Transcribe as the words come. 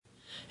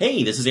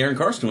Hey, this is Aaron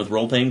Karsten with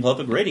Role Playing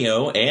Public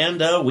Radio,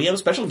 and we have a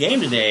special game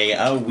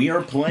today. We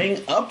are playing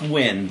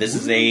Upwind. This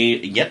is a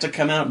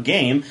yet-to-come-out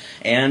game,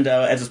 and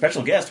as a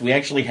special guest, we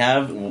actually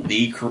have one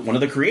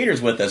of the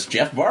creators with us,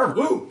 Jeff Barber.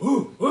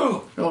 Woo!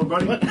 Hello,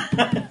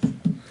 everybody.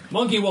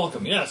 Monkey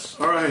welcome, yes.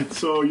 All right,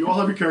 so you all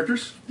have your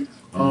characters.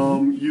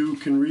 You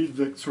can read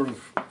the sort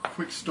of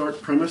quick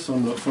start premise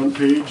on the front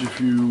page.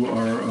 If you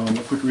are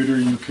a quick reader,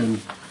 you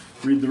can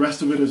read the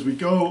rest of it as we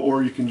go,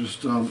 or you can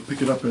just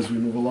pick it up as we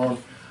move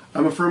along.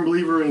 I'm a firm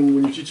believer in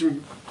when you're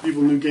teaching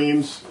people new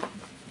games,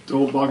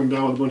 don't bog them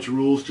down with a bunch of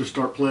rules. Just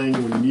start playing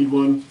when you need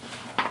one.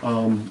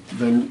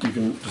 Then you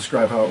can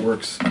describe how it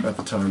works at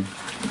the time.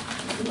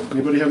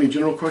 Anybody have any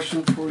general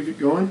questions before we get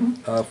going?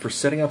 For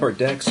setting up our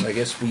decks, I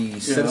guess we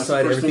set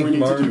aside that's the first thing everything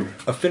we from need our to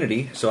do.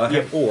 affinity. So I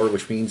have ore,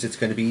 which means it's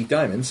going to be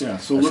diamonds. Yeah,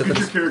 so look at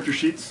your character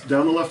sheets.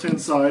 Down the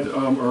left-hand side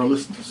are a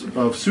list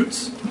of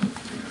suits.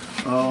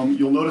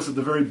 You'll notice at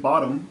the very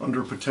bottom,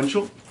 under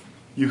potential,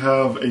 you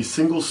have a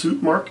single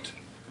suit marked.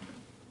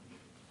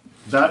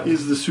 That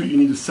is the suit you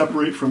need to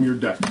separate from your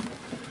deck.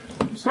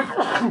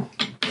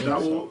 That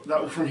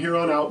will from here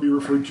on out be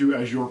referred to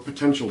as your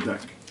potential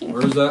deck.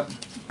 Where is that?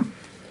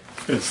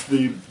 It's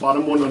the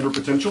bottom one under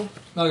potential.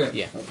 Okay.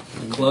 Yeah.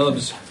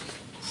 Clubs.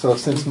 So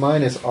since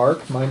mine is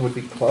arc, mine would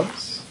be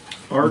clubs.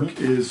 Arc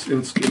is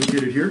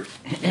indicated here.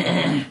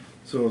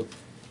 So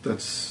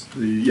that's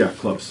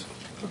clubs.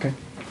 Okay.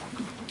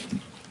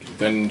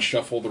 Then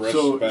shuffle the rest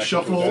So back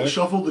into the deck.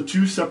 shuffle the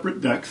two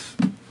separate decks.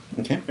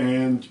 Okay.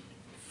 And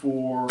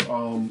for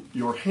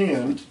your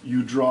hand,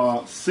 you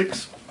draw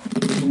 6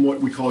 from what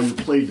we call your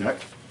play deck,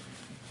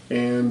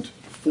 and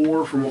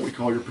 4 from what we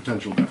call your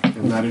potential deck,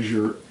 and that is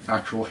your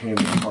actual hand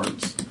of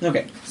cards.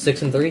 Okay.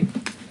 6 and 3?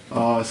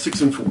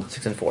 6 and 4.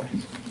 6 and 4.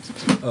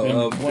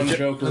 One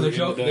joker in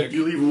the deck.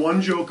 You leave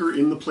one joker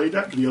in the play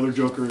deck, the other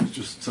joker is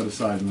just set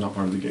aside and not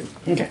part of the game.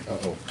 Okay.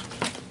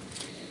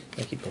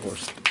 I keep the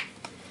horse.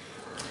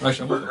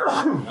 Actually,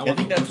 I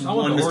think that's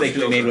one mistake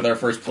we made with our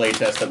first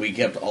playtest, that we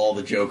kept all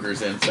the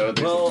jokers in. So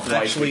there's Well, twice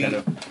actually,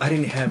 we I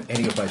didn't have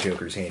any of my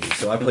jokers handy,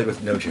 so I played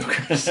with no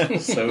jokers. so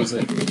it's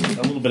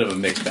a little bit of a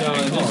mixed So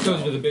bag. this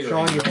goes to the bigger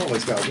Sean, hand. you've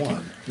always got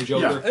one. The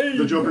Joker. Yeah,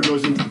 the joker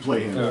goes into the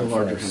play hand, the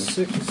larger hand.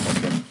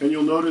 6. And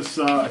you'll notice,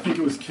 I think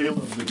it was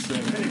Caleb that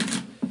said, hey,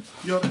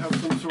 you ought to have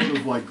some sort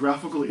of like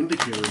graphical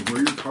indicator of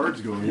where your cards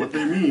go and what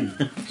they mean.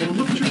 So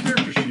look at your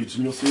character sheets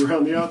and you'll see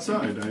around the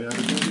outside. I added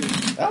that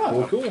in.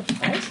 Cool.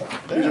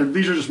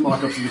 These are just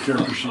mock-ups of the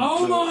character sheets.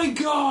 Oh my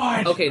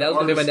god! Okay, that was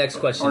going to be my next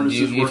question. Artist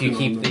is If you working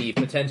keep on the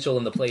potential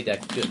and the play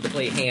deck, the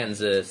play hands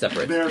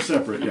separate. They are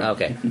separate, yeah.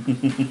 Okay.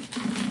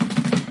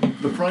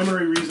 The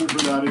primary reason for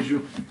that is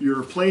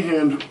your play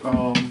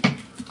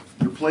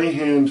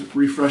hand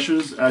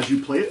refreshes as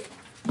you play it.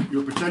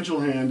 Your potential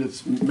hand,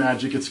 it's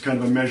magic. It's kind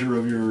of a measure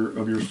of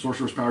your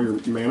sorcerer's power, your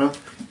mana,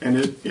 and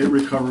it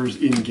recovers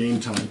in game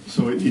time.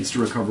 So it needs to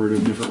recover at a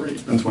different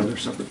rate. That's why they're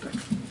separate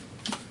decks.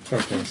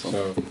 Okay,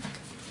 so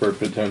for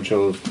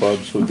potential,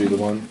 clubs would be the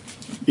one?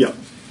 Yeah.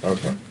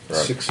 Okay, right.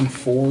 6 and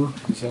 4.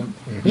 Is that?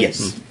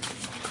 Yes.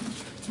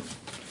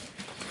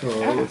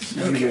 Let's see.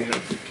 I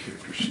have the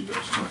character sheet I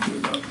was talking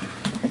about.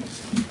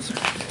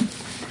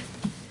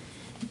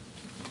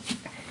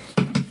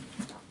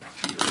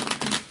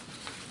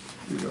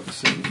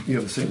 You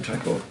have the same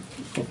typo.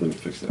 Hopefully we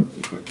fix that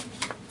really quick.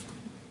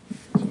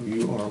 So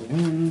you are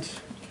wind.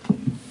 So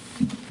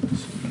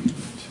you need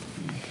to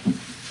be.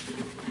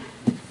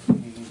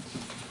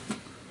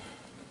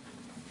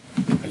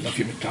 I love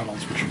you,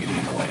 McDonald's, but you're getting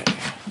in the way.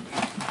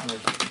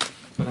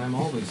 But I'm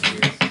always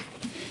here.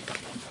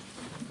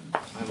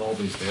 I'm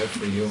always there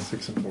for you.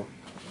 6 and 4.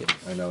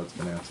 I know it's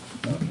been asked.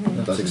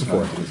 6 and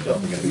 4. It's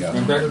definitely going to be out.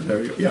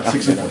 There you go. Yeah,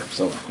 6 and 4.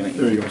 So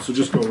there you go. So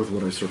just go with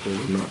what I circled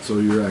and not. So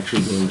you're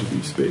actually going to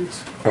be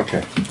spades.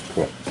 Okay,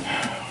 cool.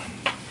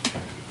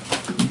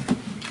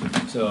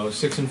 So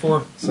 6 and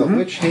 4. So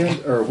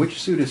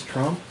which suit is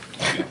trump?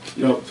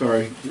 No,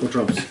 sorry, no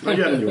trumps. Not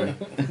yet, anyway.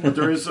 But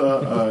there is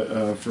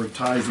for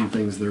ties and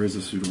things, there is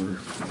a suit order.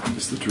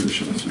 It's the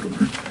traditional suit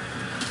order.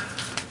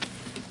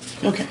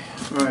 Okay.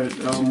 All right.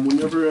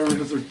 Whenever everyone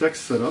has their decks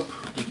set up,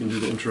 we can do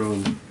the intro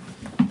and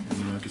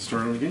get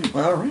started on the game.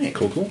 All right.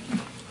 Cool. This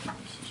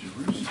is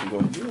yours.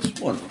 We'll go with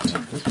this 1, 2,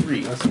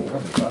 3, 4,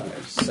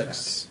 5,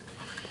 6.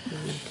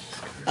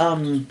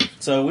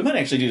 So we might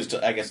actually do just,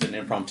 I guess, an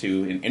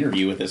impromptu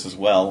interview with this as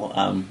well.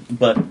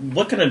 But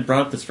what kind of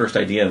brought up this first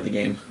idea of the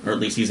game, or at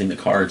least using the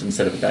cards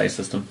instead of a dice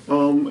system?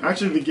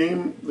 Actually, the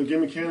game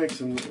mechanics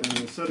and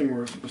the setting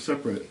were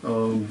separate,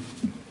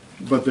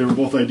 but they were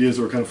both ideas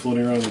that were kind of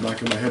floating around in the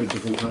back of my head at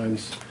different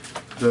times.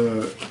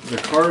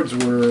 The cards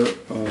were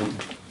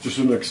just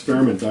an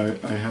experiment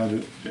I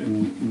had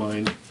in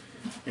mind,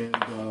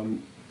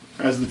 and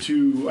as the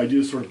two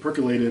ideas sort of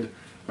percolated,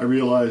 I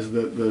realized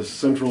that the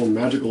central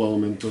magical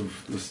element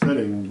of the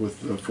setting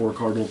with the 4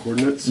 cardinal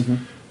coordinates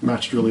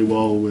matched really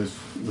well with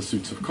the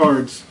suits of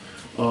cards.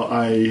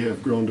 I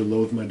have grown to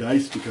loathe my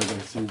dice because I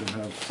seem to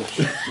have such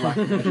black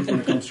magic when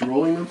it comes to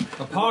rolling them.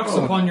 A pox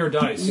upon your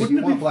dice. If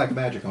you want black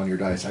magic on your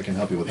dice, I can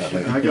help you with that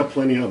later. I got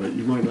plenty of it.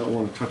 You might not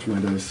want to touch my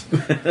dice.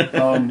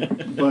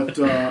 But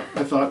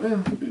I thought,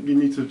 you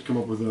need to come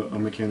up with a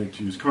mechanic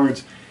to use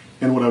cards.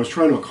 And what I was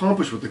trying to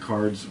accomplish with the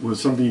cards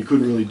was something you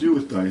couldn't really do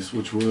with dice,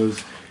 which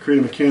was create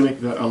a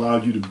mechanic that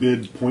allowed you to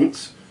bid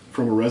points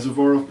from a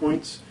reservoir of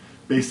points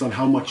based on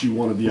how much you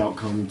wanted the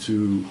outcome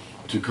to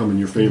come in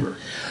your favor.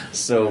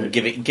 So Right.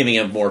 giving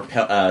a more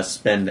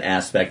spend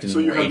aspect and So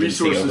you more have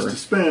agency resources over. to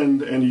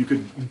spend, and you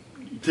could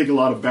take a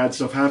lot of bad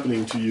stuff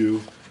happening to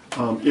you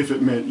if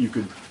it meant you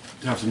could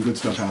have some good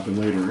stuff happen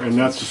later. And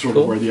that's just sort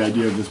of where the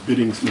idea of this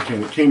bidding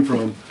mechanic came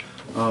from.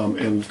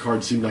 And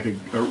cards seemed like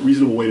a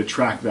reasonable way to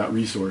track that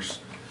resource.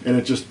 And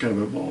it just kind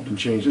of evolved and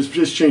changed. It's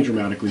just changed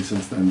dramatically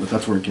since then, but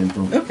that's where it came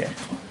from. Okay.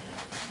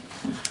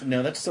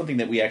 No, that's something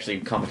that we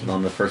actually commented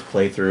on the first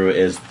playthrough,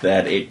 is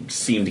that it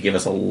seemed to give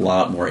us a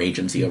lot more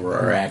agency over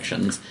our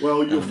actions.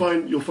 Well, you'll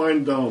find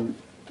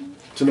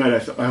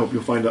tonight. I hope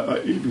you'll find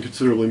even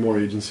considerably more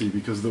agency,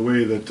 because the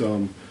way that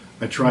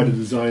I try to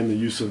design the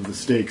use of the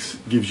stakes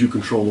gives you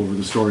control over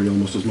the story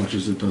almost as much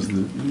as it does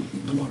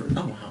the modern.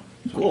 Oh, wow.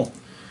 Cool.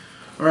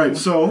 All right,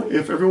 so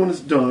if everyone is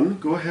done,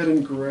 go ahead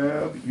and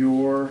grab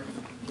your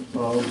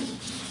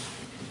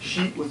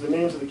sheet with the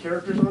names of the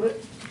characters on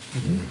it.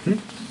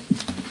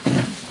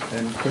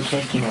 And quick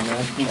question on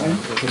that.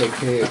 Is it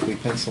okay if we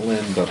pencil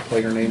in the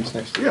player names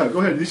next to it? Yeah,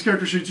 go ahead. These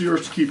character sheets are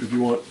yours to keep if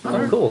you want.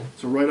 Cool.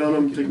 So write on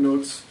them, take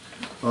notes,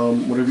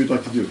 whatever you'd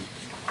like to do.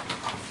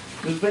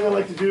 There's a thing I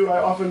like to do.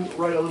 I often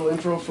write a little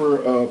intro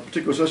for a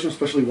particular session,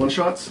 especially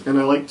one-shots, and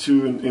I like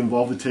to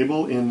involve the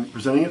table in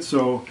presenting it.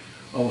 So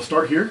I'll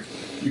start here.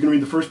 You can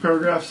read the first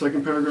paragraph,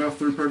 second paragraph,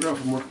 third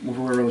paragraph, and move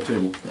our way around the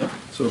table.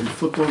 So if you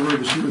flip over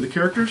the sheet with the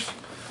characters,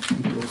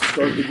 we'll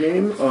start the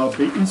game.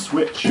 Bait and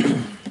switch.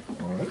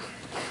 All right.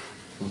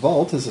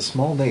 Vault is a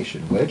small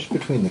nation wedged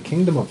between the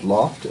Kingdom of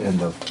Loft and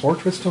the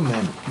Fortress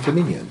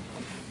Dominion,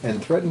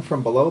 and threatened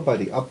from below by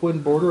the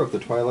upwind border of the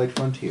Twilight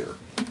Frontier.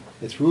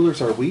 Its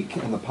rulers are weak,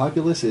 and the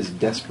populace is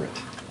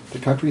desperate. The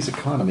country's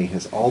economy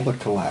has all but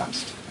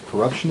collapsed.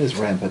 Corruption is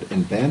rampant,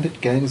 and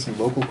bandit gangs and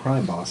local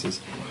crime bosses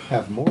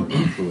have more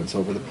influence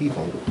over the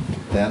people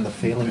than the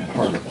failing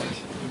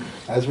parliament.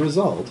 As a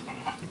result,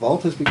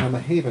 Vault has become a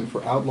haven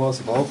for outlaws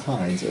of all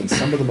kinds, and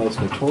some of the most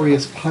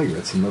notorious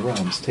pirates in the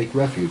realms take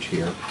refuge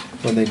here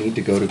when they need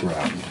to go to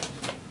ground.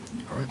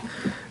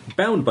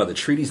 Bound by the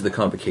treaties of the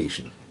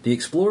Convocation, the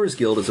Explorers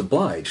Guild is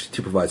obliged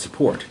to provide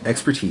support,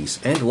 expertise,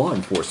 and law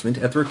enforcement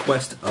at the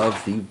request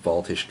of the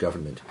Vaultish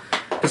government.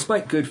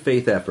 Despite good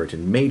faith effort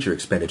and major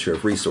expenditure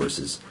of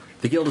resources,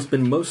 the Guild has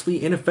been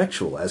mostly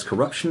ineffectual as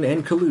corruption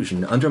and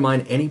collusion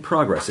undermine any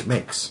progress it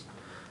makes.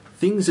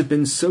 Things have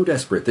been so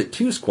desperate that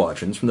 2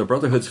 squadrons from the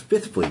Brotherhood's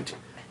 5th Fleet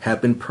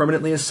have been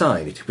permanently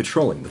assigned to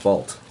patrolling the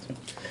vault.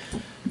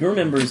 You're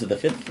members of the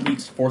 5th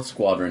Fleet's 4th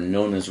Squadron,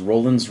 known as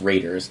Roland's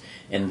Raiders,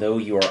 and though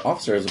you are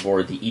officers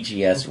aboard the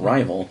EGS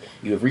Rival,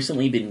 you have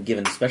recently been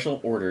given special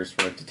orders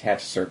for a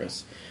detached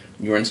service.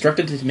 You are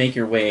instructed to make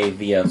your way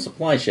via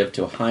supply ship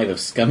to a hive of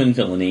scum and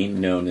villainy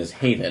known as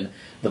Haven,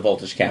 the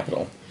Vaultish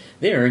capital.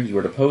 There, you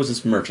are to pose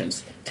as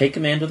merchants, take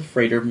command of the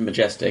freighter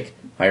Majestic,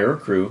 hire a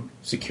crew,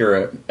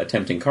 secure a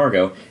tempting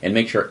cargo, and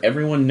make sure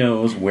everyone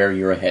knows where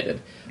you're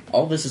headed.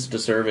 All this is to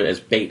serve as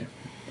bait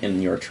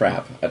in your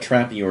trap, a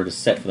trap you are to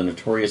set for the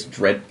notorious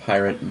dread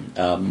pirate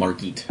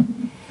Margit.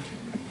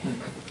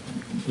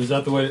 Is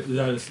that the way?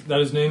 Is that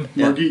his name?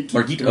 Margit.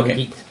 Margit,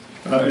 okay.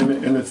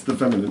 And it's the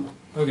feminine.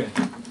 Okay.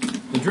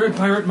 The dread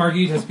pirate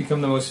Margit has become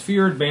the most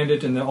feared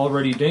bandit in the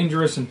already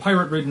dangerous and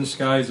pirate-ridden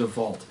skies of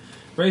Vault.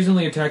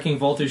 Brazenly attacking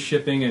Vaultish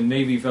shipping and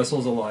Navy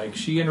vessels alike,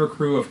 she and her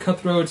crew of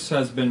cutthroats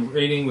has been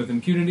raiding with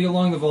impunity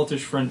along the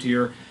Vaultish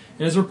frontier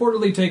and has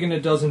reportedly taken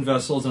 12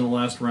 vessels in the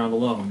last round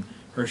alone.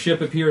 Her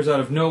ship appears out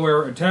of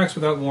nowhere, attacks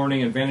without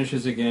warning, and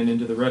vanishes again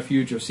into the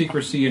refuge of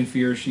secrecy and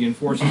fear she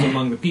enforces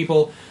among the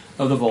people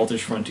of the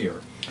Vaultish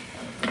frontier.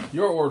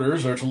 Your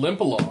orders are to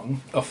limp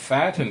along, a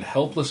fat and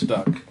helpless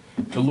duck,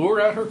 to lure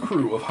out her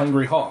crew of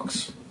hungry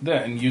hawks.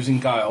 Then, using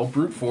guile,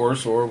 brute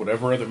force, or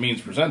whatever other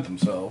means present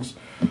themselves,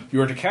 you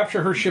are to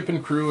capture her ship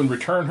and crew and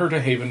return her to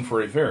Haven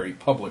for a very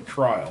public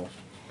trial.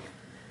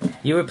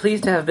 You were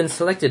pleased to have been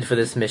selected for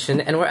this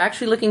mission, and were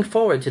actually looking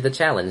forward to the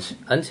challenge,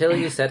 until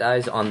you set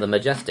eyes on the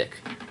Majestic,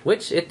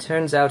 which it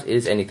turns out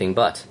is anything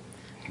but.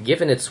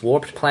 Given its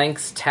warped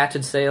planks,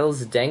 tattered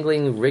sails,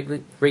 dangling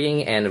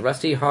rigging, and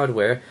rusty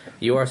hardware,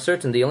 you are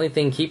certain the only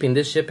thing keeping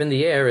this ship in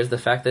the air is the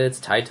fact that it's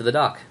tied to the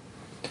dock.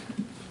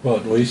 Well,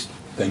 at least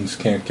things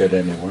can't get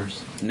any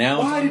worse.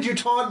 Now, Why did you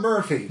taunt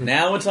Murphy?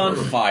 now it's on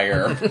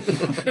fire.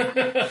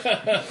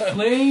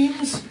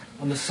 Flames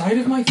on the side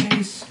of my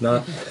face.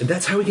 And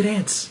that's how we get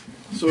ants.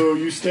 So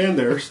you stand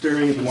there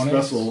staring at this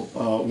vessel,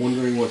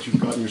 wondering what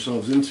you've gotten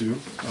yourselves into,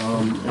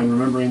 and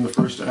remembering the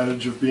first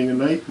adage of being a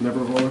knight,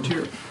 never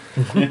volunteer.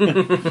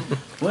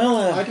 Well,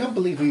 I don't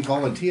believe we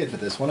volunteered for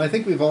this one. I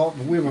think we've all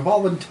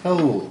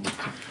voluntold.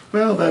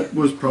 Well, that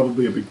was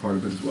probably a big part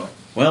of it as well.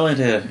 well, it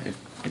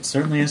It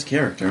certainly has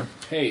character.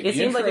 Hey, It the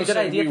seemed like a intro good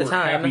said idea we at the were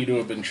time. happy to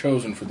have been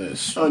chosen for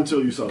this.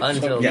 Until you saw it.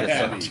 Until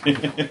Yes. this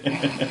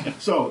Happy.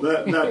 So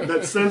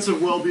that sense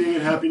of well-being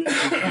and happiness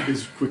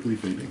is quickly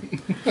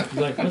fading. It's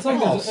like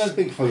Oh, there's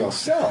speak for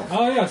yourself.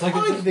 oh yeah, it's like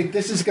I think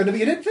this is going to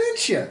be an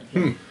adventure.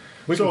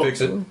 We So- can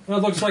fix it. it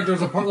looks like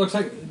there's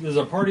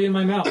a party in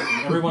my mouth.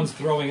 And everyone's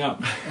throwing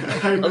up.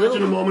 I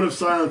imagine a moment of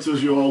silence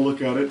as you all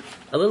look at it.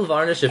 A little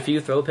varnish, a few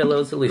throw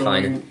pillows, will be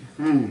fine.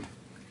 Going,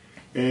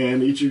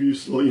 And each of you,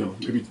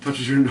 maybe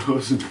touches your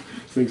nose and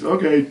thinks,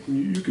 okay,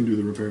 you can do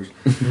the repairs.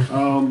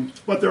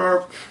 But there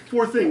are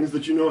 4 things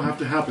that you know have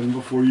to happen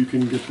before you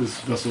can get this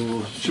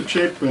vessel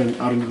shipshape and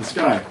out into the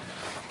sky.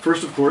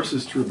 First, of course,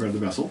 is to repair the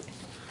vessel.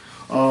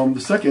 The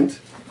second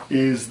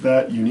is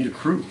that you need a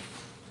crew.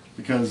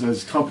 Because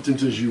as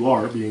competent as you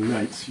are, being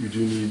knights, you do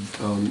need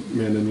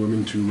men and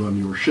women to run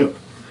your ship.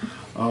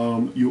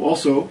 You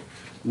also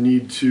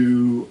need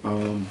to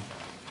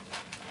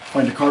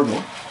find a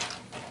cargo,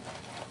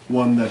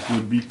 one that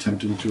would be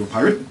tempting to a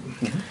pirate.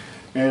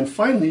 And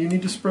finally, you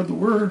need to spread the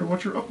word of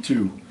what you're up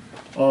to.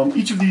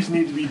 Each of these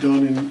need to be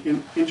done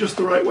in just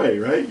the right way,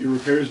 right? Your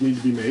repairs need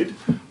to be made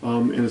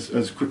and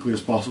as quickly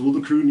as possible.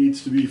 The crew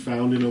needs to be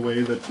found in a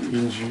way that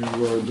means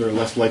they're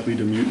less likely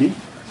to mutiny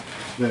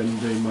than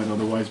they might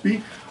otherwise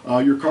be.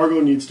 Your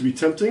cargo needs to be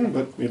tempting,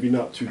 but maybe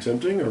not too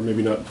tempting, or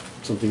maybe not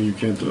something you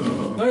can't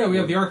Oh yeah, we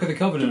have the Ark of the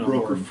Covenant on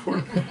broker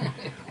board. for.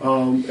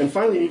 And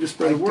finally, you need to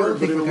spread I the don't word,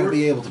 think we're going to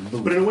be able to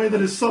move. but in a way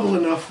that is subtle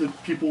enough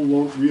that people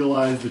won't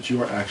realize that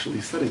you are actually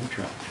setting a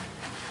trap.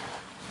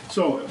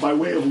 So, by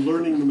way of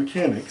learning the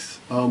mechanics,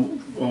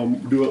 do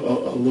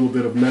a little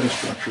bit of meta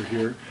structure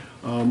here.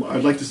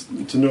 I'd like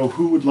to know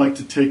who would like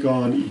to take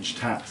on each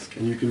task,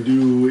 and you can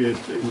do it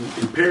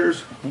in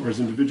pairs or as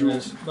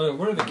individuals. But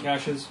what are the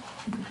caches?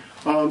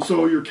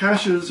 So your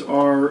caches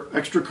are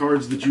extra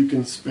cards that you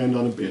can spend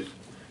on a bid.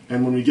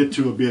 And when we get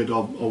to a bid,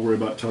 I'll worry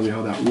about telling you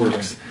how that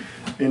works.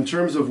 In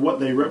terms of what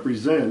they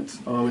represent,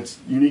 it's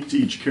unique to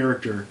each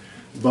character.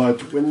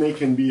 But when they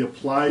can be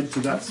applied to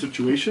that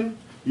situation,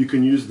 you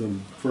can use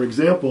them. For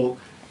example,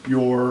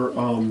 your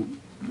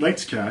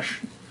Knight's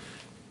Cache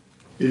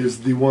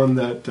is the one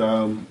that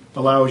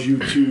allows you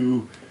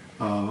to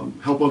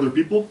help other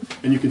people,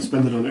 and you can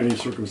spend it on any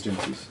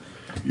circumstances.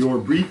 Your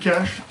Breed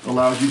Cache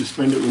allows you to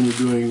spend it when you're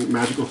doing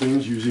magical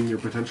things using your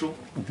potential.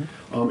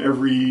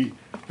 Every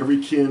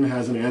kin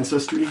has an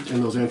ancestry,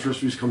 and those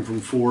ancestries come from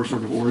 4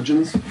 sort of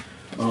origins: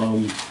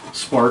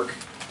 Spark,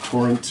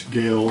 Torrent,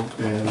 Gale,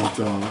 and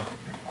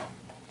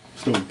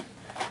Stone.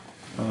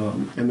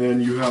 And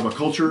then you have a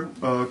culture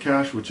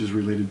cache, which is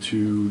related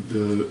to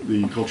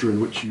the culture in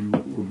which you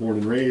were born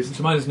and raised.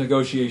 So mine is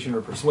negotiation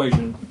or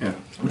persuasion, Yeah,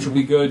 which would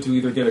be good to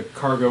either get a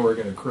cargo or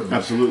get a crew.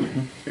 absolutely.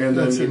 And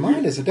then Let's see,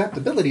 mine is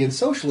adaptability and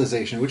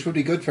socialization, which would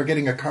be good for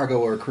getting a cargo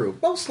or a crew.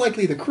 Most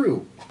likely the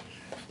crew.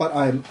 But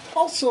I'm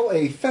also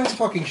a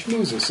fast-talking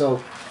schmoozer,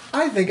 so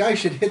I think I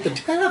should hit the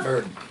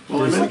tavern.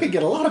 Well, Because I could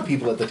get a lot of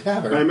people at the I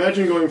tavern.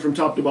 imagine going from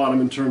top to bottom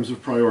in terms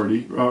of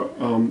priority.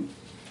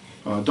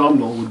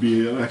 Domhnall would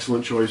be an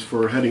excellent choice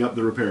for heading up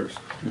the repairs.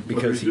 Whether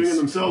Because he's doing it he's-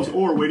 themselves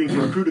or waiting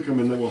for a crew to come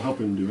in that will help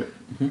him do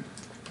it.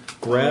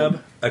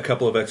 Grab a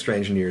couple of extra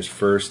engineers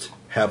first.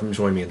 Have them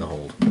join me in the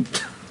hold.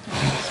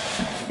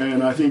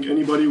 And I think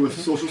anybody with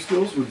social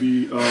skills would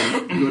be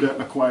good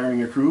at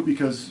acquiring a crew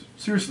because,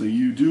 seriously,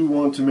 you do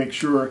want to make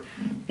sure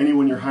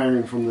anyone you're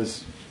hiring from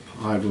this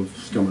hive of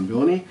scum and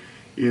villainy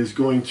is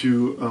going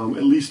to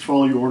at least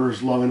follow your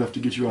orders long enough to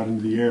get you out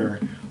into the air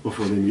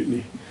before they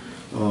mutiny.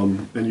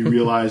 And you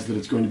realize that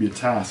it's going to be a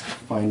task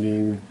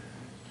finding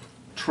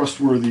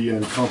trustworthy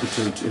and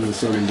competent in the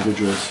same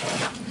individuals.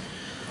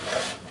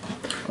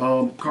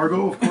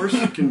 Cargo, of course,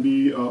 can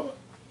be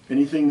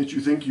anything that you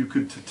think you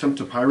could attempt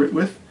to pirate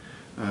with.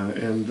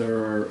 And there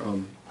are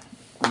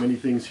many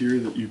things here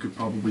that you could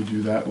probably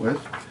do that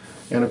with.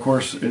 And of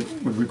course, it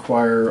would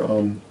require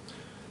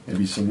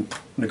maybe some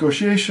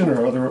negotiation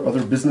or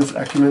other business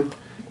acumen.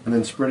 And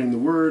then spreading the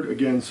word,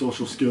 again,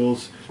 social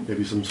skills,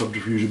 maybe some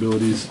subterfuge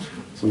abilities,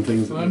 some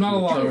things that I'm not a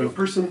liar. in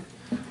person.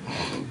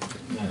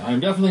 I'm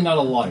definitely not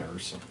a liar.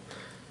 So.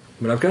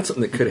 I mean, I've got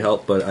something that could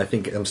help, but I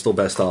think I'm still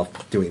best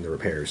off doing the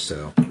repairs.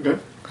 So, Okay.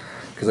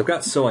 because I've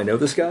got I know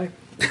this guy,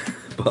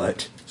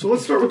 but So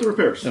let's start with the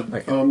repairs.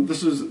 Okay.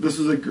 This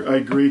is a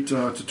great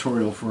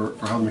tutorial for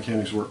how the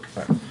mechanics work.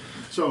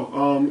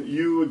 So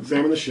you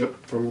examine the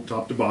ship from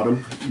top to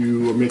bottom.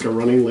 You make a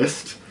running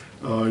list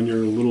in your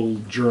little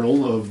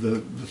journal of the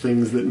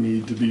things that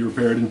need to be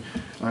repaired. And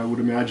I would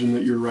imagine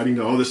that you're writing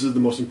down, this is the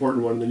most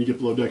important one. And then you get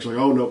below decks, like,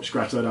 oh, nope,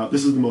 scratch that out.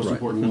 This is the most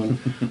important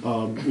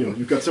one.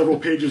 You've got several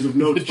pages of The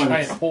notes. by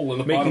giant hole in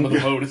the bottom of the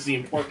boat is the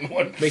important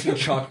one. making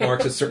chalk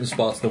marks at certain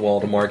spots in the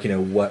wall to mark,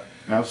 what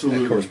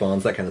Absolutely.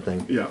 corresponds, that kind of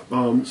thing. Yeah,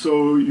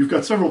 so you've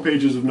got several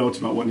pages of notes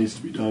about what needs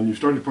to be done. You've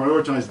started to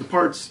prioritize the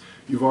parts.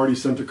 You've already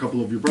sent a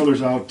couple of your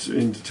brothers out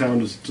into town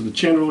to the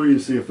chandlery to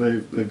see if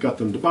they've got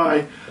them to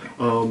buy.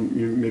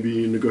 You may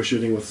be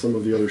negotiating with some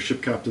of the other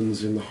ship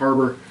captains in the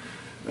harbor.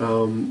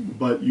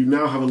 But you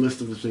now have a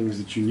list of the things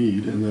that you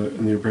need and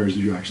the repairs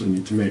that you actually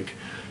need to make.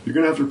 You're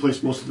going to have to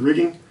replace most of the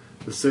rigging.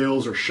 the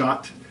sails are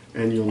shot,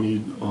 and you'll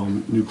need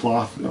new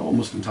cloth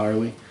almost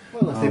entirely.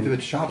 Well, if they've been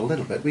shot a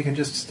little bit, we can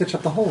just stitch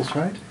up the holes,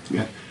 right?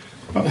 Yeah.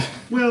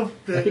 Well,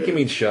 I think it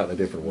means shot in a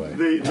different way.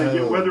 they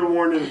get weather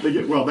worn, and they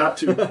get that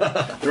too.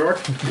 That's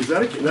Yes.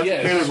 a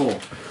cannon hole,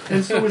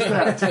 and so is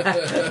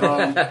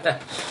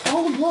that.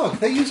 Oh, look,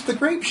 they used the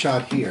grape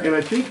shot here. And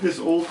I think this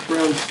old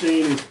brown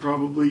stain is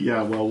probably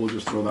we'll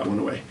just throw that one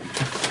away.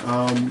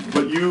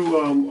 But you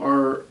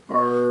are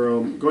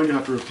going to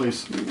have to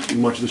replace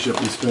much of the ship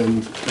and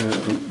spend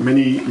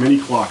many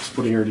clocks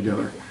putting her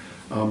together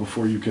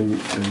before you can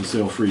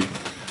sail free.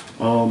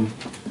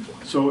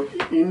 So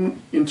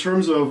in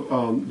terms of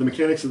the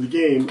mechanics of the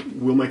game,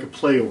 we'll make a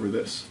play over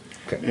this.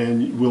 Okay.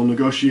 And we'll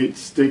negotiate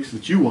stakes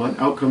that you want,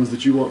 outcomes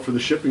that you want for the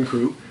ship and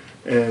crew,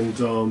 and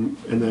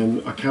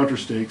then a counter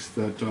stakes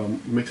that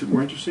makes it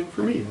more interesting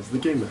for me as the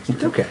game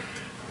master. Okay.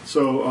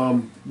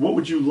 So what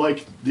would you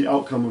like the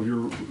outcome of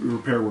your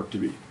repair work to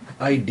be?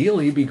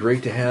 Ideally, it'd be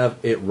great to have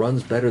it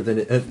runs better than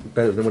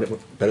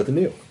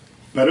new.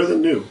 Better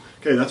than new.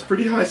 Okay, that's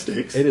pretty high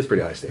stakes. It is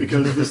pretty high stakes.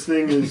 Because this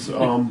thing is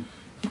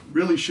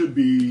really should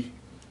be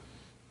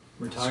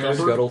Retired.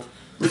 Scuttled.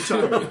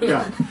 retired.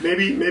 Yeah,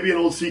 maybe an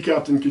old sea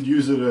captain could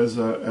use it as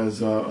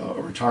a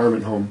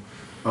retirement home.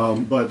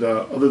 But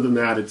other than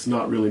that, it's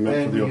not really meant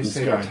And for the when open you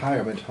say sky.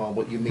 retirement home,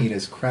 what you mean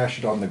is crash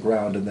it on the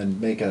ground and then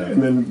make a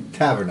And then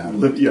tavern out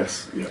of it.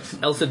 Yes.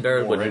 Elsid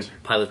Barrett wouldn't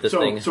pilot this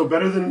thing. So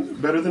better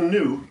than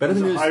new. Better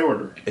than is new a high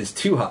order. It's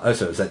too high. Oh,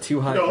 so is that too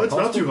high? No, it's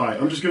not Impossible? too high.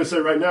 I'm just going to say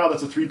right now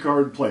that's a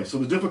 3-card play. So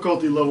the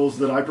difficulty levels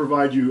that I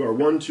provide you are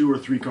 1, 2, or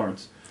 3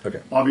 cards. Okay.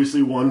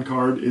 Obviously, 1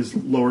 card is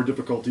lower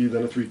difficulty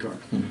than a 3-card.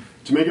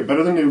 To make it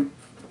better than new,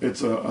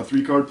 it's a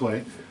 3-card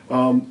play.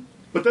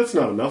 But that's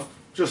not enough.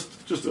 Just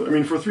I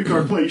mean, for a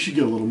 3-card play, you should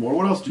get a little more.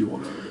 What else do you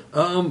want out of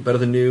it? Better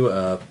than new.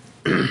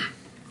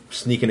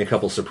 Sneak in a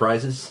couple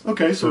surprises.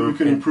 Okay, so you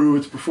can improve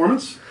its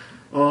performance.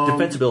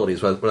 Defensibility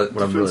is what I'm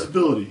really.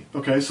 Defensibility.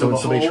 Okay, So so when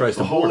the somebody hull, tries to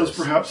the hull board is us.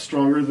 perhaps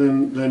stronger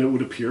than it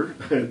would appear.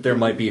 There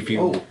might be a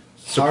few. Oh,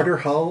 harder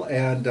hull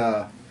and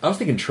I was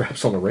thinking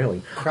traps on the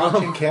railing.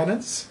 crouching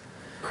cannons?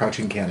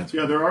 Crouching cannons.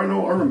 Yeah, there are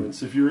no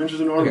armaments. If you're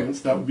interested in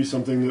armaments, that would be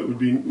something that would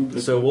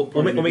be. So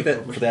we'll make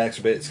that for that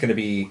extra bit. It's going to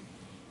be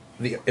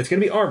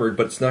armored,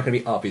 but it's not going to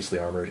be obviously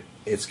armored.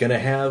 It's going to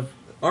have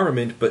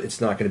armament, but it's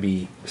not going to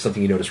be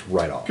something you notice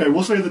right off. Okay,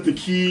 we'll say that the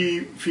key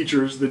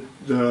features, that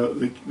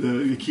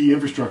the key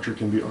infrastructure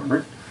can be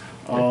armored.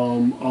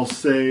 I'll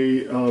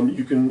say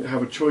you can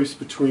have a choice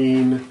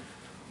between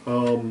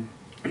a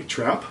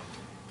trap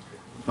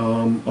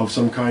of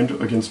some kind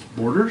against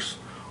boarders,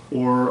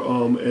 or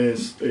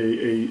as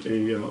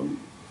a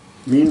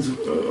means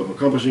of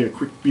accomplishing a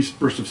quick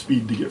burst of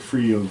speed to get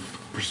free of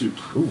pursuit.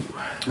 Ooh,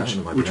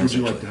 Which would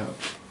you like to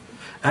have?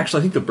 Actually,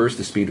 I think the burst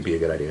of speed would be a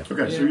good idea.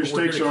 Okay, so your we're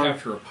stakes here to are: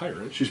 capture a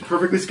pirate. she's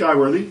perfectly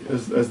skyworthy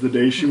as the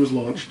day she was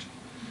launched,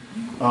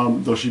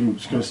 though she's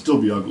going to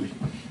still be ugly.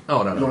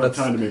 Oh no, You don't have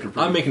time to make her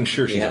pretty. I'm making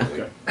sure she's Yeah.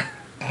 ugly.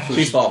 Okay.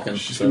 She's Falcon.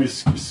 She's going to be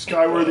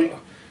skyworthy.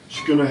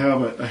 She's going to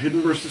have a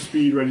hidden burst of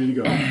speed ready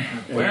to go.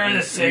 Where are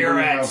the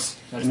cigarettes?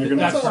 And you're going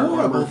to have That's a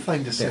horrible armored,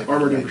 thing to say.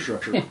 armored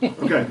infrastructure.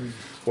 Okay.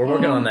 We're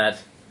working on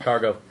that.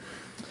 Cargo.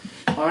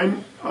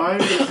 I'm going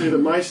to say that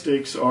my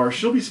stakes are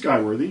she'll be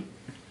skyworthy,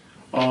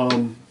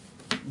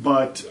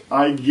 but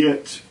I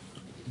get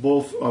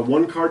both a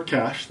 1-card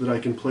cash that I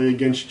can play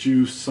against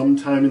you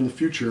sometime in the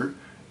future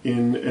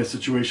in a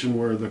situation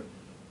where the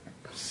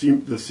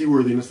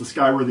seaworthiness, the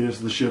skyworthiness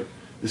of the ship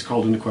is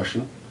called into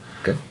question.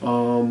 Okay.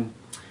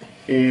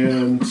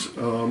 And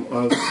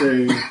I'll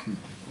say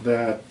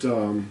that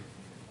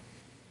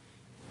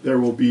there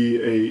will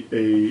be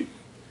a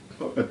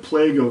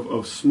plague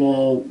of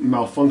small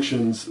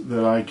malfunctions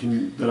that I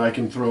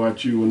can throw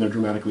at you when they're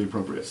dramatically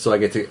appropriate. So I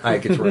get to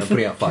run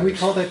putting out Can we fires.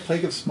 call that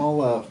plague of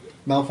small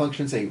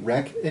malfunctions a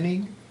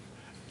reckoning?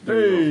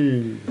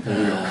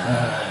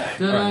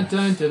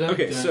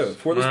 Okay, so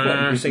for this play,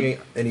 you're saying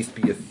it needs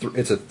to be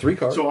it's a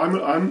 3-card. So I'm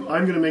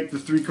going to make the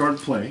 3-card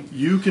play.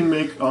 You can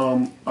make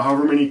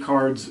however many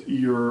cards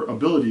your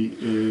ability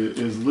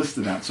is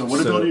listed at. So what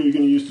So- ability are you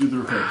going to use to do the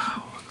repairs?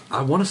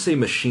 I want to say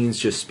machines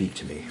just speak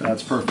to me.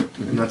 That's perfect,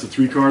 and that's a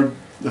 3-card.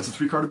 That's a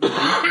 3-card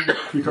ability,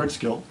 3-card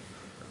skill.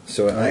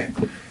 So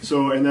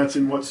And that's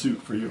in what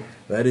suit for you?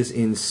 that is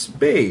in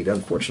spade,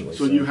 unfortunately.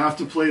 So you have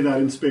to play that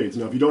in spades.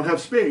 Now, if you don't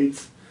have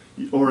spades,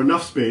 or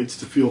enough spades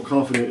to feel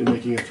confident in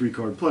making a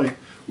 3-card play,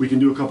 we can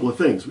do a couple of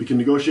things. We can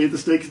negotiate the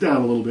stakes down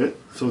a little bit,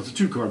 so it's a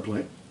 2-card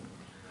play.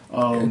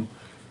 And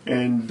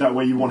that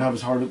way you won't have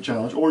as hard a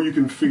challenge. Or you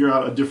can figure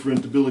out a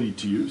different ability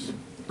to use.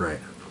 Right.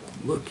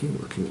 Looking.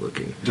 A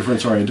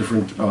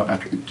different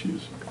attribute to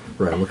use.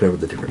 Right, I'm looking over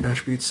the different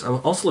attributes. I'm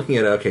also looking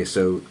at, okay,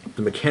 so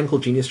the mechanical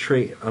genius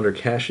trait under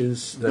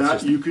caches.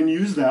 That's You can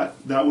use that.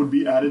 That would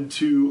be added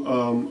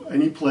to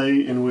any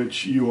play in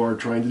which you are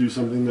trying to do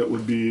something that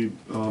would be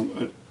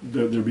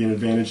there'd be an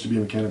advantage to be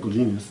a mechanical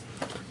genius.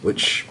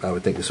 which I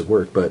would think this would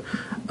work, but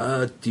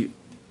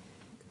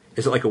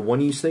is it like a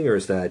one-use thing, or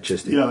is that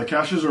just... Yeah, the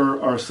caches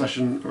are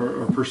session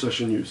or per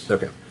session use.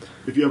 Okay.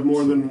 If you have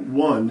more than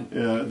one,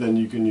 then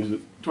you can use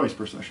it twice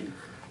per session.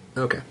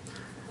 Okay.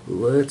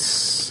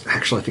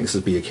 Actually, I think this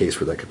would be a case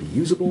where that could be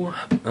usable.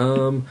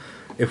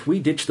 If we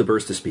ditch the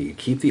burst of speed,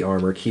 keep the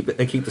armor, keep the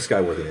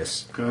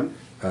skyworthiness. Okay.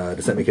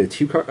 Does that make it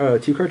a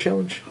two-card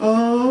challenge?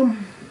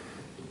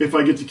 If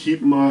I get to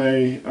keep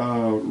my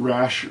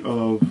rash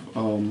of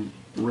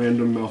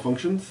random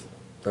malfunctions,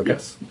 Okay.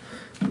 yes.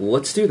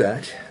 Let's do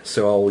that.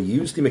 So I'll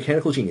use the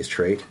mechanical genius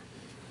trait,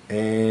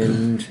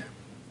 and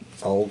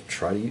I'll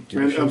try to do.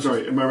 And, I'm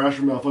sorry, my rash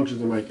of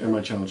malfunctions and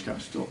my challenge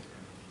cash still.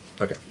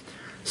 Okay.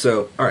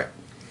 So, all right.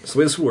 So the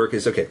way this would work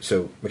is, okay,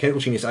 so mechanical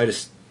genius, I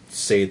just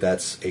say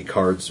that's a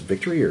card's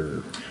victory,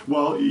 or...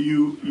 Well,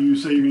 you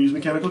say you're going to use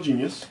mechanical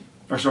genius.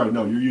 Or sorry,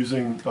 no, you're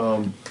using...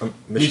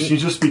 you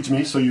just speak to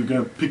me, so you're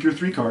going to pick your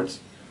 3 cards,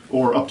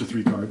 or up to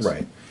 3 cards.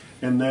 Right.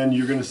 And then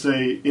you're going to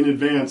say, in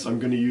advance, I'm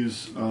going to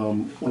use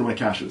one of my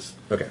caches.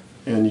 Okay.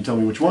 And you tell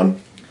me which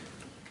one,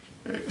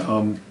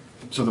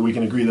 so that we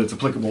can agree that it's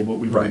applicable, but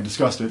we've already Right.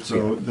 discussed it.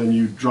 So Yeah. then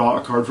you draw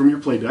a card from your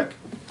play deck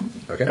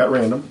Okay. at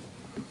random.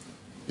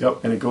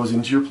 Yep, and it goes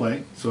into your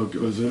play. So it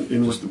goes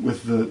in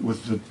with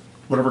the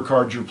whatever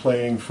card you're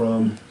playing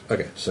from.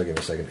 Okay, so give me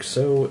a second.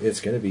 So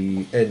it's going to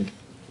be... And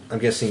I'm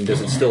guessing,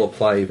 does it still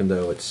apply even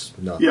though it's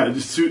not... Yeah,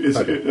 it's suit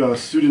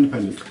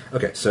independent.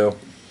 Okay, so...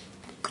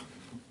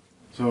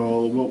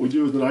 So what we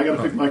do is then I got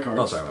to pick my cards.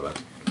 Oh, sorry about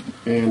that.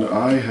 And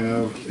I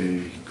have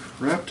a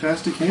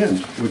craptastic hand,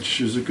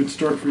 which is a good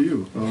start for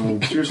you.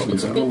 Seriously,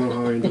 I don't know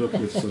how I ended up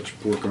with such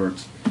poor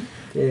cards.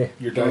 Yeah.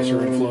 Your dice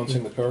are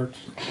influencing the cards.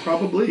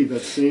 Probably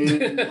that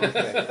same.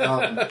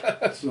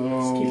 Okay.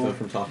 So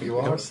from talking. You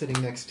are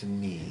sitting next to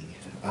me.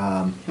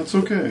 that's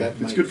okay. That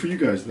It's might- good for you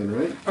guys then,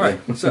 right? All right,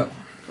 so...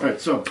 All right.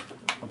 So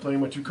I'm playing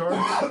my 2 cards.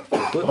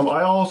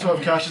 I also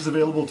have caches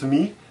available to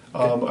me.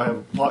 I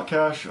have plot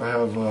cache. I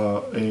have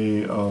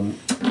a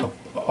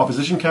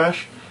opposition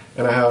cache,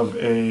 and I have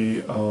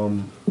a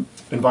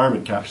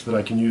environment cache that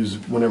I can use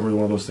whenever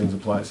one of those things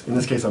applies. In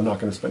this case, I'm not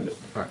going to spend it.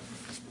 All right.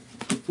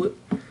 Flip.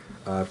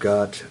 I've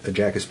got a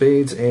jack of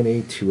spades and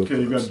a 2 of Okay,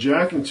 you've got clubs.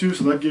 Jack and 2,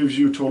 so that gives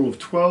you a total of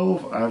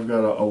 12. I've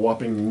got a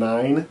whopping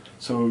 9,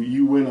 so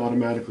you win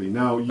automatically.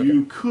 Now,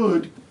 you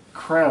could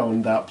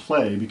crown that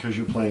play because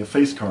you're playing a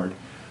face card,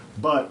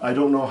 but I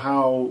don't know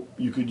how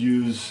you could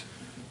use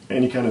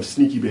any kind of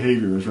sneaky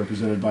behavior as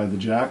represented by the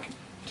Jack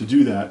to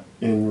do that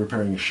in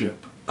repairing a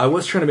ship. I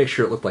was trying to make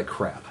sure it looked like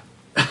crap.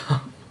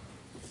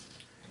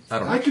 I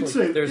don't know. I could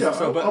say, there's- yeah,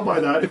 so, I'll buy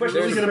that. If you're question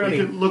really is going to make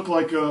crowning. it look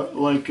like a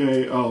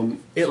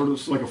sort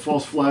of like a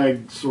false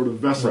flag sort of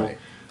vessel, Right.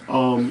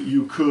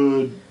 you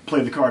could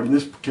play the card. In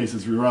this case,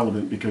 it's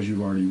irrelevant because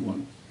you've already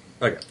won.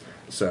 Okay,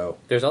 so...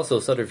 There's also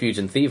subterfuge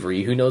and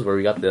thievery. Who knows where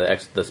we got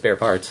the spare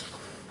parts?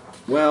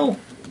 Well...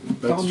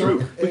 That's Oh, true.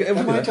 no. We can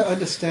Am do I that. to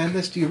understand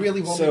this? Do you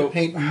really want me So- to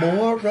paint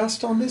more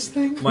rust on this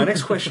thing? My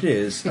next question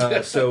is,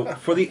 so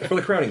for the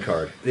crowning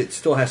card, it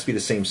still has to be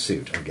the same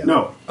suit, I'm guessing.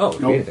 No. Oh, it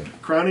could no. be anything.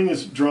 Crowning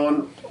is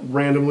drawn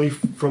randomly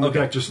from the Okay.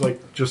 deck,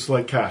 just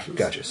like caches.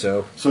 Gotcha,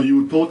 so... So you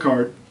would pull a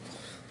card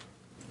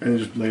and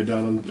just lay it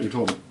down on your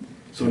total.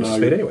 So Just now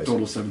spade your anyways.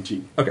 total is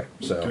 17. Okay,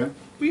 so... Okay.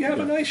 We have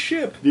a nice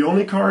ship. The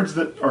only cards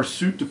that are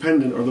suit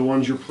dependent are the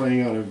ones you're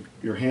playing out of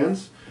your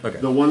hands. Okay.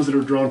 The ones that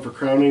are drawn for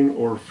crowning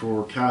or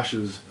for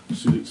caches,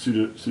 suit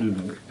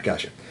dependent.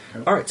 Gotcha.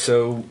 All right,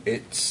 so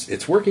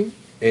it's working.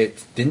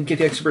 It didn't get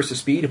the extra burst of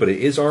speed, but it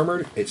is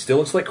armored. It still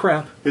looks like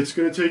crap. It's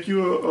going to take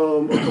you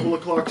a couple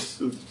of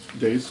clocks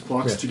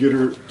Yeah. to get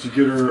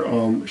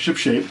her ship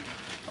shape.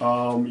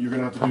 You're going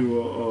to have to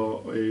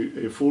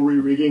do a full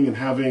re-rigging, and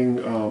having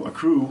a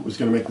crew is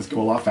going to make this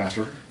go a lot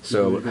faster.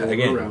 So, You're gonna go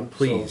again, around.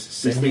 please,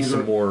 So send these me things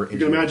some are- more You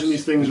can imagine engineers.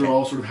 these things are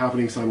all sort of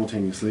happening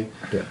simultaneously.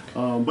 Yeah.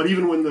 But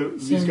even when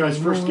these guys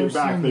first get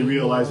back, they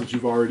realize that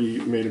you've already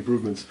made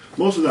improvements.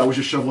 Most of that was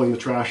just shoveling the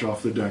trash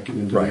off the deck and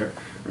into Right. the air.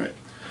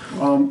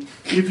 Right.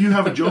 If you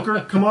have a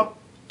joker come up,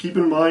 keep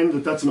in mind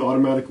that that's an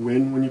automatic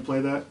win when you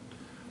play that.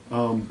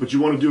 But you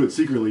want to do it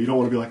secretly. You don't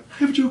want to be like, I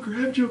have a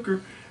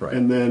joker, Right.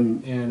 and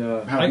then And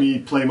have me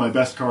play my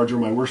best cards or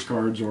my worst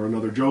cards or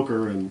another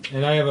joker. And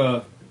I have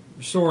a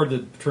sword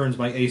that turns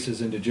my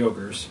aces into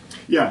jokers.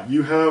 yeah,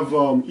 you have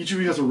each of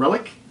you has a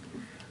relic.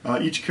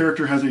 Each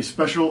character has a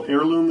special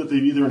heirloom that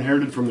they've either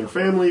inherited from their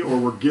family or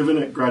were given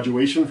at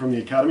graduation from the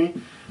academy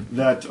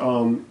that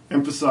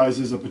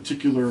emphasizes a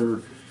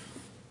particular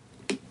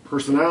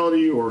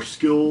personality or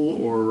skill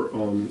or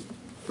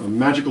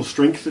magical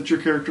strength that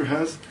your character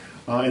has.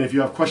 And if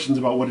you have questions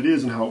about what it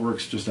is and how it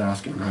works, just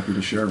ask, and I'm happy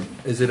to share them.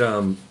 Is it,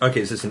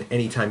 okay, is this an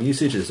anytime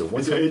usage? Is it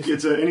one time?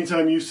 It's an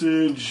anytime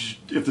usage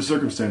if the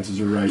circumstances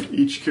are right.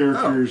 Each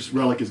character's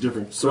relic is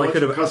different. So I Relics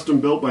could are have-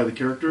 custom built by the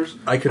characters.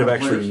 I could have not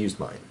actually players. used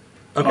mine.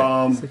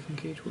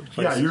 Okay.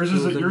 Yeah, yours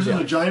is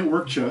a giant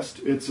work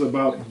chest. It's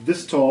about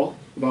this tall,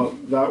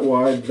 about that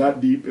wide, that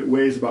deep. It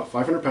weighs about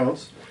 500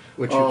 pounds.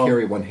 Which you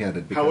carry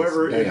one-handed. because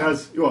However, it damn.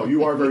 has. Well,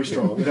 you are very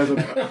strong. It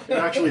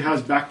actually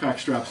has backpack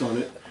straps on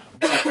it.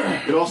 But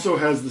it also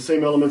has the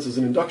same elements as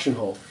an induction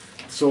hull.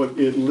 So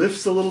it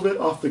lifts a little bit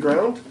off the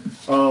ground,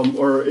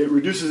 or it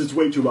reduces its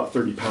weight to about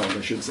 30 pounds,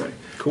 I should say.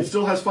 Cool. It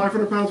still has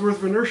 500 pounds worth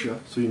of inertia,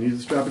 so you need to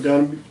strap it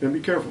down and be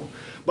careful.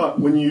 But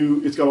when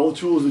it's got all the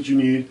tools that you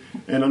need,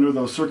 and under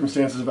those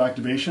circumstances of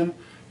activation,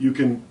 you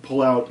can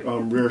pull out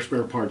rare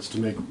spare parts to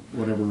make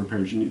whatever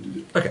repairs you need to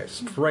do. Okay,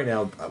 so for right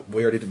now,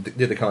 we already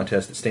did the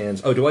contest. It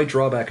stands. Oh, do I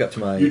draw back up to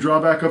my... You draw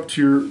back up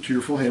to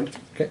your full hand.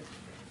 Okay.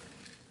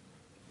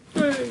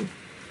 Hey.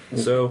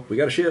 So, we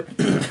got a ship.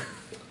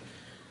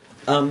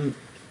 And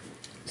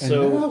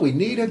now we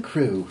need a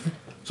crew.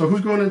 So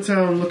who's going in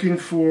town looking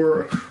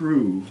for a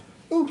crew?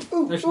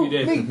 That should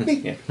be Dave.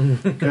 Me.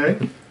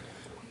 Okay.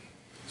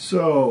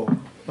 So,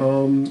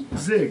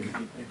 Zig,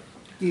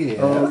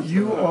 Yeah.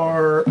 you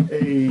are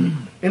a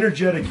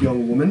energetic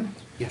young woman.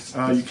 Yes.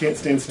 You can't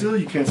stand still.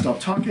 You can't stop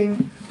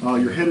talking.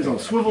 Your head is on a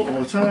swivel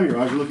all the time. Your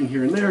eyes are looking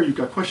here and there. You've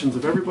got questions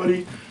of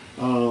everybody.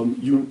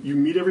 You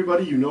meet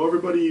everybody. You know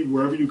everybody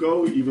wherever you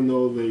go, even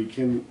though they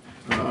can.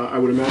 I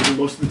would imagine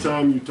most of the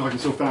time you're talking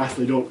so fast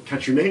they don't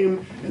catch your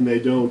name and they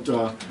don't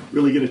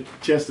really get a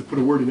chance to put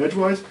a word in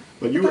edgewise.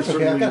 But you are That's okay.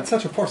 certainly I've got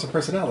such a force of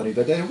personality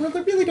that they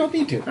really don't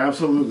need to.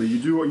 absolutely.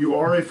 You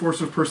are a force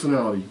of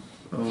personality.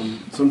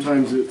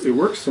 Sometimes it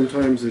works.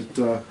 Sometimes it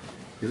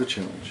is a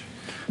challenge.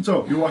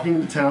 So you're walking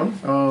into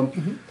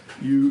town.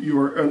 You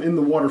are in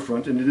the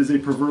waterfront, and it is a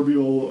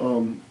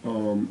proverbial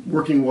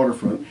working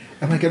waterfront.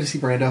 Am I going to see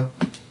Brando?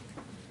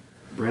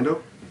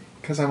 Brando?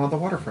 Because I'm on the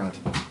waterfront.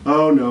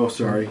 Oh no,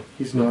 sorry,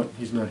 he's not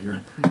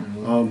here.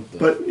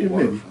 But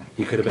maybe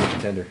He could have been a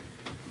contender.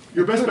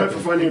 your best bet for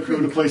finding a crew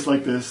in a place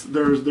like this.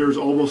 There's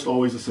almost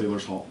always a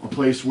sailor's hall, a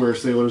place where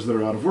sailors that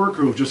are out of work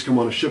who have just come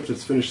on a ship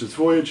that's finished its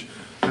voyage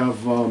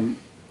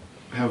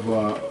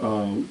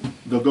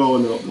they'll go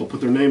and they'll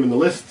put their name in the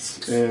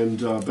lists, and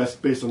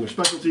based on their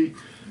specialty,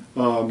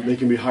 they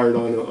can be hired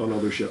on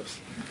other ships.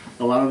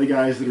 A lot of the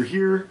guys that are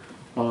here,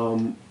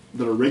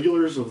 that are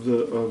regulars of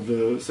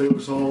the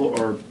Sailors' Hall,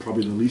 are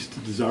probably the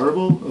least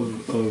desirable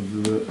of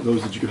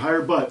those that you could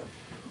hire, but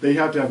they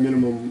have to have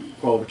minimum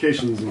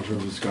qualifications in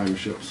terms of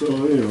skymanship. So,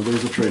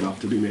 there's a trade-off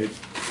to be made.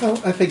 Well,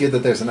 I figured that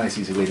there's a nice,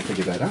 easy way to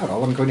figure that out.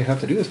 All I'm going to have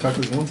to do is talk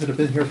to the ones that have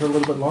been here for a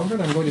little bit longer,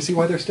 and I'm going to see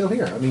why they're still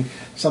here. I mean,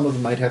 some of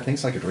them might have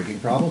things like a drinking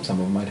problem, some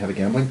of them might have a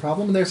gambling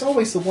problem, and there's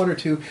always the one or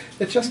two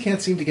that just can't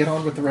seem to get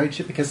on with the right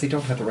ship because they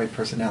don't have the right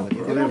personality.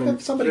 Or they have a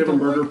to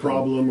murder like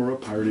problem or a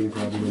pirating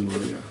problem. Or,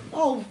 yeah.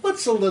 Oh,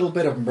 what's a little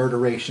bit of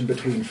murderation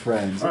between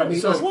friends? All right, I mean,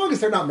 so- as long as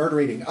they're not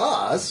murdering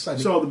us. I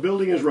mean, So the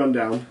building is run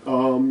down.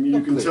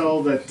 You can clear.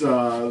 tell that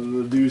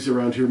the dues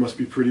around here must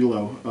be pretty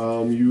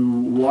low. You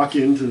walk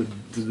into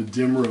the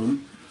dim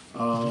room.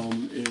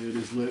 It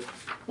is lit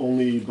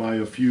only by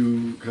a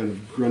few kind of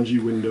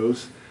grungy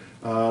windows.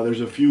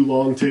 There's a few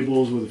long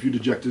tables with a few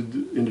dejected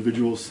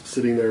individuals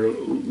sitting there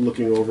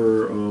looking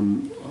over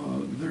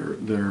their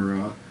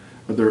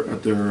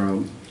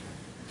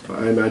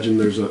I imagine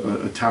there's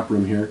a tap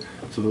room here,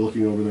 so they're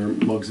looking over their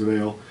mugs of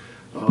ale.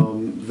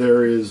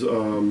 There is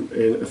an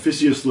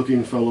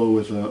officious-looking fellow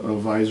with a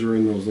visor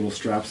and those little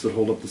straps that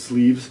hold up the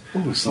sleeves.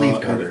 Ooh,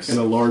 sleeve cutters. And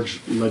a large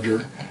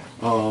ledger.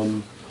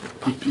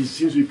 He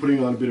seems to be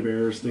putting on a bit of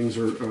airs. Things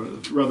are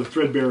rather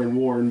threadbare and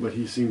worn, but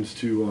he seems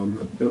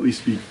to at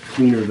least be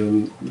cleaner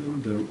than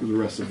the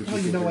rest of the people.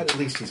 well, you know here. what? At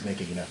least he's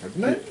making an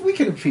effort. We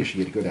can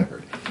appreciate a good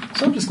effort.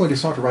 So I'm just going to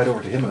saunter right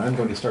over to him, and I'm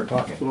going to start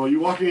talking. Well, you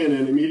walk in,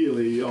 and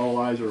immediately all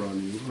eyes are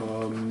on you.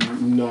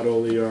 Not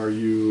only are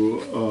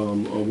you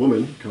a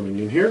woman coming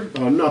in here,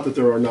 not that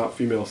there are not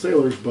female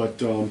sailors,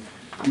 but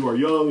you are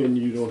young and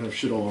you don't have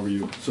shit all over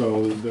you.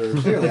 So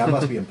there's Clearly, I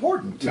must be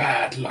important.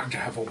 Bad luck to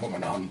have a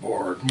woman on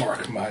board,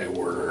 mark my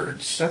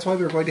words. That's why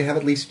we're going to have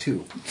at least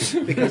two.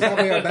 Because that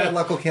way our bad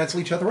luck will cancel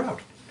each other out.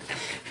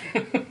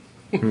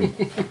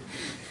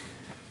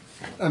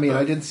 I mean,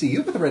 I didn't see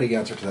you with the ready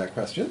answer to that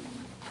question.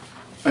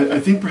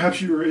 I think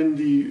perhaps you're in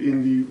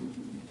the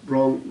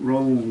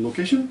wrong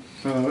location.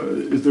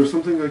 Is there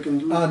something I can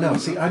do? No,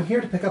 see, I'm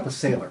here to pick up a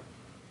sailor.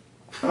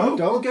 Oh,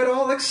 Don't get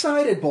all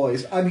excited,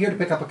 boys. I'm here to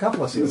pick up a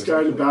couple of sailors. this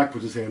guy in the back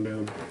put his hand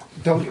down.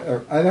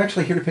 I'm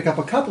actually here to pick up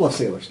a couple of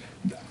sailors.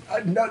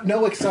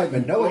 No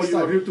excitement, no Oh, you are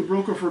excitement. here to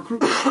broker for a crew.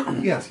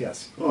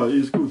 Yes. Oh,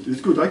 it's good.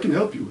 It's good. I can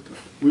help you with that.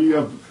 We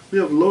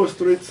have lowest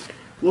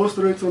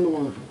rates on the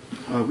water.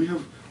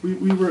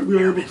 We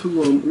were able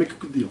to make a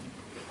good deal.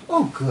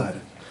 Oh, good.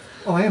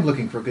 Oh, I am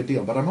looking for a good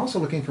deal, but I'm also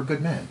looking for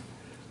good men.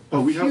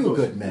 Oh, we have Few those.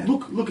 good men.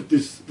 Look at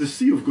this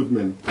sea of good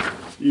men.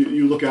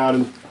 You look out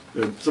and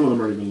some of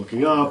them aren't even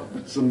looking up.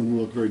 Some of them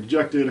look very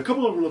dejected. A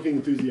couple of them are looking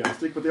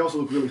enthusiastic, but they also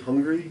look really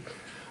hungry.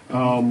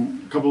 A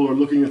couple are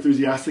looking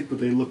enthusiastic, but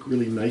they look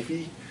really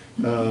knifey.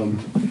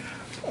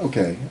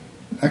 Okay.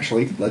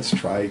 Actually, let's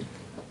try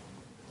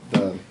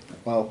the,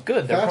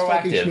 Good, they're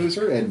fast-talking proactive.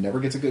 schmoozer and never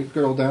gets a good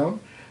girl down.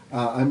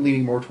 I'm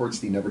leaning more towards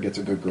the never gets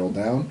a good girl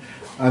down.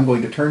 I'm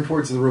going to turn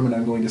towards the room and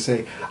I'm going to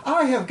say,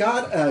 I have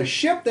got a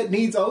ship that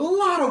needs a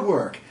lot of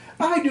work.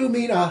 I do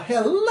mean a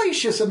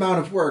hellacious amount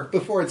of work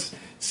before it's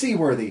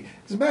seaworthy.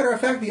 As a matter of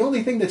fact, the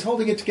only thing that's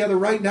holding it together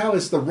right now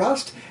is the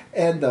rust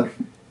and the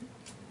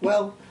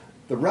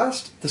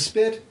rust, the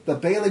spit, the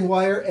baling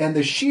wire, and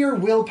the sheer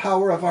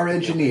willpower of our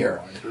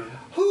engineer.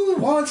 Who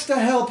wants to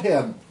help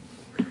him?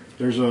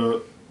 There's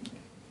a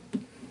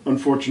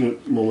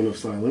unfortunate moment of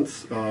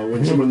silence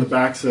when someone in the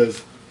back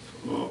says,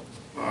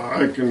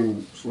 I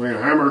can swing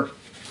a hammer.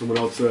 Someone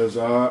else says,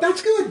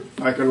 That's good.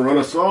 I can run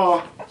a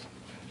saw.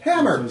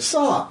 Hammer,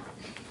 saw.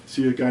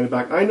 See a guy in the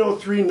back, I know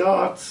 3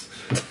 knots.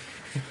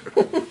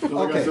 The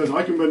other guy says,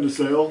 I can bend a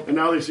sail. And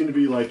now they seem to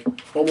be like,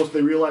 almost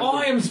they realize...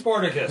 I am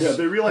Spartacus. Yeah,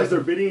 they realize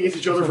they're bidding against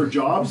each other for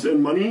jobs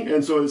and money,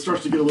 and so it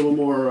starts to get a little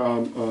more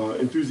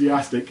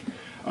enthusiastic.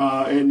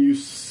 And you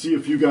see a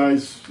few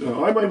guys,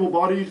 I'm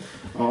able-bodied,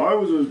 I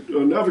was a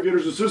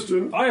navigator's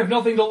assistant. I have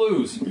nothing to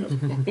lose. Yeah,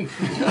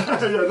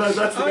 that's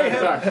the guy in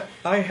the back.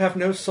 I have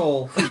no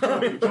soul.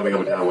 Jumping up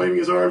and down, waving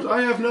his arms,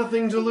 I have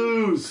nothing to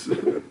lose.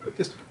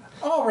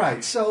 All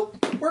right, so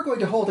we're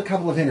going to hold a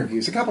couple of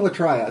interviews, a couple of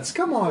tryouts.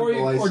 Come on,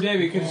 boys. Or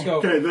Davey, you can just go.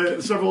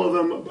 Okay, several of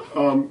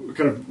them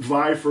kind of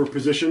vie for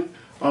position.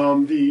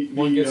 One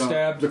gets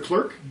stabbed. The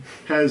clerk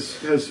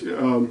has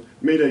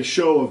made a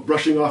show of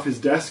brushing off his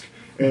desk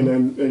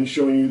and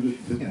showing you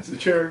the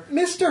chair.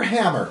 Mr.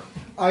 Hammer,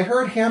 I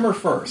heard hammer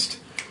first.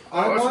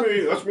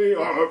 That's me.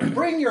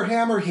 Bring your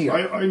hammer here.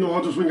 I know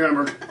how to swing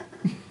hammer.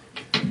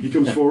 He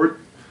comes forward.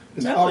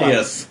 All right.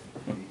 Yes.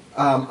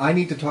 I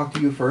need to talk to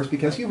you first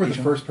because you were the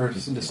first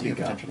person to speak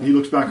up. He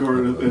looks back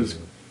over at his,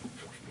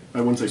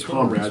 I wouldn't say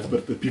comrades,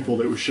 but the people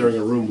that he was sharing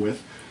a room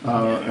with.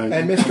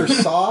 And Mr.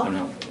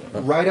 Saw,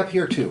 right up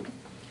here too.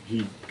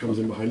 He comes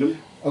in behind him.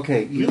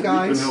 Okay, you He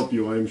guys... can help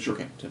you, I am sure.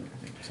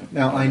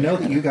 Now, I know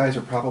that you guys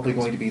are probably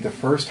going to be the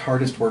first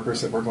hardest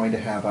workers that we're going to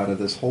have out of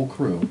this whole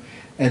crew.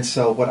 And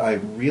so what I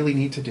really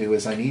need to do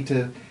is I need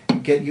to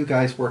get you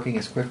guys working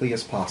as quickly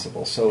as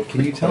possible. So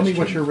can you tell me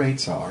what your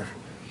rates are?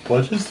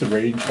 What is the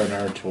range on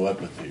our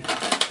telepathy?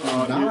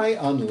 Nigh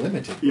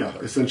unlimited. Yeah,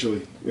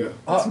 essentially. Yeah.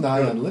 It's nigh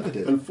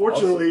unlimited.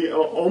 Unfortunately,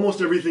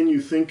 almost everything you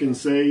think and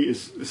say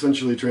is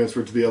essentially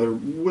transferred to the other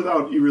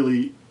without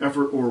really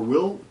effort or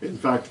will. In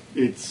fact,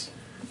 it's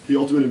the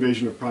ultimate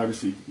invasion of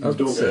privacy.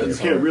 You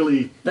can't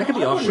really... That could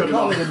be shut it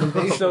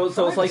off. So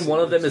it's like one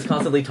of them is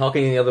constantly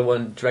talking in the other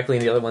one directly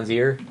in the other one's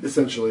ear.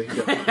 Essentially,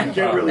 yeah. You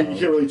can't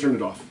really turn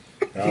it off.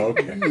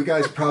 Okay. You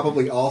guys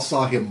probably all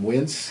saw him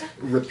wince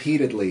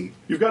repeatedly.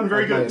 You've gotten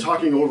very good at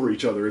talking over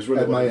each other. Is what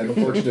At it my was.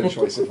 unfortunate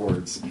choice of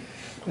words.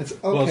 It's okay.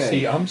 Well,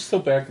 see, I'm still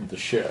back at the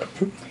ship.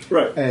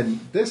 Right.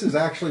 And this is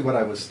actually what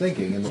I was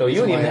thinking. And the So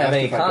you reason don't even why I have asked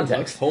any if I could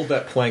context. Hold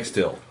that plank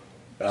still.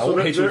 I So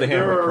will hit you with a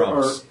hammer, I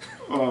promise.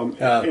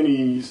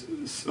 Any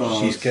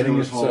She's getting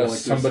service hall like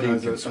this somebody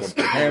has can a swing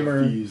schedule of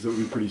hammer. fees that would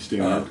be pretty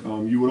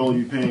standard. You would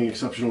only be paying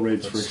exceptional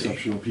rates for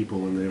exceptional people,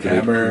 and they have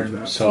Hammer,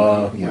 approved that,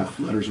 saw. with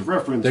letters of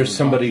reference. There's or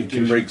somebody who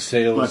can documentation. rig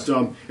sails.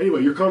 But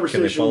anyway, your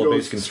conversation follow goes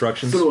basic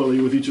instructions? similarly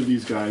with each of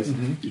these guys.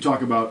 You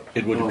talk about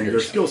It would appear their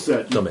so. skill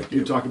set. They'll make You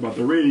do. talk about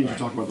their ratings. You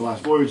talk about the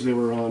last voyage they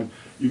were on.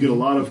 You get a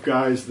lot of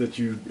guys that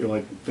you're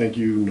like, thank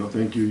you, no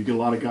thank you. You get a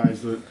lot of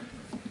guys that,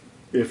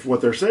 if what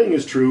they're saying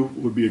is true,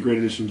 would be a great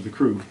addition to the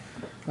crew.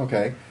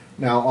 Okay.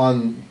 Now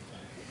I'm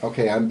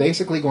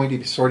basically going to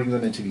be sorting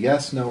them into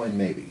yes, no, and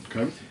maybe.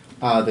 Okay.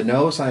 The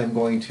no's, I am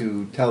going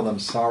to tell them,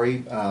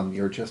 sorry,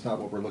 you're just not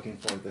what we're looking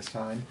for this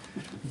time.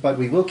 But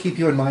we will keep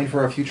you in mind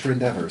for our future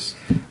endeavors.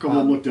 A couple of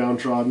them look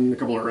downtrodden. A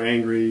couple are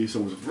angry.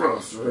 Someone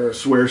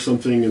swears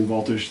something in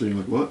Valtish. They're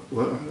like, "What?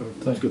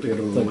 It's a good thing I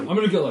don't know." I'm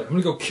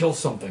gonna go kill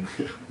something.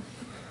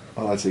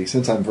 Well, let's see.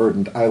 Since I'm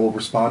verdant, I will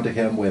respond to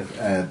him with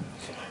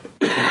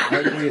the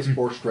angriest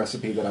borscht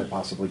recipe that I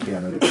possibly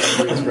can, or the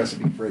angriest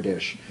recipe for a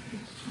dish.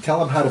 Tell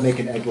him how to make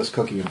an eggless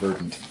cookie in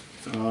verdant.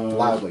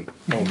 Loudly.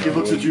 He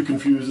looks at you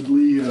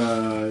confusedly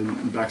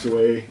and backs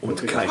away.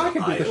 I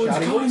can do the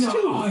shouting voice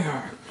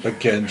too.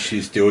 Again,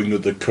 she's doing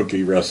the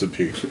cookie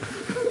recipe.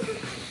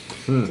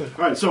 All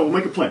right, so we'll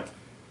make a play.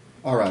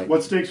 All right.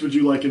 What stakes would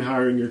you like in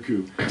hiring your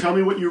crew? Tell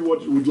me what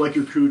would like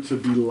your crew to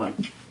be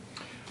like.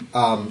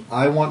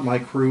 I want my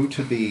crew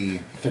to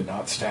be... To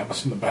not stab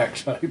us in the back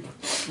type.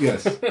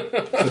 Yes.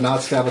 To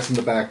not stab us in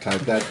the back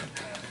type.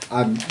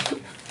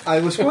 I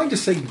was going to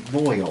say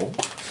loyal.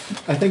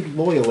 I think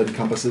loyal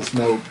encompasses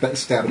no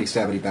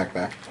stabby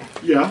back.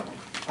 Yeah.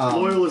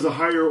 Loyal is a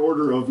higher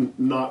order of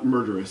not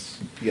murderous.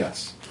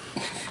 Yes.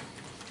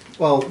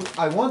 Well,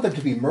 I want them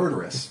to be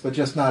murderous, but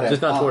just not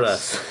Just not toward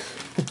us.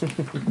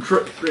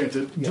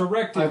 Granted.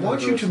 Directed. I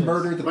want you to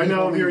murder the Right people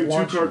now I'm we hearing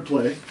want two-card you-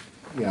 play.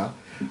 Yeah.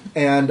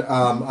 And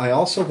I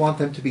also want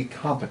them to be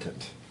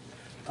competent.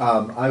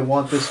 I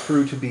want this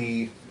crew to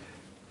be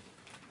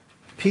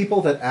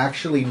people that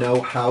actually know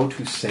how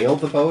to sail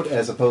the boat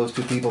as opposed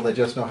to people that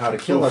just know how to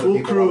So kill a other full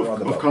people crew while they're on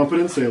the of boat.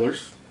 competent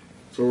sailors.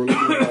 So we're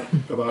looking at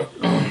about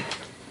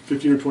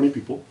 15 or 20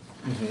 people.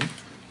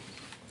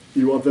 Mm-hmm.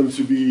 You want them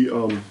to be...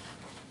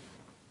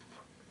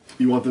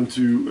 you want them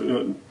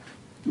to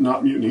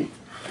not mutiny.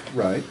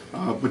 Right.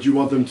 But you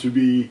want them to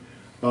be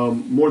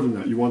more than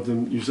that. You want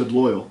them... You said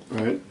loyal,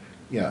 right?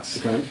 Yes.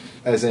 Okay.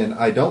 As in,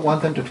 I don't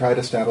want them to try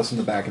to stab us in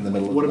the back in the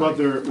middle of What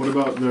the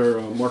about night. their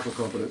martial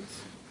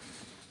competence?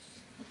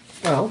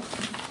 Well,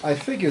 I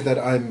figure that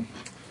I'm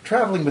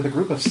traveling with a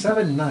group of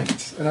 7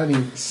 knights. And I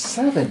mean,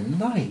 7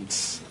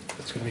 knights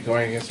It's going to be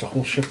going against a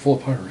whole ship full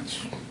of pirates.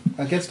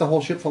 against a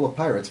whole ship full of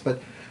pirates.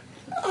 But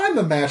I'm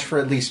a match for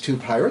at least 2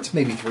 pirates,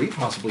 maybe 3,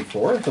 possibly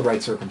 4, if the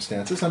right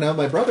circumstances. I know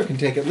my brother can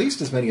take at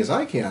least as many as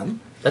I can.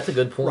 That's a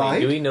good point.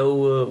 Right. Do we know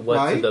what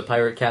Right. the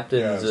pirate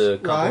captain's Yes.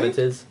 compliment Right.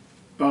 is?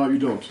 You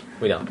don't.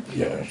 We don't.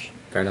 Yes.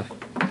 Fair enough.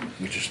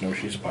 You just know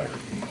she's a pirate.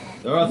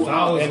 There are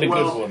thousands. And a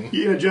Well, good one.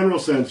 in a general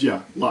sense,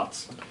 yeah,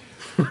 lots.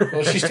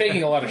 Well, she's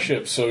taking a lot of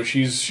ships, so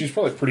she's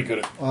probably pretty good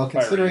at Well,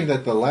 considering pirating.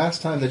 that the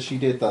last time that she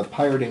did the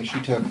pirating, she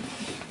took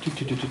Like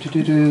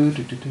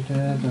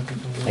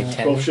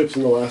 10. 12 ships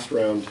in the last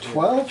round.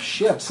 12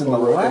 ships in the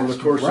Over last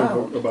the course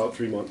round. of about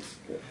 3 months.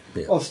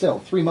 Yeah. Well, still,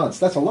 3 months,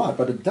 that's a lot,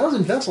 but a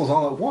dozen vessels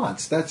all at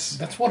once, That's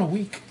what a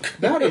week.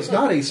 that is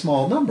not a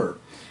small number.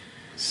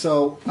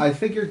 So I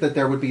figured that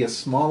there would be a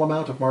small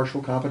amount of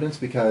martial competence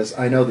because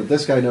I know that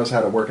this guy knows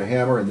how to work a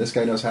hammer and this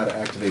guy knows how to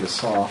activate a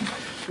saw.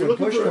 You're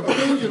looking for, I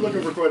think you're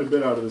looking for quite a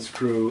bit out of this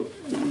crew.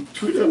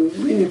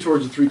 Leaning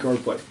towards a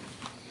 3-card play.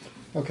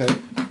 Okay,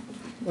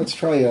 let's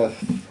try a.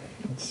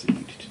 Let's see.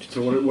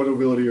 So what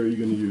ability are you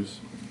going to use?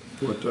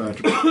 What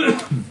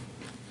attribute?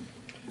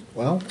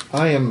 Well,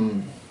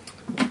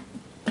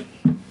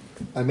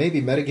 I may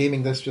be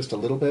metagaming this just a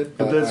little bit,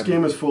 but This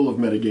game is full of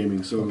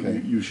metagaming, so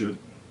Okay. you should.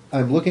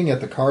 I'm looking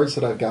at the cards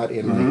that I've got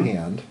in my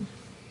hand,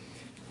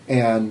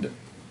 and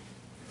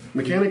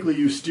Mechanically,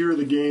 you steer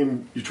the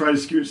game, you try to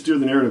steer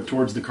the narrative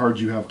towards the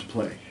cards you have to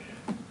play.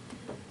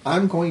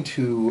 I'm going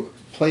to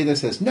play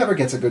this as never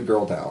gets a good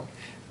girl down.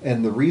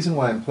 And the reason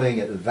why I'm playing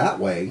it that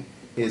way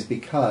is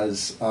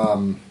because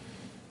I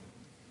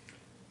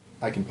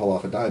can pull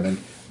off a diamond,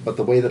 but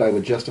the way that I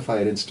would justify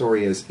it in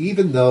story is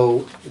even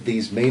though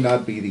these may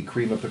not be the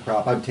cream of the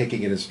crop, I'm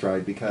taking it in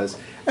stride because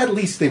at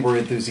least they were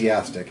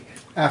enthusiastic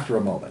after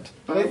a moment.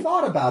 They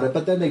thought about it,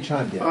 but then they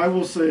chimed in. I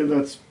will say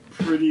that's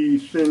pretty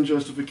thin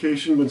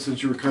justification, but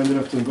since you were kind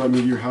enough to invite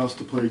me to your house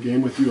to play a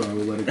game with you, I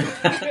will let it go.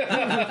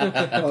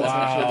 Well, it's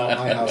actually not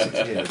my house, it's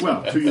his.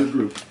 Well, to your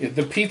group. Yeah,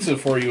 the pizza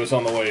for you is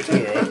on the way,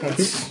 too.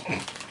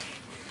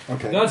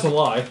 Okay. That's a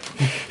lie.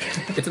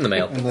 It's in the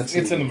mail. And let's see.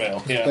 It's in the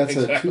mail. Yeah, That's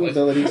a 2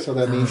 ability, so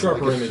that means I Sharper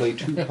can image. play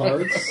 2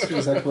 cards.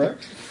 Is that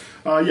correct?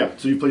 Yeah,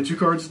 so you play 2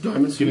 cards,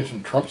 diamonds. Get it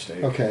from Trump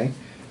steak. Okay.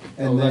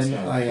 And Oh, that's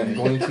then not- I am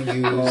going to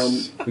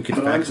use... We could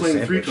But I'm fax a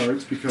playing 3 sandwich.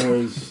 cards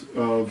because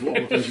of all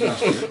the things you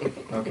asked for.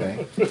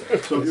 Okay.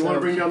 So if you want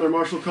to bring down their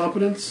martial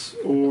competence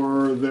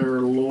or their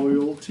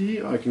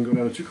loyalty, I can go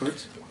down to 2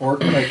 cards. Or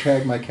can I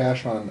tag my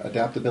cash on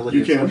adaptability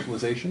You and can.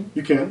 specialization?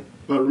 You can,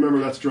 but remember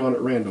that's drawn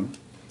at random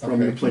from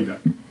Okay. your play deck.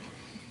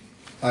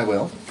 I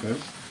will. Okay.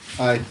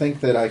 I think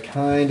that I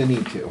kind of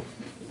need to,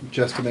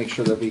 just to make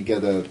sure that we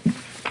get a...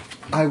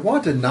 I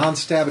want a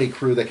non-stabby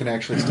crew that can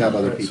actually stab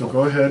other Alright, so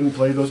people. go ahead and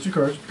play those 2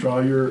 cards. Draw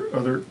your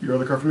other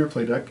card from your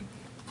play deck.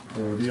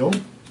 Reveal.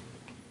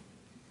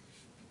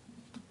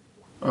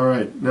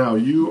 Alright, now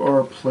you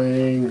are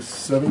playing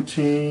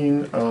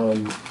 17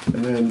 and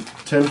then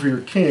 10 for your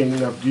king.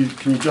 Now,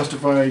 can you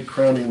justify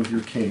crowning with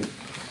your king?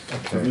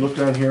 So if you look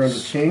down here under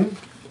king,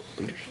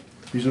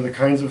 these are the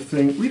kinds of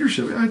things...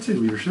 Leadership, I'd say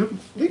leadership.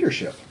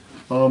 Leadership.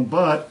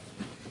 But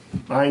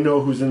I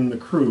know who's in the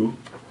crew,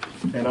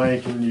 and I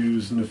can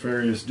use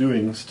nefarious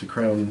doings to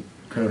crown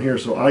here,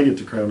 so I get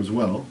to crown as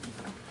well.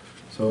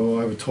 So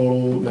I have a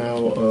total now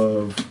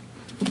of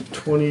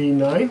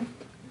 29,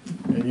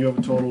 and you have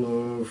a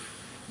total of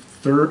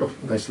 30. Oh,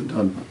 nicely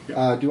done.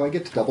 Yeah. Do I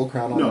get to double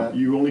crown on No, that?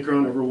 you only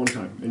crown ever one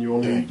time, and you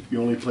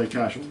only play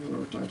cash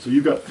one time. So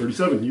you've got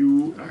 37.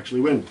 You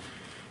actually win.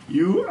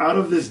 You, out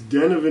of this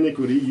den of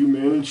iniquity, you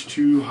manage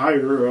to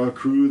hire a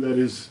crew that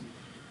is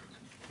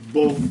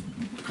both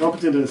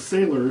competent as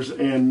sailors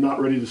and not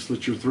ready to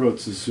slit your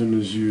throats as soon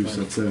as you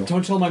set sail.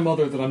 Don't tell my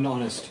mother that I'm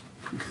honest.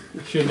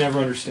 She'll never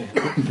understand.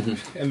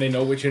 And they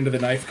know which end of the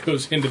knife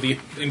goes into the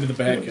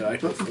bad guy.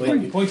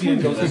 Pointy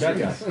end goes to that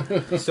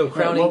guy. So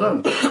crowning.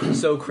 Well done.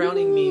 So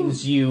crowning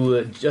means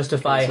you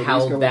justify Okay, so these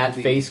how go that into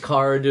the- face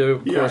card Yeah,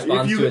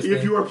 corresponds to its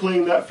if thing. you are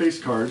playing that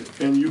face card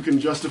and you can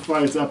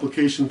justify its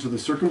application to the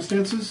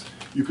circumstances,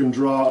 you can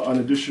draw an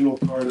additional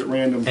card at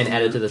random And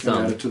add it to the and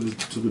sum. add it to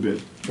the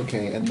bid.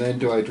 Okay, and then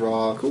do I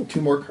draw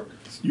 2 more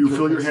cards? You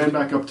fill your hand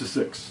back up to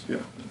 6. Yeah.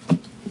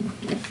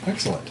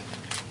 Excellent.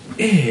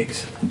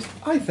 Excellent.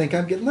 I think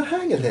I'm getting the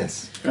hang of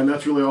this. And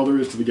that's really all there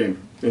is to the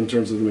game in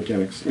terms of the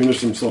mechanics. I mean, there's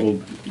some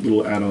subtle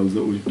little add-ons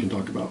that we can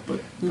talk about, but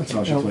that's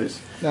how she Now- plays.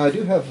 Now, I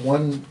do have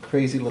one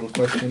crazy little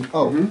question.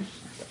 Oh,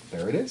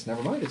 there it is.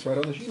 Never mind. It's right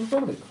on the sheet in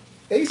front of me.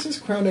 Aces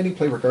crown any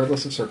play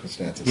regardless of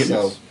circumstances. Yes.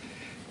 So,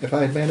 if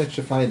I had managed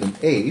to find an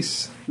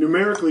ace,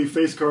 Numerically,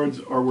 face cards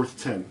are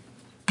worth 10.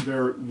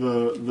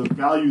 The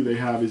value they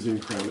have is in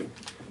crowning.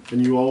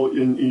 And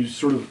you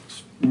sort of,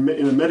 in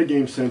a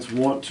metagame sense,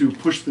 want to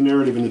push the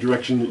narrative in the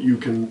direction that you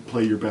can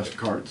play your best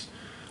cards.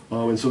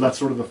 And so that's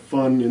sort of the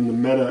fun in the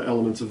meta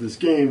elements of this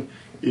game,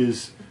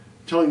 is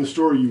telling the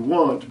story you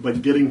want,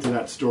 but getting to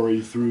that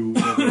story through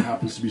whatever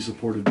happens to be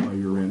supported by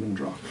your random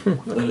draw.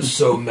 That is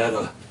so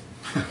meta.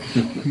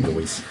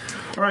 Noise.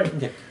 All right.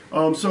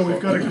 So we've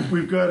got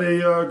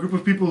a group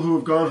of people who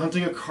have gone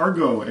hunting a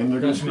cargo, and they're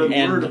going to spread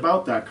And- word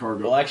about that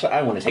cargo. Well, actually,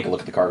 I want to take a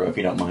look at the cargo if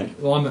you don't mind.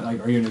 Well,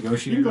 are you a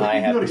negotiator? You go- I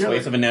have go together.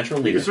 persuasive and natural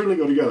We leader. can certainly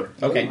go together.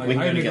 Okay, I- we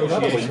can I go together. negotiate.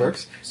 That always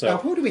works. So- Now,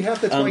 who do we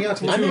have that's going out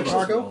to look I'm for interested-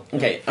 cargo?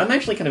 Okay, I'm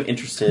actually kind of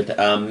interested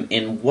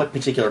in what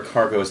particular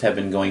cargoes have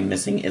been going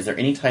missing. Is there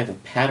any type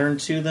of pattern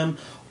to them,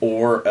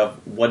 or of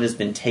what has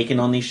been taken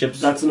on these ships?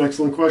 That's an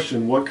excellent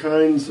question. What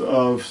kinds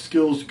of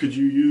skills could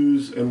you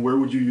use, and where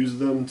would you use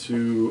them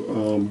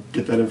to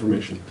get that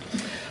information?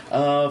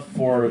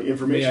 For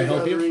Information May I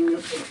help you? gathering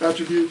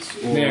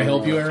attributes? Or, May I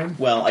help you, Aaron?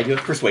 well, I do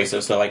have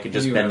persuasive, so I could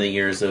just You spend have- the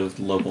years of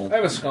local. I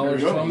have a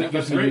scholar's There you go. tome that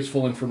gives That's me great.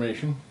 useful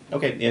information.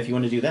 Okay, if you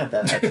want to do that,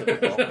 that's you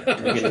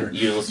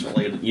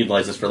can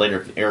utilize this for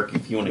later, Eric.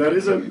 If you want to. That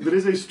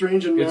is a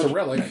strange and It's a magic-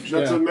 relic,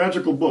 That's yeah. a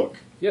magical book.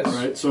 Yes.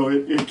 Right. So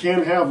it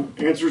can have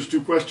answers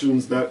to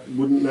questions that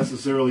wouldn't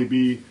necessarily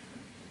be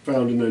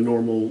found in a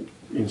normal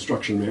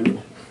instruction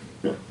manual.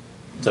 Yeah.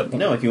 So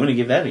no, if you want to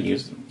give that a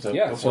use. So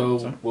Yeah, go for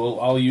it. so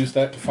I'll use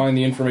that to find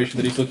the information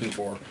that he's looking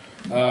for.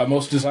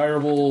 Most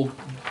desirable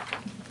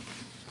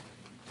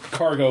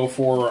cargo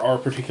for our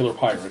particular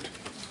pirate.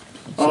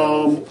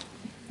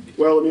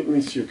 Well, let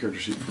me see your character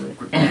sheet for real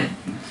quick.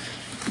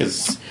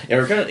 Because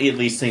we're going to at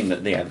least seeing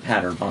that they had a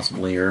pattern,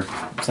 possibly, or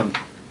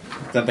something.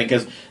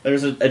 Because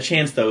there's a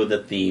chance, though,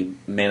 that the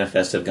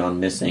manifests have gone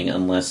missing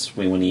unless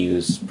we want to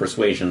use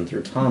persuasion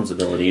through Tom's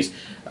abilities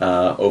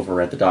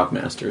over at the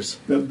Dockmasters.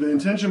 The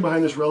intention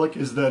behind this relic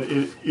is that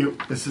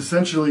it's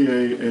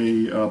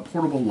essentially a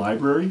portable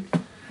library.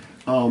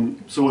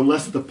 So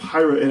unless the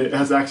pirate, and it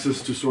has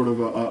access to sort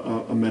of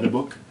a meta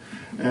book,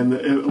 and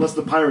unless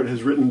the pirate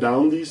has written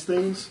down these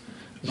things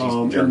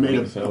and made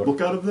a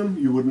book out of them,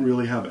 you wouldn't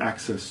really have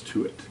access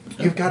to it.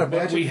 You've got a But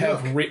magic we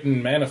have book.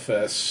 written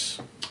manifests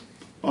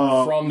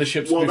from the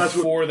ships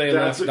before they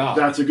left dock.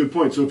 That's a good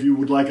point. So if you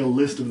would like a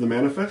list of the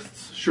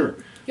manifests, sure.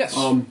 Yes.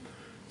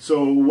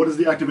 So what is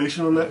the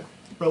activation on that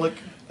relic?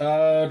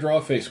 Draw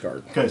a face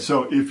card. Okay,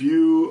 so if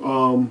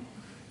you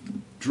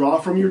draw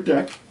from your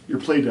deck, your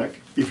play deck,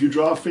 if you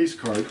draw a face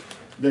card,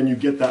 then you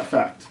get that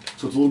fact.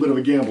 So it's a little bit of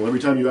a gamble. Every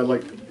time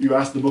you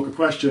ask the book a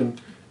question,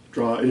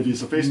 draw, and if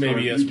it's a face Maybe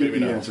card, yes, you get maybe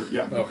the no. answer.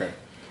 Yeah. Okay.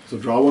 So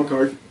draw one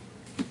card.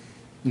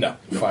 No,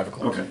 5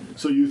 o'clock. Okay.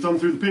 So you thumb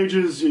through the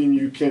pages, and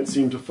you can't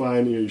seem to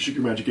find. You shoot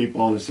your magic 8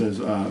 ball, and it says,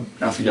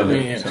 "Ask No,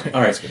 me." Yeah. so-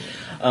 all right.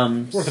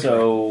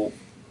 So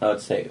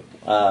let's say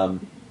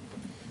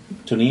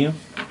Tonio.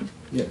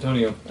 Yeah,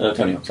 Tonio.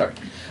 Tonio, sorry.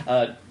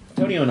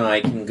 Tonio and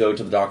I can go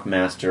to the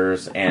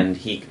Dockmasters, and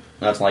he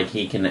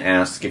can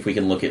ask if we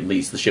can look at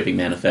least the shipping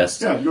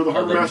manifest. Yeah, you're the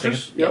harbor of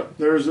masters. everything. Yep.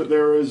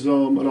 There is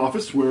an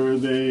office where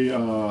they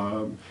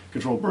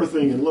control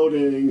berthing and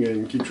loading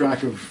and keep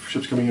track of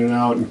ships coming in and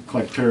out and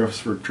collect tariffs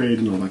for trade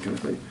and all that kind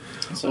of thing.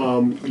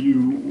 So,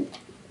 You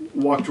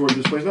walk toward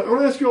this place. Now, I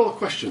want to ask you all a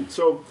question.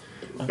 So,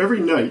 every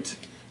knight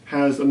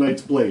has a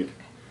knight's blade.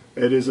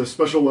 It is a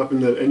special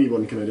weapon that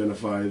anyone can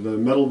identify. The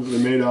metal that they're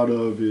made out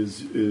of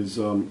is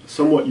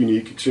somewhat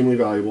unique, extremely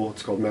valuable.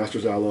 It's called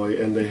Master's Alloy,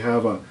 and they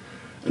have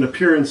an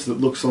appearance that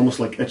looks almost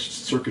like etched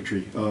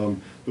circuitry.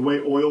 The way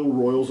oil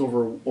roils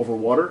over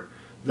water,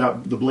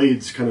 that the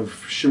blades kind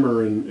of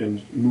shimmer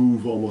and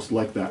move almost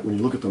like that when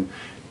you look at them.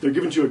 They're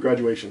given to you at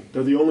graduation.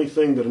 They're the only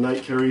thing that a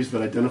knight carries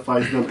that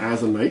identifies them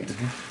as a knight.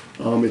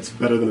 It's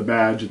better than a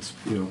badge. It's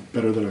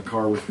better than a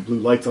car with blue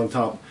lights on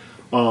top.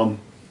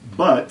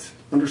 But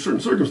under certain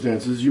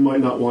circumstances, you might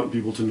not want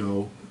people to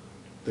know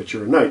that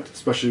you're a knight,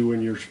 especially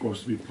when you're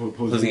supposed to be posing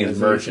Posing as as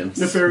merchants.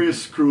 a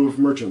nefarious crew of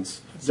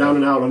merchants. Down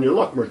and out on your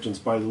luck merchants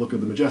by the look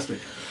of the Majestic.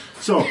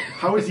 So,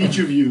 how is each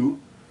of you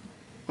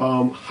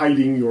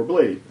hiding your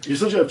blade? You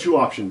essentially have two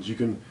options. You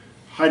can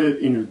hide it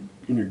in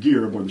your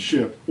gear aboard the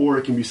ship, or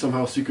it can be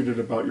somehow secreted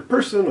about your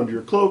person, under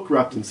your cloak,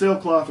 wrapped in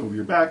sailcloth over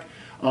your back.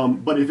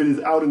 But if it is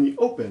out in the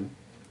open,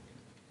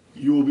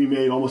 you will be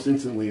made almost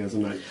instantly as a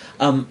knight.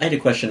 I had a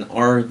question.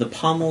 Are the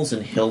pommels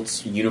and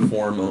hilts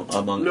uniform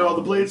among... No,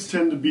 the blades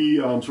tend to be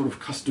sort of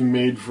custom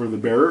made for the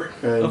bearer,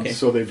 and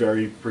so they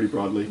vary pretty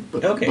broadly.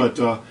 But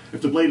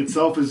if the blade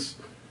itself is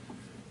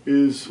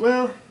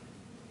well,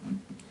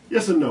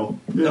 yes and no.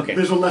 Okay.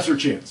 There's a lesser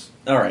chance.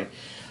 All right.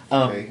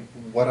 Okay.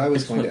 What I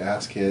was going to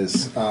ask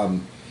is,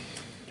 when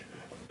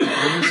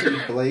you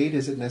say blade,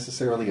 is it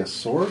necessarily a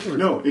sword? Or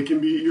No, it can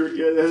be.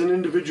 As an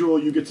individual,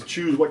 you get to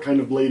choose what kind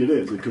of blade it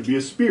is. It could be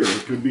a spear.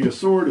 It could be a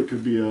sword. It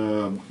could be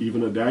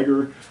even a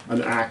dagger,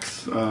 an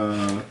axe.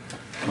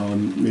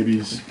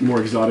 Maybe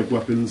more exotic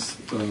weapons.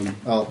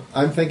 Well,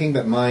 I'm thinking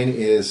that mine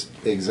is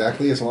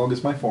exactly as long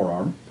as my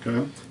forearm,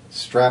 Okay.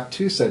 strapped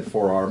to said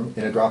forearm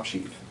in a drop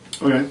sheath.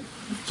 Okay.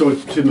 So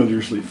it's hidden under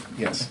your sleeve.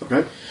 Yes.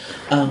 Okay.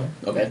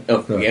 Okay.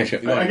 Oh, yeah, sure.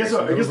 I guess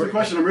the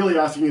question I'm really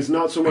asking is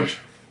not so much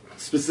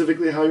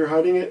specifically how you're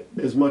hiding it,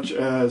 as much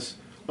as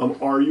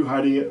are you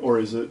hiding it, or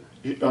is it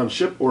on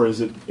ship, or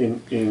is it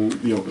in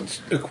the open?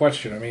 A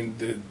question. I mean,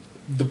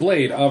 the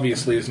blade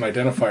obviously is an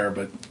identifier,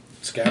 but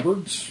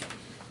scabbards?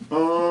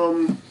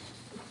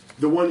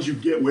 The ones you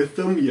get with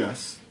them,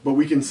 yes. But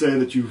we can say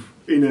that you've,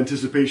 in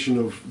anticipation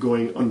of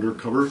going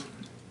undercover,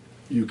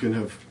 you can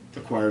have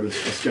acquired a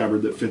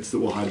scabbard that fits that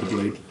will hide the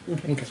blade.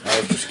 I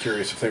was just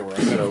curious if they were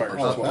So identifiers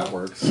how as well. that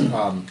works,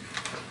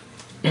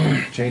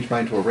 change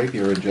mine to a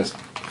rapier and just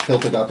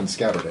hilt it up and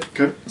scabbard it.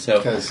 Okay. So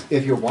Because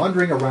if you're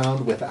wandering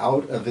around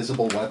without a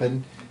visible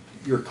weapon,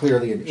 you're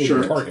clearly an Sure.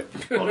 idiot. Target.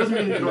 Well, it doesn't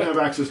mean you don't have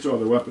access to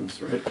other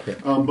weapons, right?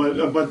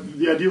 But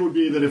the idea would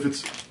be that if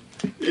it's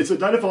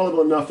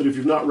identifiable enough that if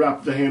you've not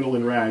wrapped the handle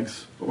in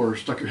rags or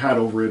stuck your hat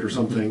over it or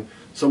something,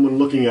 someone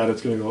looking at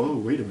it's going to go, oh,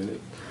 wait a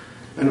minute.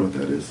 I know what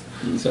that is.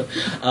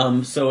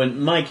 so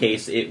in my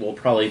case, it will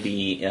probably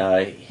be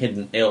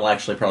hidden. It'll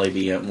actually probably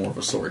be more of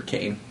a sword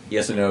cane.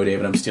 Yes or no,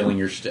 David? I'm stealing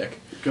your shtick.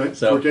 Okay.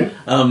 So, okay.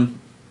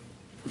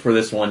 For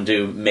this one,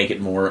 do make it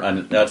more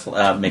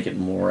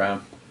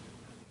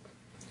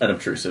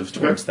unobtrusive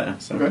towards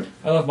that. So, Okay.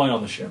 I left mine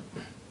on the ship.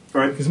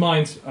 All right. Because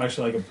mine's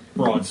actually like a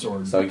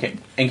broadsword. so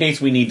in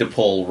case we need to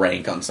pull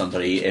rank on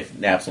somebody,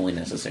 if absolutely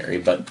necessary,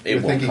 but it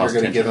You're won't thinking you're cost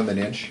going to give attention.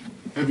 him an inch?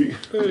 Have you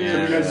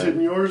guys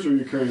hidden yours, or are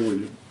you carrying it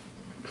with you?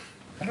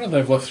 I don't know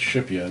if I've left the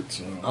ship yet,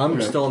 so. I'm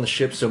Okay. still on the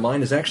ship, so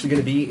mine is actually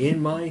going to be in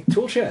my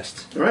tool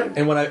chest. All right.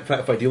 And when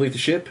if I do leave the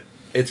ship,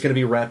 it's going to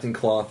be wrapped in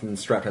cloth and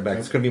strapped to my back.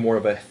 It's going to be more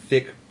of a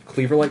thick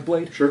cleaver-like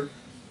blade. Sure.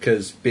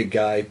 Because big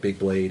guy, big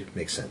blade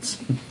makes sense.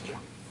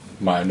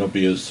 Mine will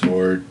be a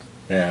sword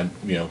and,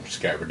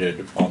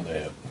 scabbarded on the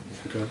hip.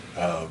 Okay.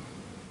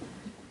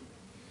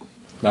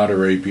 Not a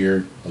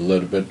rapier, a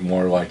little bit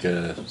more like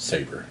a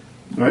saber.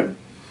 All right.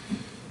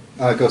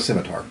 Go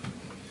scimitar.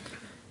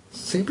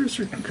 Sabers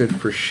are good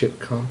for ship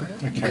combat.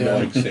 I kind of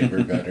like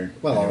saber better.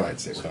 Well, all right,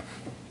 saber. So,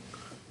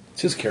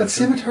 It's his But character.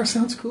 scimitar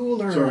sounds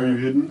cooler. So are you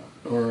hidden,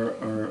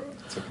 or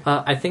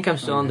I think I'm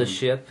still on the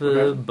ship,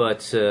 Okay. but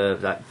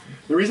that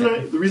the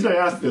reason I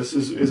asked this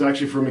is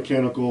actually for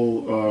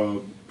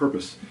mechanical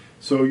purpose.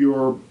 So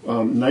your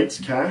knight's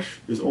cash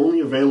is only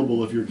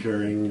available if you're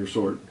carrying your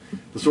sword.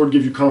 The sword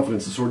gives you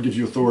confidence. The sword gives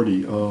you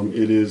authority.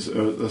 It is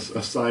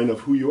a sign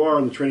of who you are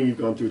and the training you've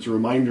gone through. It's a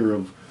reminder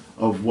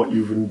of what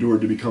you've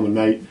endured to become a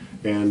knight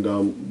and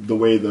the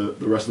way the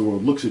rest of the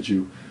world looks at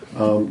you.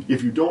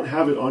 If you don't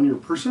have it on your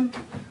person,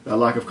 that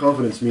lack of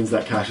confidence means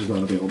that cash is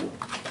not available.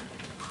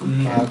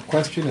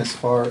 Question as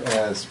far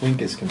as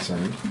Wink is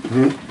concerned.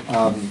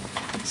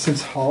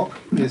 Since Hulk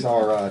is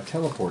our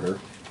teleporter,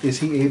 is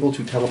he able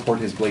to teleport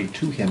his blade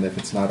to him if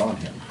it's not on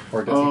him?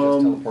 Or does he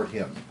just teleport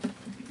him?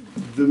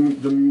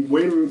 The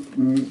way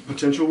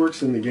potential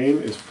works in the game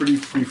is pretty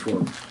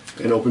freeform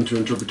and open to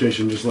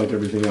interpretation, just like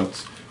everything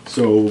else.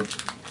 So,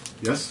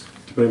 yes,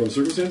 depending on the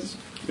circumstances,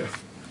 yeah.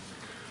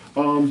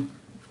 All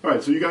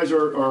right, so you guys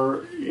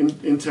are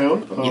in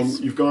town. Yes.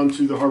 You've gone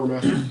to the harbor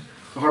master.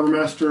 The harbor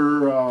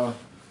master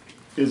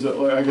is,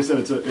 like I said,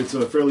 it's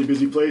a fairly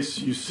busy place.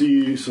 You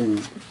see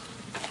some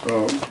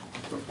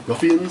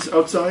ruffians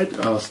outside,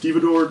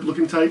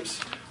 stevedore-looking types.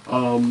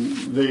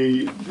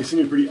 They seem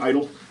to be pretty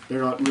idle.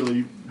 They're not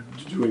really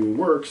doing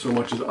work so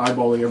much as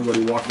eyeballing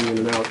everybody walking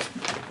in and out.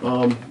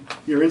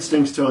 Your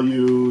instincts tell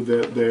you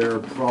that they're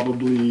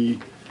probably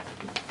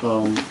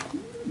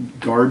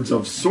guards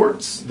of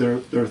sorts. They're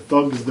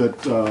thugs that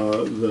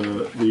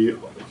the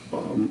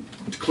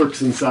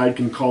clerks inside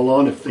can call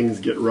on if things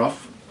get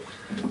rough.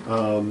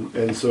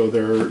 And so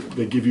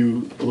they give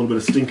you a little bit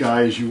of stink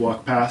eye as you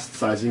walk past,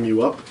 sizing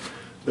you up.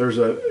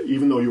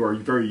 Even though you are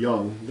very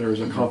young, there's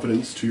a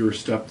confidence to your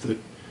step that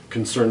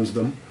concerns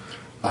them.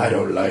 I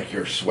don't like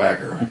your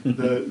swagger. So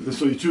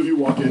the two of you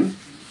walk in.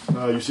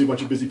 You see a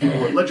bunch of busy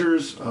people at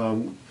ledgers,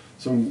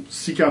 some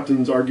sea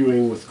captains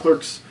arguing with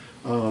clerks,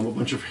 a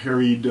bunch of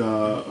harried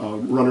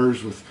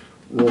runners with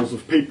rolls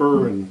of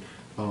paper and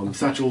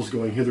satchels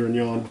going hither and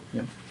yon.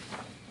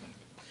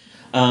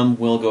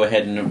 We'll go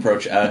ahead and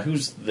approach.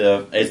 Is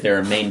there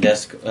a main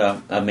desk,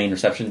 a main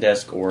reception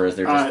desk, or is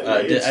there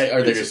just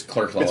are there just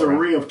clerks all It's around? a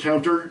ring of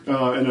counter,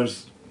 and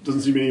there's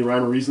doesn't seem any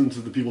rhyme or reason to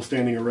the people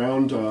standing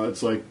around.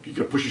 It's like you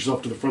got to push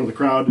yourself to the front of the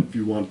crowd if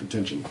you want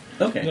attention.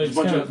 Okay. There's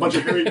a bunch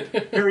of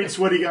harried,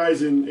 sweaty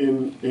guys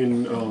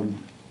in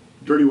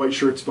dirty white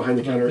shirts behind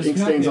the counter, ink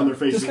stains on their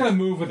faces. Just kind of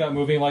move without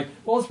moving, like,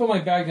 well, let's put my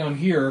bag down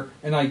here,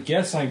 and I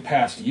guess I'm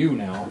past you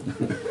now.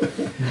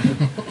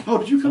 Oh,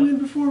 did you come in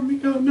before me?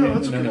 No,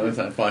 that's okay. No, it's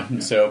not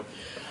fun. So,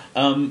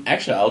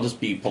 actually, I'll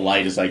just be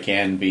polite as I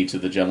can be to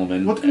the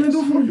gentleman. What can I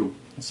do for you?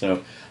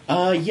 So,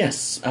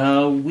 yes,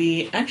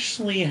 we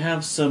actually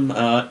have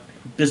some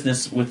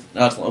business with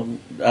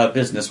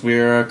business.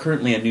 We're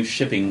currently a new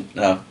shipping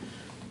and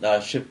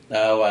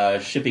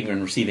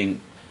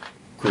receiving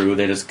crew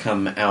that has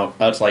come out.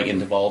 It's like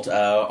into Vault.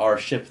 Our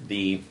ship,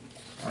 the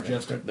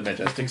Majestic.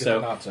 Majestic. Get the So,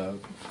 knots out.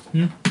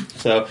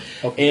 so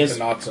Help get is the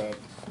knots out.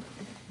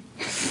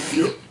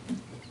 the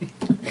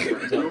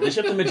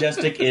ship, the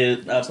Majestic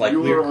is. It's like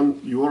You we're. are on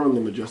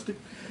the Majestic.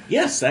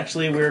 Yes,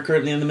 actually, we're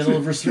currently in the middle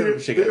of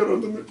researching. They are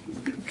on the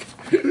Majestic.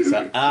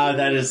 So,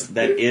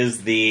 that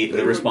is the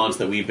response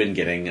that we've been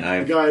getting.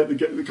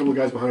 The couple of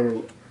guys behind me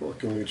are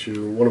looking at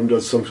you. One of them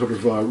does some sort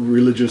of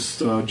religious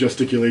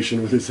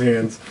gesticulation with his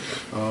hands.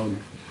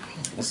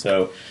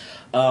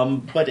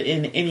 But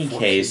in any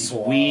case,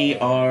 we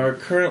are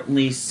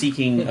currently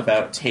seeking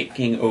about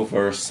taking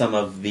over some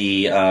of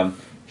the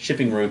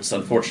shipping routes,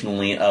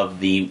 unfortunately, of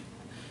the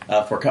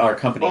for our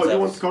companies. Oh, you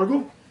want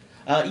cargo?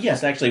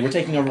 Yes, actually, we're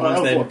taking over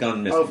ones that have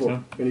gone missing. Aisle 4.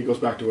 So. And he goes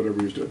back to whatever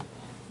he was doing.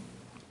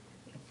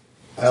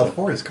 Aisle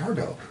 4 is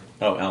cargo.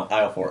 Oh,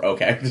 aisle 4.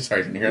 Okay,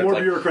 sorry, I didn't hear that. More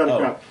Like, bureaucratic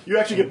crap. You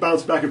actually get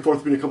bounced back and forth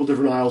between a couple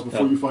different aisles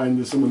before you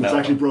find someone that's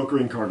actually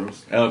brokering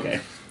cargoes.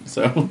 Okay,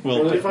 so And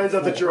when he finds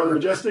out that you're on the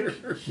Majestic,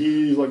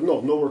 he's like, no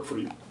work for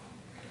you.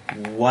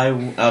 why?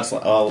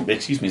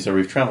 Excuse me, sir.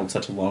 We've traveled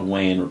such a long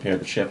way and repaired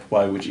the ship.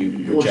 Why would you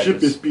Your reject ship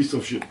us? is piece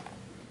of shit.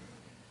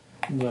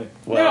 Like,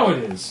 Well- now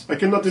it is. I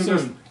cannot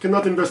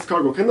invest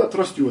cargo. Cannot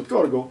trust you with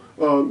cargo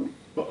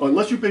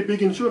unless you pay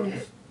big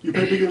insurance. You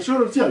pay big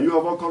insurance, yeah, you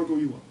have all cargo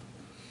you want.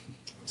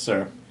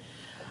 Sir,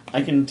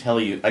 I can tell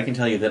you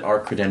that our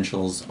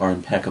credentials are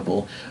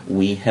impeccable.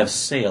 We have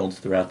sailed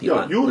throughout the Yeah,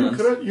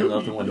 islands.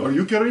 are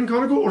you carrying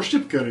cargo or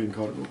ship carrying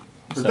cargo?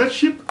 So- That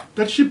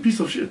ship piece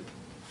of shit.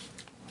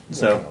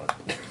 So,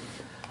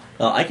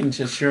 I can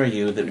assure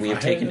you that we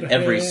have taken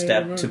every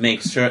step to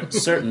make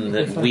certain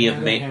that we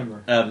have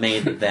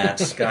made that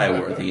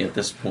skyworthy at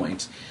this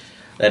point.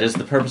 That is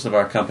the purpose of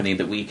our company,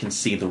 that we can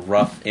see the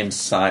rough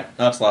inside,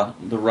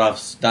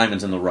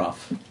 diamonds in the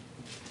rough.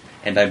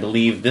 And I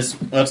believe this,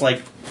 it's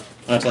like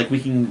we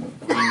can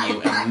bring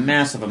you a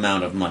massive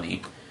amount of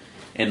money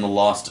in the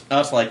lost,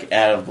 out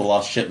of the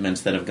lost shipments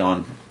that have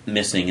gone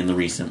missing in the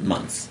recent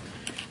months.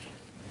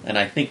 And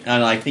I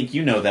think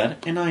you know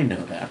that, and I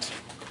know that.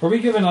 Were we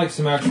given like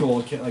some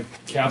actual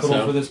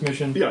capital for this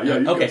mission? Yeah,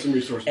 you've Okay. got some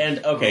resources. And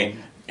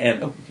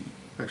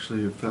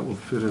Actually, if that will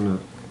fit in a...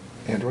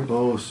 Android?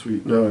 Oh,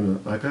 sweet. No, in an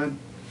iPad?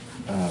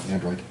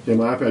 Android. Yeah,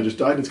 my iPad just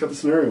died and it's got the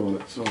scenario on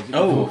it. So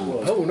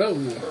Oh no!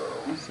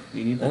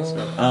 you need that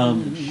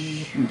stuff.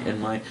 Shoot, and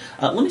my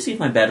let me see if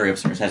my battery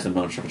upstairs has a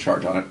much of a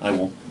charge on it. I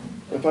will.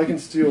 If I can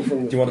steal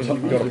from... Do you want to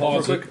go to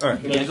pause real quick? All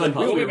right. Yeah, go ahead and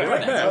pause. We'll be We'll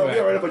right back. I'll be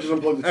alright if I just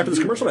unplug the After this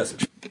TV. commercial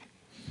message.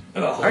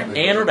 All right,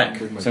 and we're back.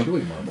 Bring my So,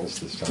 chewing marbles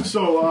this time.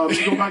 So,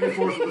 you go back and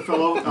forth with the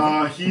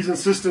fellow. He's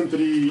insistent that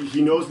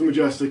he knows the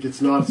Majestic.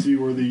 It's not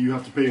seaworthy. You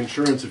have to pay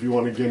insurance if you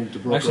want to get him to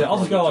broker. Actually, I'll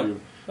just go like,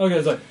 okay,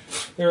 it's like,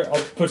 here,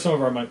 I'll put some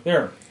of our money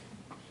there.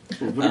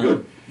 Very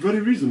good.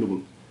 Very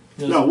reasonable.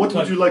 Now, what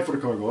would you like for the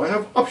cargo? I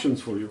have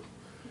options for you.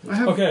 I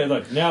have... Okay,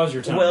 look, now's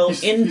your time. Well,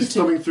 He's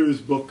thumbing through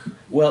his book.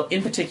 Well,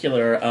 in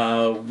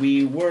particular,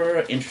 we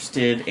were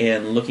interested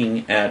in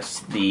looking at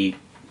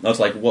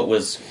what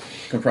was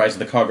comprised of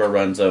the cargo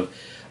runs of.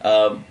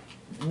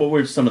 What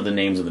were some of the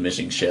names of the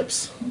missing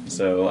ships?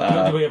 So,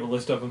 do we have a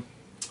list of them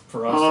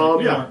for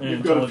us? Yeah,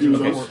 we've got a few of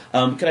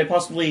those. could I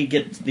possibly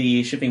get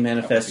the shipping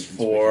manifest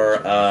for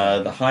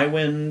the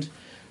Highwind,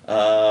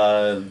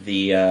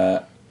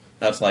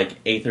 that's like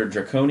Aether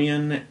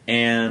Draconian,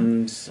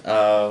 and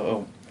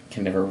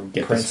can never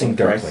get Prancing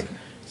this one right. Darkling.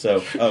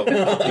 So,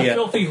 yeah.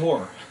 Filthy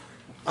whore.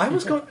 I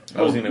was going.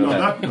 I was going to know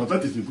that.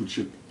 That is a good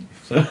ship.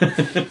 She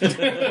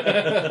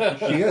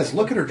is.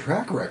 Look at her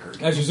track record.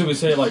 As you simply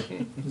say, like,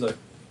 he's like,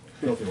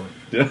 filthy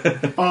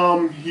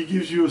whore. He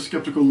gives you a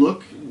skeptical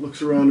look,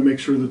 looks around to make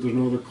sure that there's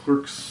no other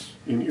clerks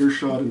in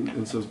earshot,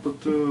 and says,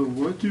 "But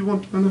why do you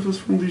want benefits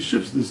from these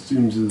ships? This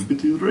seems a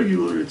bit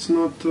irregular. It's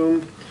not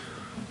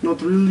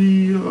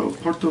really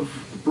part of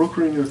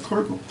brokering a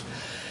cargo."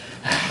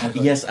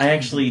 Yes, I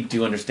actually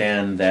do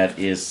understand that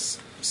is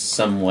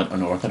somewhat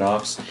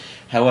unorthodox.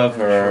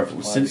 However,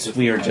 since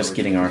we are just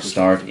getting our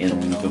start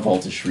in the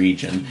Voltish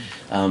region,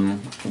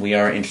 we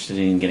are interested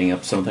in getting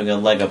up something a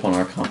leg up on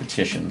our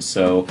competition.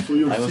 So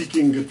you're I was,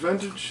 seeking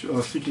advantage,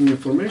 seeking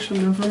information.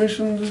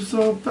 Information is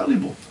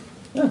valuable.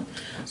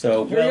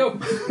 so Here you well,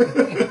 go.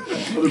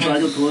 Another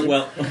bag of coin.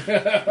 well,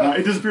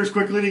 It disappears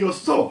quickly, and he goes,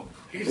 "So,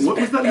 what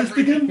was that list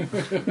again?"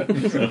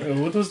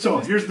 What was So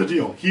here's the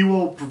deal. He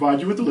will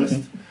provide you with the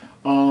list,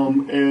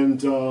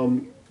 and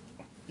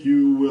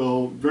you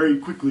will very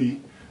quickly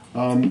be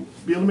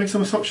able to make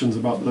some assumptions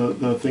about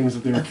the things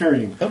that they were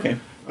carrying. okay.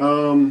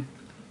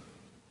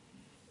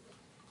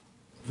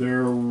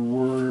 There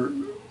were...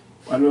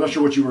 I'm not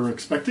sure what you were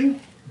expecting,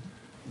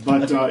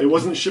 but it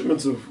wasn't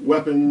shipments of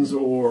weapons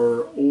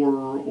or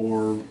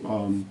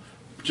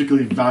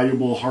particularly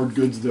valuable hard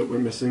goods that were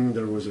missing.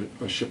 There was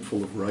a ship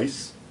full of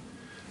rice.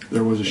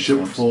 There was a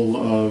ship full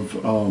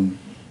of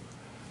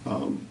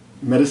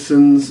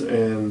medicines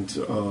and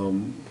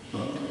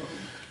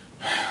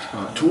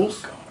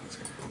tools.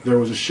 There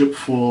was a ship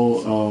full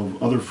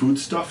of other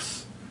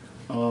foodstuffs.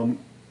 And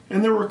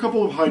there were a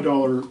couple of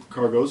high-dollar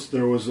cargoes.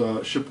 There was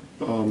a ship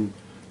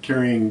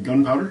carrying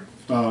gunpowder,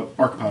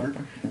 arc powder,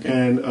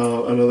 and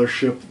another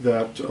ship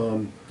that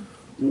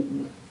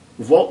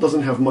Vault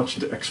doesn't have much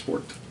to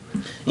export.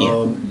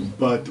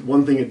 But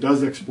one thing it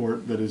does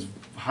export that is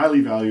highly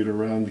valued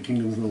around the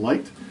Kingdoms in the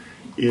Light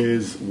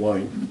is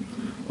wine.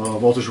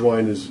 Voltish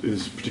wine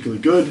is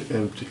particularly good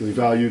and particularly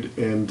valued,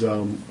 and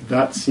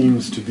that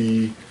seems to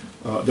be...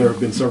 there have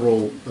been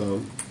several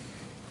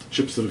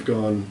ships that have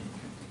gone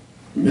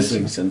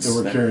missing since that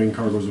were then. carrying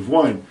cargoes of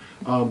wine,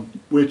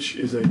 which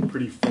is a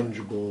pretty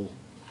fungible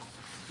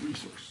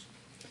resource.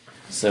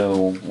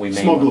 So we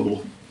may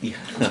Smuggleable.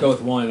 Let's go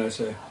with wine, I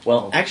say.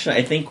 Well, actually,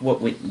 I think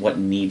what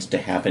needs to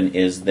happen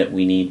is that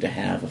we need to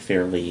have a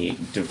fairly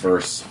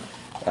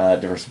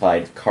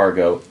diversified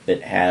cargo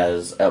that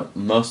has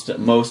most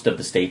of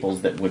the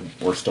staples that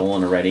were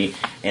stolen already,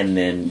 and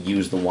then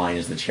use the wine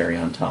as the cherry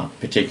on top,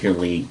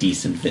 particularly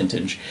decent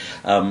vintage.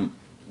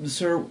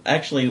 Sir,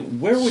 actually,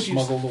 where would you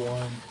smuggle the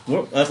wine?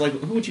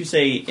 Who would you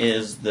say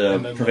is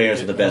the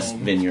purveyors of the best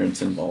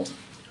vineyards in Vault?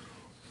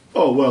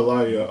 Oh, well,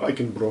 I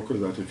can broker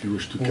that if you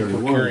wish to carry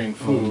wine. Carrying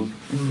food.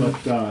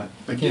 But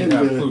again,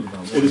 food,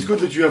 it is good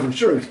that you have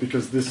insurance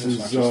because this It's is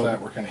not just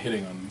that, we're kind of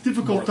hitting on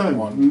difficult more than time.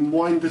 one.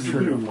 Wine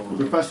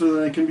disappears faster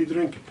than it can be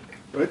drank,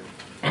 right?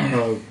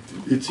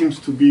 It seems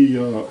to be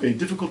a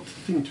difficult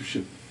thing to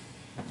ship.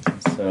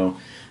 So,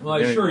 Well,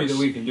 I assure you that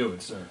we can do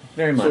it, sir.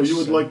 very much. So you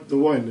would like the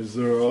wine? Is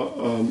there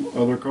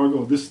other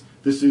cargo? This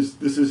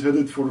is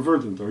headed for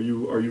Verdant. Are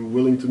you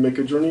willing to make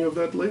a journey of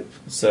that length?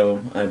 So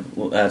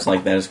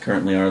that is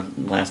currently our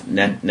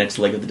next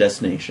leg of the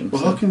destination.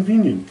 Well, so. how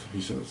convenient,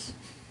 he says.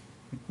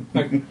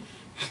 I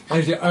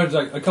was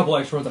like a couple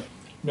extra ones.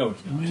 No,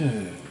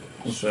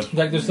 it's not.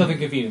 Like, there's nothing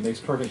convenient. It makes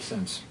perfect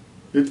sense.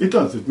 It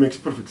does. It makes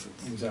perfect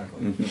sense.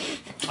 Exactly.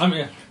 Mm-hmm. I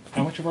mean,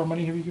 How much of our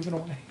money have you given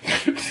away?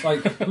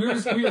 like we were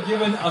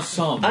given a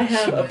sum. I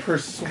have a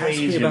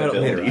persuasion about it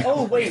ability. later.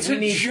 Oh wait, we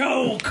need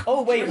joke.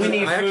 Oh wait, we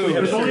need I actually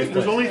food. have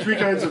There's only three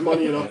kinds of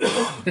money in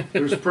Upland.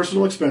 There's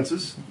personal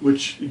expenses,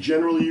 which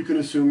generally you can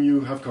assume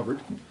you have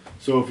covered.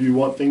 So if you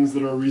want things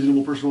that are a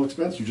reasonable personal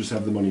expense, you just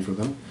have the money for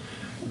them.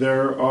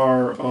 There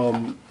are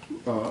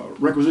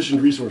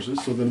requisitioned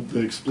resources, so the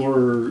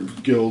Explorer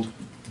Guild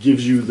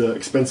gives you the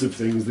expensive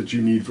things that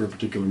you need for a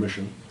particular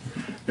mission.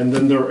 And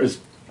then there's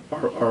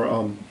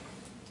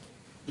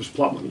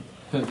plot money.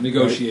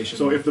 Negotiation.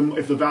 So if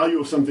the value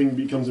of something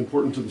becomes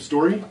important to the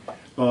story,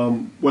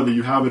 whether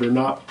you have it or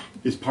not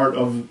is part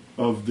of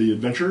the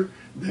adventure,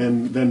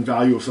 then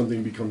value of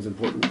something becomes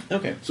important.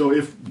 Okay. So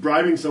if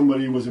bribing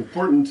somebody was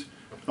important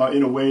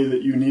in a way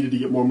that you needed to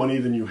get more money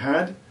than you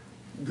had,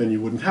 then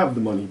you wouldn't have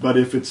the money. But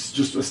if it's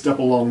just a step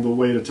along the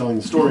way to telling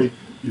the story,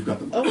 you've got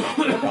the money.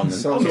 Okay, no problem.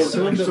 So- Okay,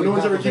 So no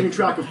one's ever keeping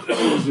track of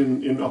coins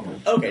in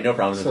Upland. okay, no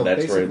problem. So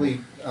That's where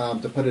basically,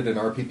 to put it in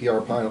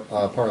RPPR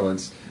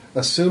parlance,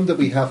 assume that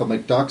we have a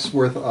McDuck's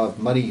worth of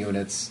money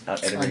units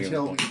At every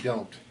until we point.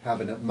 don't have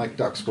a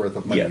McDuck's worth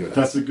of money Yeah, units.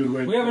 That's a good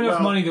way. we have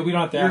enough money that we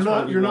don't have to You're ask for it.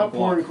 not. You're not We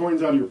won't pouring walk.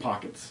 coins out of your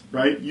pockets,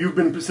 right? You've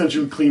been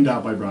essentially cleaned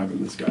out by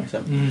bribing this guy.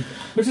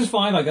 Which is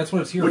fine. Like that's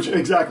what it's here Which for.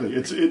 exactly,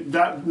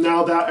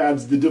 that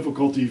adds the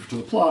difficulty to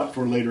the plot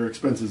for later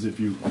expenses if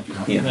you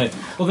have. Yeah. Right.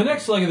 Well, the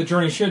next leg of the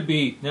journey should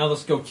be now.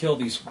 Let's go kill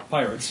these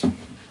pirates.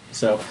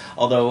 So,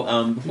 although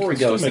before we go,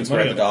 still make since we're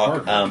at money the on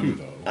dock, the cargo, too,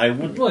 though. I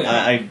would Well, yeah.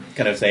 I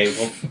kind of say,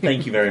 well,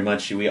 thank you very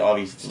much. We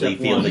obviously Step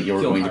feel one, that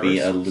you're kill going to be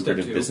a pirates.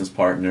 lucrative Step two. business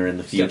partner in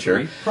the Step future.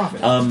 three, profit.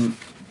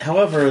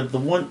 However,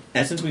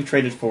 since we've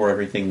traded for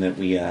everything that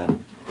we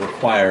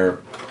require,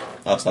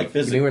 us like You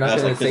physics, mean we're not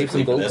us going like to save some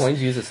physically for gold this,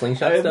 coins, use the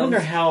slingshot I stones? wonder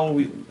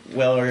how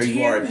well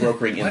you are at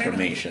brokering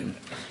information.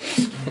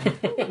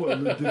 Well,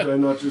 did I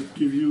not just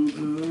give you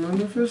the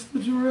manifest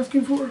that you were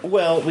asking for?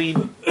 Well, we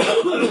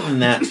other than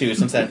that too,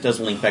 since that does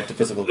link back to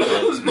physical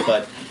goods.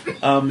 But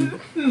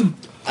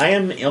I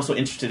am also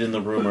interested in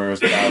the rumors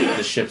about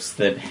the ships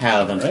that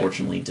have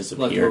unfortunately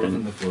disappeared, from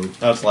and the food.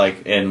 that's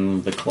like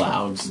in the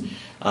clouds.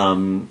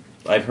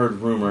 I've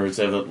heard rumors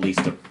of at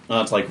least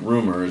it's like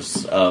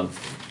rumors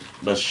of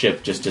the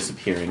ship just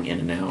disappearing in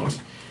and out,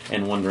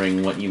 and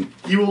wondering what you.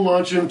 He will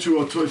launch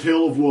into a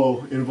tale of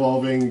woe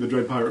involving the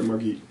Dread Pirate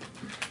Margit.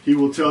 He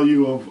will tell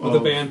you of With the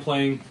band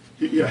playing.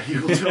 Yeah, he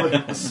will tell you.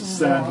 This is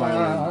sad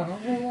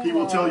violin. He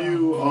will tell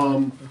you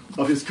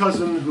of his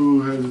cousin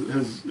who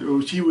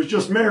he was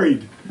just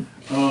married,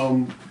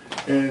 and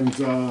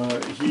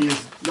he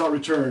has not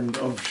returned.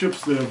 Of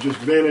ships that have just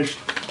vanished,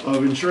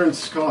 of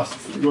insurance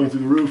costs going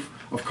through the roof,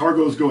 of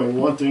cargoes going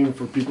wanting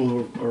for people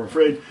who are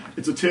afraid.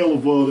 It's a tale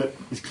of woe that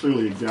he's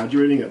clearly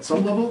exaggerating at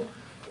some level,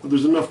 but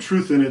there's enough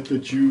truth in it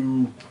that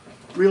you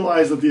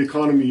realize that the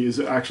economy is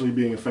actually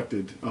being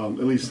affected, at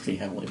least Pretty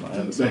heavily by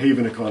it. the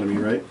Haven economy,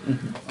 right?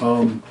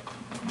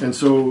 And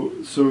so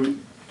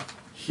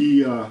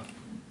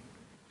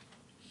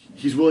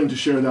he's willing to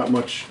share that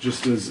much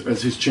just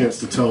as his chance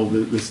to tell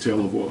this tale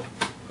of woe.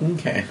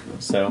 Okay,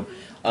 so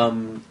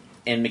and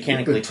You've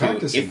mechanically been too.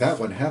 practicing If, that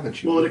one,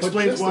 haven't you? Well, it But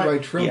explains just why- the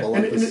right tremble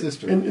And, of the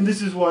sister. and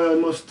this is why I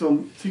must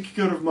take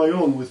care of my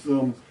own with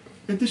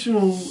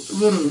additional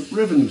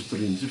revenue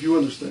streams, if you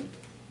understand.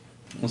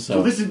 So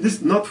so this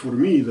is not for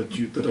me that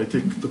I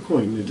take the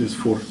coin. It is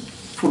for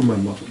my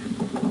mother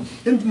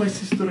and my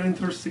sister and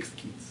her 6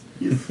 kids.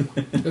 Yes.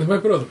 And my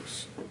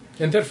brothers.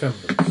 And their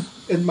families.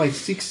 And my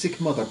sick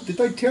mother. Did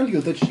I tell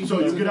you that she So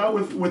was you get out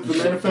with the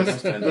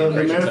manifest, And the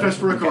manifest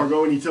for a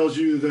cargo, and he tells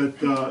you that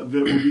that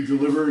will be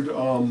delivered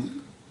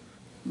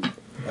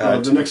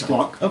the next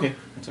clock. okay,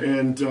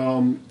 And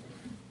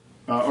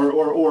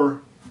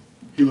or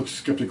he looks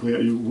skeptically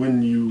at you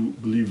when you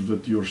believe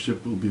that your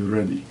ship will be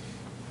ready.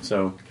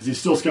 So, Because he's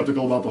still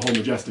skeptical about the whole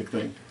Majestic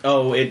thing.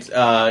 oh,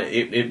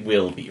 it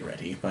will be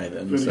ready by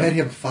then. Good. So. Bet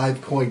him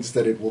 5 coins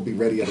that it will be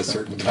ready at a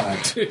certain time.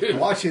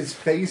 Watch his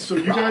face. So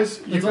you guys,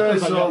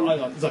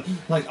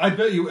 Like, I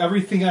bet you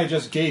everything I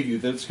just gave you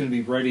that's going to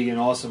be ready and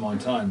awesome on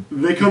time.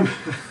 they come.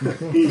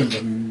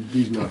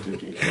 He's not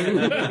taking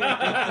it.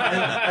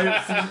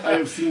 I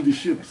have seen the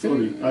ship.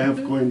 Sorry, I have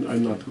coined.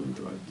 I'm not going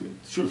to.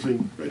 Sure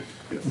thing, right?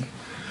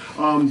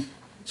 Yes.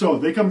 So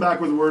they come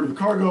back with a word of the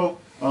cargo.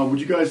 Would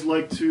you guys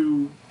like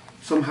to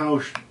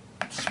somehow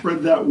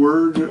spread that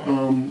word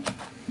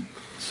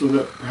so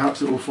that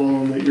perhaps it will fall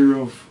on the ear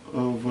of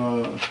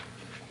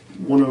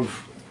one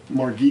of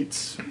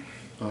Margit's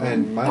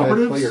And might I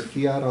operatives? play your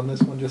fiat on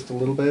this one just a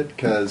little bit?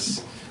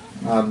 Because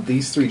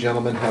these 3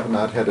 gentlemen have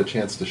not had a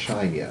chance to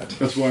shine yet.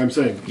 That's why I'm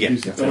saying. Yeah.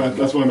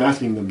 That's why I'm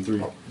asking them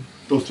 3.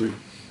 Those 3.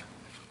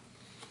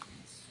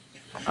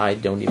 I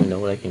don't even know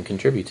what I can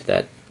contribute to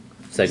that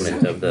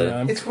segment of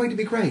the. It's going to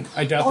be great.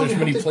 I doubt All there's you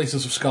many have to-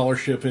 places of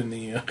scholarship in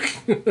the.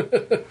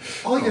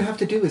 All you have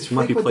to do is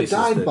Might be frequent the places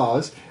dime that-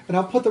 bars, and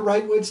I'll put the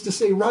right words to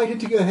say right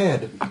into your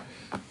head.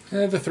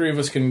 The 3 of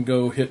us can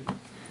go hit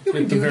You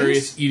can the do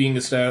various this.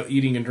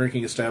 eating and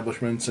drinking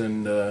establishments,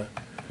 and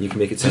You can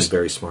make it sound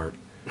very smart.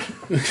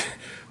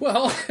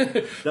 well,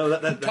 No,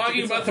 that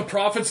talking about the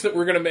profits that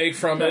we're going to make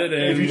from it,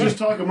 and If you just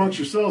talk amongst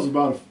yourselves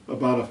about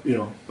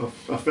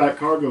a fat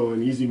cargo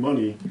and easy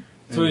money, and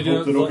So you do-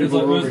 hope that no it's people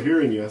like- are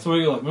overhearing you. So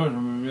you're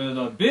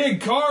like, big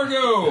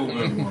cargo,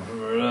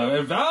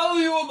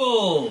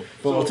 valuable.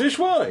 Baltish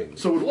wine.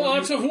 So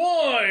lots of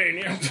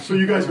wine. So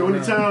you guys go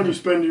into town, you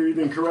spend your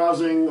evening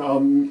carousing,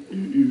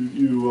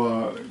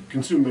 you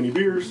consume many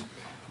beers.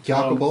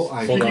 Jacobo,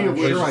 I'm Speaking of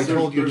which, sure I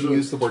told you there's to a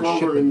use the word 12er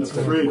shipment in the instead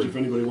of fridge word. if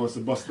anybody wants to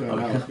bust that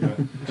out.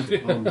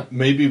 Yeah.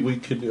 Maybe we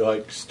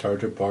could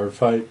start a bar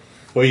fight.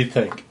 What do you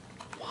think?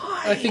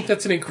 I think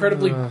that's an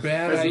incredibly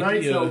bad As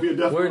nights, that would be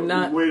idea. a We're definite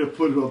not- way to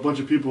put a bunch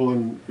of people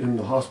in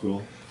the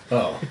hospital.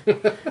 Oh,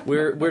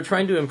 We're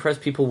trying to impress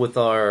people with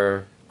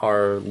our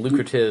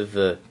lucrative.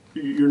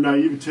 Your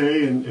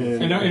naivete and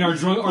And our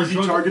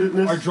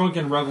targetedness. our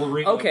drunken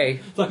revelry. Okay,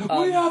 It's like,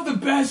 we have the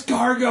best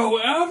cargo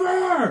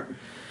ever.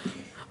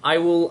 I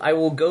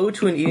will go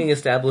to an eating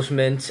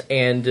establishment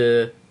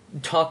and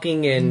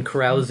talking and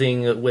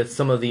carousing with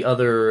some of the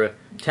other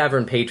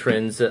tavern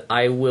patrons.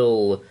 I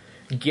will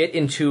get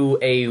into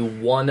a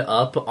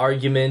one-up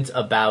argument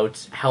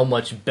about how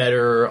much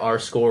better our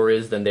score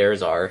is than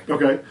theirs are.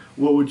 Okay,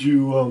 what would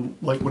you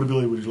like? What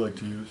ability would you like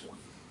to use?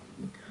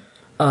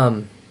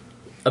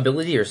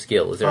 Ability or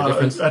skill? Is there a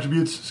difference?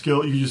 Attributes,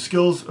 skill. You use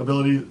skills,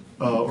 ability,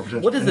 or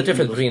potential. What is the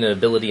difference between an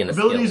ability and a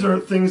Abilities skill? are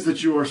things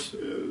that you are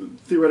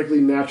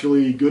theoretically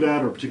naturally good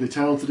at or particularly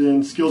talented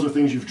in. Skills are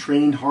things you've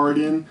trained hard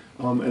in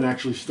and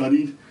actually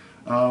studied.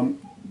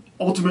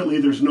 Ultimately,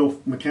 there's no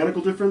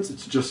mechanical difference.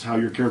 It's just how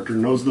your character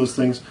knows those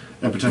things,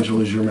 and potential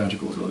is your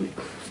magical ability.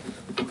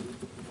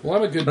 Well,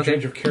 I'm a good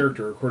judge of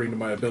character according to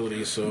my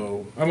abilities,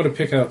 so I'm going to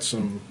pick out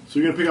some. So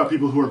you're going to pick out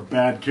people who are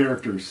bad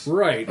characters.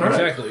 Right, All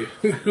right. exactly.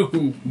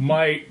 Who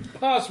might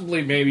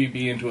possibly maybe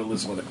be into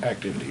illicit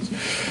activities.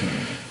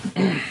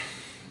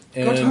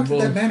 Go talk to we'll-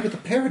 that man with the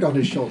parrot on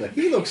his shoulder.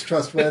 He looks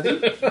trustworthy.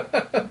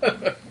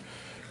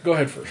 Go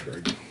ahead first,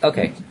 Greg.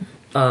 Okay.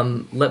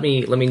 Let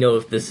me know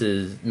if this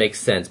makes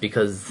sense,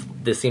 because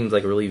this seems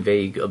like a really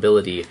vague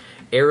ability.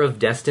 Heir of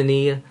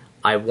Destiny,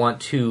 I want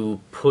to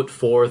put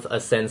forth a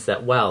sense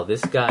that, wow,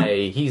 this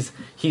guy, he's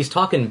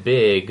talking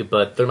big,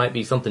 but there might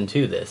be something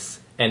to this.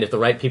 And if the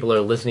right people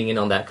are listening in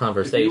on that If you want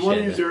to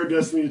conversation, use Air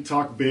Destiny to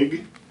talk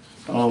big,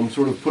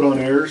 sort of put on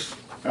airs,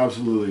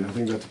 absolutely. I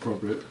think that's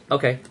appropriate.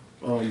 okay.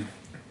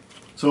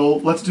 So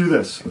let's do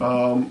this.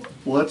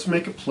 Let's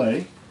make a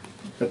play.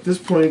 At this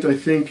point, I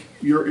think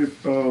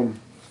if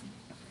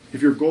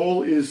your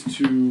goal is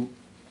to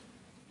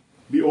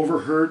be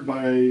overheard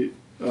by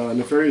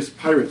nefarious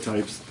pirate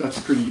types, that's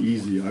pretty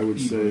easy. I would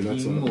say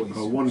that's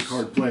a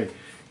one-card play.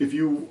 If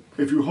you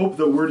hope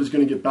the word is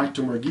going to get back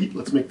to Margit,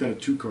 let's make that a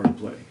 2-card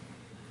play.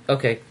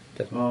 Okay.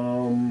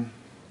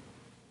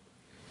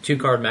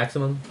 2-card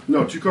maximum?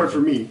 No, 2-card for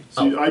me.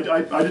 So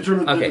I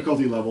determine the Okay.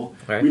 difficulty level.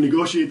 Right. We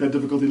negotiate that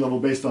difficulty level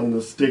based on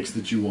the stakes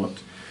that you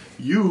want.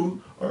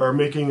 You are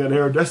making an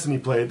Air of Destiny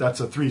play. That's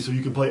a 3, so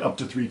you can play up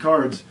to 3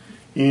 cards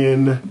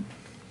in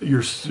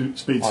your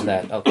spade On suit.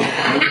 that,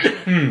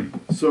 okay.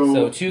 So,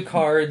 So 2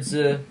 cards,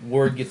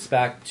 word gets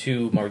back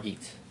to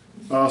Margit.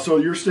 so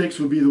your stakes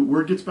would be the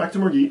word gets back to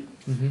Margit.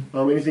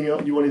 Anything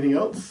else? You want anything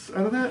else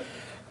out of that?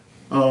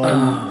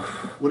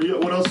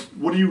 What else?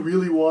 What do you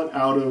really want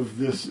out of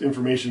this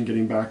information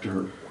getting back to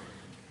her?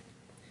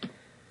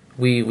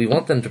 We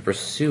want them to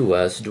pursue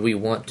us. Do we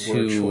want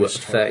Word to choice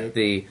affect target.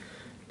 the...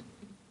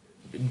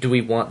 Do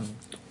we want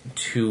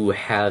to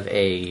have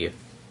a...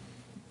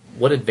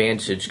 What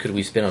advantage could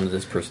we spin on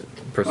this pursuit?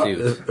 For a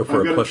I've got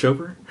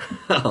pushover?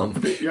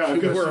 Yeah,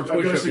 I've got We're a a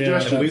push-up,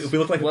 suggestion. If we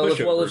look like a Well,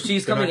 pushover, if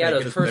she's they're not coming gonna at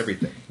get us from first...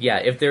 everything. Yeah,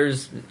 if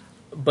there's...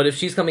 But if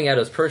she's coming at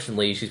us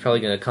personally, she's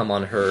probably going to come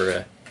on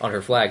her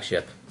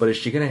flagship. But is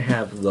she going to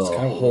have the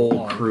kind of whole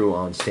long. crew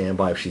on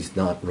standby if she's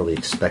not really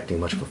expecting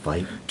much of a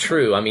fight?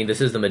 True. I mean,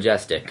 this is the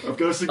Majestic. I've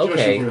got a suggestion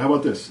Okay. for you. How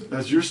about this?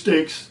 As your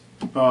stakes,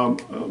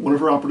 one of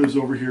her operatives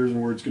overhears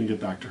and word's going to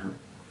get back to her.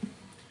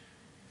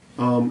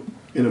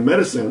 In a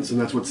meta sense, and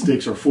that's what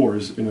stakes are for,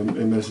 is in a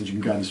meta sense you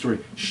can guide the story,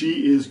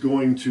 she is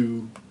going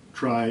to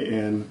try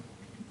and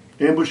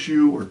ambush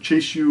you or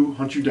chase you,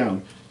 hunt you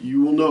down.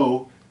 You will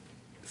know,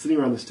 sitting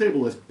around this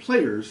table as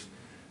players,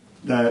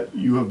 that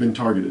you have been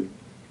targeted.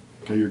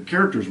 Okay, your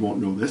characters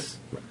won't know this,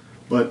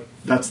 but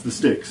that's the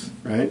stakes,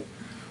 right?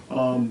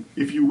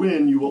 If you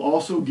win, you will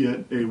also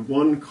get a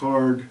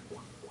 1-card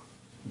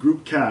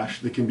group cache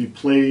that can be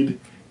played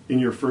in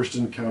your first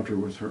encounter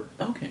with her.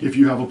 Okay. If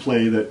you have a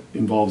play that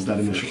involves that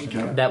initial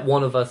encounter. That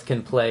one of us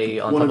can play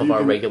on One top of you our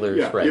can- regular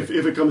yeah, spread. If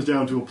it comes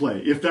down to a play.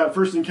 If that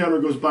first encounter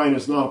goes by and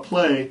it's not a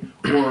play,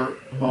 or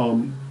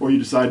you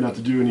decide not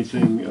to do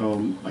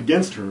anything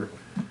against her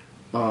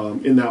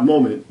in that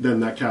moment,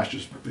 then that cache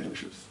just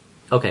vanishes.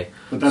 Okay.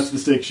 But that's the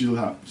stake she'll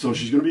have. So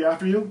she's going to be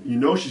after you. You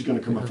know she's going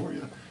to come up for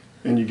you.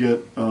 And you get...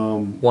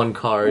 One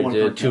card, One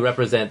card to cache.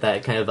 represent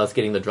that kind of us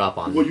getting the drop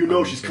on. Well, you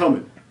know she's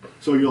coming.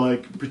 So you're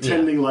like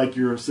pretending like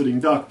you're a sitting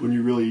duck when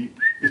you really...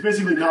 It's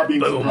basically not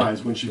being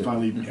surprised when she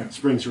finally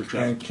springs her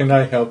trap. And can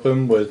I help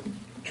him with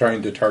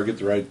trying to target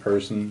the right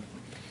person?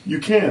 You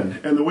can.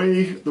 And the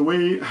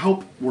way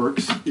help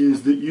works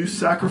is that you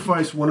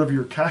sacrifice one of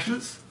your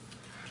caches.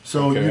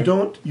 So Okay.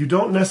 you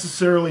don't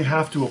necessarily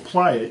have to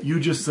apply it. You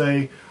just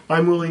say,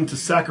 I'm willing to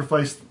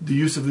sacrifice the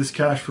use of this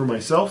cache for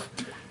myself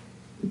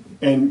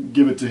and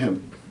give it to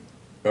him.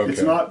 Okay.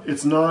 It's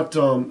not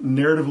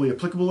narratively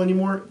applicable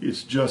anymore.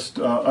 It's just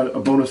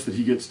a bonus that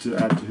he gets to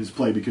add to his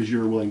play because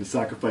you're willing to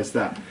sacrifice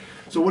that.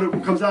 So what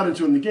it comes out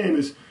into in the game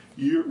is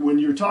when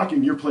you're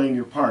talking, you're playing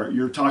your part.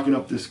 You're talking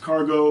up this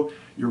cargo.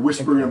 You're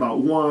whispering about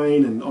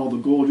wine and all the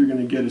gold you're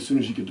going to get as soon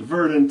as you get to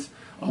Verdant.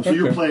 So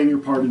you're Okay. playing your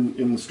part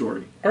in the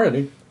story.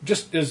 Alrighty.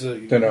 Just as a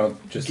Then I'll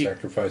just Ge-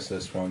 sacrifice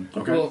this one.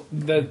 Okay. well,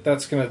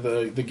 that's kind of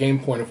the game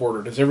point of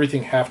order. Does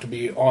everything have to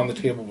be on the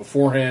table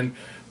beforehand,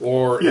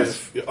 or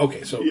Yes. if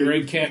okay? So Yeah.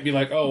 Greg can't be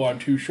like, oh, I'm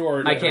too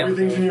short. I can't.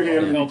 Everything's in your hand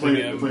and you Helping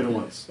play him. it at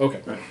once. Okay.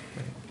 Right.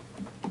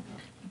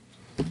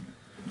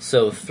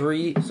 So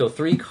three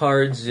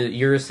cards.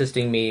 You're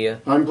assisting me.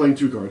 I'm playing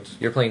 2 cards.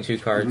 You're playing 2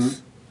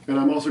 cards. And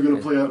I'm also going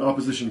to play out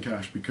opposition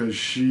cache because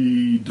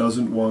she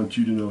doesn't want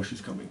you to know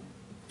she's coming.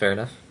 Fair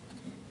enough.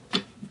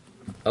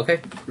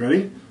 Okay.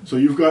 Ready? So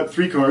you've got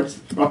 3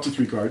 cards, up to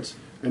 3 cards,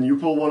 and you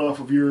pull one off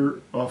of your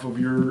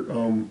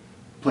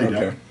play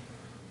deck Okay.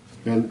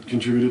 and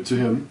contribute it to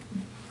him.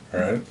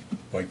 Alright.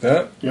 Like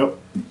that? Yep.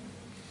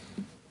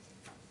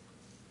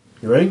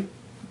 You ready?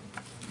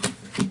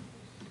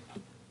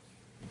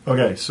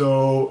 Okay,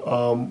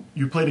 so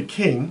you played a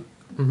king,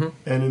 and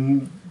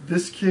in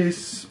this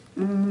case,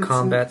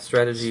 Combat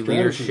strategy, Strategy,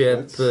 leadership,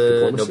 that's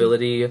diplomacy.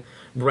 nobility,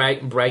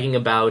 bragging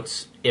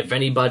about if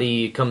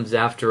anybody comes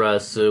after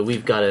us,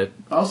 we've got a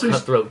I'll say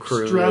cutthroat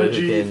crew.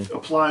 strategy who can-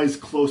 applies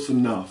close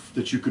enough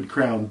that you could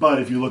crown, but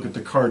if you look at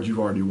the cards, you've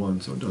already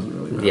won, so it doesn't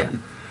really matter.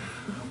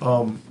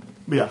 Yeah.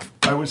 But yeah,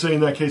 I would say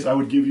in that case, I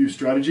would give you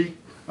strategy.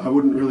 I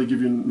wouldn't really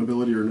give you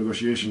nobility or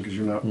negotiation because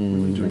you're not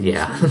really doing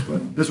yeah. those things.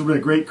 But this would be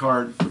a great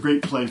card, a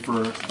great play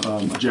for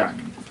a jack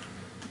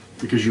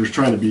because you're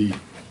trying to be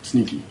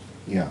sneaky.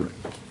 Yeah.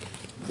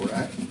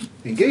 We're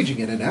engaging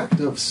in an act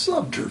of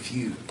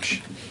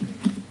subterfuge.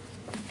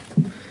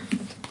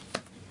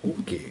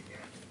 Okay.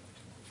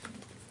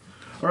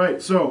 All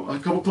right, so a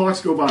couple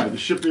clocks go by. The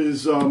ship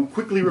is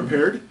quickly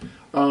repaired.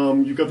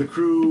 You've got the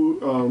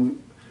crew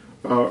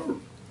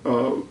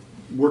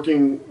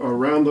working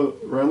around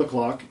the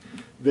clock.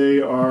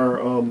 They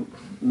are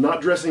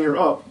not dressing her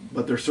up,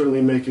 but they're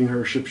certainly making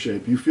her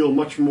shipshape. You feel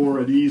much more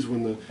at ease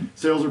when the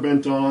sails are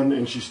bent on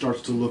and she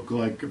starts to look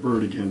like a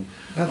bird again.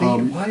 Now,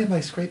 why am I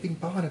scraping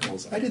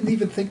barnacles? I didn't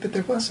even think that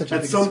there was such a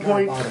At thing some as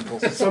point,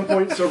 barnacles. at some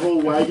point, several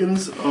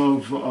wagons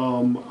of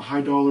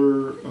high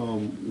dollar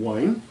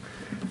wine,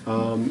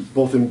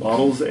 both in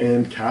bottles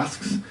and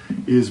casks,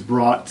 is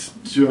brought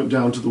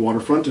down to the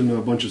waterfront, and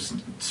a bunch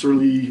of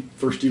surly,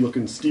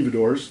 thirsty-looking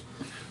stevedores,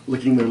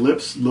 licking their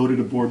lips, loaded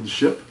aboard the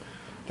ship.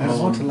 That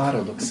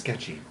Amontillado looks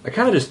sketchy. I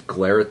kind of just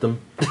glare at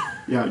them.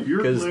 Yeah,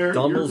 your 'Cause glare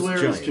Dumble's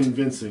is giant.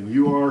 convincing.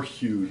 You are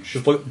huge.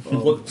 Just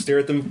look, stare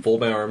at them,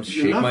 fold my arms,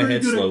 You're shake not my very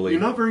head good at- slowly.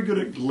 You're not very good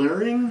at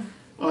glaring.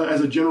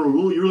 As a general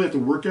rule, you really have to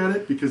work at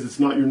it because it's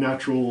not your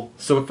natural.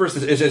 So at first,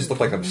 it just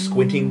looked like I'm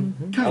squinting.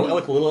 I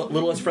look a little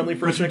less friendly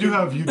for a But you second. do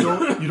have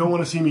you don't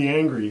want to see me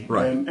angry,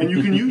 Right. And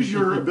you can use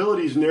your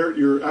abilities,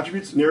 your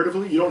attributes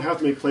narratively. You don't have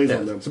to make plays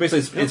on them. So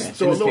basically, it's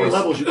So in at this lower case,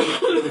 levels, you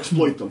can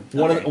exploit them.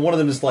 one of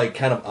them is like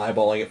kind of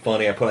eyeballing it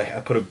funny. I put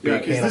a Yeah,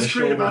 big is hand on this his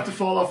train shoulder. about to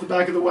fall off the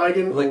back of the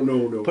wagon? Like, oh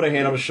no! Put a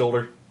hand on his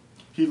shoulder.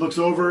 He looks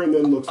over and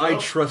then looks. I up.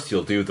 trust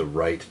you'll do the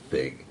right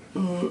thing.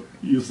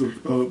 Yes, sir.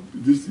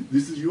 This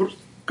is yours.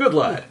 Good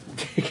lad.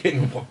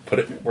 Put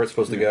it where it's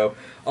supposed to go.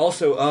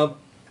 Also,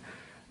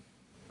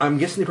 I'm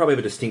guessing they probably have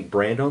a distinct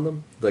brand on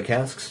them, the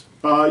casks.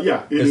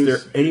 Yeah. Is there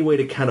any way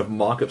to kind of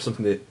mock up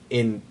something that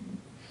in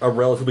a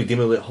relatively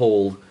dimly lit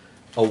hold,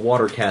 a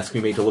water cask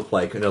can be made to look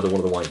like another one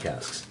of the wine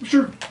casks?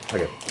 Sure.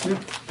 Okay. Yeah.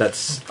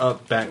 That's a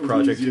back That was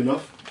project. easy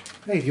enough.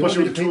 Hey, do you Especially want with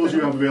me the to tools paint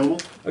you that? have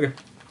available. Okay.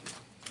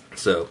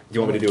 So, do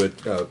you want me to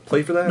do a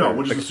play for that? No, or-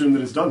 we'll just assume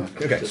that it's done.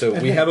 Okay, so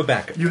we have a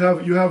backup. You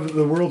have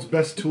the world's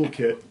best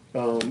toolkit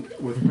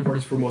with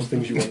parts for most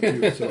things you want to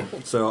do. So,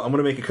 So I'm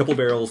going to make a couple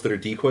barrels that are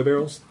decoy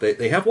barrels.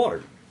 They have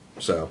water.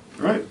 So,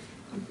 all right.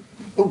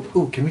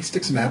 Oh, can we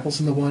stick some apples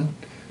in the one?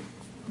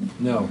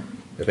 No.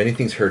 if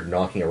anything's heard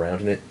knocking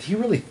around in it, do you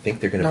really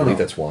think they're going to No, believe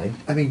no. that's wine?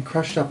 I mean,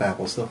 crushed up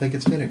apples. They'll think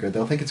it's vinegar.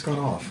 They'll think it's gone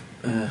off.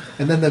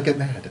 And then they'll get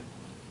mad.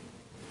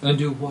 And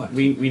do what?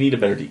 We need a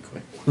better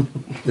decoy.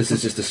 This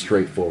is just a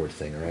straightforward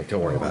thing, all right?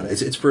 Don't worry about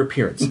it. It's for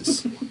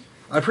appearances.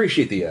 I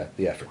appreciate the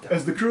effort, though.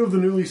 As the crew of the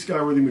newly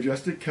Skyworthy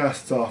Majestic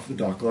casts off the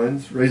dock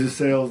lines, raises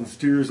sails, and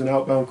steers an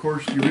outbound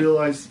course, you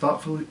gaze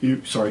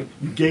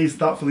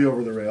thoughtfully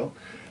over the rail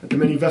at the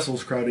many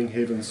vessels crowding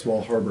Haven's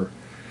small harbor.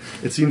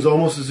 It seems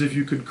almost as if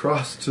you could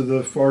cross to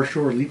the far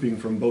shore, leaping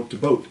from boat to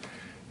boat.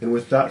 And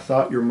with that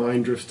thought, your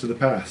mind drifts to the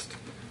past,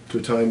 to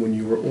a time when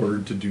you were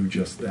ordered to do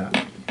just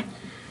that.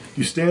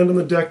 You stand on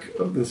the deck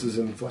of, this is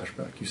in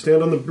flashback, you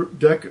stand on the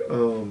deck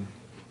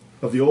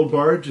of the old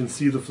barge and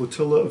see the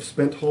flotilla of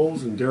spent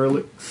hulls and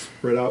derelicts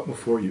spread out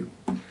before you.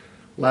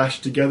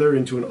 Lashed together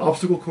into an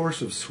obstacle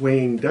course of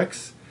swaying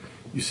decks,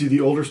 you see the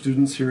older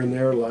students here and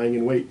there lying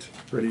in wait,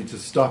 ready to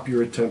stop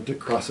your attempt at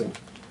crossing.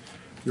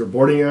 Your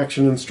boarding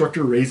action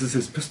instructor raises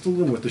his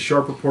pistol, and with the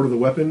sharp report of the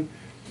weapon,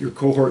 your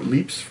cohort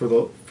leaps for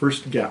the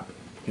first gap,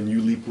 and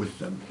you leap with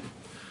them.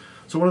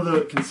 So one of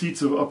the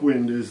conceits of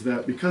Upwind is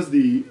that because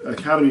the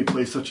Academy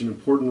plays such an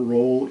important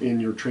role in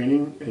your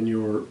training and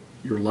your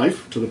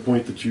life, to the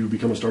point that you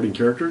become a starting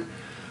character,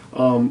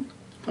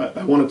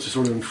 I wanted to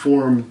sort of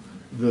inform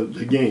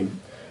the game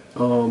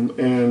and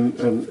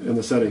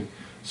the setting.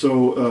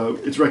 So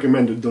it's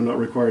recommended, though not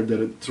required,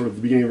 that at sort of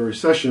the beginning of every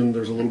session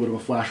there's a little bit of a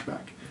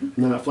flashback. And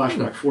then that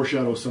flashback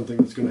foreshadows something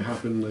that's going to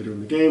happen later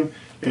in the game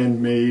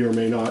and may or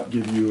may not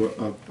give you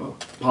a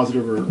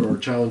positive or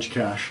challenge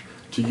cache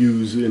to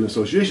use in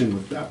association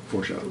with that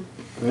foreshadowing.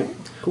 Right?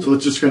 Cool. So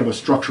it's just kind of a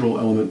structural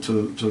element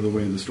to the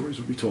way the stories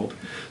would be told.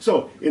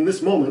 So in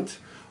this moment,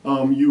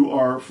 you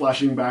are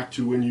flashing back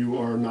to when you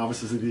are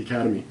novices at the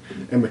Academy.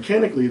 And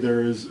mechanically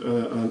there is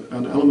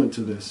an element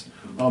to this.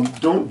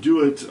 Don't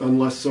do it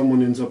unless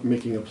someone ends up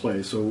making a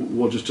play. So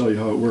we'll just tell you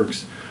how it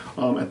works.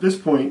 At this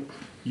point,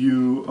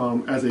 you,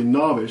 as a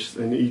novice,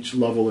 and each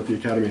level at the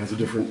Academy has a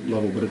different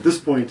level, but at this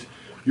point,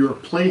 your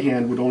play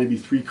hand would only be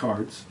 3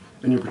 cards,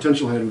 and your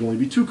potential hand would only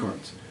be 2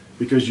 cards,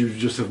 because you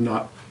just have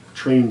not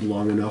trained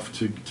long enough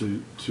to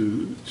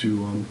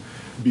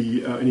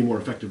be any more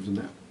effective than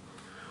that.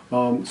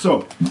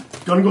 So,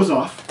 gun goes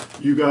off.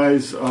 You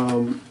guys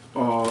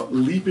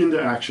leap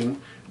into action.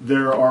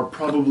 There are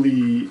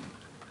probably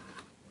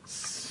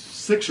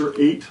 6 or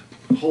 8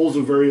 hulls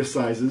of various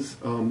sizes,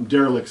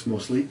 derelicts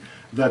mostly,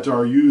 that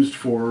are used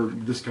for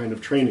this kind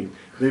of training.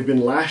 They've been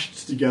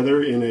lashed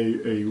together in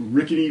a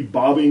rickety,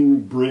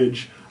 bobbing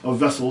bridge of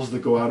vessels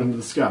that go out into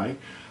the sky,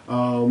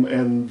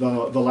 and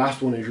the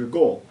last one is your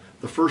goal.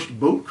 The first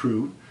boat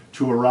crew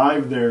to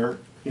arrive there,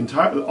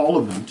 all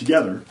of them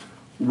together,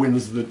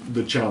 wins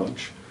the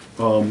challenge.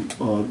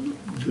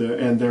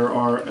 And there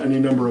are any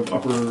number of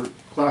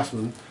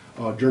upperclassmen,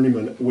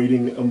 journeymen,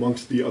 waiting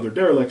amongst the other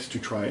derelicts to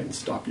try and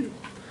stop you.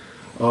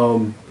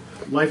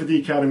 Life at the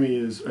Academy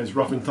is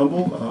rough and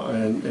tumble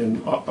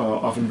and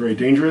often very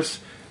dangerous.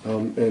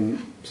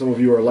 And some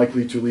of you are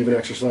likely to leave an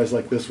exercise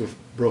like this with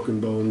broken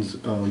bones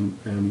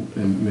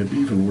and maybe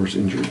even worse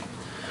injury.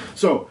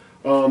 So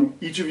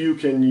each of you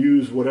can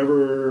use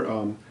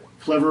whatever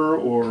clever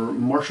or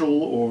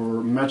martial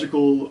or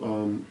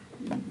magical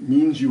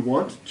means you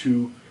want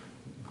to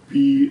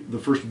be the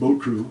first boat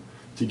crew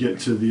to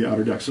get to the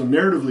outer deck. So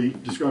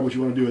narratively, describe what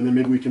you want to do, and then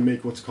maybe we can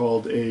make what's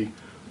called a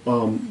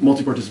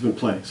multi-participant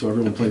play, so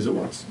everyone plays at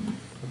once.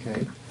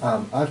 Okay.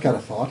 I've got a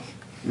thought.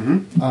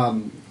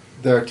 Mm-hmm.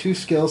 There are 2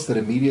 skills that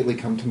immediately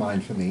come to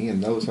mind for me,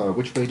 and those are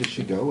Which Way Does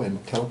She Go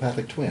and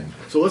Telepathic Twin.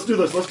 So let's do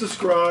this. Let's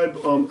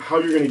describe how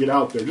you're going to get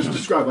out there. Just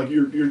describe, like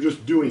you're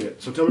just doing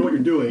it. So tell me what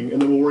you're doing,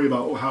 and then we'll worry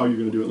about how you're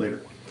going to do it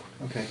later.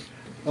 Okay.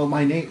 Well,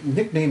 my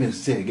nickname is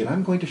Zig, and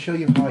I'm going to show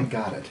you how I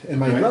got it. And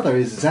my Right. brother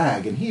is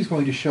Zag, and he's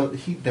going to show...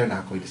 they're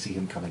not going to see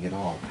him coming at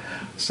all.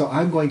 So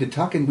I'm going to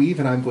tuck and weave,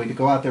 and I'm going to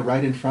go out there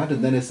right in front,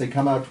 and then as they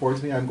come out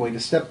towards me, I'm going to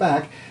step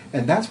back,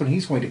 and that's when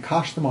he's going to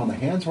cosh them on the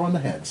hands or on the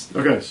heads.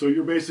 Okay, so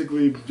you're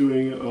basically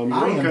doing your own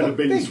kind of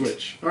bait and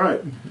switch. All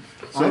right.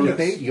 So I'm the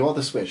bait, you're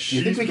the switch. Do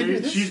you think we can do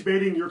this? She's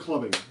baiting, you're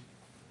clubbing.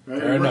 Right?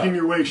 Fair You're working enough.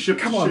 your way ship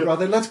Come to on, ship.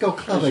 brother, let's go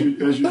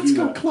clubbing. As you Let's do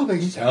go that.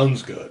 clubbing.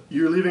 Sounds good.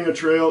 You're leaving a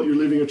trail. You're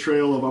leaving a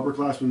trail of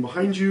upperclassmen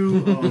behind you.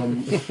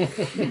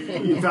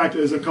 In fact,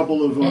 as a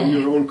couple of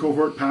your own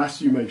cohort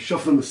pass, you may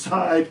shove them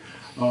aside.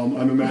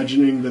 I'm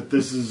imagining that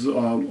this is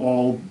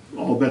all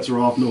bets are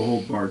off, no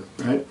hold barred,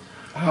 right?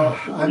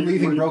 I'm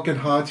leaving broken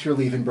hearts, you're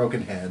leaving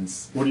broken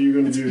hands. What are you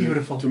going to It's do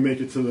beautiful. to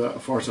make it to the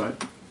far side?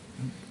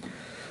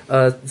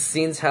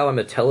 Since how I'm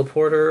a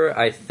teleporter,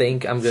 I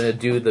think I'm gonna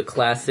do the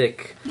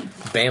classic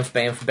bamf,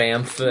 bamf,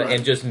 bamf,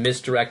 and just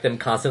misdirect them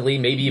constantly.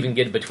 Maybe even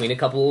get between a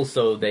couple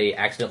so they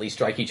accidentally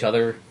strike each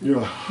other.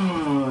 You're like,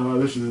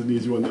 this is an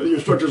easy one. Your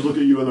instructors look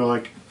at you and they're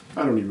like,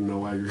 I don't even know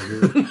why you're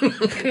here.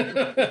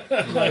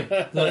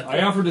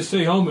 I offered to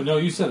stay home, but no,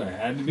 you said I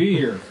had to be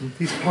here.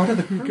 He's part of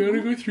the crew.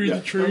 Gotta go through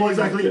the train. Well,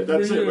 exactly it.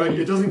 That's it, right?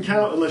 It doesn't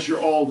count unless you're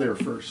all there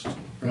first,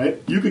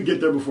 right? You could get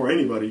there before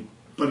anybody,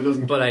 but it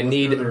doesn't count But I unless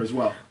need they're there as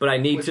well. But I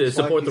need to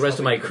support the rest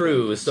of my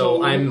crew,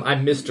 so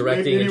I'm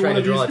misdirecting and trying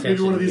to draw attention.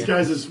 Maybe one of these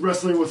guys is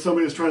wrestling with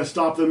somebody that's trying to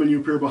stop them, and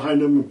you appear behind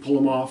them and pull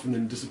them off, and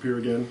then disappear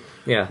again.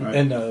 Yeah. Right.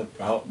 And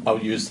I'll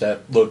use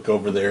that look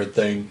over there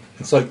thing.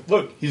 It's like,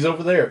 look, he's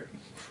over there.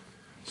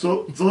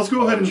 So let's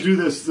go ahead and do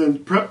this.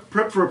 Then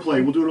prep for a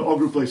play. We'll do an all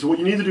group play. So what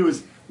you need to do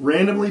is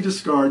randomly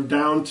discard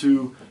down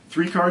to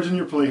 3 cards in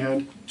your play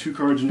hand, 2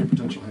 cards in your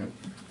potential hand.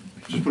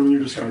 Just put them in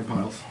your discard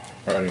piles.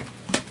 Alrighty.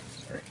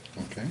 Sorry.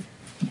 Okay.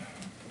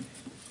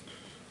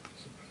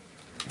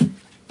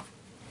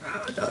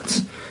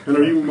 Nuts. And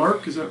are you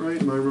Mark? Is that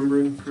right? Am I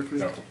remembering correctly?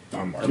 No,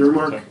 I'm Mark. You're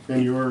Mark,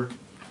 and you're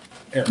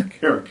Eric.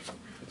 Eric.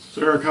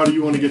 So Eric, how do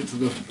you want to get to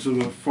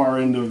the far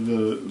end of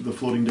the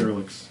floating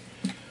derelicts?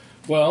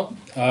 Well,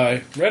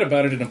 I read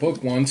about it in a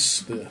book once.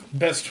 The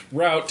best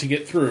route to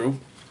get through.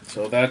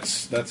 So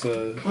that's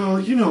a. Well,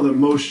 you know that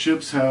most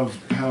ships have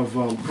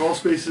crawl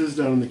spaces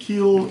down in the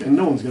keel, and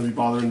no one's going to be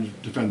bothering to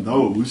defend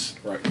those,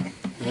 Right.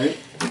 right?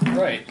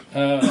 Right.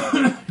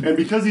 And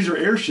because these are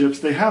airships,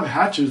 they have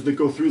hatches that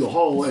go through the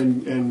hull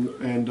and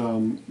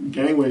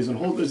gangways and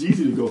hold. It's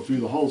easy to go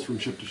through the hulls from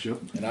ship to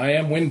ship. And I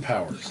am wind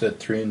powered. Is that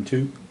 3 and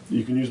 2?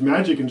 You can use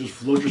magic and just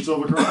float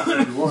yourself across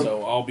if you want.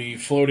 So I'll be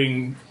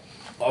floating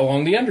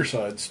along the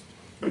undersides.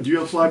 Do you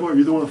have flyboy? Are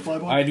you the one with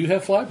flyboy? I do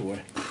have Flyboy.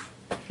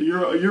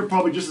 You're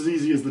probably just as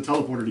easy as the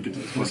teleporter to get to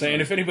the I'm place. saying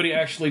if anybody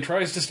actually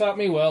tries to stop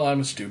me, well, I'm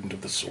a student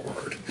of the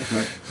sword.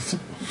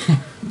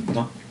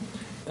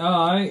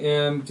 I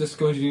am just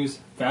going to use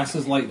fast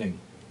as lightning.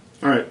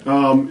 All right.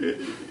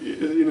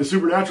 In a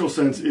supernatural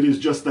sense, it is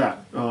just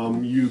that.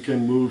 You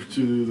can move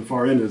to the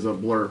far end as a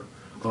blur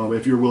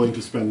if you're willing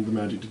to spend the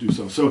magic to do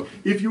so. So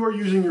if you are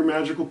using your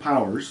magical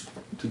powers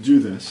to do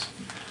this,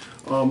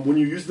 when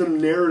you use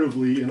them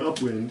narratively in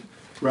Upwind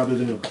rather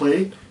than in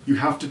play, you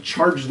have to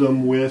charge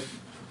them with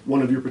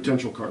one of your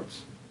potential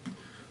cards.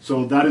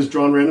 So that is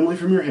drawn randomly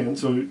from your hand.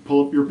 So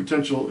pull up your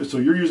potential. So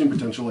you're using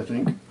potential, I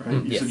think, right?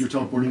 You Yes. said you're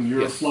teleporting.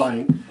 You're Yes.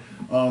 flying.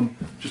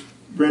 Just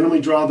randomly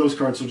draw those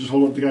cards. So just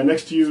hold up the guy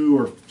next to you,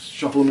 or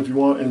shuffle them if you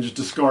want, and just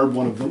discard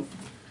one of them.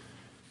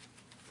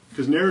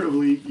 Because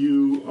narratively,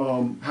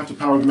 you have to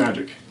power the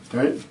magic,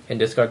 right? And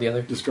discard the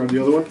other? Discard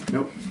the other one.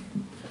 Yep.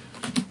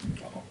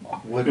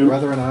 Would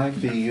Brother and I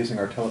be using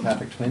our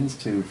telepathic twins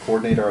to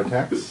coordinate our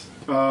attacks?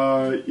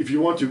 If you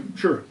want to,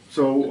 sure.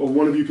 So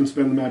one of you can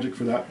spend the magic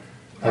for that.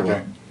 I will.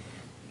 Okay.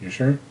 You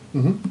sure?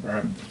 Mm-hmm.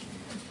 Alright.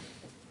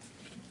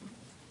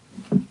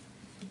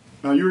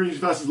 You're as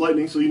fast as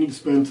lightning, so you need to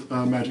spend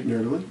magic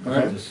narratively. All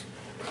Okay. right, just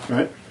All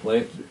right. play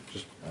it.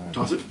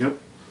 Toss it. Yep.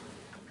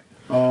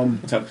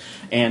 So,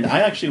 and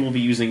I actually will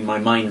be using my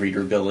mind reader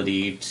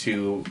ability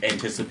to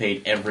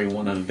anticipate every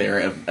one of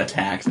their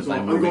attacks as So I'm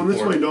I'm moving going this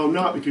forward. way. No, I'm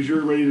not, because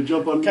you're ready to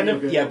jump on me. Kind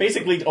of, Okay. yeah,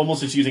 basically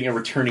almost just using a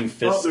returning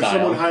fist Oh, there's style.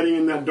 someone hiding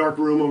in that dark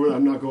room over there.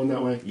 I'm not going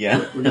that way.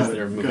 Yeah, We got as it.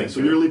 they're moving Okay, so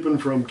through. you're leaping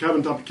from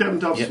cabin top to cabin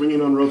top, Yep.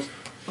 swinging on ropes,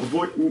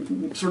 sort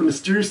of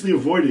mysteriously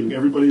avoiding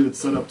everybody that's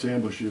set up to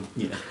ambush you.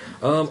 Yeah.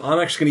 I'm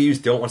actually going to use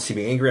Don't Want to See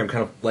Me Angry. I'm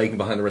kind of lagging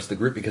behind the rest of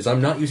the group because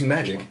I'm not using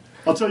magic.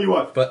 I'll tell you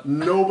what, But-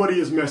 nobody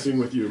is messing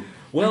with you.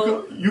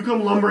 Well- you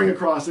come lumbering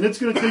across, and it's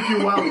going to take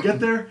you a while to get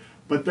there,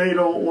 but they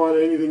don't want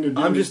anything to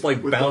do I'm just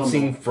like with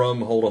bouncing Dumbo.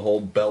 from hole to hole,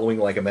 bellowing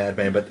like a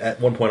madman, but at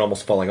one point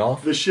almost falling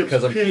off The ship's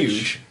because I'm pitch,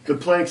 huge. the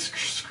planks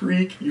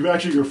skreek,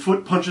 your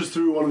foot punches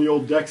through one of the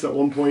old decks at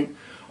one point.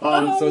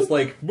 So it's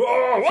like,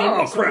 whoa,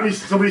 crap.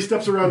 Somebody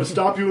steps around to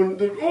stop you, and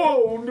then,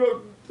 oh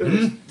no,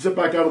 and zip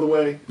back out of the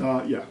way.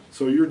 Yeah,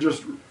 so you're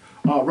just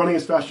running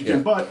as fast as you can,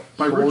 Yeah. but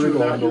by virtue of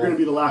that, you're going to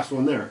be the last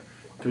one there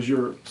because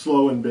you're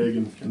slow and big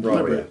and Right,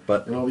 deliberate. yeah,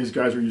 but- and all these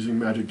guys are using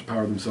magic to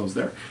power themselves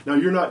there. Now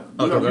you're not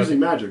Okay, right. using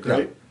magic, No.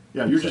 right?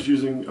 Yeah, you're just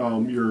using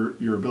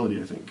your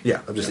ability, I think. Yeah,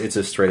 it's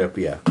a straight up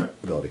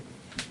ability.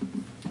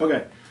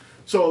 Okay,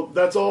 so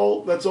that's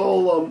all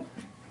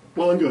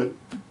well and good.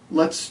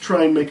 Let's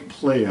try and make a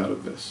play out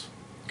of this.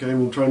 Okay,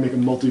 we'll try and make a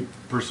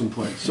multi-person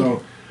play.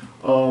 So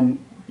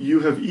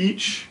you have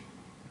each.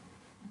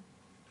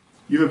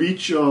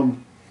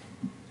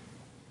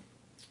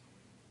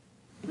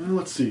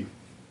 Let's see.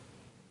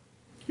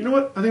 You know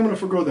what? I think I'm going to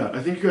forgo that.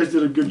 I think you guys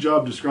did a good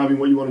job describing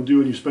what you want to do,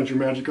 and you spent your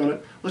magic on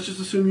it. Let's just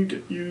assume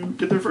you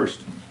get there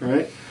first. All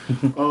right.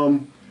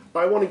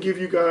 I want to give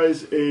you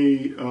guys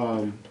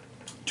a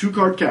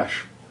 2-card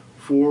cash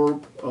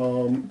for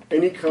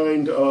any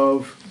kind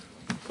of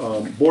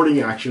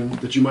boarding action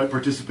that you might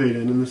participate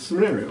in this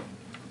scenario,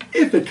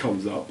 if it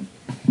comes up.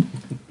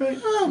 Right?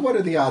 What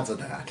are the odds of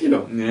that? You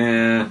know.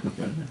 Yeah.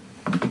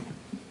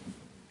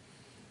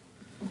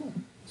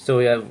 So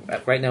we have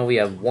right now we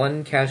have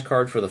 1 cash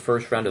card for the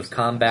first round of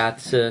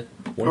combat,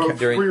 During-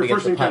 for your against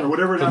first the encounter, pi-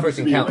 whatever it the happens first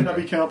to be. It might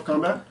encounter. not be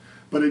combat,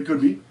 but it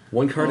could be.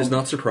 One card is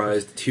not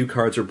surprised. 2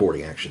 cards are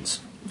boarding actions.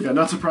 Yeah,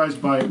 not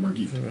surprised by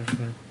Margit.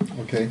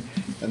 Okay.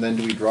 And then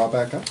do we draw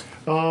back up?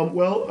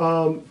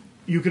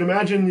 You can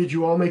imagine that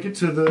you all make it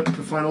to the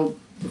final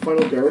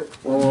garret.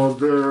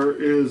 There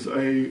is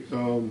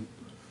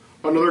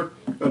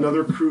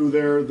another crew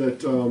there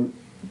that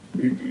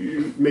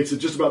makes it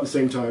just about the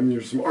same time.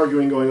 There's some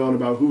arguing going on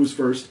about who was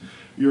first.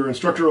 Your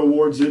instructor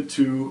awards it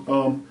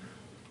to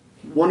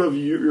one of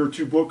your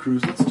 2 boat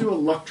crews. Let's do a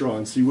luck draw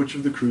and see which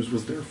of the crews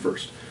was there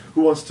first.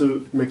 Who wants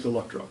to make the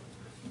luck draw?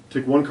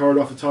 Take 1 card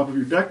off the top of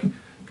your deck,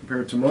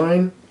 compare it to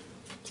mine.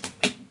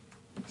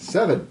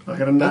 7. I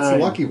got a 9. That's a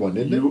lucky one,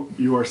 isn't it?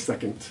 You are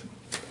second.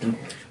 The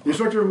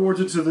instructor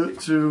awards it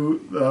to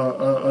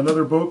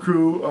another boat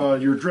crew,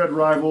 your dread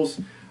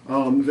rivals.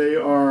 They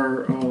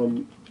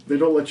don't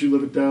let you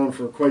live it down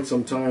for quite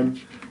some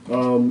time.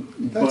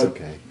 That's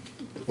okay.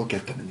 We'll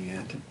get them in the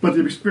end. But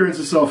the experience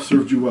itself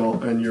served you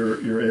well, and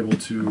you're able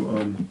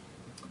to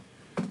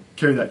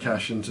carry that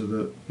cash into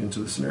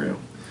the scenario.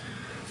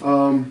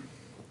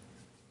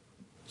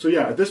 So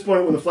yeah, at this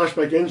point, when the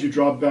flashback ends, you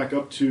drop back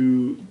up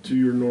to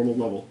your normal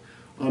level.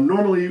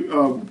 Normally,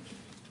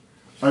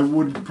 I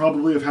would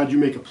probably have had you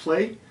make a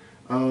play,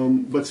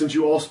 but since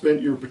you all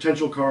spent your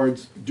potential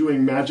cards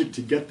doing magic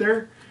to get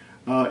there,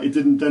 it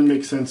didn't then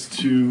make sense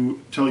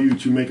to tell you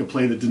to make a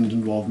play that didn't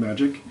involve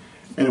magic,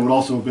 and it would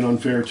also have been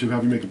unfair to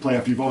have you make a play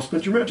after you've all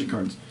spent your magic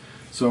cards.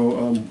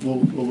 So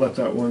we'll let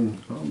that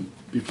one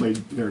be played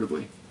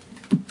narratively.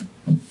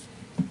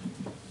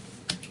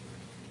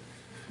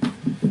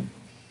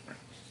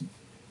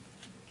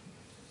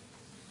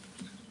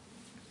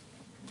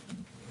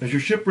 As your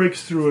ship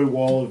breaks through a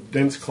wall of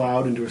dense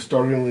cloud into a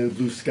startlingly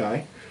blue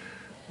sky,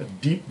 a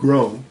deep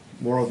groan,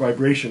 more a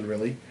vibration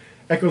really,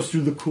 echoes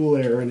through the cool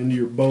air and into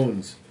your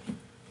bones.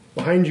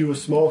 Behind you, a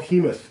small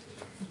hemoth,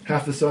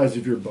 half the size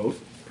of your boat,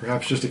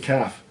 perhaps just a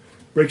calf,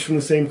 breaks from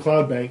the same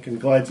cloud bank and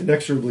glides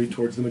inexorably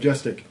towards the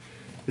Majestic.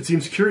 It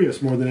seems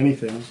curious more than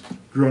anything,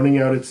 groaning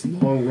out its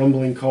long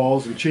rumbling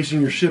calls and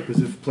chasing your ship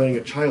as if playing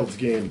a child's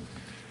game.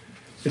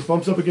 It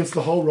bumps up against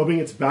the hull, rubbing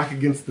its back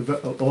against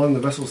along the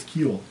vessel's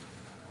keel.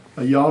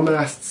 A yaw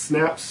mast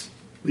snaps,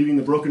 leaving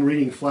the broken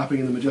rigging flapping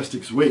in the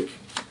Majestic's wake.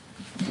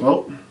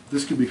 Well,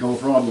 this could become a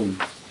problem.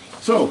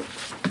 So,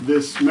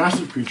 this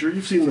massive creature,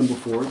 you've seen them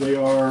before. They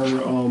are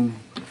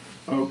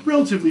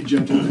relatively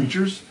gentle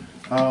creatures.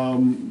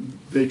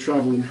 They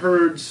travel in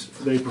herds.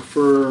 They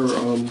prefer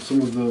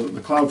some of the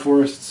cloud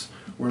forests,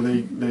 where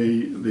they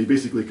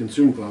basically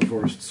consume cloud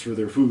forests for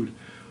their food.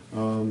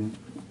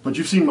 But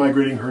you've seen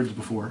migrating herds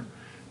before.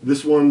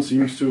 This one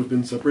seems to have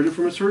been separated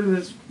from its herd and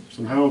has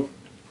somehow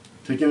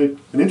taken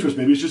an interest.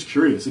 Maybe it's just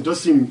curious. It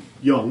does seem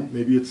young.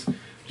 Maybe it's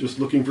just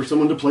looking for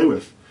someone to play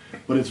with.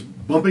 But it's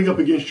bumping up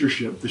against your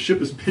ship. The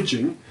ship is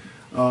pitching.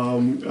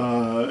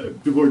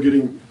 People are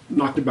getting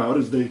knocked about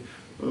as they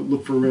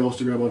look for rails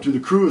to grab onto. The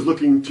crew is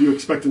looking to you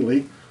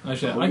expectantly.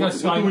 Actually, What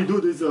do we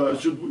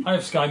do? I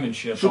have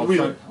skymanship.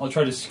 Should I'll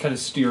try to kind of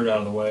steer it out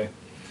of the way.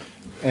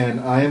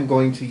 And I am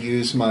going to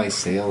use my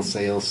sail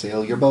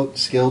your boat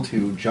skill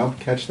to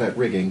jump, catch that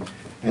rigging,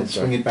 and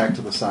swing it back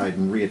to the side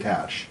and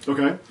reattach.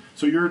 Okay.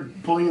 So you're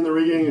pulling in the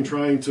rigging and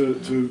trying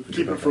to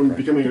keep it from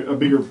becoming a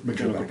bigger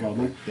mechanical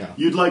problem. Yeah.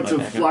 You'd like to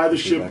fly the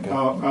ship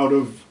out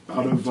of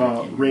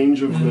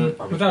range of the...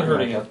 Without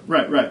hurting it.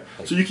 Right.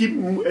 So you keep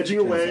edging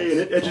away, and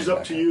it edges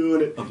up to you,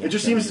 and it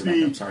just seems to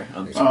be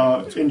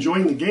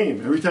enjoying the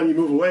game. Every time you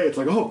move away, it's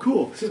like, oh,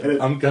 cool.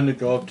 And I'm gonna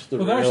go up to the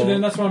Well, rail. actually,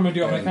 then that's what I'm going to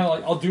do. I'm kind of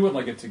like, I'll do it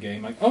like it's a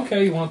game. Like,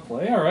 okay, you want to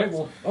play? All right,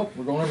 well,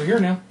 we're going over here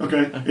now.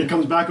 okay, it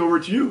comes back over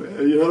to you.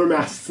 Another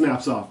mast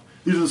snaps off.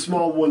 These are the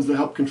small ones that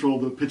help control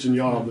the pitch and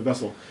yaw of the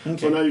vessel. Okay.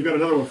 So now you've got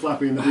another one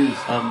flapping in the breeze.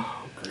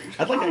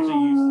 I'd like to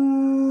actually use...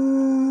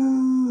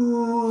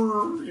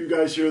 You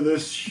guys hear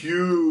this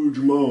huge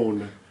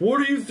moan.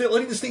 What are you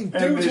letting this thing do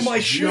And to this my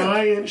ship?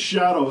 giant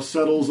shadow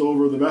settles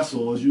over the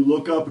vessel. As you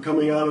look up,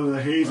 coming out of the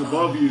haze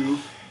above you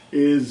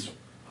is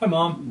Hi,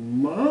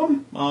 Mom.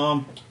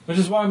 Mom? Which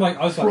is why I'm like,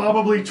 I was like,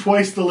 Probably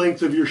twice the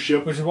length of your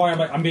ship. which is why I'm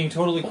like, I'm being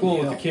totally cool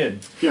with the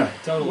kid. Yeah.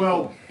 Totally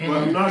Well, but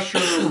I'm not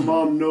sure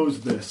Mom knows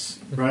this,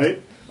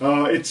 right?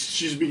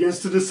 She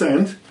begins to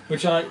descend.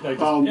 Which I like.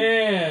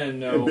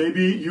 And no.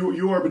 baby,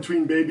 you are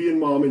between baby and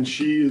Mom, and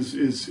she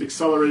is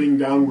accelerating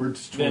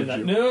downwards Then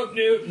towards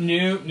that,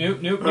 you.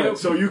 nope. Right,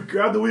 so you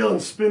grab the wheel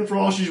and spin for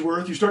all she's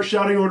worth. You start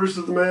shouting orders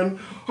to the men.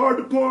 Hard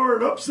to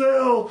port, up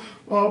sail,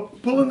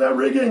 pull in that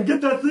rigging,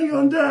 get that thing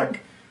on deck.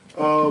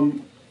 You're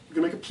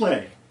gonna make a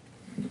play.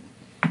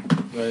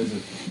 What is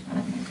it?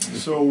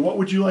 So what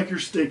would you like your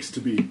stakes to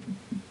be?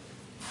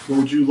 What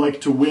would you like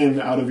to win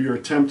out of your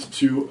attempt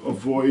to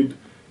avoid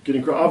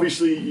getting...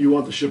 Obviously, you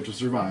want the ship to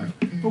survive,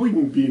 but we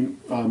can be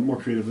more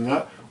creative than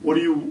that. What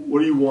do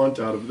you want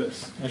out of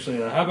this? Actually,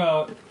 how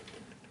about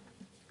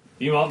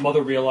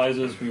Mother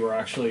realizes we were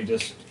actually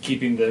just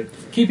keeping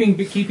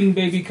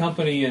baby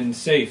company and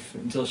safe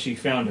until she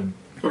found him.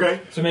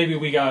 Okay. So maybe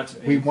we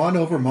won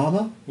over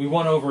Mama? We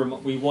won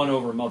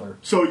over Mother.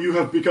 So you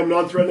have become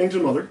non-threatening to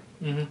Mother.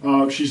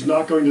 Mm-hmm. She's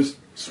not going to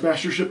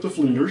smash your ship to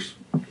flinders.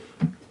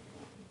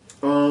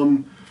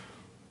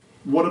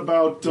 What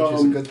about... Which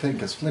is a good thing,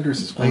 because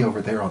Flinders is way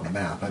over there on the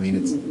map. I mean,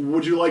 it's...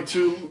 Would you like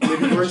to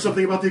maybe learn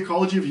something about the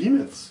ecology of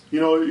Hemiths? You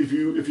know, if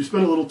you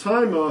spend a little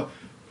time,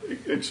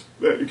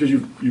 because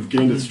you've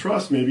gained its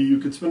trust, maybe you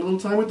could spend a little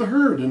time with the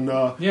herd and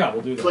Yeah,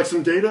 we'll do that. collect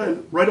some data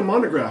and write a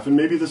monograph, and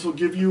maybe this will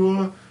give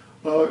you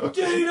a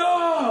Data!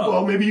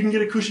 well, maybe you can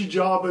get a cushy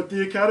job at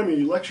the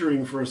academy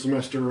lecturing for a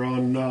semester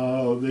on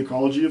the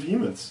ecology of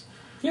Hemiths.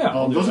 Yeah,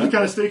 we'll do Those are the that.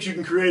 kind of stakes you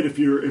can create if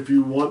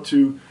you want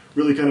to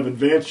really kind of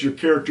advance your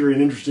character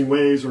in interesting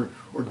ways or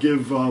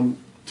give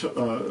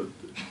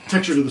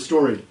texture to the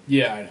story.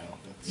 Yeah, I know.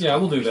 That's Yeah,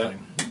 we'll do that.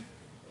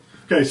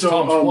 Okay, so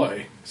Tom's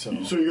play. So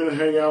you're going to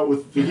hang out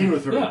with the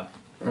Hemith herd, Yeah.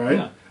 all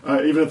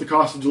right? Even at the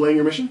cost of delaying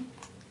your mission.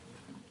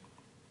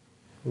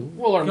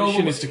 well, our Go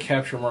mission away. is to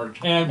capture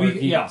And we-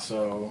 Margit, yeah.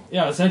 So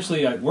Yeah,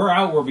 essentially, we're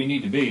out where we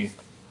need to be.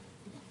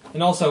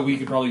 And also, we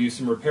could probably use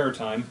some repair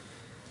time.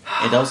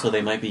 And also,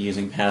 they might be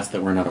using paths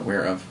that we're not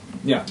aware of.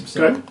 Yeah,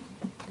 so... Okay.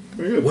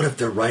 Very good. What if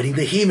they're riding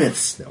the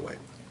Hemiths? No way.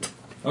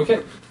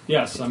 Okay.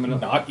 Yes, I'm gonna...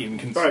 not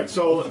inconceivable. All right,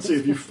 so let's see.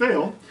 If you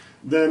fail,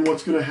 then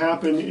what's going to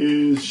happen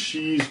is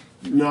she's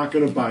not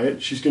going to buy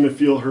it. She's going to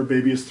feel her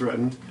baby is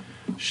threatened.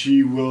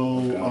 She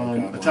will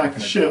God, attack we're the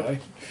not ship. gonna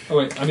die. Oh,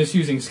 wait, I'm just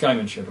using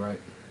Skymanship, right?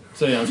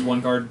 So, yeah, it's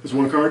one card. There's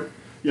one card.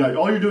 Yeah,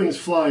 all you're doing is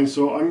flying,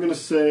 so I'm going to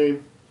say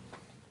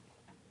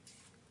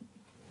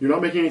you're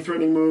not making any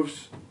threatening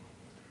moves.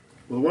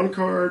 With a one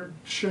card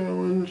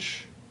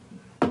challenge,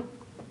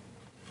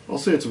 I'll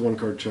say it's a one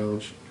card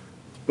challenge.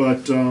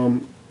 But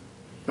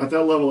at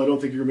that level, I don't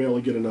think you're going to be able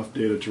to get enough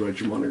data to write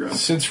your monograph.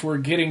 Since we're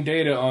getting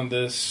data on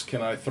this,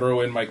 can I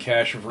throw in my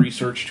cache of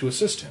research to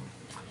assist him?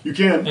 You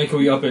can. And can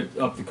we up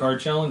the card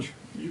challenge?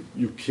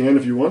 You can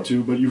if you want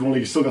to, but you've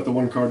only still got the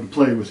one card to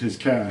play with his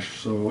cash.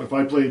 So if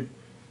I played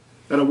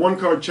at a one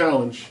card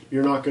challenge,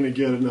 you're not going to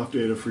get enough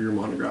data for your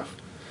monograph.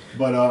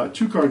 But a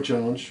two card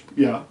challenge,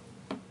 yeah.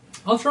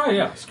 I'll try,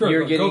 yeah. Screw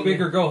You're it. Go getting-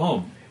 big or go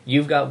home.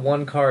 You've got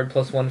one card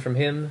plus one from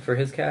him for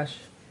his cash?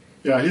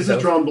 Yeah, his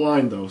is drawn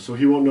blind though, so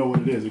he won't know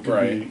what it is. It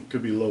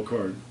could be low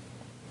card.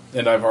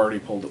 And I've already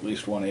pulled at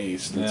least one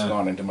ace that's Yeah.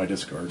 gone into my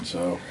discard,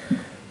 so...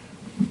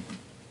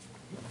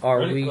 Are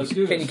Ready? we? Let's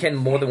do this. Can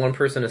more than one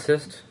person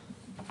assist?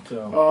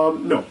 So,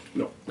 No.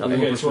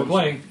 okay, so we're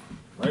playing,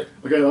 right?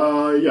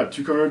 Okay, yeah,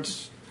 two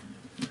cards.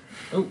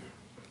 Oh,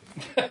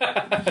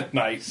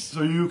 Nice.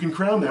 So you can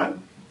crown that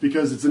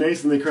because it's an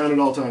ace and they crown at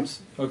all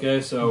times.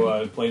 okay,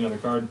 so play another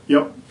card.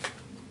 Yep.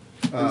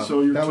 And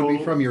so you're that would be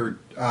total- from your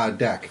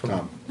deck,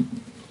 Tom.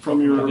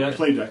 From your deck?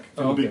 play deck.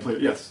 From Oh, the big okay. play.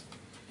 Yes.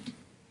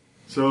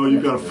 So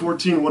you've got a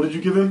 14. What did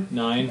you give him?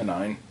 9. A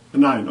 9. A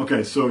 9.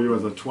 Okay, so you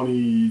have a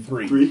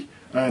 23.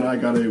 And I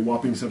got a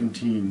whopping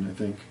 17, I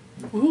think.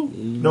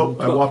 Nope,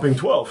 a whopping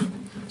 12.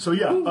 So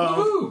yeah,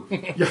 Woo!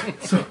 yeah.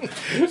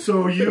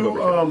 So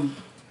you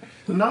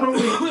not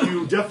only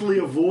you definitely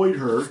avoid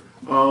her,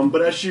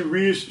 but as she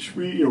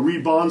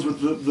rebonds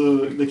with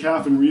the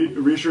calf and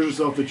reassures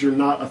herself that you're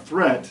not a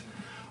threat,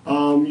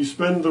 you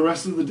spend the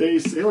rest of the day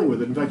sailing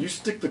with it. In fact, you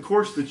stick the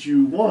course that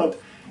you want,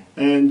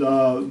 and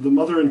the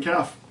mother and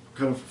calf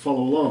kind of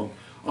follow along.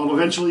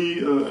 Eventually,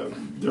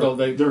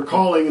 they're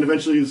calling, and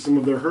eventually some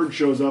of their herd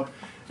shows up,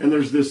 and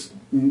there's this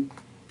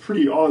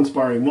pretty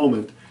awe-inspiring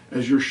moment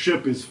as your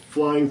ship is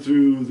flying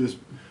through this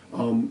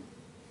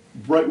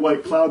bright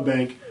white cloud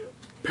bank,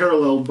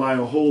 paralleled by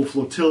a whole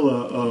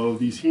flotilla of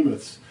these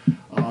Hemiths.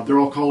 They're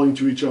all calling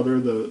to each other.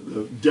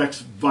 The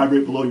decks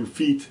vibrate below your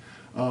feet.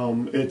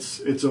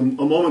 It's a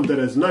moment that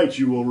as knights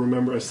you will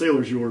remember, as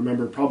sailors you will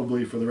remember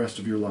probably for the rest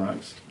of your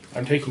lives.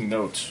 I'm taking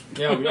notes.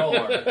 Yeah, we all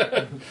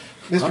are.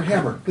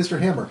 Mr.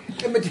 Hammer,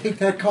 imitate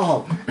that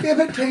call.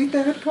 Imitate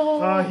that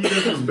call. He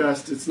does his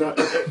best. It's not.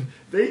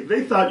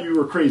 They thought you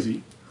were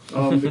crazy.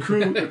 The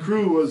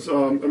crew was.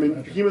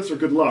 Hemiths are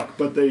good luck,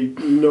 but they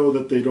know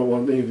that they don't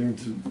want anything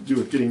to do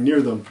with getting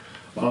near them.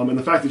 And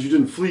the fact that you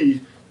didn't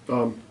flee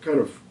kind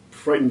of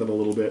frightened them a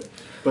little bit.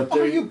 But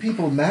Are you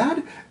people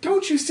mad?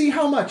 Don't you see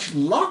how much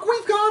luck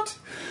we've got?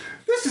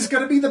 This is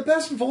going to be the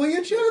best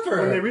voyage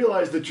ever. when they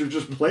realize that you're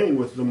just playing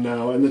with them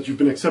now and that you've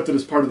been accepted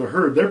as part of the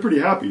herd, they're pretty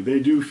happy. They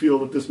do feel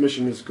that this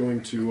mission is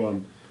going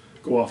to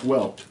go off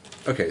well.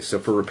 Okay, so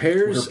for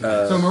repairs,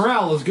 So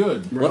morale is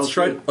good. let's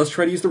try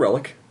to use the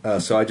relic.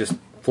 So I just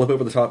flip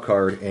over the top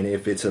card, and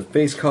if it's a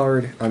face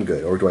card, I'm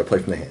good. Or do I play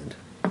from the hand?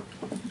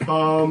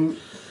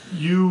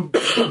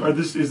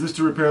 Is this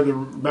to repair the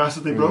mast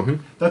that they broke?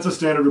 That's a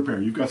standard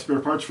repair. You've got spare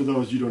parts for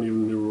those. You don't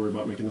even need to worry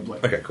about making the play.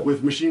 Okay, cool.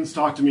 With Machines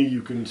Talk to Me,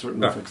 you can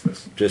certainly Ah. fix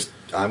this. Just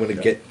I'm going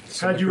to get.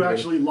 Had you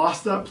actually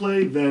lost that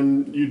play,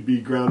 then you'd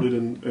be grounded,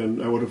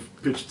 and I would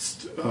have pitched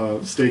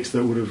stakes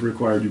that would have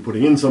required you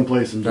putting in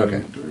someplace and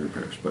doing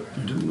repairs. But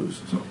you didn't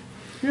lose, so.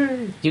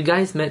 You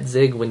guys met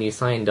Zig when you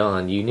signed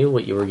on. You knew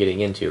what you were getting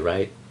into,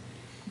 right?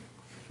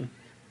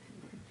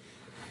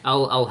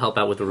 I'll help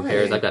out with the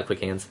repairs. Hey. I've got quick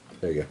hands.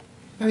 There you go.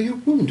 Now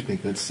you wound me,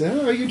 good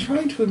sir. Are you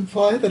trying to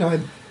imply that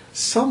I'm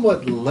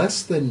somewhat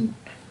less than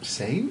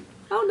sane?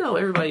 Oh no,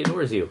 everybody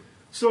adores you.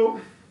 So,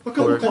 a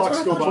couple Or- clocks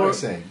That's go what I thought you by. were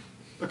saying.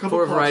 a couple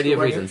For a clocks variety go of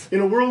by. reasons. In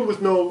a world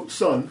with no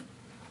sun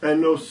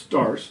and no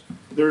stars,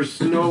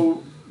 there's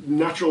no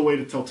natural way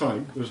to tell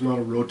time. There's not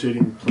a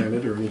rotating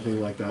planet or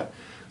anything like that.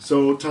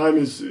 So time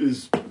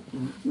is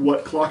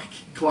what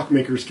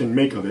clockmakers can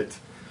make of it.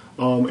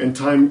 And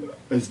time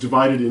is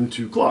divided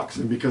into clocks.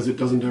 And because it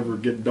doesn't ever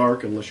get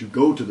dark unless you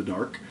go to the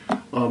dark,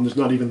 there's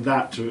not even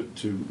that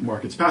to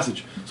mark its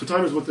passage. So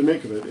time is what they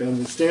make of it. And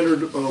the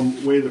standard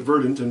way that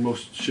Verdant and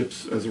most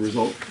ships, as a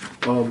result,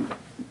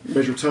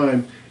 measure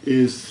time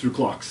is through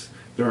clocks.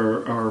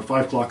 There are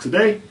 5 clocks a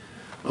day.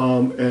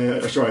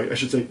 Sorry, I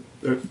should say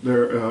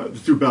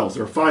through bells.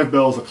 There are 5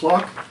 bells a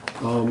clock.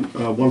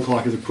 1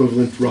 clock is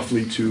equivalent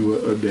roughly to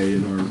a day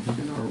in our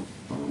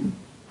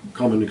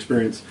common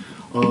experience.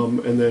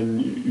 And then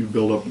you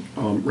build up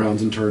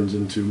rounds and turns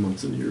into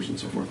months and years and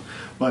so forth.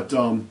 But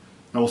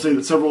I will say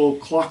that several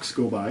clocks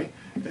go by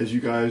as you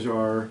guys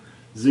are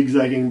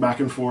zigzagging back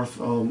and forth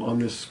on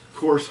this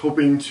course,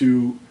 hoping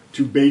to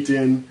bait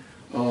in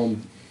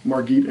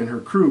Margit and her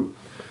crew.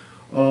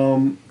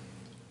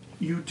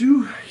 You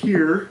do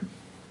hear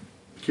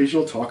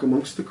occasional talk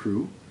amongst the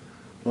crew,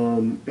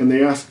 and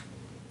they ask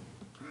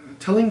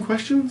telling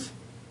questions.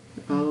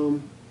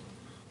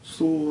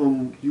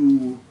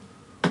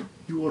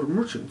 You are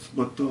merchants,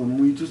 but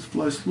we just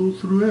fly slow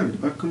through air,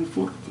 back and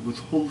forth, with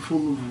hull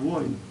full of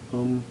wine.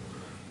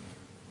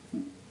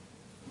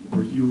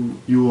 Are you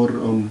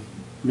are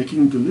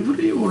making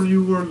delivery, or are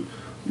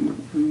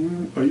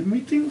you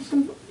meeting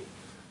somebody?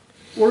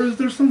 Or is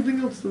there something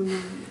else?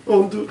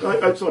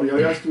 I'm sorry,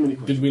 I asked too many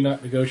questions. Did we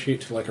not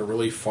negotiate to like a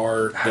really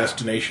far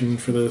destination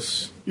for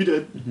this? You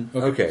did.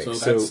 Okay, so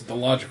so- that's the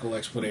logical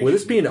explanation. Would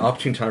this be an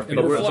opportune time for me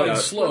And to we're bust flying out?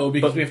 slow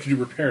because we have to do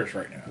repairs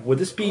right now. Would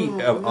this be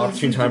an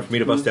opportune time for me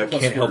to bust out?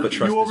 Can't help but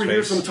trust You this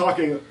overhear face. some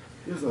talking.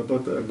 Yes,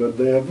 but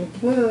they have a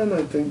plan.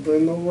 I think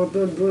they know what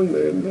they're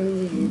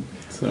doing.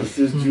 This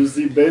is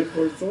juicy bait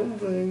for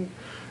something.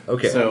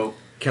 Okay, So,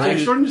 can I'm I?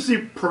 starting to see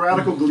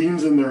piratical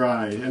gleams in their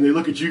eye, and they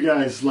look at you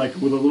guys like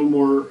with a little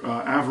more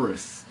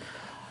avarice.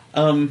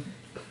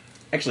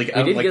 actually, We I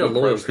would did like get to a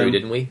loyal approach crew, them.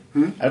 didn't we?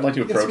 I'd like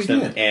to Yes, approach we them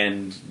did.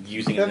 and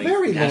using They're a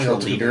very natural loyal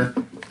to leader,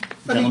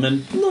 I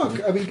gentlemen. mean,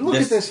 look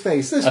This- at this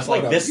face. This that's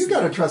like put-up. this- You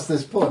got to trust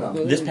this put-up.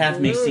 This path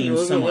may seem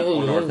somewhat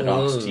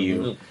unorthodox to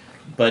you,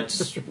 but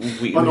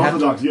we have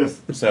Unorthodox,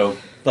 yes. so.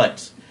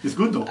 But It's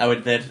good though. I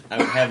would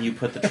have you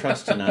put the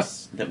trust in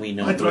us that we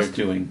know I what we're trust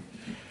you. doing,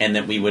 and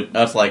that we would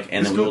that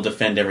It's we will good.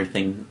 defend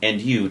everything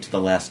and you to the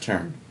last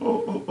turn.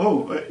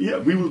 Yeah,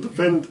 we will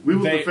defend. We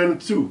will They-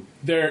 defend too.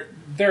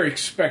 They're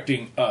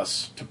expecting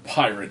us to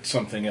pirate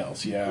something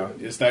else, yeah?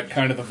 Is that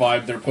kind of the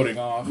vibe they're putting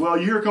off? Well,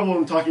 you hear a couple of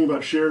them talking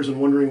about shares and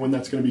wondering when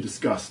that's going to be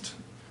discussed.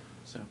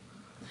 So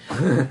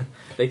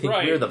They think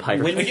Right. we're the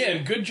pirates.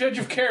 Again, good judge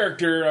of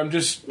character.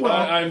 Well-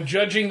 I'm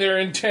judging their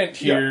intent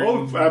here. Yeah.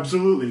 Oh,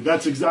 absolutely.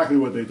 That's exactly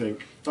what they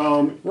think.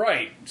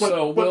 Right. But-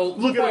 So but we'll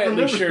look at it from quietly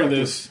their share perspective.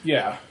 this.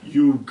 Yeah.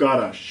 You got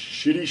a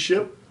shitty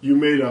ship. You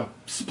made a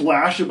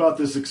splash about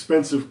this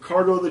expensive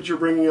cargo that you're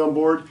bringing on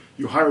board.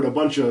 You hired a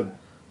bunch of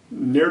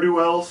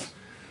ne'er-do-wells.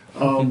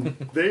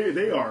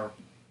 They are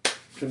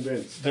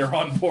convinced. They're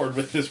on board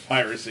with this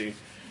piracy.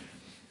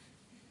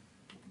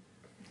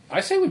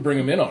 I say we bring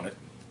them in on it.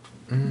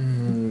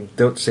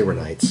 Don't say we're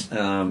knights.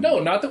 No,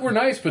 not that we're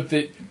nice, but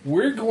that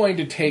we're going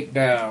to take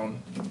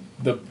down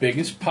the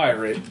biggest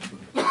pirate.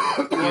 You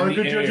are a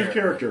good judge of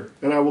character,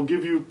 and I will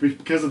give you,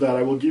 because of that,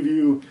 I will give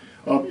you,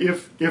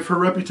 if her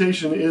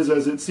reputation is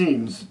as it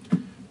seems,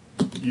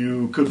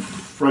 you could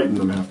frighten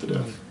them half to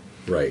death.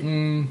 Right.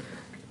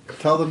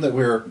 Tell them that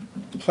we're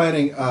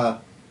planning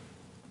a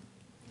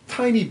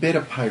tiny bit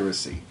of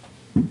piracy.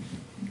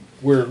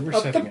 We're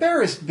The setting it.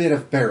 barest bit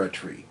of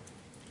barratry.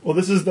 Well,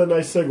 this is the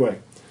nice segue.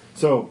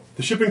 So,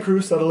 the ship and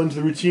crew settle into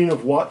the routine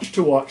of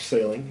watch-to-watch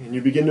sailing, and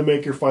you begin to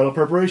make your final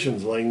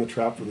preparations, laying the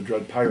trap for the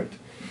dread pirate.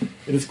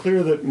 It is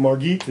clear that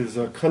Margit is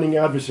a cunning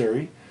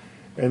adversary,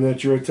 and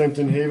that your attempt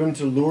in Haven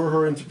to lure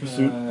her into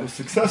pursuit was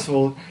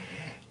successful.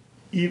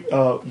 And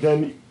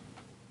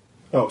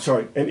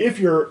if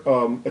your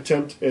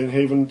attempt in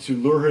Haven to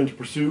lure her into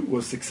pursuit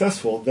was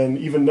successful, then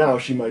even now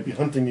she might be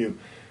hunting you.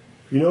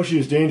 You know she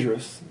is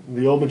dangerous.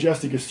 The Old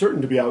Majestic is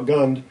certain to be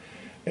outgunned,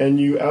 and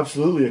you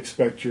absolutely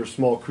expect your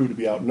small crew to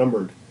be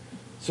outnumbered.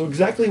 So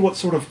exactly what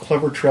sort of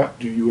clever trap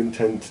do you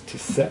intend to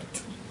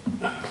set?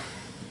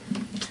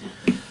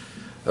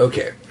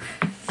 Okay.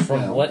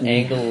 From what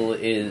angle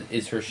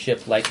is her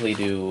ship likely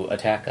to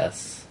attack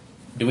us?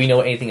 Do we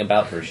know anything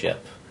about her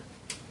ship?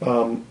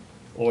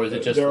 Or is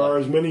it just There luck? are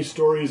as many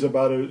stories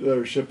about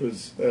her ship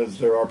as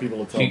there are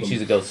people to tell them.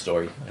 She's a ghost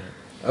story.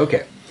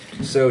 Okay.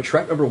 So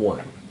trap number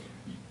 1.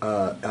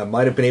 I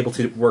might have been able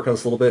to work on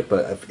this a little bit,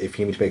 but if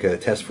you need to make a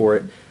test for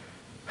it,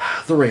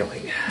 the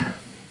railing.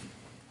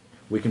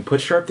 We can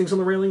put sharp things on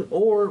the railing,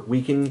 or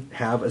we can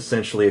have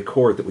essentially a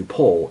cord that we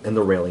pull and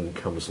the railing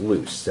comes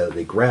loose. So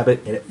they grab it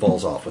and it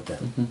falls off with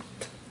them.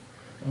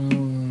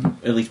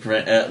 at least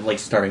prevent, like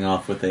starting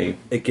off with a.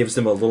 It gives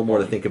them a little more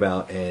to think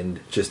about and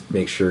just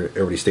make sure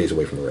everybody stays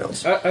away from the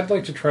rails. I'd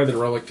like to try the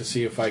relic to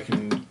see if I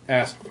can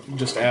ask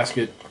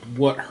it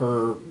what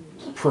her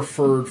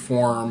preferred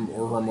form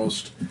or her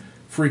most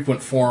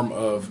frequent form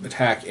of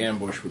attack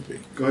ambush would be?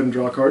 Go ahead and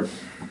draw a card.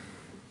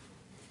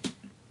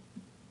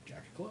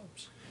 Jack of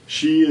clubs.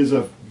 She is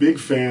a big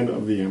fan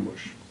of the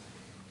ambush.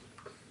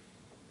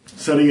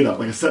 Setting it up,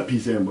 like a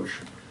set-piece ambush.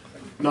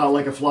 Not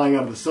like a flying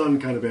out of the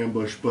sun kind of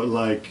ambush, but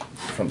like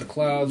From the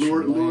clouds.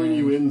 luring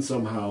you in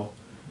somehow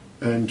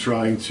and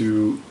trying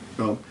to...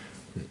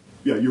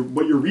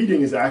 what you're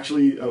reading is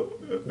actually...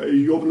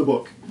 you open the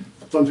book,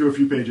 thumb through a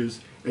few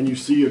pages, and you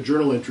see a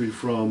journal entry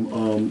from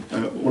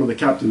one of the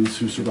captains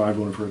who survived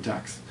one of her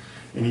attacks.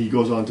 And he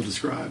goes on to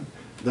describe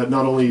that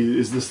not only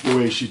is this the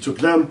way she took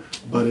them,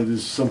 but it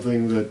is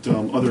something that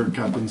other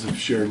captains have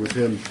shared with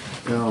him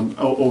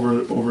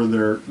over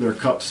their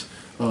cups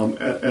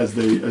as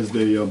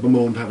they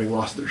bemoaned having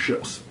lost their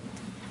ships.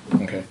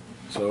 Okay.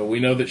 So we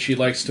know that she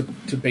likes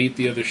to bait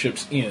the other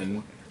ships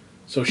in.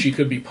 So she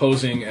could be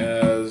posing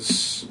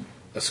as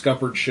a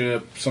scuppered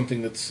ship,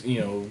 something that's,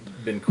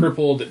 been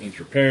crippled, that needs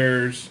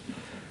repairs.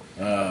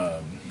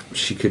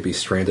 She could be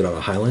stranded on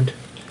a highland.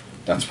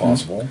 That's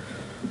possible.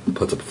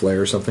 Puts up a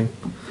flare or something.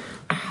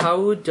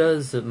 How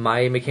does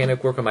my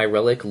mechanic work on my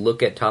relic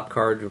look at top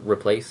card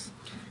replace?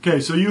 Okay,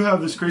 so you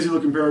have this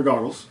crazy-looking pair of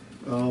goggles,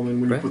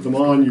 and when you put them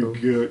on, you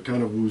get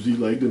kind of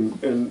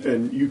woozy-legged,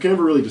 and you can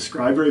never really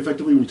describe very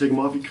effectively when you take them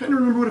off. You kind of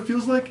remember what it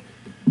feels like,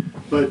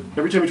 but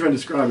every time you try and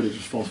describe it, it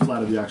just falls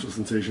flat of the actual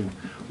sensation.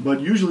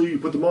 But usually you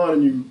put them on,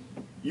 and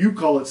you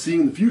call it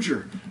seeing the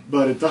future,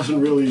 but it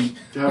doesn't really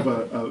have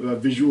a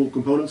visual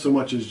component so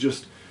much as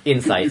just...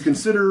 Insight. You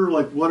consider,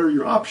 like, what are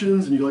your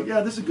options, and you're like,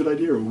 yeah, this is a good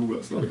idea, or ooh,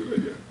 that's not a good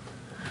idea.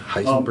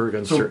 Heisenberg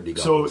uncertainty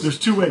So goggles. there's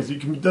two ways. You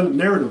can do it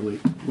narratively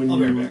when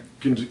you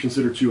can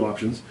consider two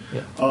options.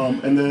 Yeah.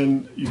 And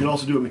then you can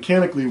also do it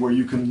mechanically where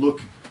you can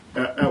look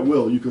at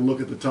will. You can look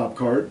at the top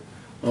card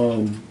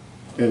and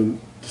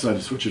decide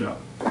to switch it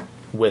out.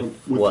 With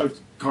what?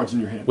 Cards in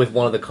your hand. With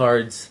one of the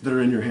cards. That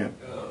are in your hand.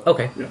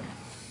 Okay. Yeah.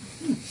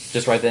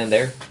 Just right then and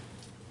there?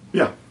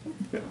 Yeah.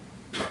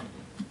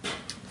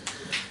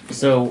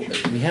 So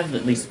we have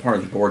at least part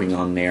of the boarding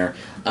on there.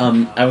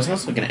 I was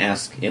also going to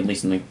ask, at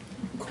least in the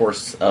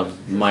course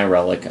of my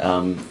relic,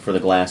 for the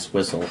glass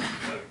whistle,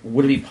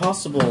 would it be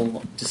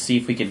possible to see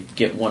if we could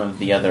get one of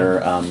the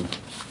other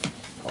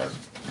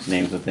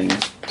names of things?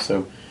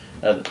 So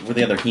with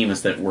the other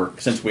hemas that work,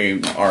 since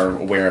we are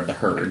aware of the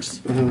herds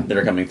that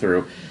are coming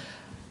through,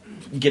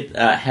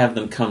 have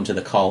them come to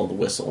the call of the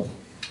whistle.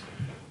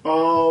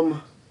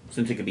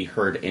 Since it could be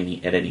heard at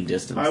any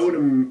distance. I would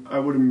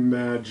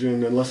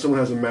imagine, unless someone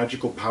has a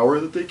magical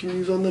power that they can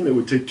use on them, it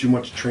would take too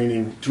much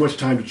time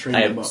to train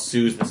them up.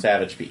 Suze the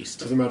Savage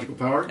Beast. As a magical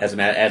power? As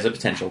a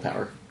potential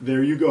power.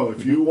 There you go.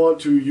 If you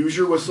want to use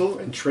your whistle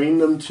and train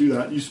them to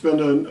that, you spend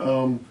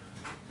one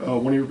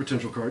of your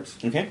potential cards.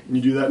 Okay. And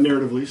you do that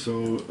narratively,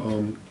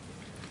 so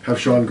have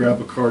Sean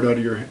grab a card out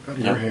of your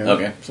hand.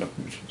 Okay, so...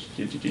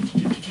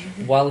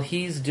 While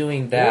he's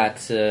doing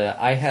that,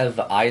 I have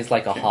eyes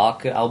like a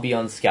hawk. I'll be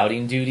on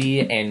scouting duty,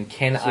 and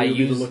So you'll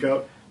be the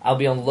lookout? I'll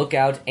be on the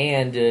lookout,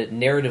 and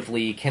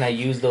narratively, can I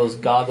use those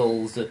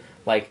goggles,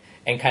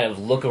 and kind of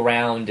look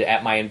around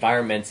at my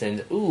environments,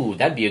 and ooh,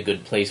 that'd be a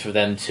good place for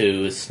them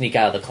to sneak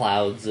out of the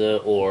clouds,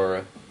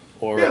 or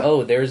Yeah.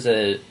 oh, there's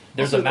a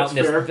That's fair.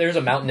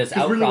 mountainous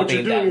Because really what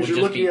you're outcropping that doing would is you're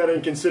just looking be. at it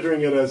and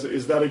considering it as,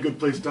 is that a good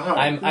place to hide?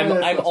 I'm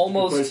that's not a good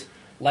almost place.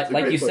 like It's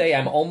a great you say. place.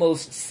 I'm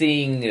almost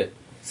seeing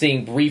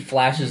brief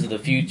flashes of the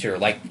future.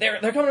 Like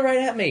they're coming right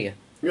at me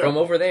Yeah. from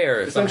over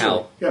there Essentially,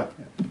 somehow. yeah.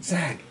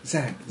 Zag.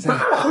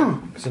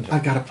 I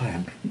got a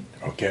plan.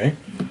 Okay.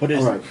 What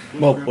is... All right.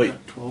 Well, Grab wait.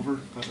 that 12er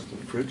out of the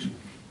fridge.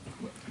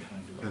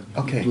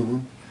 Okay. Blue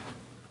moon.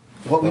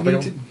 What we One by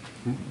need to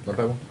One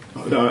by one?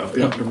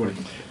 Yeah, everybody.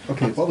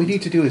 Okay, what we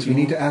need to do is we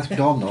need to ask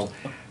Domhnall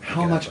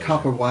how much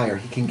copper wire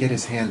he can get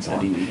his hands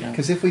on.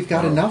 Because if we've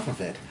got enough of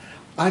it,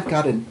 I've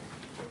got a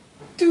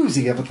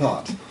doozy of a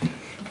thought.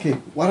 Okay,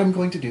 what I'm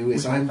going to do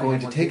is I'm going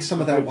to take some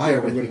of that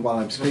wire with me while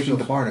I'm scraping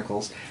the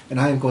barnacles, and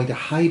I am going to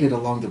hide it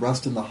along the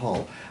rust in the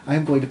hull. I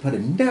am going to put a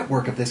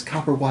network of this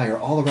copper wire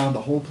all around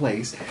the whole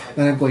place,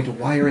 and I'm going to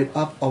wire it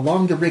up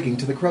along the rigging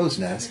to the crow's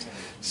nest,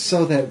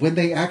 so that when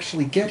they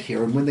actually get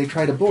here and when they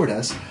try to board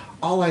us,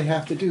 all I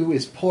have to do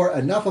is pour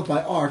enough of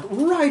my arc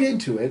right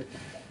into it,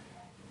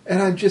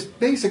 and I'm just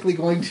basically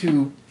going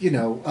to,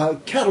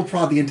 cattle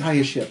prod the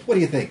entire ship. What do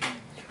you think?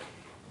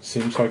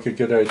 Seems like a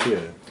good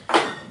idea.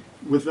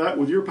 With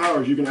your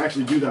powers, you can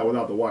actually do that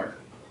without the wire.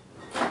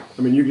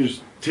 I mean, you can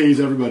just tase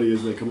everybody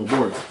as they come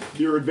aboard.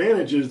 Your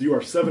advantage is you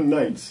are 7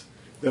 knights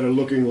that are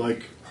looking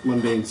like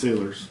mundane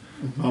sailors.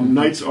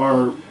 Knights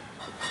are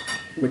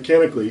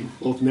mechanically,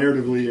 both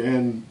narratively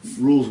and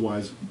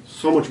rules-wise,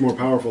 so much more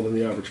powerful than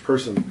the average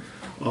person.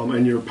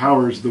 And your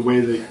powers, the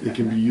way that they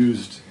can be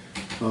used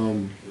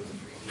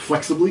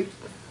flexibly,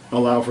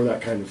 allow for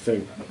that kind of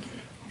thing.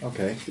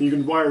 Okay. And you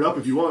can wire it up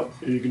if you want,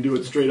 and you can do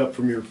it straight up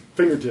from your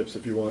fingertips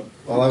if you want.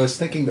 Well, I was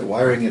thinking that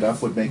wiring it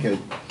up would make it...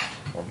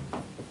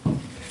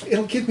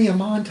 It'll give me a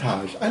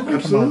montage. I like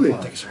Absolutely. a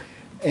montage.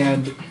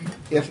 And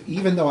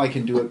even though I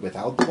can do it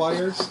without the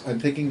wires, I'm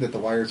thinking that the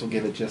wires will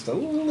give it just a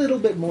little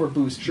bit more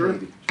boost. Sure.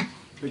 Maybe.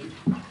 Thank you.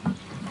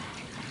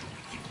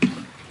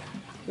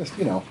 Just,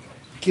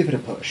 give it a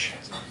push.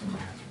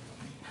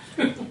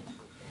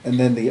 And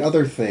then the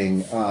other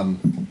thing,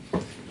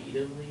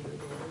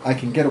 I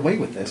can get away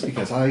with this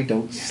because I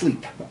don't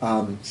sleep.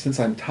 Since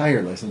I'm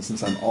tireless and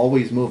since I'm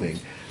always moving.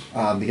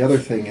 The other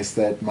thing is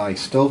that my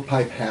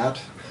stovepipe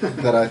hat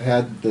that I've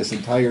had this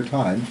entire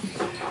time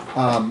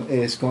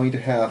is going to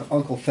have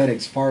Uncle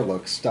Fennig's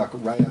Farlook stuck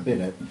right up in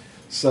it,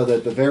 so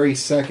that the very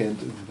second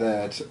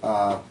that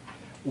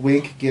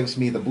Wink gives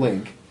me the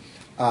blink...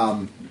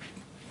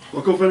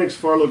 Uncle Fennig's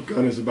Farlook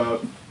gun is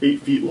about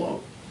 8 feet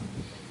long.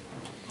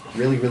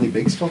 Really, really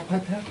big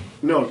stovepipe hat?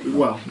 No,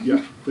 well,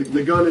 yeah.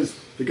 The gun is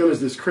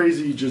this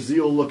crazy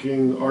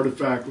Jazeel-looking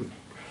artifact with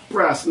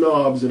brass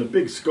knobs and a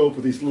big scope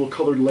with these little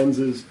colored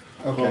lenses.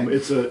 Okay.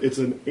 It's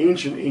an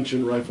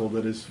ancient rifle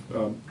that is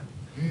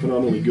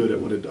phenomenally good at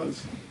what it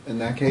does. In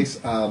that case,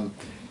 can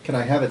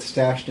I have it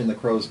stashed in the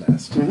crow's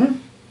nest? Mm-hmm.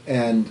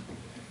 And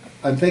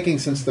I'm thinking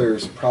since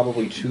there's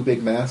probably 2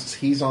 big masts,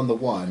 he's on the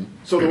one,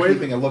 So the way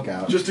keeping a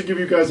lookout. Just to give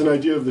you guys an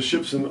idea of the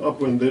ships in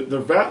Upwind,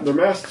 their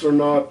masts are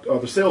not,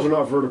 the sails are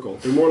not vertical.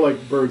 They're more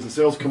like birds. The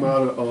sails come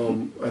out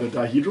at a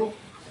dihedral.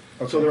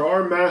 Okay. So there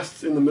are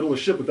masts in the middle of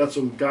the ship, but that's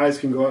so guys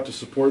can go out to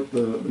support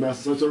the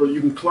masts. So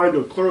you can climb to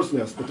a crow's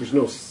nest, but there's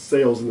no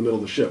sails in the middle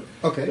of the ship.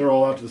 Okay. They're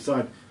all out to the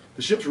side.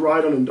 The ships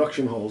ride on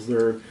induction hulls.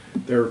 They're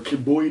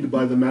buoyed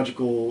by the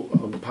magical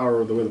power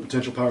of the wind, the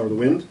potential power of the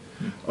wind.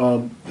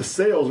 The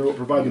sails are what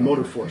provide the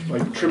motor force. By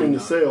trimming the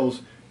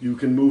sails, you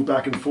can move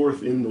back and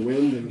forth in the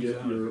wind and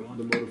get the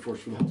motor force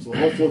from the hull. So the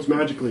hull floats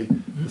magically.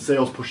 The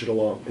sails push it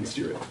along and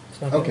steer it.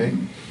 Okay.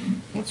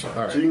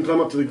 So you can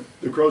climb up to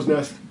the crow's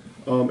nest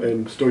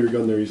and stow your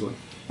gun there easily.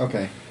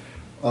 Okay.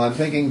 Well, I'm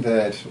thinking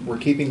that we're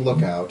keeping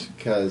lookout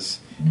because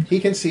he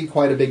can see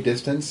quite a big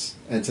distance,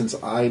 and since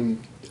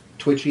I'm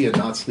twitchy and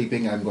not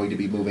sleeping, I'm going to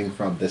be moving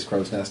from this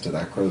crow's nest to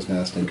that crow's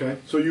nest. And Okay.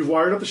 So you've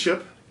wired up the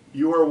ship.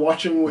 You are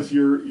watching with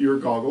your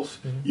goggles.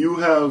 You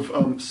have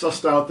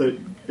sussed out that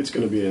it's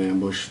going to be an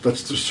ambush.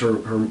 That's just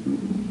her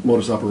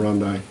modus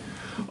operandi.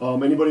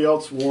 Anybody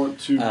else want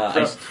to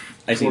prep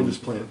for this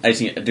plan? I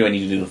see. Do I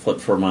need to do the flip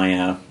for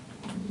my?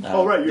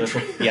 Oh, right. You're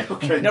yeah.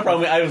 Okay. No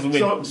problem. I was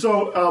waiting.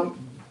 So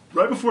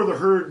right before the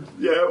herd,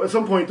 at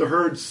some point the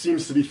herd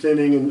seems to be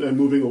thinning and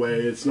moving away.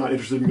 It's not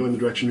interested in going the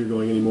direction you're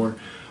going anymore.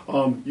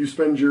 You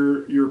spend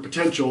your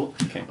potential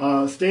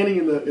standing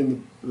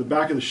in the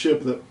back of the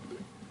ship.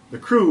 The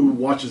crew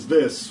watches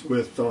this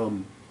with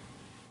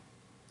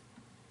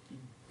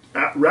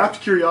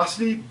rapt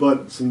curiosity,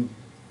 but some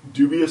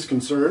dubious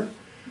concern.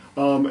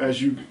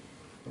 As you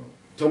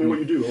tell me what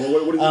you do.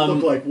 What does it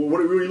look like? What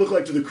do you look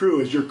like to the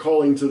crew as you're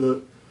calling to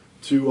the?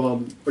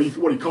 Are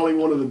you calling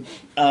one of the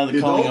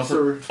adults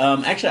over,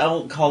 actually,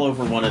 I'll call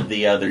over one of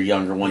the other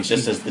younger ones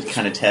just as the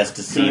kind of test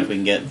to see if we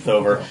can get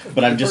over.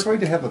 But I'm just we're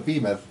going to have a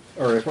behemoth,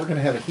 or if we're going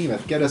to have a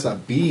hemoth, get us a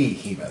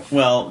behemoth.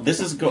 Well, this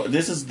is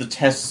the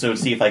test, so to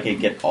see if I could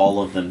get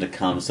all of them to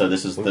come. So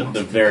this is the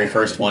very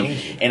first one,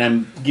 and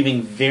I'm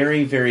giving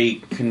very,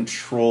 very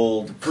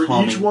controlled. For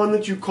each one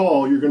that you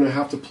call, you're going to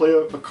have to play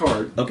a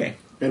card. Okay.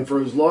 And for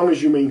as long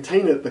as you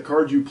maintain it, the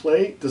card you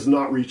play does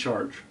not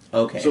recharge.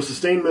 Okay. So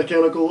sustained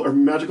mechanical or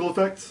magical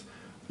effects,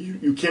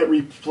 you can't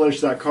replenish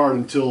that card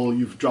until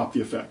you've dropped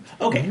the effect.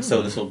 Okay,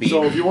 so this will be.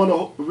 So if you want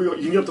to, you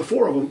can get up to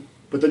 4 of them,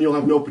 but then you'll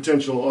have no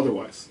potential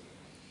otherwise.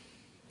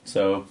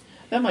 So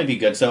that might be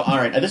good. So all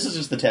right, this is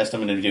just the test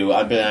I'm going to do.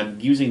 I'm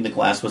using the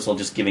glass whistle,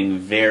 just giving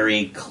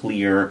very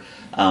clear,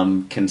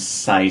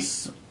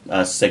 concise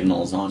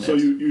signals on it. So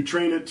you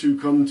train it to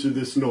come to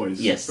this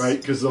noise. Yes. Right?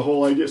 Because the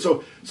whole idea.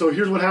 So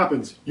here's what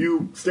happens.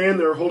 You stand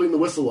there holding the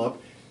whistle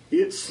up.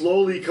 It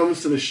slowly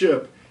comes to the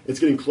ship. It's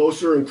getting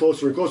closer and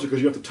closer and closer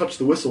because you have to touch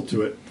the whistle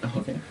to it. Oh,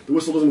 okay. The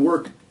whistle doesn't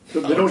work.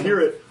 They don't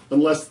hear it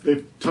unless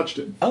they've touched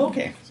it. Oh,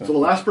 okay. So the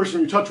last person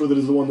you touch with it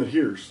is the one that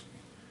hears.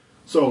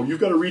 So you've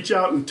got to reach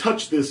out and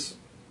touch this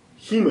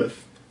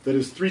hemoth that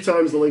is 3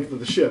 times the length of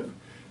the ship.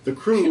 The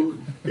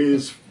crew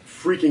is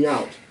freaking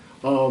out.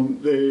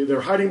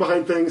 They're hiding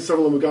behind things.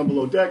 Several of them have gone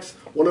below decks.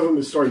 One of them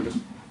is starting to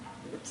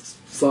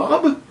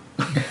sob.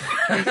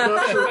 He's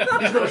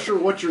not sure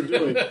what you're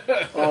doing.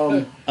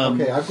 Okay, I'm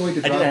going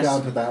to drop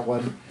down to that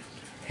one,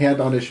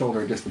 hand on his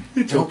shoulder, just,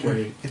 It's don't okay.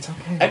 worry, it's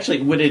okay. Actually,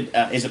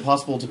 is it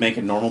possible to make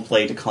a normal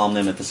play to calm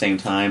them at the same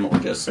time, or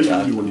just? You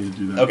won't need to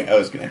do that. Okay, I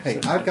was going to.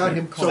 Hey, I've got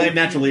him So they have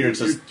natural leaders.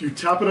 You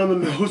tap it on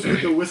the nose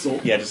with the whistle.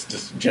 Yeah,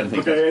 just gently.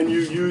 Okay, and you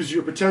use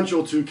your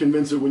potential to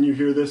convince it when you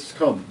hear this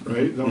come, right?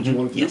 Is that what you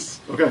want to do? Yes.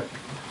 Okay.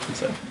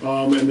 So.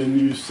 And then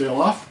you sail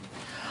off.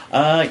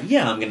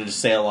 Yeah, I'm going to just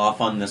sail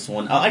off on this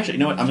one. Actually, you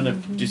know what? I'm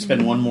going to just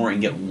spend one more and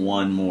get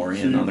one more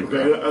in on the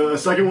ground. Okay, a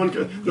second one,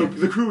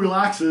 the crew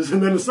relaxes,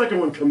 and then the second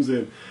one comes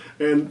in.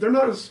 And they're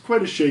not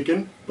quite as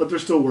shaken, but they're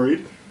still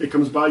worried. It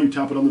comes by, you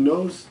tap it on the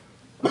nose.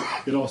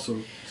 It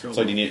also sails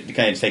So off. do you need to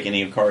kind of take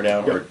any card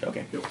out? Or, Yep.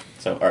 okay. Yep.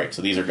 So, all right,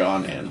 so these are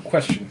gone, and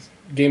Questions.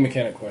 Game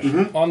mechanic question.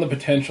 Mm-hmm. On the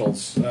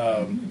potentials,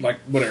 like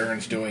what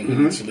Aaron's doing, he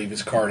needs to leave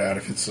his card out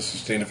if it's a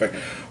sustained effect.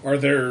 Are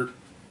there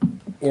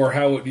Or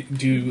how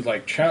do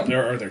like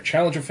are there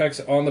challenge effects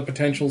on the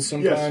potentials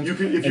sometimes? Yes, you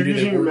can. If you're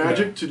using your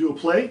magic to do a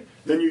play,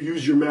 then you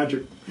use your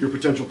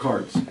potential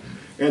cards,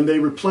 and they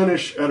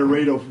replenish at a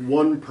rate of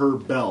 1 per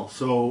bell.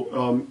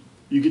 So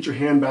you get your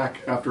hand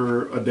back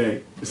after a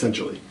day,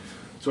 essentially.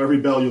 So every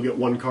bell you'll get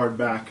 1 card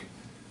back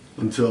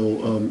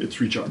until it's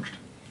recharged.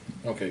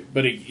 Okay,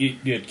 but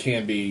it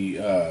can be.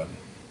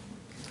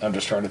 I'm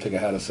just trying to think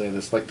of how to say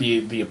this. Like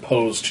the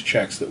opposed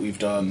checks that we've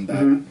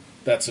done.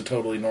 That's a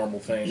totally normal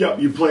thing. Yeah,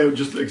 you play it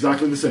just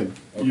exactly the same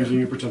using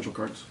your potential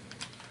cards.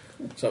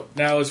 So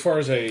now, as far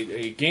as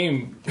a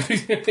game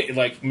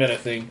like meta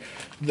thing,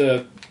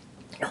 the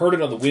Heard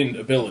It on the Wind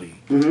ability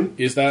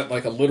is that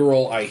like a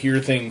literal I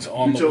hear things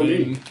on the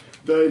wind?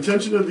 The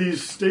intention of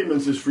these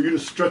statements is for you to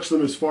stretch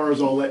them as far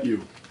as I'll let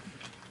you.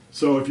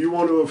 So if you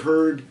want to have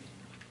heard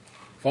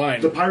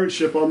Fine. the pirate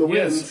ship on the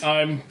wind, yes,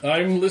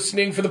 I'm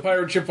listening for the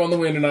pirate ship on the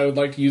wind, and I would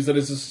like to use that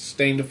as a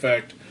sustained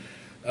effect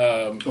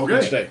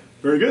each day.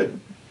 Very good.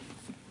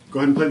 Go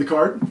ahead and play the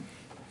card.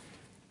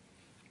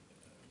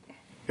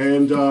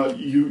 And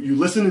you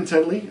listen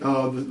intently.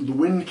 The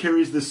wind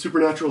carries this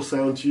supernatural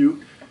sound to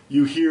you.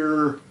 You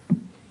hear a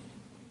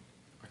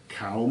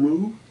cow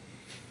moo.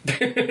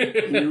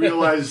 And you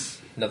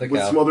realize Another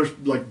with cow. some other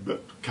like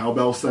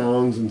cowbell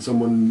sounds and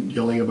someone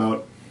yelling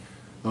about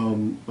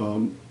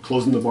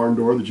closing the barn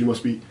door that you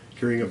must be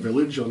hearing a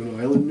village on an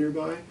island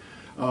nearby.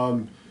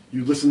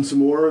 You listen some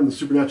more, and the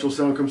supernatural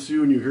sound comes to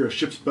you, and you hear a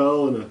ship's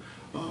bell and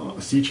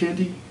a sea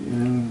chanty,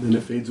 and then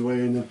it fades away,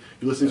 and then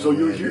you're listening. So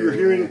you're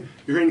hearing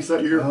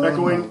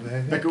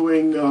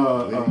echoing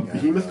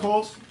behemoth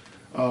calls,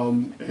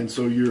 and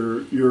so you're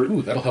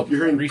that'll help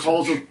you're hearing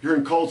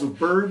research. calls of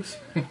birds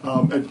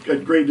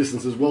at great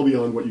distances, well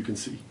beyond what you can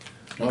see.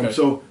 Okay.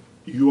 So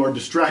you are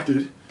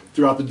distracted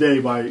throughout the day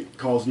by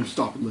calls, and you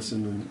stop and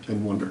listen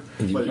and wonder.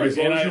 But as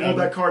long as you hold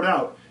that card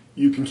out,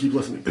 you can keep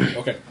listening.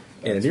 Okay.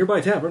 In a nearby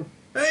tavern,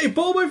 hey,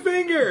 pull my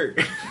finger!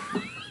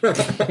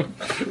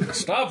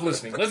 Stop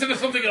listening. Listen to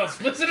something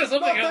else. Listen to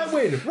something Not else.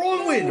 that wind!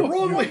 Wrong wind!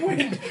 Wrong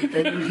wind!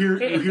 And you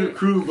hear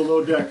crew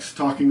below decks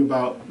talking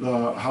about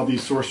how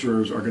these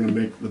sorcerers are going to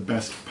make the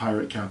best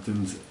pirate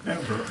captains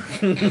ever.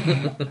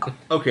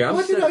 Okay,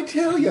 What did I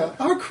tell you?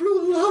 Our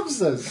crew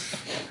loves us.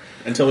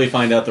 Until we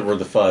find out that we're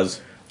the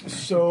fuzz.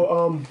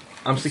 So,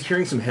 I'm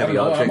securing some heavy I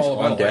don't know, I'm objects all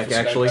about on deck, Life of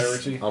actually,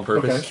 Piracy. on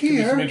purpose, Okay. Give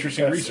me some Here,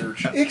 interesting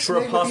research. For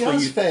a possible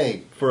use-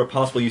 Fay. for a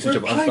possible usage We're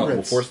of unstoppable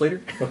pirates. force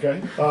later.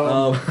 okay.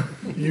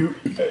 You,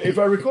 if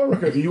I recall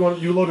correctly,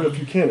 you loaded a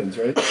few cannons,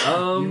 right?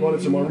 You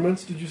wanted some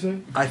armaments, did you say?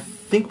 I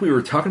think we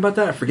were talking about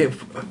that. I forget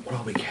what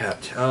all we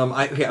kept.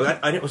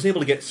 I wasn't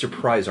able to get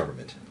surprise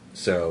armament,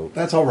 so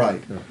That's all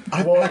right.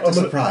 I Well, packed a I'm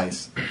gonna-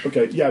 surprise.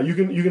 Okay, yeah, you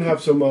can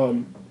have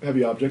some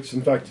heavy objects.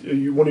 In fact,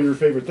 one of your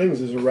favorite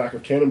things is a rack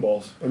of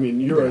cannonballs. I mean,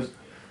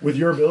 with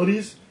your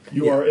abilities,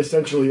 you Yeah. are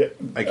essentially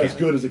I as can.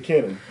 good as a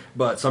cannon.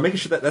 so I'm making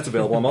sure that that's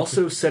available. I'm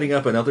also setting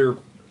up another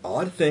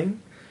odd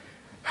thing.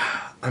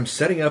 I'm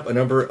setting up a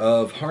number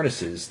of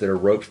harnesses that are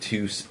roped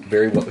to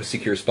very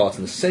secure spots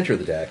in the center of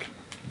the deck,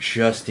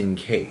 just in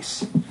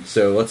case.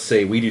 So let's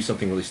say we do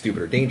something really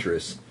stupid or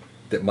dangerous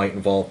that might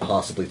involve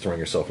possibly throwing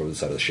yourself over the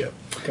side of the ship.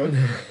 Okay.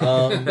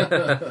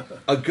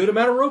 A good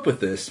amount of rope with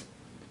this,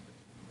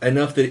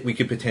 enough that we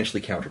could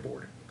potentially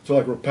counterboard. So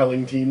like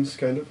repelling teams,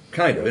 kind of.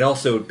 Kind of. And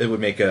also, it would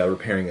make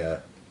repairing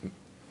a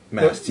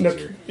mast Now,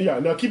 easier.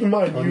 now keep in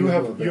mind Oh, you you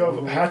have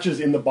have hatches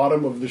in the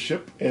bottom of the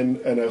ship and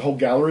a whole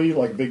gallery,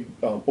 like a big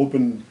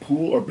open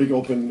pool or big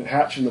open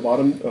hatch in the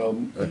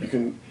bottom. You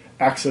can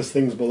access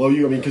things below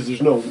you. I mean, because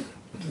there's no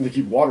to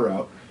keep water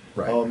out.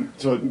 Right.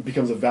 So it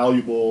becomes a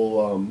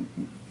valuable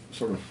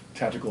sort of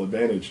tactical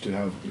advantage to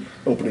have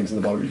openings in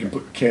the bottom. You can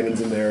put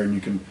cannons in there, and you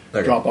can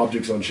Okay. drop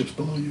objects on ships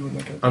below you and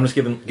that kind of. I'm just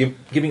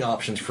giving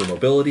options for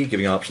mobility,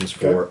 giving options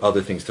for Okay.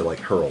 other things to like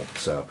hurl.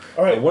 So,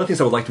 All right. one of the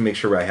things I would like to make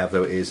sure I have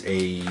though is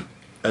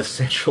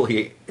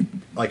essentially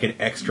like an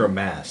extra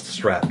mast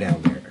strapped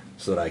down there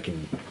so that I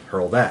can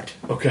hurl that.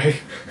 Okay,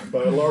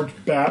 by a large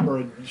bat or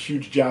a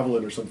huge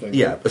javelin or something.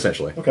 Yeah,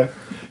 essentially. Okay.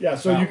 Yeah.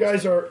 So you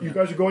guys are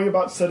going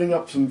about setting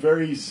up some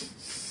very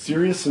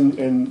serious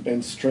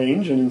and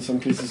strange, and in some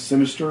cases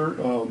sinister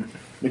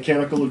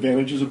mechanical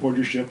advantages aboard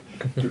your ship.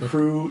 The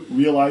crew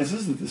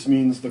realizes that this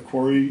means the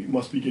quarry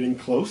must be getting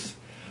close.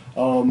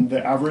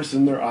 The avarice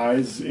in their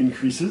eyes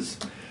increases.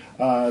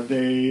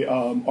 They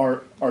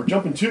are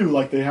jumping too,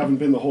 like they haven't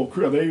been the whole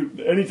crew.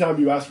 Anytime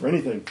you ask for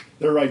anything,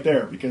 they're right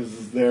there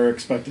because they're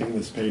expecting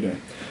this payday.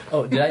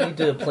 Oh, did I need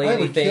to play I would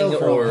anything kill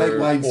for a or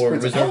pipeline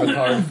spritz. reserve a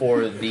card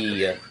for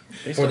the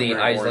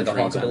eyes like a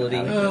hawk ability?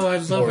 Oh, I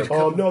love it.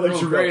 No,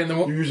 that's your Gray relic. in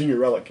the You're using your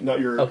relic,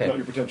 not your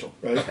Okay. potential,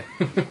 right?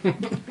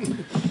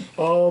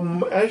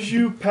 As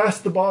you pass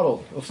the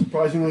bottle of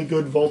surprisingly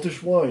good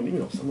Voltish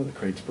wine, some of the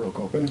crates broke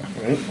open,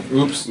 right?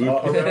 Oops.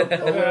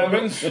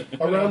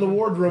 Around the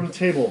wardroom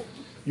table,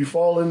 you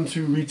fall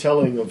into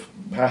retelling of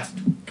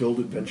past guild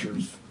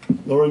adventures,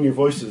 lowering your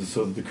voices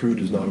so that the crew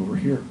does not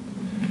overhear.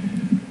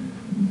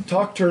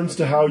 Talk turns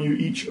to how you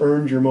each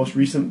earned your most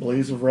recent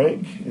blaze of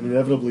rank, and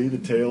inevitably the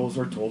tales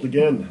are told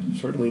again,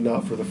 certainly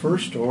not for the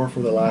first or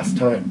for the last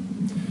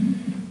time.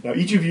 Now,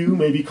 each of you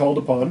may be called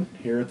upon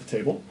here at the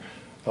table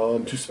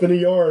to spin a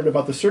yarn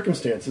about the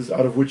circumstances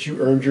out of which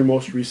you earned your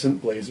most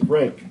recent blaze of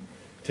rank.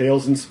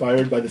 Tales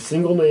inspired by the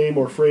single name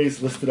or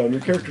phrase listed on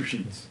your character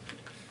sheets.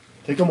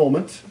 Take a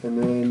moment,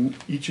 and then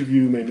each of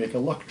you may make a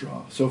luck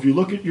draw. So if you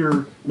look at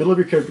your middle of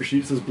your character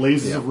sheet, it says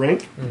blazes of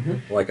rank.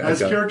 Like As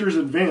characters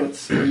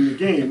advance in the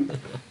game,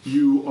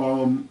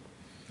 you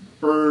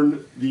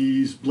earn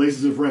these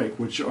blazes of rank,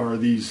 which are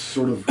these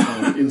sort of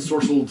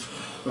ensorcelled,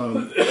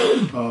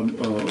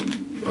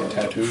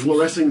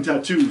 fluorescing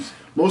tattoos.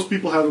 Most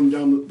people have them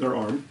down their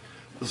arm.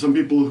 Some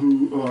people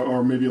who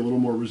are maybe a little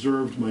more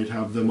reserved might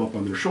have them up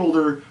on their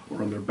shoulder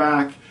or on their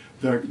back.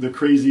 The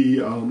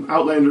crazy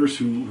outlanders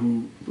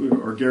who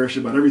are garish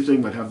about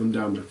everything might have them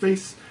down their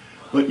face.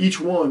 But each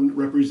one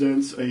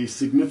represents a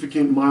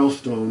significant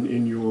milestone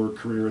in your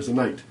career as a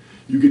knight.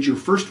 You get your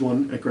first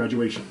one at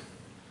graduation.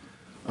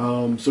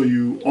 So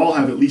you all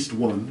have at least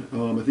one.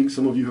 I think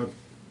some of you have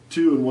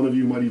two, and one of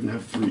you might even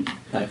have three.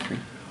 I have 3.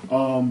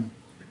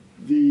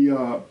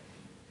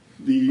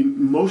 The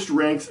most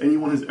ranks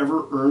anyone has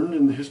ever earned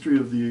in the history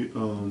of the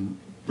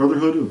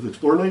Brotherhood of the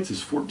Explorer Knights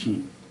is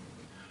 14.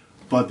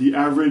 But the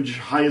average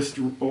highest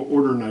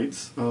order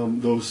knights,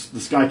 the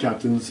sky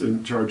captains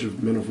in charge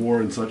of men of war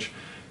and such,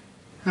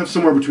 have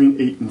somewhere between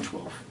 8 and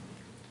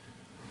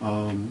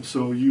 12.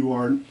 So you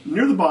are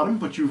near the bottom,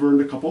 but you've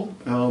earned a couple,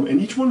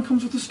 and each one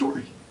comes with a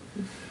story.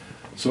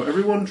 So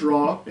everyone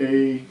draw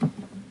a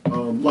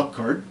luck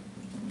card,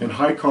 and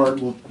high card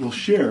will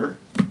share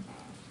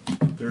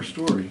their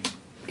story.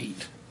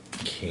 8.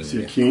 King. I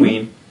see a king.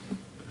 Queen.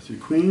 I see a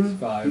queen.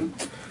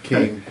 5.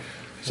 King.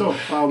 So,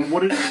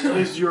 what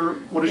is your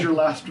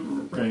last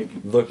rank?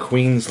 The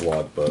Queen's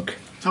Logbook.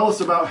 Tell us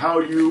about how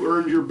you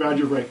earned your badge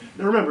of rank.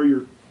 Now, remember,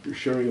 you're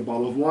sharing a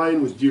bottle of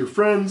wine with dear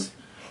friends.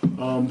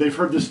 They've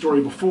heard this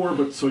story before,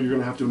 but so you're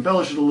going to have to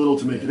embellish it a little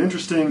to make it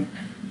interesting.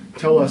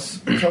 Tell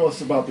us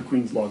about the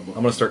Queen's Logbook.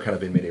 I'm going to start kind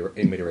of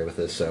in mid-array with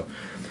this. So,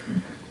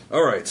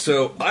 all right.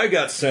 So I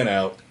got sent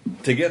out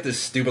to get this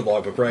stupid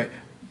logbook, right?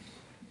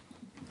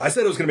 I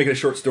said I was going to make it a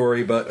short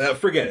story, but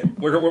forget it.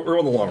 We're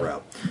on the long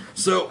route.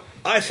 So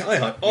I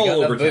hunt all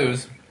over town.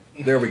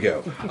 There we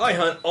go. I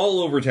hunt all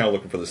over town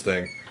looking for this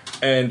thing,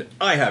 and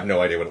I have no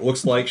idea what it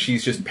looks like.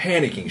 She's just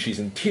panicking. She's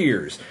in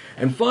tears.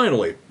 And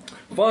finally,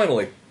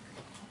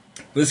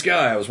 this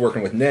guy I was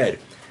working with, Ned,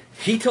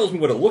 he tells me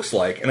what it looks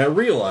like, and I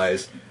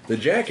realize the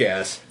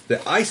jackass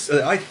that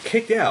I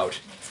kicked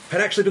out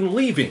had actually been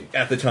leaving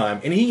at the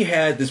time, and he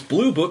had this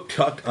blue book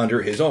tucked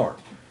under his arm.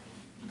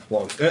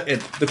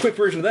 And the quick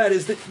version of that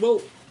is that,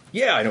 well,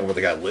 yeah, I know where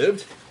the guy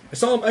lived. I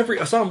saw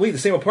him leave the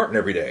same apartment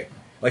every day.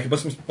 Like, he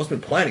must have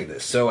been planning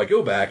this. So I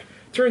go back.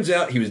 Turns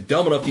out he was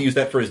dumb enough to use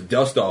that for his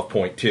dust-off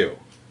point, too.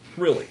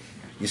 Really.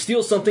 You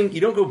steal something,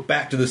 you don't go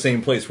back to the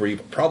same place where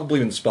you've probably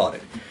been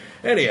spotted.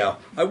 Anyhow,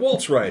 I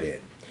waltz right in.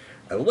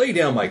 I lay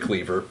down my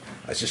cleaver.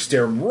 I just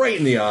stare him right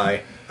in the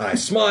eye. And I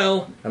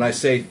smile, and I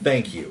say,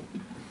 thank you.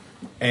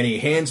 And he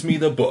hands me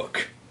the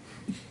book.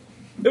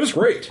 It was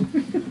great.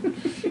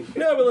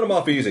 Yeah, we let him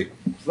off easy.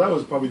 So that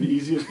was probably the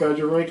easiest badge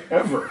of rank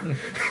ever.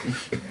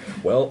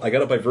 Well, I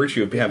got it by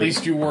virtue of having... At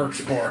least you worked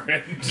for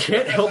it.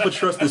 Can't help but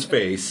trust his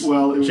face.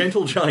 Well, it was,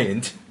 gentle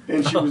giant.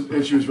 And she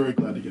was very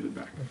glad to get it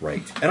back.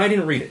 Right. And I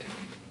didn't read it.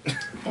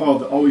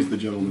 Oh, always the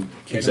gentleman.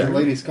 Exactly.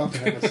 Ladies come to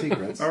have a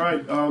secrets. All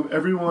right,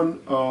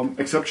 everyone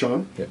except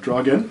Sean, Yep. draw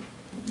again.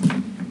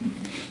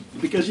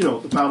 Because, the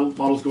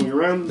bottle's going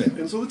around,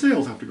 and so the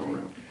tails have to go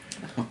around.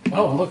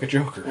 Oh, look, a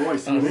Joker. Oh, I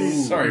see. Hey,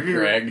 Sorry, over here.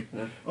 Craig.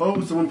 Oh,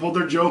 someone pulled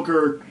their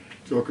Joker.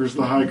 Joker's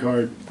the high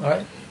card. All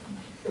right.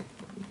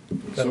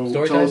 So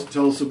Story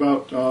tell us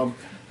about...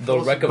 The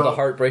Wreck of the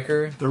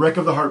Heartbreaker. The Wreck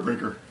of the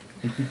Heartbreaker.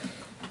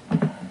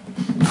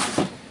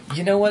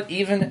 You know what?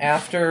 Even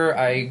after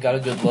I got a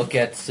good look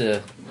at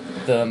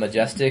the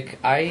Majestic,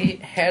 I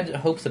had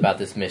hopes about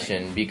this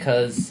mission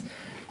because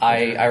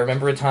I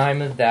remember a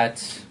time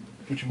that,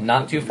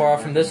 not too far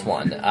from this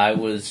one, I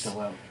was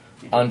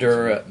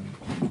under...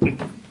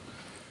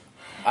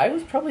 I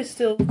was probably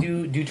still...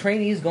 Do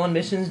trainees go on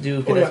missions?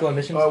 Do cadets go on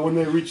missions? When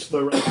they reach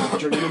the rank of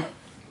journeyman.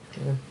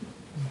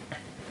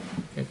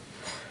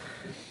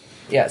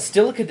 Yeah,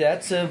 still a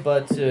cadet,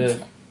 but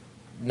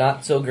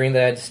not so green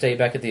that I had to stay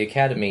back at the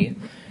academy.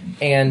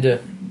 And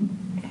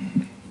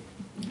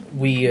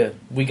we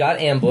got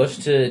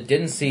ambushed.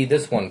 Didn't see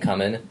this one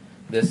coming.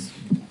 This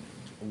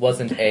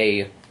wasn't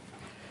a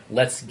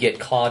let's get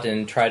caught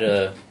and try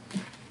to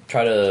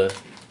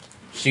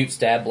shoot,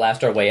 stab,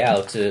 blast our way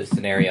out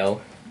scenario.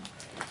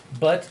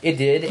 But it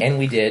did, and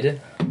we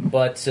did.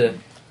 But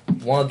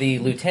one of the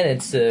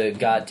lieutenants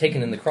got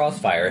taken in the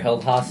crossfire,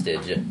 held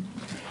hostage.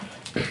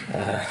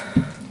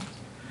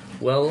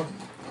 Well,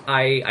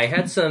 I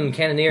had some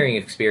cannoneering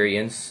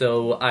experience,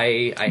 so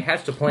I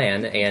hatched a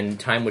plan, and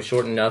time was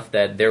short enough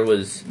that there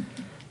was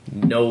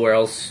nowhere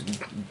else.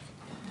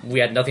 We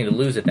had nothing to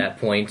lose at that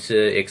point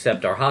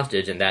except our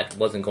hostage, and that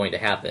wasn't going to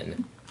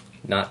happen.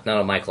 Not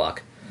on my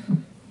clock.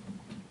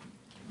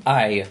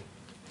 I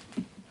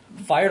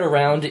fired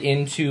around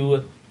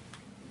into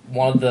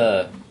one of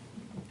the...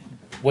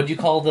 What do you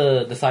call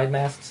the side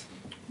masts?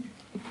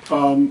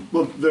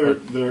 Well,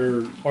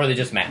 they're Or are they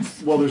just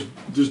masts? well. There's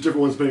different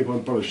ones depending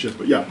upon part of the ship,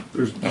 but yeah,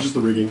 there's just the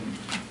rigging.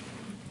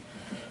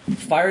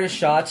 Fired a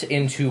shot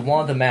into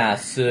one of the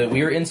masts.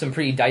 We were in some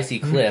pretty dicey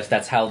cliffs.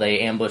 That's how they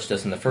ambushed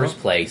us in the first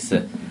place.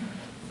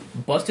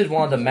 Busted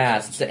one of the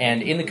masts,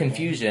 and in the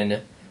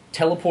confusion,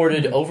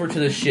 teleported over to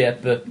the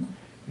ship,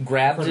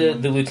 grabbed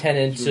the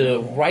lieutenant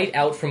right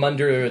out from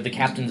under the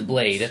captain's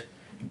blade,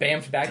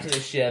 bamfed back to the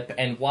ship,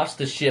 and watched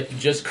the ship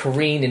just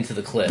careen into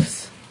the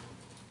cliffs.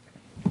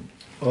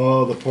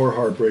 Oh, the poor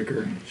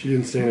Heartbreaker. She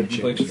didn't stand a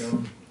chance.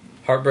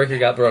 Heartbreaker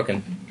got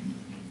broken.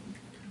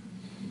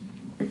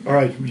 All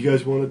right, you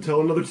guys want to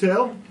tell another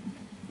tale?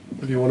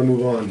 Or do you want to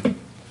move on?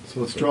 So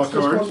let's draw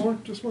cards.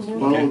 Just one more.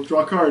 Well, Okay. let's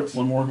draw cards.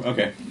 One more?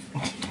 Okay.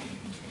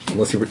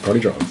 Unless you've already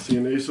drawn. See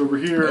an ace over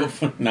here.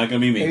 Not gonna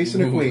be me. Ace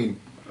and a queen.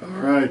 All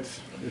right,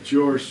 it's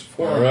yours.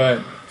 All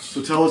right.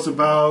 So tell us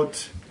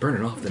about Burn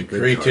it off. The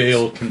Great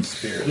Ale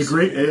Conspiracy. the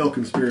Great Ale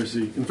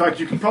Conspiracy. In fact,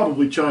 you can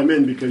probably chime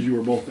in because you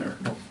were both there.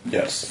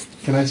 Yes.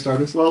 Can I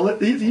start us? Well,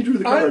 he drew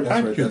the card.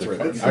 I right, do that's the right.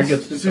 fun. It's I get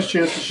it's his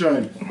chance to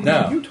shine.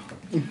 Now,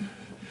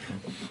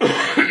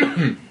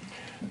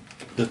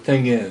 the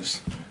thing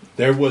is,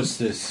 there was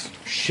this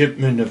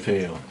shipment of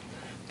ale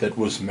that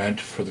was meant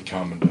for the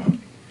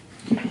Commandant.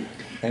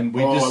 And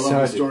we I love the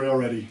decided, story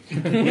already.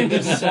 we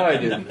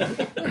decided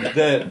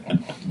that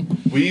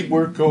we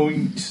were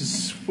going to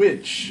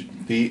switch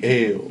the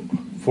ale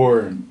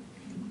for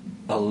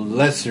a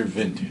lesser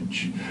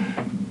vintage.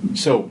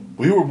 So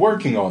we were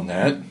working on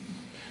that.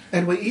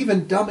 And we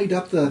even dummied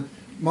up the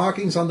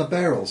markings on the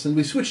barrels, and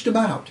we switched them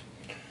out.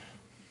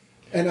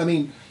 And I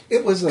mean,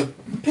 it was a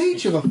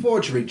page of a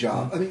forgery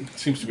job. I mean,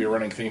 Seems to be a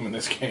running theme in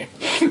this game.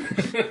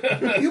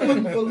 you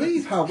wouldn't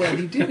believe how well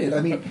he did it.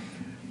 I mean, And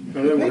he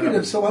then what painted him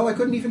happened? so well I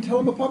couldn't even tell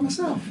him apart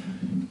myself.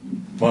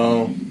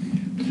 Well,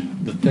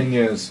 the thing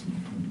is,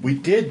 we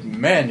did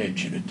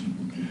manage it.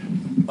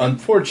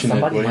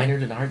 Unfortunately, Somebody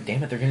minored an art.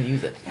 Damn it, they're going to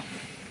use it.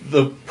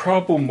 the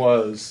problem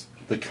was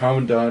the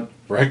Commandant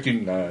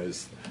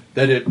recognized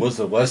that it was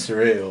a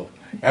lesser ale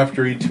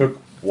after he took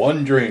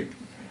one drink.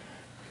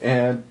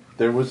 And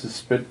there was a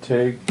spit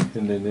take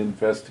and an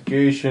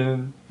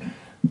investigation.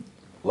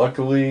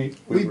 Luckily,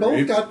 We were both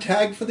able- got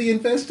tagged for the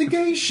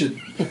investigation.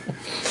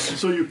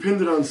 So you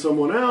pinned it on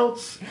someone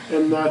else,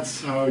 and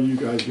that's how you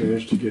guys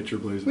managed to get your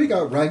blaze. We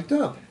got ranked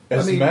up.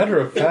 As a matter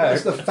of it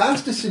was fact- the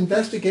fastest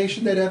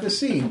investigation they'd ever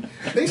seen.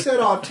 They said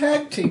our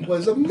tag team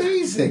was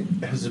amazing.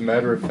 As a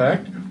matter of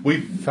fact,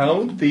 we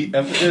found the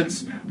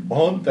evidence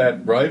on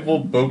that rival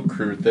boat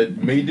crew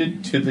that made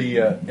it to the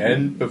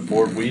end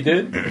before we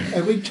did.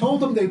 And we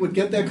told them they would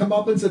get their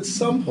comeuppance at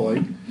some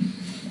point,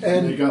 They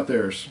and got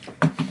theirs.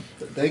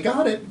 they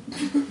got it.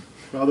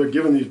 Well, they're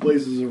giving these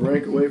blazes a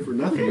rank away for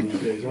nothing these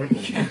days, aren't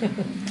they?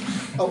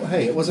 Oh,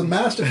 hey, it was a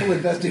masterful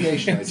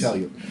investigation, I tell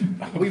you.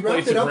 We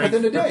wrapped it up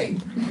within a day.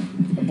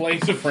 A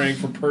blaze of rank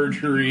for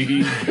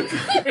perjury,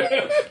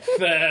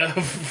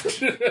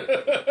 theft.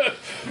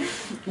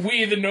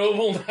 We, the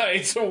noble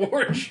knights,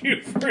 award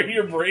you for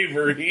your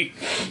bravery.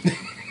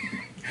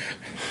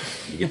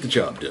 You get the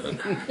job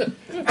done.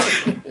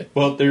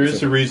 Well, there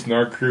is a reason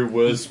our crew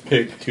was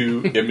picked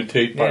to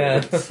imitate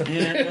pirates.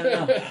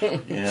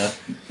 Yeah.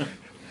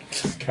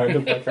 It's kind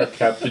of like our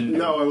captain.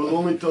 Now, I will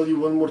only tell you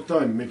one more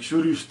time. Make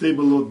sure you stay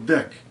below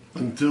deck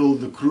until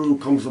the crew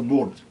comes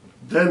aboard.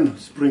 Then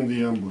spring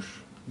the ambush.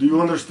 Do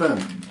you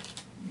understand?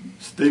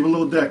 Stay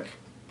below deck.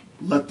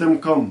 Let them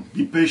come.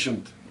 Be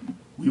patient.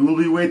 We will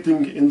be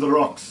waiting in the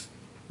rocks.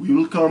 We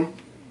will come.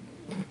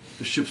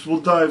 The ships will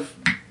dive.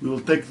 We will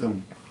take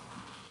them.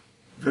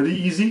 Very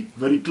easy,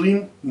 very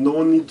clean. No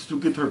one needs to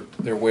get hurt.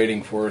 They're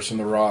waiting for us in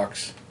the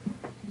rocks.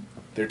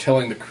 They're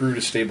telling the crew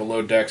to stay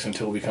below decks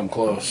until we come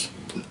close.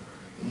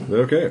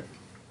 Okay.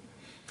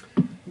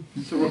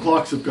 Several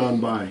clocks have gone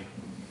by.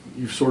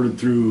 You've sorted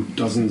through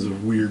dozens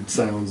of weird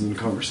sounds and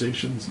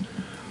conversations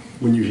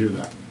when you hear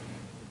that.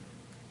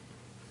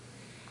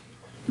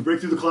 You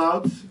break through the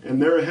clouds,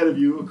 and there ahead of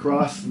you,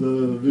 across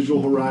the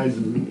visual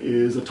horizon,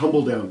 is a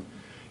tumble down.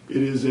 It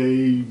is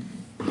a...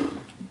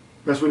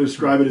 best way to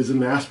describe it is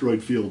an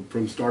asteroid field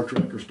from Star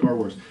Trek or Star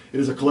Wars. It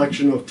is a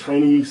collection of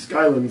tiny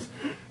skylands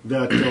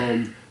that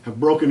have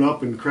broken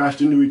up and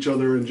crashed into each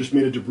other and just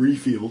made a debris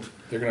field.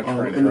 They're going to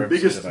try and And the drive us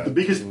biggest, into that. the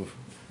biggest,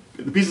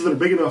 the pieces that are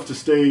big enough to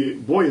stay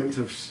buoyant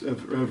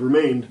have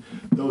remained.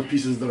 Those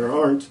pieces that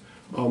aren't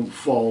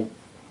fall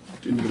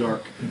into the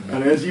dark.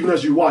 And even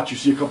as you watch, you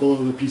see a couple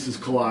of the pieces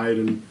collide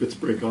and bits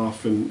break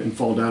off and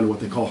fall down in what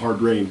they call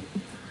hard rain,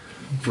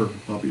 for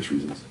obvious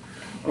reasons.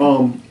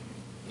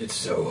 It's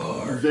so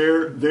hard.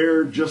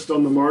 There, just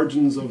on the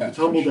margins of the That's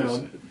what tumble she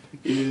down,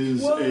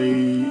 is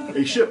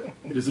a ship.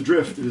 It is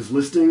adrift. It is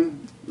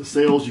listing. The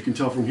sails, you can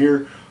tell from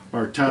here,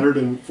 are tattered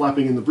and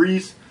flapping in the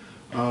breeze.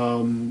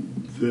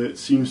 That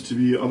seems to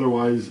be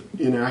otherwise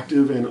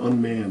inactive and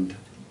unmanned.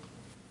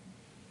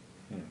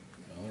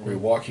 Are we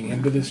walking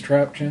into this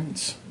trap,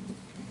 gents?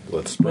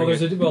 Let's Well, bring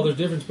there's a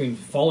difference between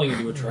falling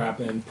into a trap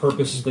and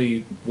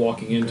purposely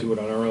walking into it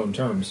on our own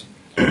terms.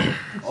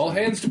 All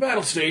hands to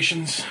battle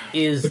stations.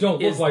 But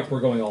don't look like we're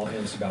going all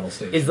hands to battle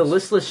stations. Is the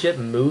listless ship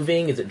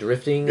moving? Is it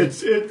drifting?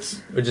 It's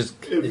or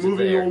just is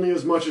moving it there? only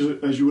as much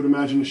as you would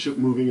imagine a ship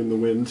moving in the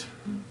wind.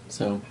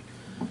 So,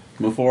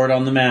 move forward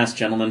on the mast,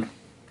 gentlemen.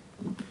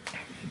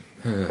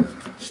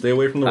 Stay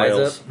away from the Eyes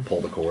rails. up.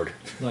 Pull the cord.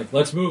 Like,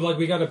 let's move like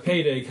we got a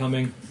payday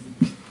coming.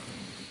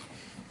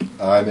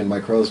 I'm in my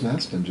crow's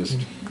nest and just...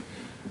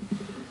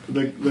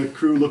 The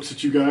crew looks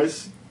at you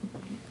guys.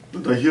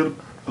 Did I hear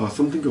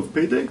something of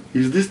payday?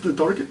 Is this the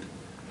target?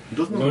 It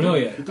doesn't Don't know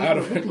yet. It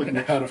doesn't look like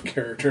much. Out of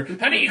character.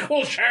 An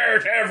equal share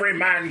to every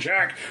man,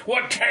 Jack.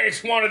 What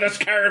takes one of the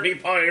scurvy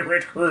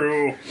pirate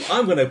crew?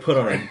 I'm going to put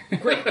on a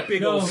great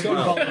big No, old don't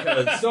smile apologize.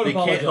 because Don't they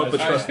can't help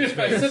but apologize. trust his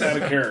I face. said out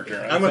of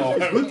character. I'm That's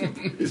all. It's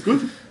good. It's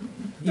good.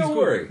 Don't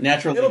worry.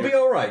 Natural It'll leader. be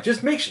all right.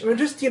 Just make sure.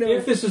 Just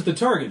If this is the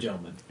target,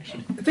 gentlemen.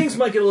 things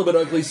might get a little bit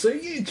ugly, so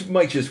you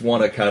might just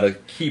want to kind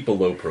of keep a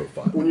low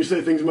profile. When you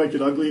say things might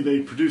get ugly,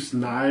 they produce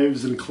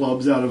knives and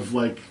clubs out of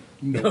like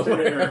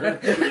nowhere.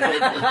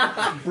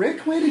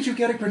 Rick, where did you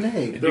get a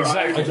grenade? Their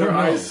Exactly. eyes, their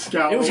eyes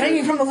scowl.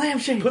 from the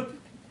lampshade.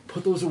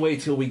 Put those away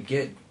till we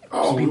get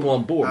some people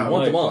on board. We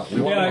want them on.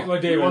 We want Yeah, them on.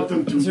 like We David. want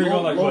them to so you're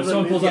going like, blow what,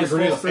 someone pulls out a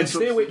grenade. And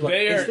stay away,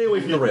 and stay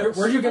away from the rails.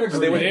 Where'd you get a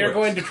grenade? They are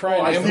going to try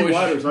I and see ambush.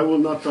 ladders. I will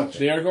not touch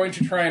They it. are going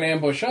to try and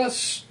ambush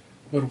us,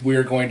 but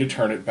we're going to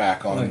turn it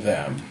back on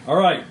them. All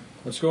right,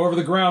 let's go over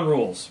the ground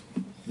rules.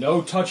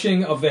 No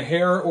touching of the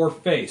hair or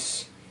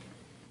face.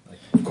 Like,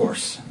 of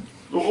course.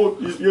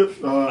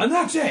 And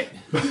that's it.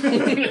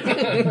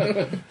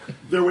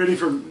 They're waiting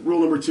for rule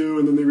number 2,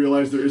 and then they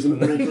realize there isn't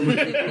rule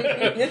number 2.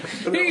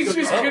 He's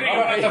just getting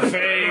about the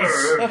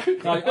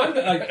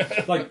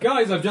face. Like,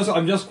 guys,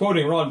 I'm just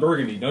quoting Ron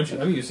Burgundy. Don't you?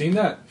 Have you seen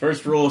that?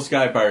 First rule of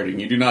sky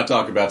pirating: you do not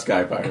talk about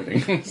sky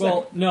pirating.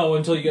 Well, no,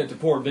 until you get to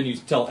port, then you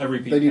tell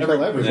everybody. Then you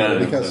tell everybody Yeah.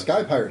 because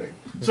sky pirating.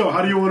 So,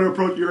 how do you want to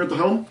approach? You're at the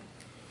helm.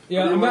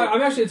 Yeah, I'm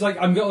actually. It's like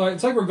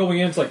it's like we're going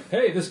in. It's like,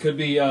 hey, this could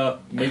be.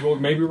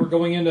 Maybe we're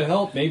going in to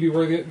help. Maybe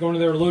we're going to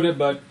there to loot it.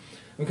 But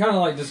I'm kind of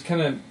like just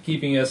kind of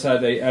keeping us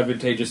at a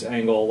advantageous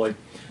angle. Like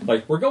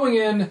we're going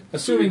in,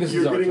 assuming this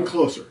You're is our getting target.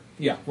 closer.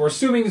 Yeah, we're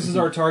assuming this is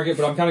our target,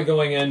 but I'm kind of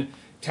going in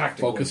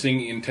tactically.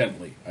 Focusing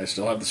intently. I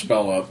still have the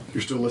spell up.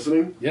 You're still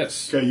listening.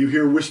 Yes. Okay, you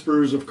hear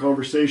whispers of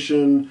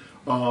conversation.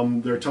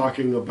 They're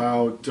talking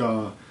about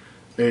a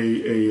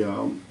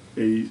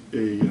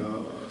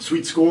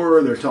sweet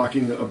score. They're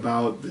talking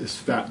about this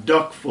fat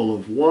duck full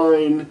of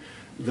wine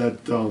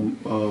that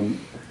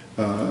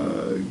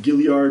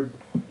Gilliard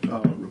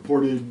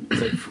reported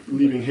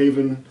leaving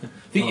Haven.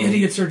 The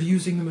idiots are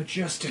using the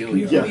Majestic. Can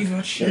you Yeah. believe that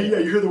Yeah, shit? yeah,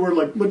 you hear the word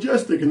like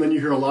majestic, and then you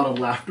hear a lot of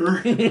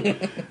laughter,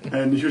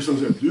 and you hear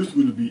someone say, "This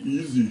will be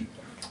easy."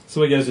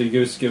 So, guys, you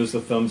give us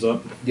the thumbs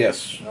up.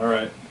 Yes. All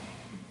right.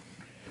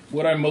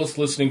 What I'm most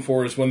listening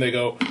for is when they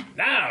go,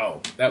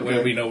 now! That way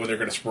Okay. we know when they're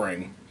going to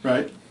spring.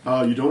 Right?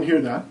 You don't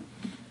hear that.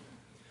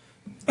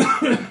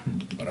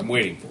 But I'm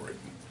waiting for it.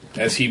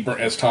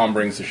 As Tom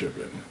brings the ship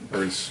in.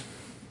 Or as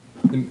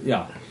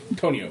Yeah.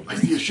 Tonio I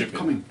brings see a the ship ship in.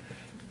 coming.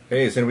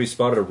 Hey, has anybody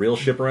spotted a real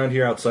ship around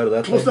here outside of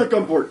that Close thing? that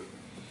gun port.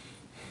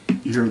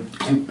 You hear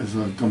as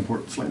a gun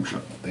port slam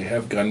shut. They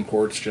have gun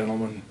ports,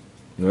 gentlemen.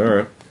 All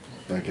right.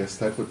 I guess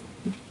that would...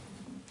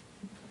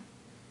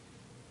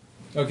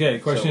 Okay.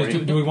 Question So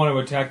is, do we want to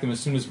attack them as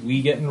soon as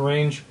we get in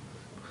range?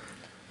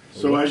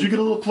 So as you get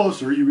a little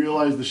closer, you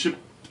realize the ship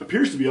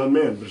appears to be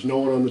unmanned. There's no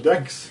one on the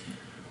decks.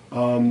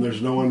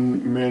 There's no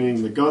one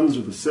manning the guns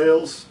or the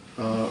sails,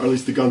 or at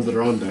least the guns that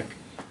are on deck.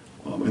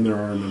 And there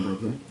are a number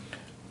of them.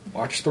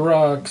 Watch the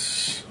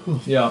rocks.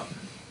 Yeah.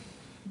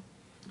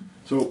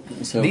 So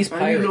These I need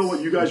to know pirates.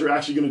 what you guys are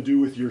actually going to do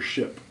with your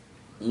ship.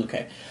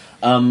 Okay.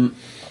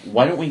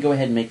 Why don't we go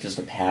ahead and make just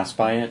a pass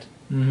by it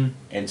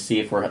and see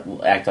if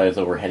act as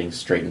though we're heading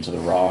straight into the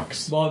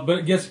rocks. Well, but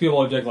it gets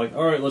people object like,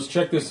 all right, let's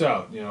check this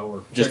out. You know,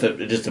 we're Just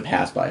a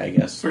pass by, I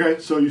guess.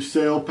 Okay, so you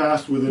sail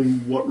past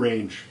within what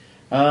range?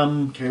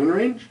 Cannon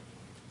range?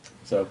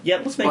 So yeah,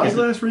 let's make it.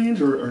 Spyglass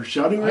range or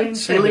shouting I'd range?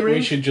 say Sailing that we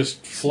range? should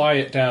just fly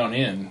it down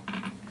in.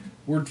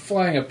 We're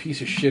flying a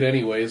piece of shit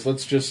anyways.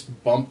 Let's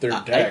just bump their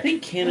deck. I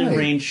think cannon Hey,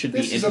 range should be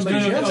this is a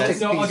interesting. majestic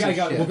because no, piece okay, of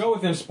got it. shit. We'll go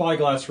within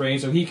spyglass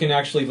range so he can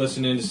actually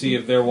listen in to see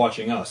if they're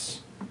watching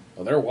us.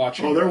 Oh, they're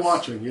watching. Oh, they're us.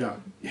 watching, yeah.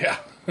 Yeah.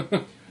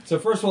 So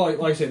first of all,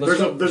 like I said, let's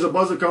There's a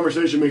buzz of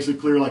conversation makes it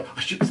clear, like,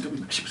 a ship is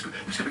coming, a ship is coming,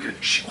 it's coming,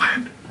 good. Shh,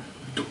 quiet.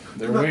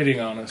 They're waiting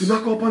on us. Do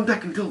not go up on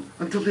deck until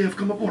they have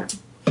come aboard.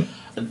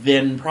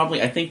 then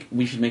probably I think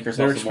we should make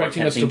ourselves They're a more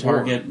expecting us tempting to board.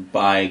 target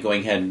by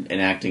going ahead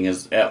and acting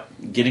as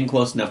getting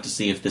close enough to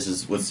see if this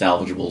is with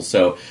salvageable.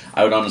 So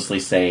I would honestly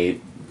say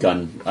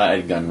gun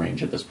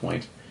range at this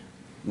point.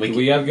 do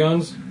we have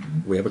guns?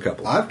 We have a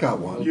couple. I've got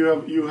one.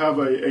 You have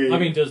a I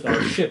mean, does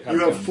our ship have you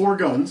have guns? 4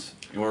 guns.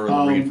 Or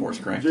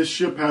reinforced, correct? This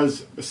ship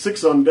has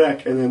 6 on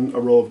deck and then a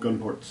row of gun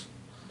ports.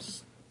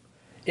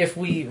 If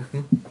we.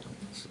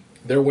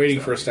 They're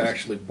waiting for us to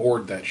actually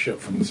board that ship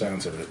from the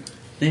sounds of it.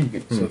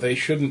 So they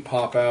shouldn't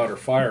pop out or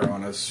fire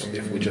on us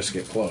if we just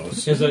get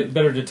close. It's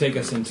better to take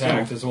us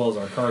intact as well as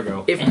our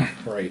cargo. If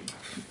Right.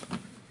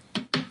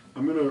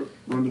 I'm going to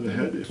run to the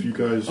head if you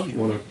guys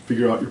want to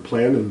figure out your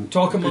plan and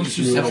Talk amongst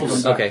continue to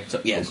yourselves. come back. Okay. So,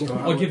 yes.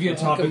 I'll give you a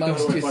topic.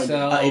 amongst The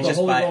yourselves. It's just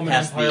Holy by, Roman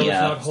past Empire was the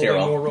not holy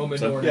stairwell. nor Roman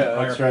So- nor Yeah,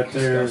 Empire. that's right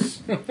there.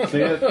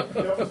 See it?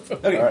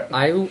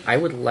 Okay. I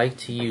would like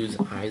to use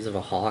Eyes of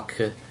a Hawk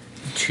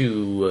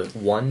to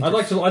one. I'd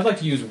like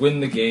to use win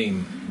the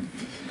game.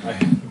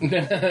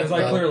 Because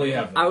I clearly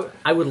have.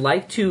 I would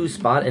like to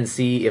spot and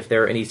see if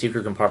there are any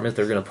secret compartments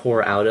they're going to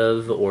pour out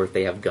of, or if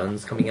they have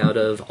guns coming out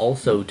of.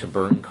 Also, to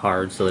burn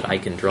cards so that I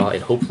can draw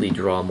and hopefully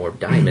draw more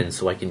diamonds,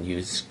 so I can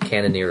use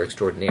Cannoneer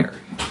Extraordinaire.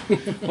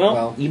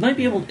 Well, you might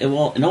be able.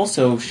 Well, and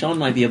also Sean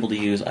might be able to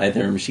use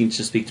either Machines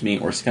to Speak to Me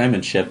or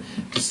Skymanship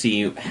to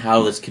see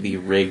how this could be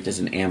rigged as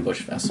an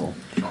ambush vessel.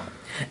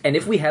 And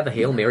if we have a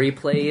Hail Mary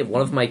play,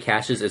 one of my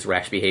caches is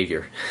Rash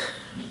Behavior.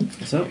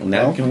 So and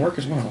that can work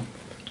as well.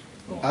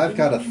 I've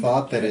got a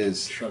thought that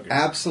is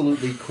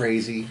absolutely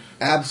crazy,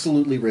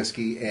 absolutely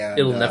risky, and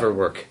It'll never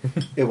work.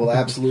 it will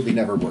absolutely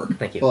never work.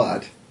 Thank you.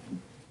 But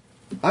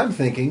I'm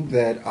thinking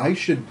that I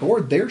should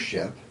board their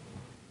ship,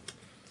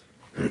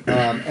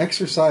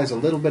 exercise a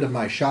little bit of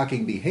my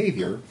shocking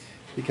behavior,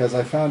 because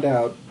I found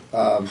out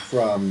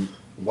from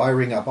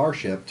wiring up our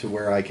ship to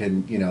where I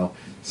can,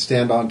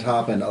 stand on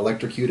top and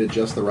electrocute at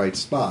just the right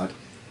spot,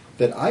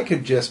 that I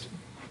could just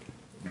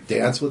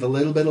dance with a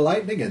little bit of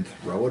lightning and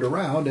throw it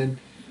around and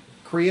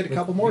create a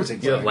couple more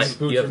zigzags.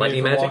 You have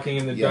lightning magic? Walking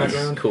in the Yes.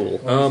 background. Cool.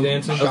 While he's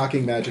dancing.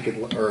 Shocking magic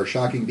or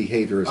shocking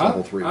behavior is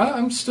level 3.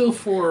 I'm still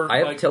for. I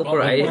have like,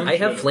 teleport. I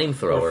have Or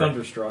flamethrower.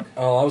 thunderstruck.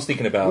 Oh, I was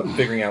thinking about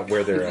figuring out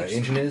where their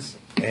engine is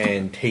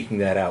and taking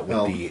that out with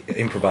Well, the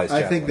improvised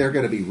I javelin. think they're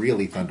going to be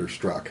really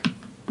thunderstruck.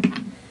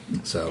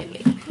 So,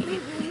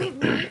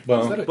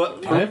 Well,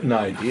 but I have an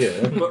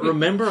idea. But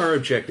remember our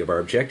objective. Our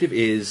objective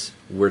is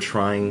we're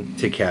trying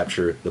to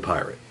capture the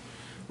pirate.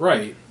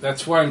 Right.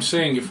 That's why I'm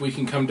saying if we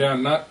can come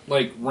down, not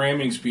like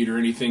ramming speed or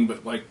anything,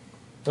 but like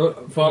From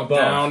bump above.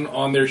 down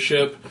on their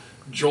ship,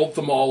 jolt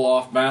them all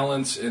off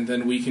balance, and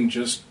then we can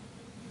just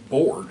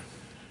board.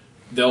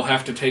 They'll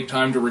have to take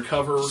time to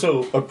recover.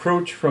 So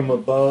approach from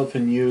above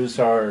and use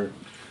our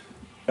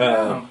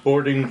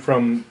boarding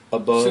from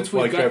above. Since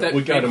we've like got that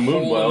we got big a moon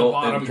hole in the well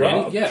bottom, and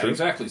drop. yeah,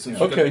 exactly. Since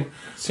we've got Okay, the-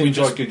 seems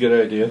just- like a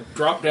good idea.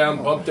 drop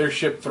down, bump their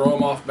ship, throw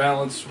them off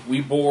balance. We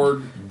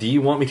board. Do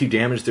you want me to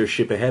damage their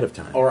ship ahead of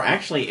time? Or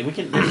actually, we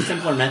can. There's a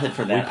simpler method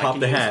for that. We pop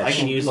the hatch. I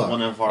can use Look,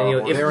 one of our.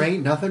 and if- there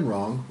ain't nothing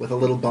wrong with a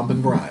little bump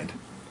and grind.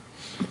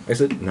 I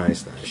said,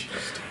 nice.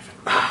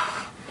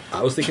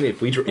 I was thinking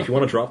if you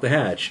want to drop the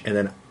hatch, and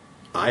then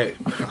I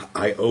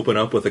open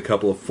up with a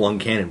couple of flung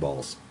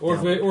cannonballs. Or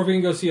if we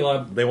can go see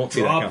Lab. They won't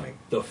see that drop coming.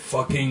 the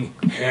fucking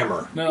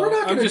hammer. No, We're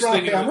not I'm going to just drop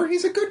thinking. Hammer.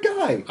 He's a good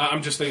guy.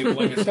 I'm just thinking,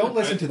 like, I Don't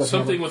listen to the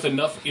something hammer. with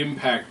enough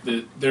impact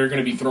that they're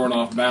going to be thrown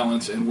off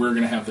balance, and we're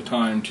going to have the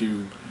time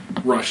to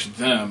rush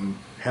them.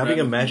 Having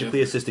rather a than magically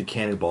just- assisted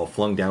cannonball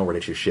flung downward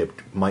at your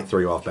ship might throw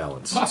you off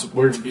balance. possible.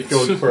 We're It's-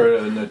 going for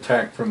an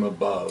attack from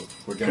above.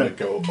 We're going Okay.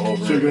 to go So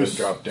over you're going and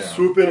drop to down.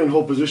 swoop in and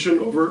hold position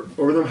over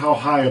them. How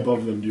high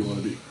above them do you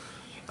want to be?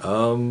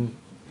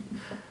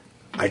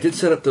 I did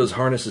set up those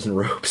harnesses and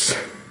ropes.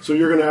 So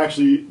you're going to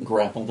actually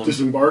grapple them.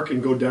 disembark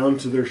and go down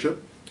to their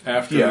ship?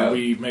 after Yeah.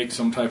 we make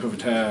some type of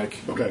attack.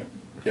 Okay.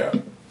 Yeah.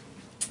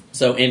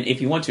 So, and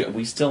if you want to,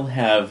 we still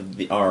have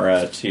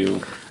our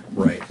two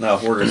Right.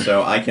 hoarders,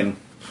 so I can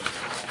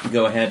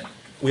go ahead.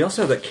 We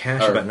also have that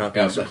cache Or, about not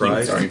being but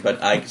surprised. Sorry,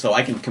 but I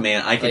can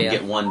command. I can Oh, yeah.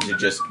 get one to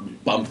just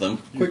bump them.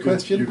 Quick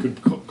question. You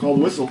could call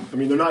the whistle. I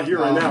mean, they're not here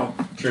right now.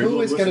 True.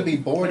 Who is going to be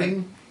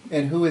boarding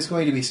and who is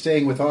going to be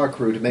staying with our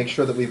crew to make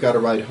sure that we've got a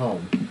ride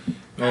home?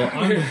 Well,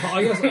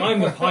 I guess I'm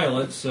the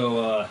pilot,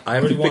 so I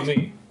have where do to you want pick-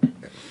 me?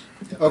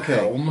 Okay,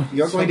 Helm.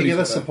 you're going to give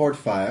us Somebody's got- support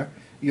fire.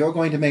 You're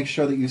going to make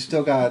sure that you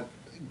still got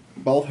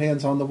both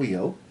hands on the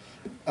wheel.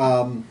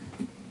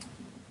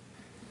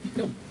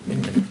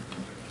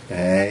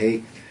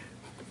 Hey.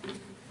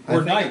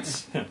 We're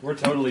knights. We're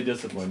totally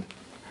disciplined.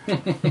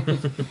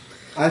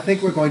 I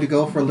think we're going to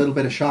go for a little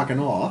bit of shock and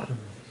awe.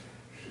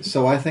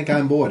 So I think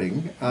I'm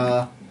boarding.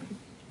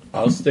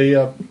 I'll stay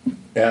up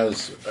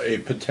as a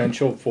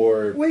potential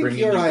for Wait bringing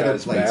your you item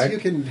guys plates. back. You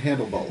can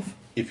handle both.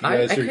 If you I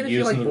guys are kinda feel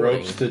using like the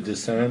ropes boarding. to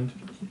descend,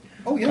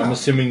 Oh, yeah. I'm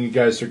assuming you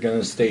guys are going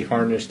to stay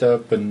harnessed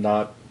up and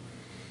not,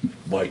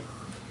 like,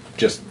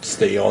 just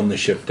stay on the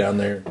ship down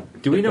there.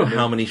 Do we know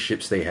how many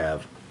ships they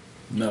have?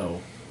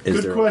 No.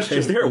 Good question.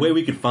 Is there a way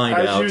we could find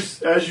out?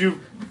 As you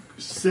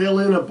sail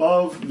in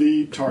above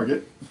the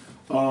target,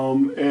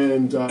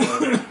 and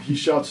he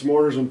shouts some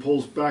orders and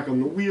pulls back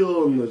on the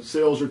wheel, and the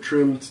sails are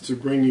trimmed to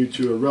bring you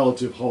to a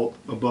relative halt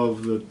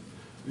above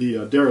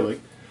the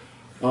derelict.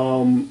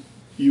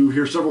 You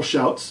hear several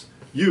shouts.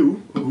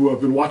 You, who have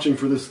been watching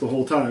for this the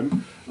whole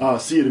time,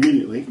 see it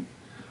immediately.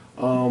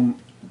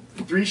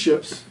 3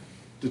 ships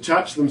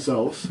detach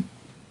themselves,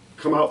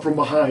 come out from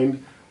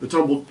behind the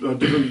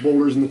different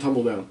boulders in the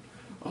tumble down,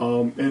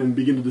 and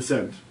begin to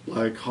descend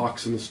like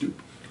hawks in the stoop.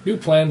 New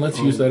plan. Let's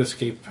use that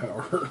escape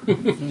power.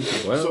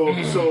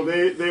 So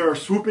they are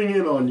swooping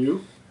in on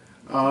you,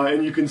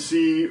 and you can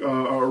see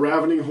a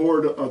ravening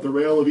horde at the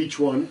rail of each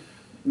one,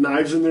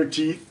 knives in their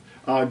teeth,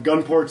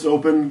 gun ports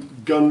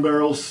open, gun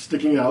barrels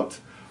sticking out,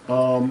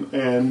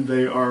 and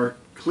they are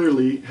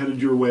clearly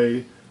headed your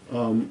way,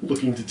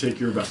 looking to take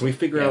your vessel. Can we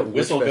figure Yeah, out which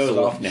whistle goes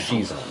vessel off now.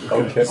 she's on?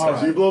 Okay.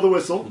 So you blow the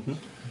whistle.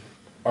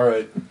 All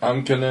right.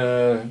 I'm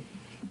gonna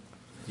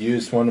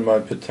use one of my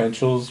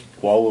potentials,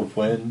 Wall of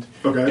Wind,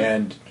 Okay.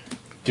 and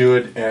do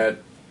it at.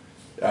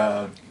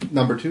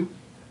 Number 2?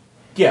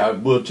 Yeah,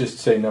 we'll just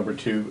say number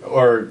 2.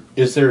 Or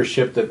is there a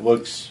ship that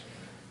looks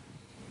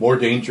more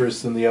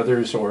dangerous than the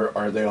others, or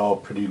are they all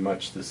pretty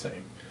much the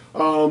same?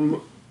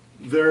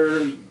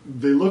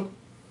 They look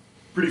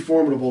pretty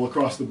formidable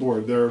across the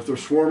board. They're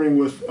swarming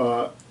with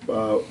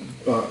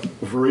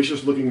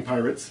voracious-looking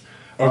pirates.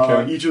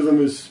 Okay. Each of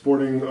them is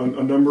sporting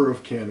a number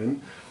of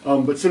cannon.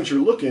 But since you're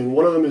looking,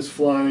 one of them is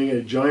flying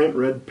a giant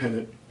red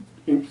pennant,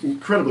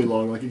 incredibly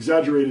long, like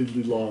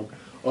exaggeratedly long,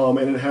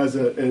 and it has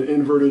an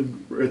inverted.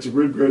 It's a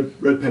red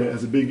pennant.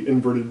 Has a big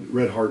inverted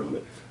red heart on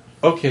it.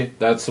 Okay,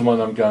 that's the one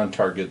I'm going to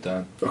target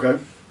then.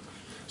 Okay.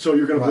 So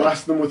you're going to Right.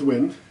 blast them with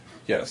wind.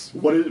 Yes.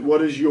 What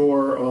is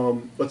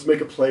your? Let's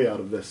make a play out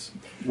of this.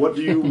 What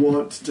do you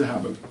want to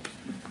happen?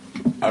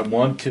 I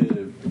want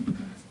to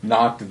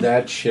knock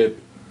that ship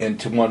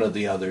into one of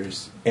the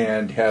others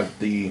and have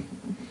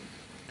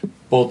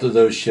both of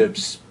those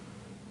ships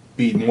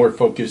be more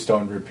focused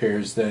on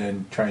repairs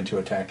than trying to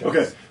attack us.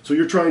 Okay, so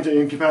you're trying to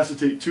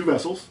incapacitate 2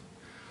 vessels,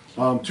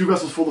 2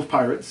 vessels full of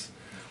pirates.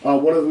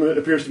 One of them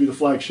appears to be the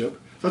flagship.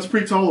 That's a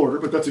pretty tall order,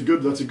 but that's a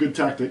good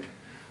tactic.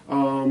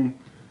 And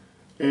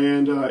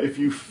if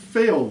you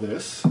fail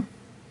this,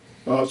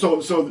 so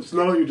it's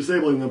not only you're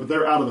disabling them, but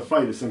they're out of the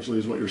fight. Essentially,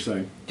 is what you're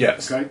saying.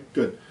 Yes. Okay,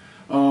 good.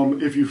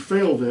 If you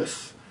fail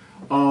this,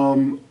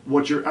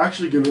 what you're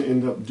actually going to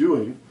end up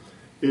doing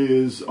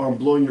is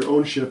blowing your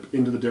own ship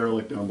into the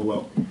derelict down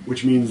below,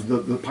 which means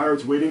the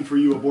pirates waiting for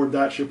you aboard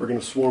that ship are going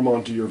to swarm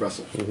onto your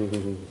vessel.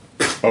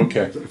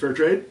 Okay. Is that a fair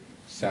trade?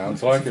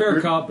 Sounds like it. Fair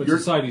cop, but you're-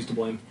 society's to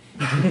blame.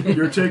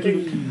 You're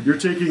taking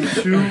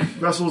 2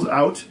 vessels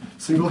out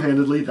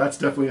single-handedly. That's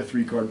definitely a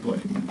 3-card play.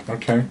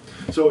 Okay.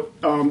 So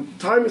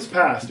time has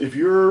passed. If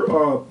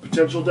your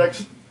potential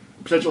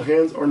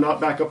hands are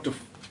not back up to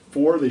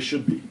 4, they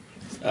should be,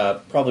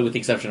 Probably with the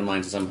exception of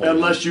mine, since I'm holding.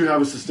 unless you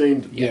have a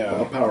sustained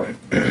Yeah. power.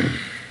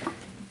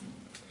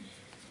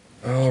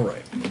 All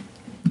right.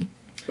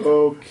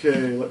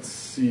 Okay, let's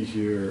see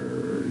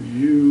here.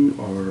 You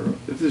are.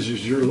 This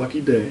is your lucky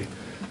day.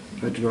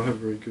 I do not have a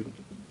very good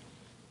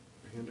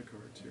hand of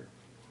cards here.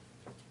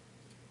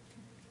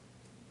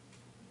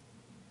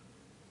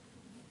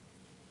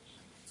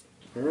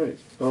 All right.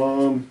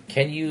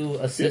 Can you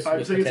assist I'm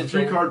with saying it's a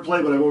potential? 3-card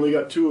play, but I've only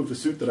got 2 of the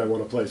suit that I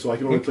want to play, so I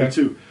can only play Okay.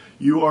 2.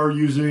 You are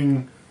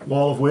using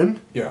Wall of Wind,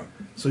 Yeah.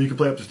 so you can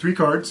play up to 3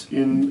 cards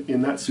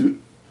in that suit.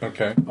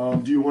 Okay.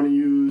 Do you want to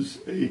use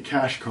a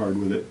cash card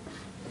with it?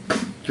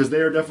 Because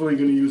they are definitely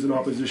going to use an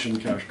opposition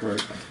cash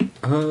card.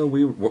 Yeah,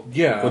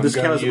 Will this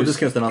I'm gonna count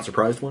use- as the not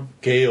surprised one?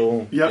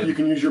 Gale. Yeah, you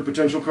can use your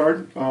potential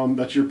card.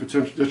 That's your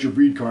potential. That's your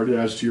breed card. It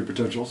adds to your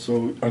potential.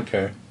 So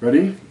Okay.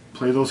 ready?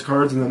 Play those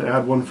cards and then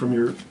add one from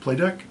your play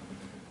deck.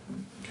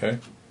 Okay.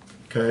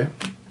 Okay.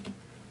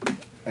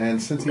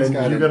 And since he's And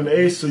got you it, got an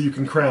ace, so you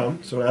can crown.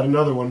 So add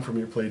another one from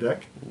your play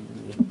deck.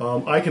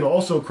 I can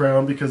also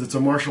crown because it's a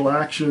martial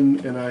action,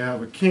 and I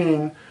have a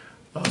king.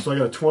 So I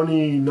got a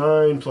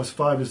 29 plus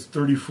 5 is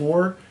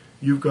 34.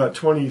 You've got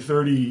 20,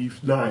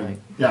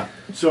 39. Yeah.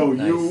 So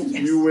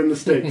you win the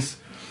stakes.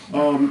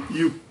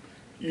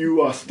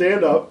 You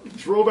stand up,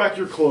 throw back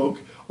your cloak.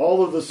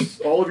 All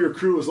of your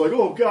crew is like,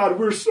 "Oh God,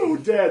 we're so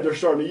dead!" They're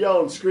starting to yell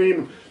and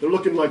scream. They're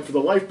looking like for the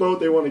lifeboat.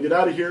 They want to get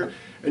out of here,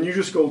 and you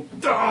just go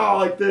 "Dah!"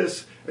 like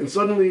this, and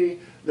suddenly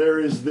there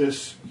is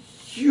this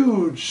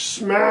huge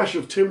smash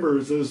of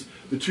timbers as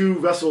the 2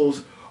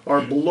 vessels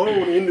are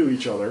blown into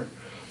each other.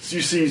 So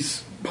you see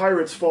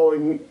pirates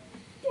falling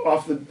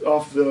off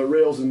the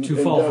rails and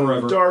fall down in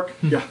forever. the dark.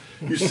 Yeah,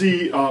 you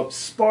see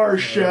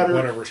spars shatter,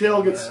 whatever.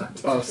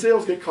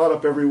 sails get caught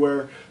up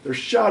everywhere. They're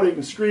shouting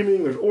and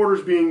screaming. There's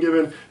orders being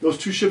given. Those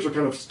 2 ships are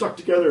kind of stuck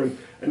together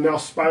and now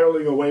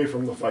spiraling away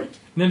from the fight.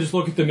 And then just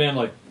look at the men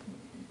like,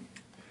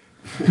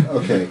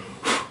 okay.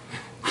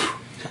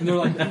 and they're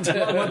like,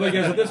 like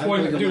at this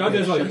point, dude, I'm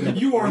just like,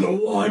 you are the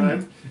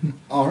one.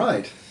 All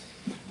right.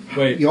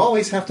 Wait, You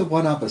always have to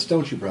one-up us,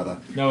 don't you, brother?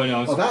 no,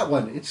 Oh, that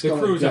one, it's the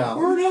going crew's like, down.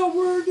 we're not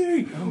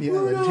worthy. Yeah,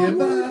 We're not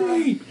Timber.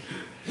 worthy.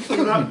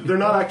 They're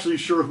not actually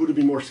sure who to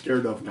be more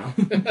scared of now.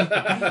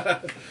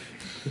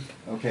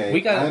 Okay.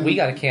 We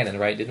got a cannon,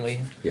 right? Didn't we?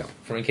 Yeah.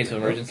 For in case of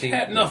emergency.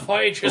 Cat in the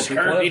fight, you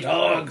scurvy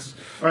dogs.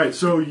 All right,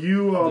 so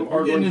you are You're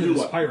going getting to into do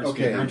this what? pirate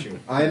Okay. game, aren't you?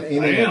 I'm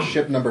aiming at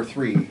ship number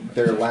 3,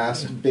 their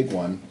last big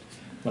one.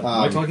 Am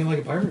I talking like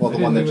a pirate? Well, the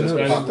I one that didn't just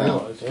even popped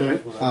notice. out.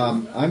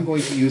 Okay. I'm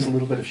going to use a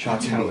little bit of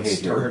shocking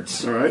behavior.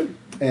 All right.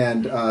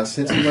 And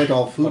since he went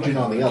all Fujin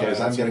on the others,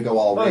 I'm going to go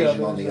all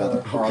Raging on the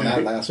other, or on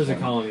that last There's a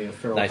one. colony of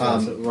feral Nice.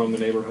 cats that roam the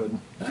neighborhood.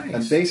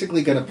 I'm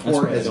basically going to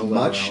pour why I as don't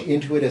let her much out.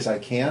 into it as I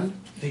can,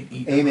 They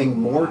eat aiming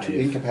more alive. to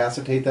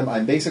incapacitate them. I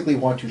basically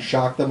want to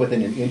shock them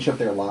within an inch of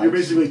their lives. You're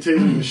basically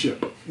taking the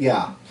ship.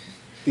 Yeah.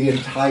 The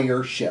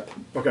entire ship.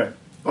 Okay.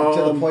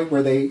 To the point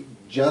where they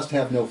just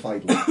have no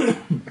fight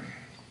left.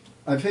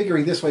 I'm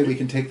figuring this way we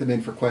can take them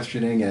in for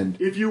questioning and...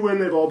 If you win,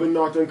 they've all been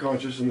knocked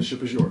unconscious and the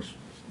ship is yours.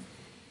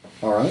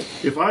 All right.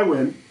 If I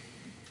win,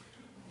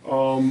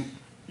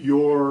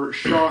 your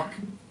shock,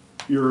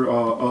 your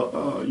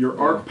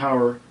arc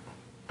power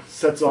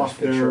sets off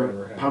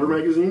their powder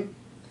magazine.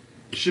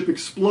 The ship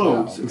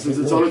explodes, and since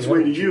it's on its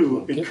way to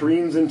you, it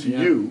careens into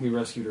We you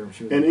rescued her.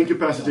 She was and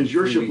incapacitates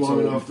your 3 ship weeks long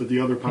old. enough that the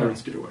other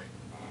pirates get away.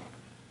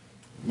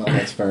 Well,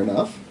 that's fair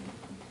enough.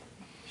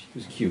 She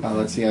was cute.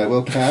 Let's see, I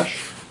will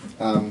cash.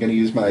 I'm going to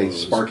use my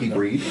Sparky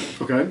Breed,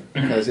 Okay?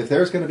 because if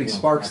there's going to be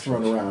sparks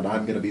thrown around,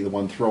 I'm going to be the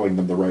one throwing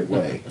them the right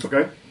way.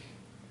 Okay?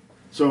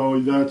 So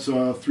that's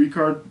a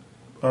 3-card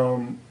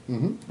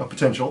a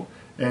potential,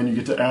 and you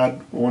get to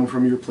add 1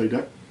 from your play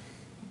deck.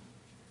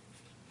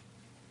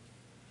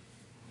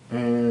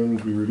 And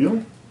we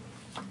reveal.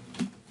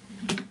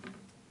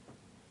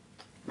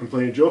 I'm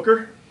playing a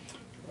Joker.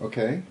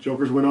 Okay.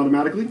 Jokers win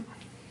automatically.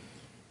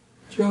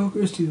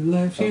 Jokers to the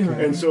left,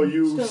 Okay. And so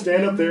you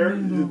stand up there.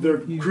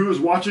 The crew is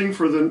watching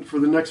for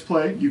the next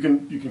play. You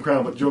can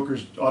crown, but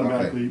Jokers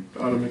automatically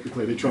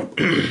play. They trump.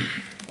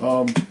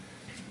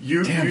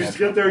 You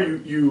get there.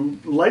 You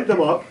light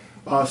them up.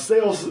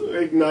 Sails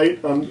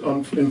ignite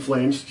in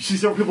flames. You see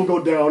several people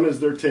go down as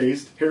they're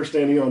tased, hair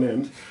standing on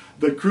end.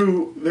 The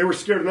crew, they were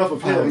scared enough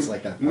of I him. always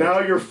like that part. Now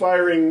you're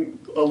firing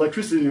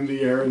electricity in the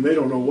air, and they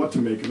don't know what to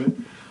make of it.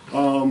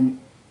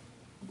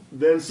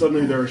 Then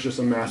suddenly there's just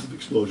a massive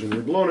explosion.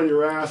 You're blown on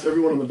your ass.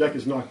 Everyone on the deck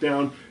is knocked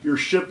down. Your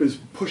ship is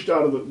pushed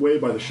out of the way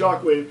by the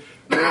shockwave.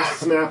 Masts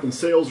snap and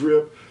sails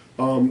rip.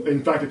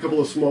 In fact, a couple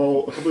of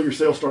your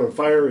sails start on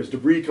fire as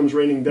debris comes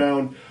raining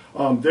down.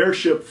 Their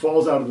ship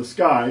falls out of the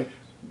sky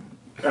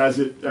as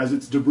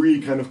its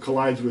debris kind of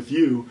collides with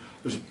you.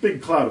 There's a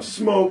big cloud of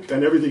smoke,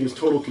 and everything is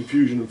total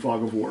confusion and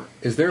fog of war.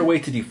 Is there a way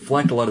to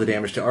deflect a lot of the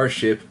damage to our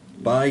ship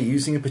by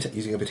using a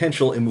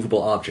potential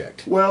immovable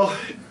object? Well,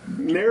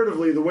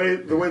 narratively, the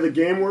way the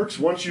game works,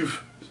 once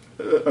you've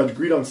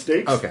agreed on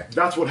stakes, Okay.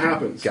 that's what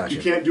happens. Gotcha.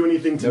 You can't do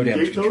anything to No negate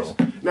damage those.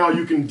 control. Now,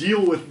 you can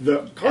deal with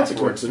the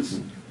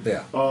consequences,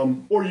 Yeah.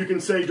 or you can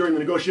say during the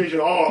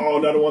negotiation, oh,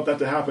 I don't want that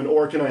to happen,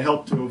 or can I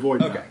help to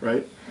avoid Okay. that,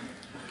 right?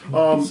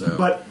 So,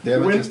 But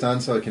Damage is done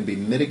so it can be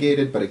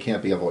mitigated, but it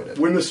can't be avoided.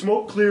 when the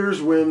smoke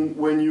clears,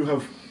 when you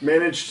have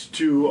managed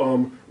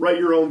to right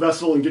your own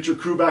vessel and get your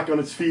crew back on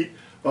its feet,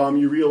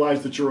 you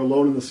realize that you're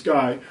alone in the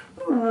sky.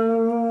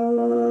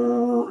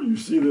 You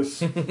see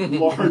this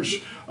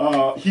large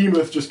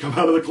hemoth just come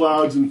out of the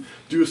clouds and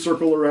do a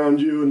circle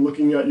around you and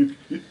looking at you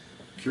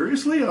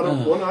curiously out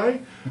of one eye.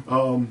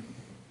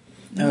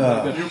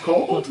 You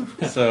cold?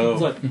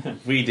 So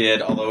we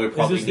did, although we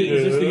probably Is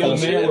this the young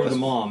bullshit man at or this the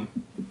mom?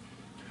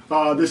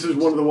 This is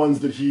one of the ones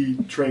that he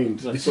trained.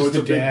 This So is it's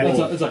a the big dad.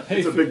 bull. It's like, hey,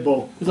 It's a big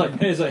bull. It's like,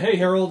 hey,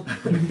 Harold.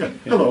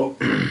 Hello.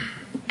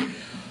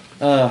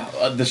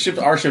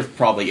 our ship's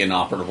probably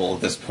inoperable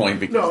at this point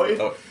because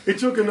No, it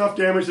took enough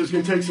damage that it's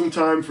going to take some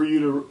time for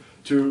you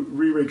to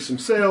re-rig some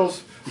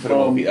sails, but it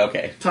won't be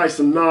okay. tie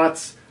some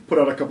knots, put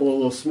out a couple of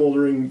little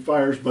smoldering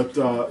fires, but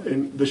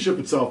the ship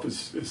itself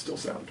is still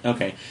sound.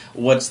 Okay,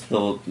 what's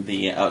but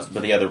the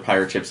other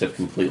pirate ships have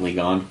completely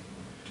gone.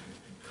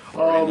 There's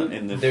Well,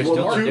 still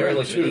the a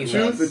derelict beneath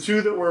us. the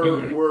two that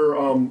were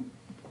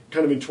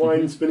kind of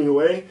entwined and spinning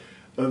away,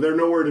 they're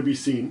nowhere to be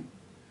seen.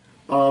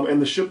 And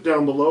the ship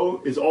down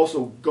below is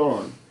also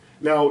gone.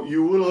 Now,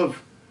 you will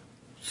have...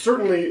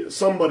 Certainly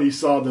somebody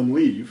saw them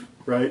leave,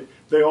 right?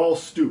 They all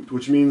stooped,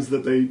 which means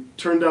that they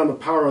turned down the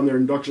power on their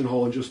induction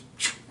hull and just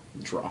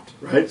dropped,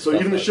 right? So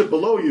even the ship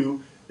below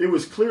you, it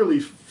was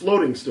clearly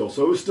floating still,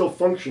 so it was still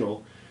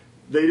functional.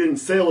 They didn't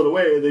sail it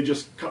away, they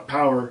just cut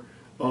power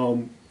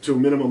to a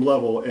minimum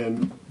level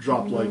and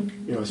dropped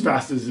as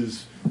fast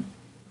as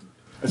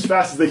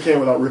they can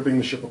without ripping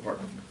the ship apart.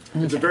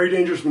 It's a very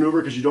dangerous maneuver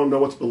because you don't know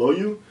what's below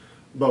you,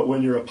 but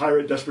when you're a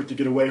pirate desperate to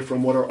get away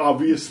from what are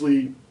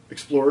obviously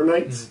explorer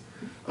knights,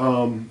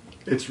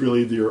 it's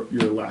really your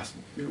last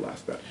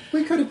bet.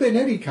 We could have been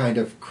any kind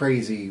of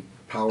crazy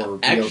power.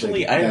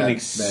 Actually, I have an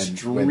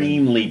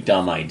extremely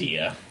dumb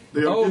idea.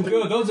 They are Oh, getting-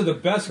 good. Those are the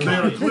best They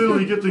are kinds.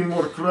 clearly getting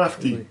more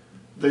crafty.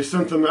 They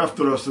sent them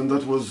after us, and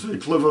that was a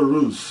clever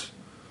ruse.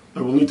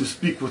 I will need to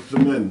speak with the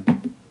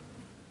men.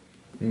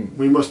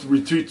 We must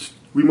retreat.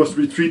 We must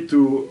retreat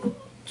to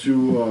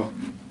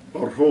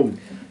our home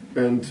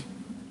and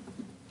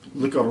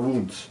lick our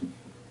wounds.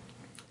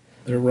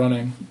 They're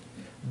running.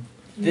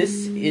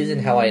 This isn't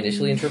how I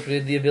initially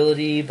interpreted the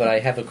ability, but I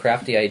have a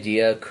crafty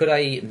idea. Could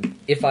I,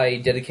 if I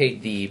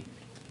dedicate the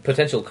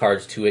potential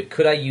cards to it,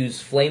 could I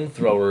use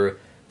Flamethrower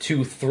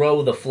to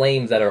throw the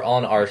flames that are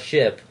on our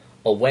ship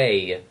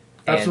away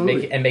and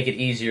Absolutely. make it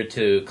easier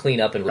to clean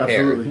up and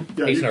repair? Absolutely. Yeah,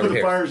 you Hasten our put the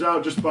repairs. fires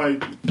out just by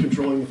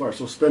controlling the fire.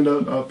 So spend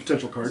a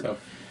potential card. So,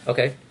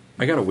 Okay.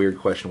 I got a weird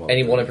question. While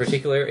Anyone we're in doing this.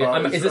 particular?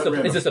 It's Is this at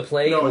random. a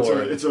play No,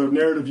 or? it's a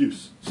narrative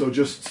use. So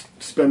just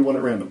spend one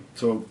at random.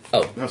 So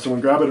have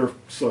someone grab it or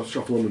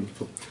shuffle them and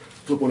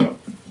flip one out.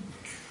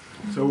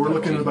 So we're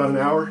looking at about an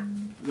hour.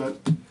 Is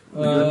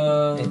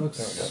that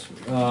Looks,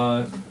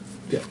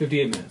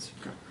 58 minutes.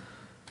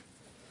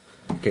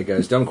 Okay,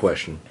 guys, dumb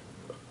question.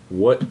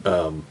 What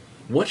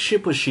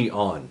ship was she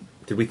on?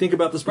 Did we think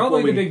about this before?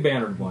 Probably the big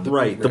bannered one.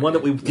 Right, the one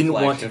that we didn't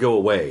want to flagship. go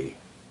away.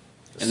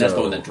 And that's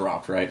the one that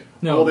dropped, right?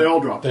 No, Well, they all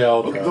dropped. They all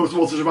Okay, dropped.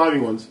 those the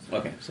surviving ones.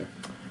 Okay, so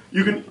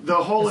You can. The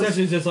hull is.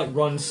 essentially it's just like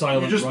run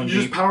silent, You run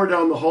just deep. power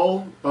down the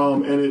hull,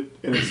 and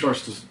it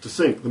starts to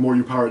sink. The more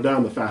you power it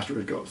down, the faster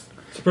it goes.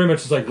 It's pretty much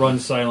just like run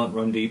silent,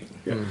 run deep.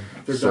 Yeah,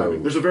 they're So-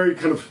 diving. There's a very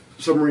kind of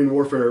submarine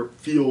warfare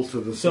feel to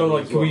the. So,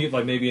 like, as can well. we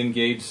like maybe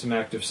engage some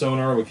active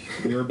sonar with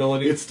your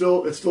ability? It's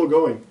still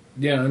going.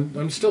 Yeah,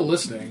 I'm still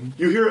listening.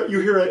 You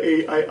hear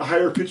a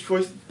higher pitched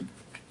voice.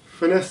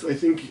 Finesse, I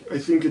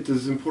think it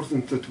is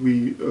important that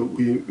we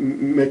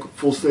make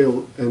full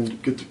sail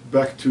and get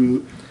back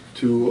to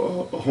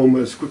home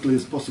as quickly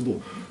as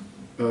possible.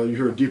 You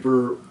hear a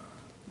deeper,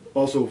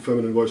 also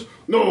feminine voice.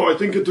 No, I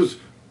think it is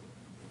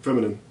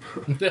feminine.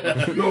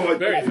 No,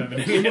 Very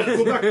feminine. We must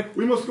go back.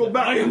 We must go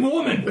back. I am a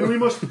woman. And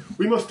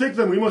we must take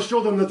them. We must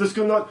show them that this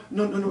cannot.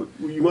 No.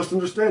 You must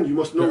understand. You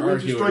must know They're when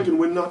arguing. to strike and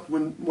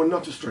when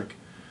not to strike.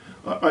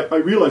 I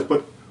realize,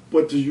 but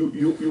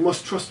you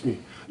must trust me.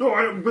 No,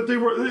 but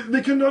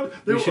they cannot.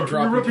 We should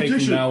drop your and take them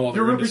reputation. now while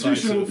Your they're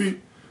reputation will indecisive.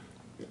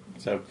 be.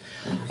 So,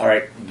 all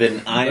right,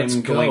 then Let's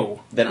I'm go. going.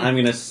 Then I'm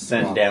going to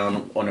send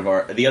down one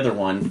of the other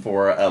one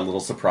for a little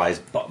surprise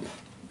bump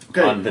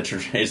Okay. on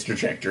his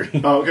trajectory.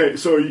 Okay,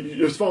 so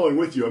it's following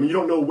with you. I mean, you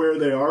don't know where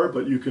they are,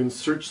 but you can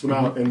search them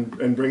out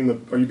and bring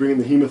them. Are you bringing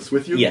the Hemoths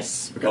with you?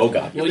 Yes. Okay. Oh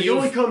God. If they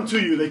only come to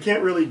you, they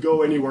can't really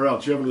go anywhere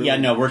else. You haven't. Really Yeah,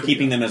 no, we're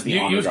keeping them as the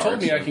honor You've told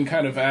guards. me I can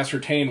kind of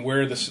ascertain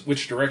where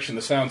which direction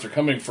the sounds are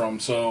coming from,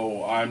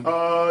 so I'm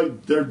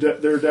They're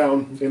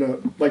down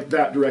in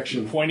that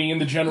direction. pointing in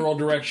the general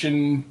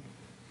direction.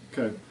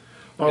 Okay.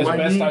 As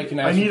best I can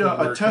I need ascertain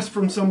a where- test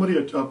from somebody,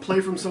 a play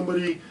from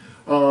somebody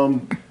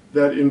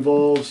that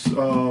involves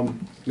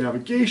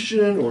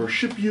navigation or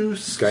ship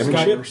use.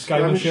 Skymanship?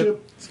 Skymanship.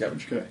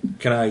 Okay.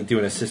 Can I do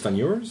an assist on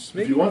yours? If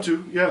Maybe. you want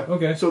to, yeah.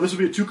 Okay. So this will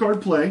be a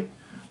 2-card play,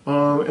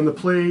 and the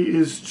play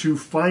is to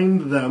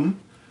find them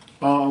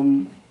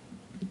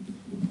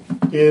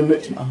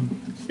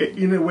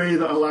in a way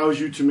that allows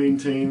you to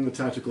maintain the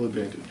tactical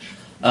advantage.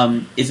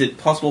 Is it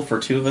possible for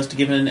two of us to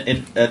give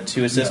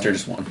to assist or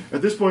just one?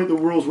 At this point, the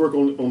rules work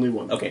only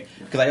one. Okay,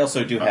 because I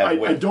also do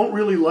have. I don't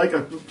really like.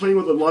 I'm playing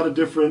with a lot of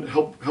different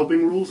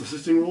helping rules,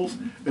 assisting rules,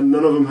 and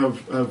none of them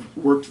have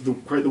worked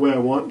quite the way I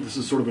want. This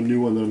is sort of a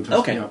new one that I'm testing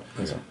Okay. out.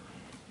 Because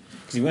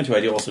you went to,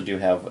 I also do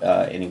have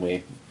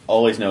anyway.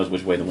 Always knows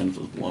which way the wind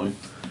is blowing.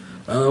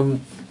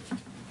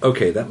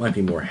 Okay, that might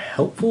be more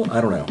helpful.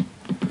 I don't know.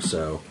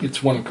 So,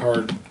 It's one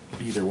card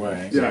either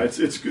way. Yeah,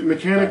 it's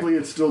mechanically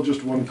it's still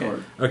just one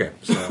card. okay,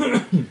 so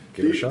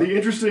give it a shot. The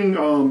interesting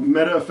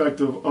meta effect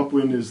of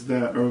Upwind is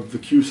that, or of the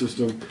Q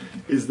system,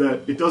 is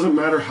that it doesn't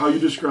matter how you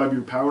describe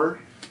your power.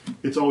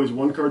 It's always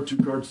 1 card, 2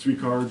 cards, 3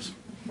 cards,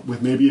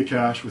 with maybe a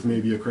cash, with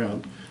maybe a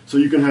crown. So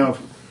you can have,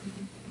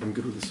 I'm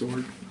good with a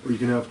sword, or you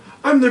can have,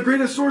 I'm the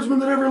greatest swordsman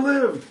that ever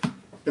lived.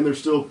 And they're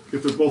still,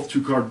 if they're both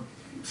 2-card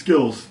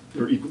skills,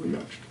 they're equally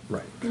matched.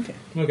 Right.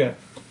 Okay.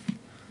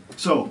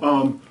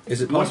 So,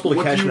 Is it possible to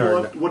what cash do in you our...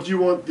 want? What do you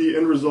want the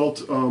end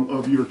result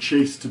of your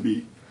chase to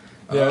be?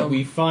 That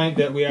we find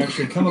that we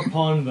actually come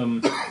upon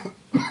them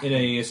in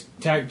a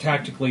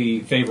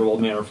tactically favorable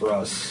manner for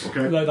us.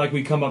 Okay. Like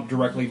we come up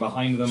directly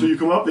behind them. So you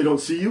come up, they don't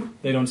see you.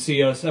 They don't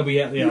see us. And we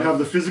have, You have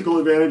the physical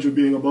advantage of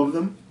being above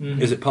them.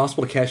 Is it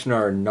possible to cash in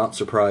our not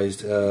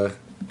surprised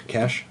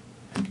cash?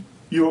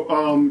 You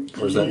Or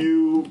is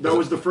that- that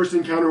was the first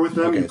encounter with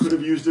them. Okay, You could so-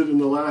 have used it in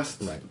the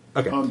last, Right.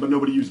 Okay. but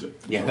nobody used it.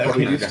 Yeah, But that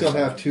we would do still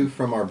have 2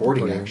 from our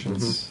boarding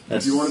actions.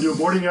 If you want to do a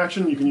boarding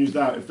action, you can use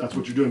that if that's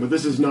what you're doing. But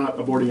this is not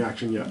a boarding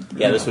action yet.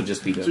 Yeah, this would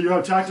just be So the. you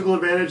have tactical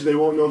advantage. They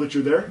won't know that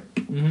you're there.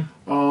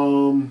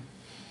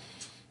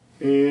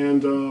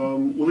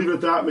 We'll leave it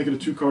at that. Make it a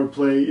 2-card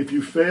play. If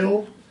you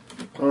fail,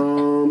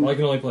 Well, I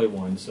can only play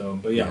one, so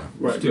but yeah,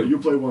 right? it's 2. You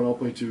play 1. I'll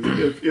play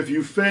 2. If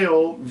you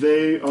fail,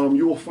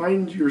 you will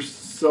find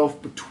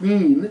yourself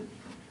between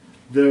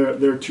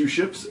their 2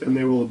 ships, and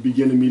they will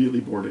begin immediately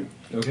boarding.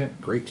 Okay.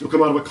 Great. You'll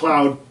come out of a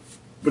cloud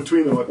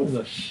between them, like, oh,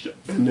 The- shit,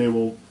 and they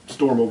will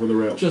storm over the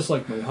rail. Just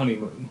like my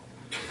honeymoon.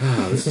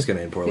 Oh, this is going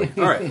to end poorly.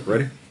 All right,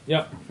 ready?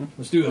 Yep.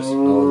 Let's do this.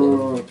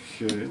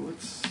 Okay,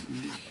 let's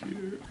see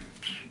here.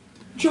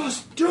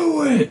 Just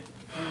do it.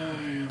 I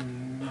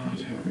am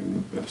not having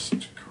the best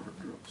card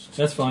draws.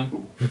 That's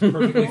fine.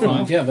 Perfectly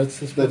fine. Yeah, that's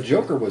The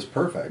Joker was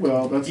perfect.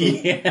 Well, that's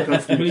Yeah.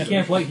 that's But he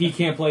can't play. He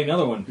can't play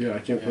another one. yeah. I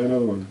can't play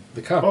another one.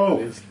 the cop. Oh,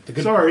 is the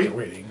good sorry. part, the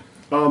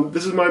waiting.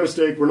 This is my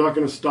mistake. We're not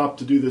going to stop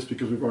to do this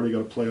because we've already got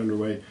a play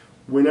underway.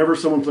 Whenever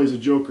someone plays a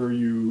Joker,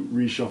 you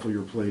reshuffle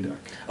your play deck.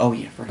 Oh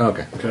yeah. Right.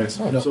 Okay. Okay,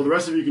 so the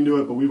rest of you can do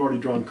it, but we've already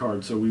drawn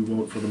cards, so we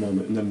won't for the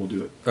moment, and then we'll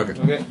do it. Okay.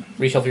 Okay.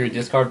 Reshuffle your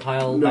discard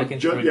pile No, back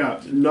into yeah,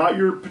 not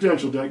your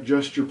potential deck,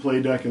 just your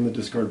play deck and the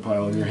discard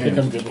pile in your I think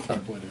I'm hand, good with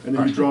that point. and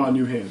then you draw a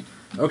new hand.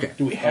 Okay.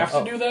 Do we have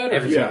to do that? Or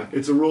every- Yeah,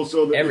 it's a rule.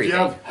 So that if you Everything.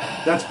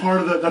 have, that's part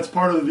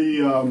of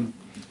the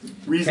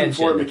reason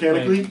for it Tension.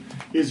 mechanically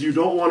is you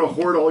don't want to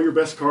hoard all your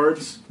best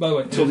cards. By the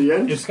way, Till the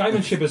end? If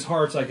Skymanship is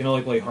hearts, I can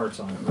only play hearts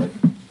on it, right?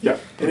 Yeah,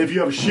 And if you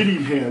have a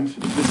shitty hand,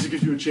 this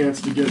gives you a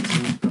chance to get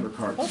some better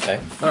cards. Okay.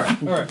 All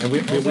right. All right. And we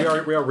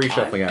are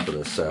reshuffling after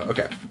this. So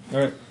okay. All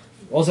right.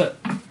 All set.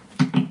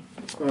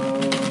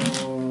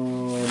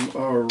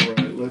 All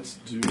right, let's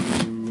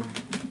do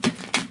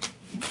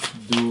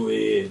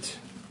it.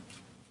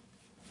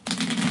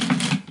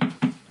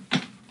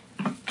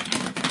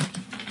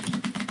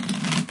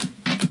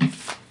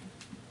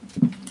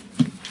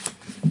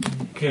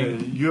 Okay.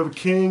 You have a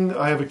king.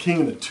 I have a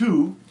king and a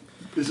 2.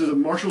 This is a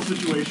martial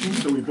situation,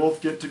 so we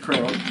both get to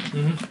crown.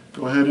 Mm-hmm.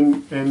 Go ahead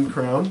and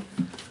crown.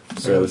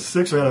 So I got a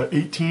 6. I got an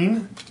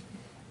 18.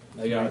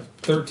 I got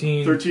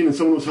 13. 13, and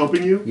someone was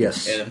helping you.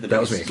 Yes, And that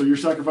was me. So you're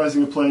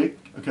sacrificing a play,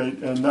 okay,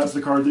 and that's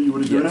the card that you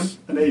would have given Yes.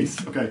 him, an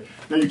ace. Okay,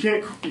 now you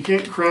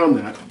can't crown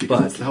that because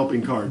But- it's the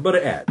helping card. But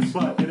it adds.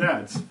 But it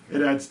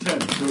adds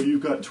 10. So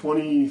you've got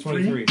 23,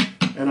 23.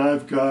 and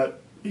I've got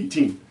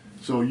 18.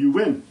 So you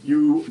win.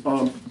 You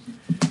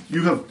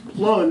have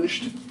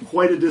plunged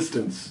quite a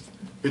distance.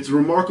 It's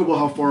remarkable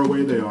how far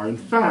away they are. In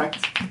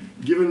fact,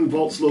 given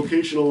Vault's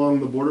location along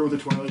the border with the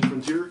Twilight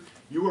Frontier,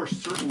 you are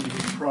certain to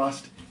have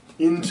crossed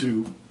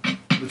into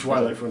the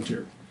Twilight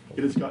Frontier.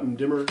 It has gotten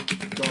dimmer,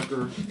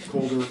 darker,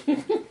 colder.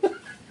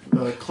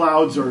 The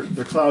clouds are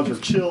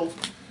chill.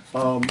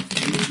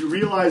 You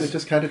realize It's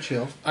just kind of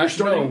chill.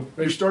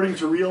 you're starting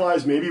to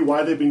realize maybe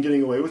why they've been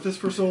getting away with this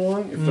for so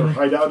long. If their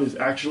hideout is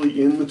actually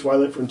in the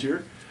Twilight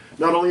Frontier,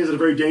 not only is it a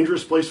very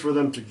dangerous place for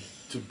them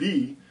to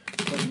be,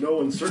 but no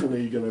one's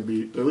certainly going to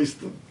be. At least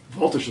the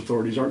Vaultish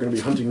authorities aren't going to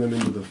be hunting them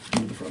into the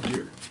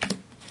frontier.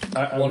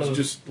 I was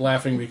just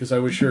laughing because I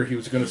was sure he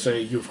was going to say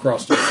you've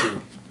crossed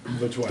into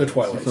the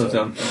Twilight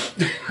Zone.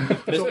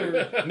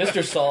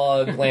 Mr.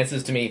 Saw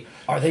glances to me.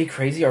 Are they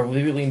crazy? Are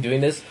we really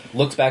doing this?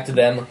 Looks back to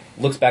them.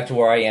 Looks back to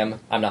where I am.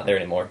 I'm not there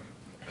anymore.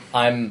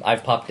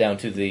 I've popped down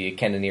to the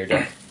cannoneer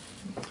deck.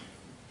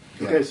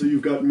 Okay, so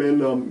you've got men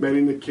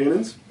manning the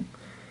cannons,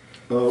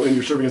 and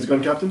you're serving as a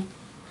gun captain.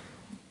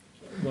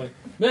 Like,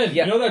 man,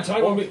 Yeah. you know that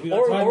time when we...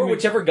 Or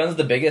whichever gun's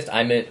the biggest,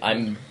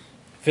 I'm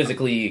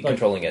physically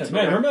controlling it.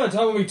 Man, remember that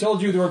time when we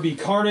told you there would be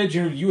carnage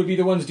and you would be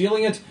the ones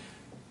dealing it?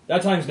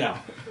 That time's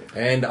now.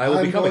 And I will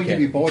I'm become a going to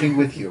be king. boarding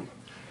with you.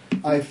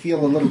 I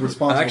feel a little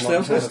responsible. Actually, I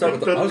was going to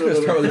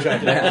start with the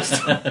giant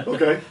mast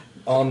Okay,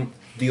 on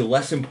the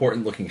less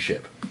important looking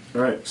ship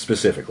all right.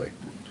 specifically.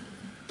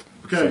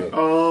 Okay,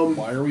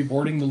 Why are we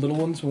boarding the little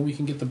ones when we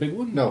can get the big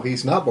one? No,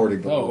 he's not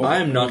boarding the Oh, little okay. I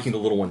am knocking the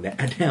little one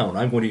down.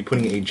 I'm going to be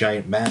putting a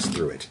giant mast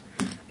through it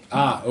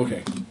Ah,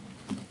 okay.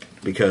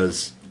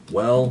 because,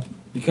 well,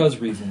 Because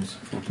reasons.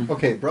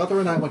 Okay, brother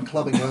and I went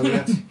clubbing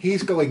earlier.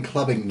 He's going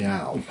clubbing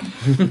now.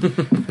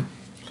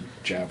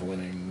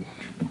 Javelining.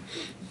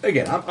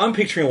 again, I'm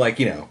picturing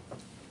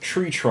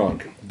tree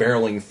trunk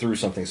barreling through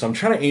something. So I'm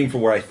trying to aim for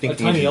where I think A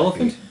the tiny engine might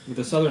elephant be. with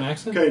a southern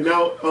accent? okay.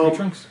 Now, Tree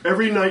trunks?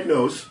 every knight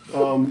knows,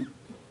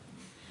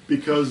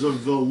 because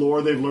of the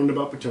lore they've learned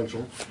about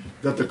potential,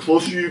 that the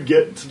closer you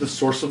get to the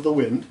source of the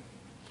wind,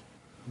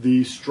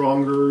 the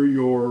stronger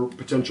your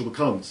potential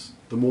becomes.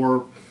 The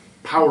more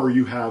power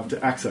you have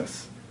to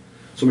access.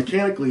 So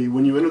mechanically,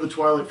 when you enter the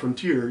Twilight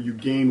Frontier, you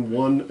gain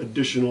 1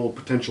 additional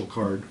potential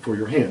card for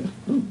your hand.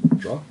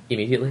 Draw.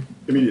 Immediately?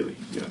 Immediately,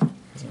 yeah.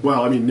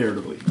 Well, I mean,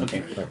 narratively.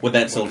 Okay. Would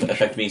that still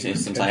affect me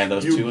since I have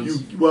those two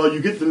ones?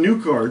 You get the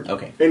new card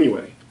Okay.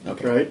 anyway.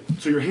 Okay. Right?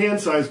 So your hand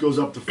size goes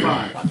up to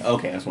 5.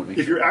 Okay, that's what we.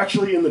 If you're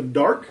actually in the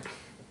dark,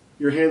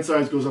 your hand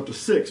size goes up to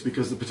 6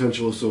 because the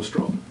potential is so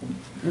strong.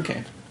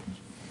 Okay.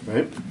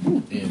 Right?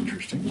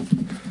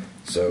 Interesting.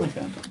 So Like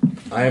that.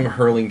 I am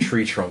hurling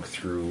tree trunk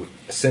through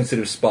a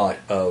sensitive spot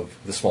of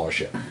the smaller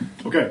ship.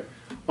 Okay.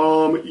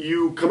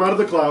 You come out of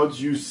the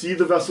clouds. You see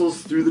the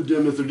vessels through the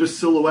dimness. They're just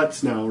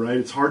silhouettes now, right?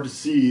 It's hard to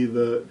see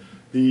the.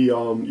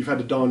 You've had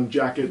to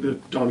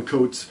don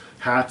coats,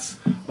 hats.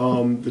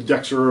 The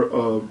decks are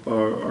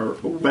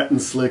wet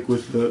and slick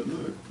with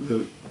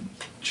the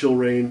chill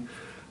rain,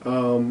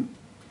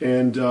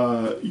 and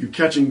you're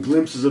catching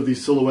glimpses of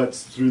these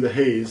silhouettes through the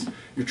haze.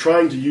 You're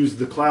trying to use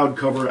the cloud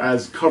cover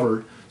as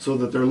cover so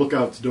that their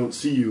lookouts don't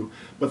see you.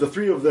 But the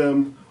 3 of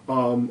them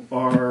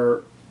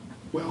are.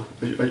 Well,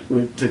 let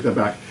me take that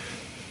back.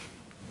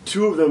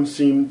 2 of them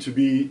seem to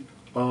be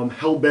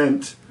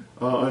hell-bent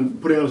on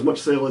putting out as much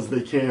sail as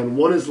they can.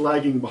 One is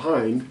lagging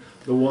behind,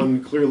 the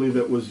one clearly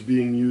that was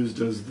being used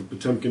as the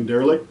Potemkin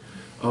derelict.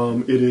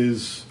 It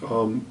is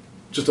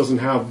just doesn't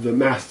have the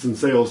masts and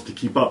sails to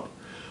keep up.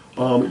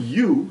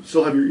 You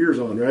still have your ears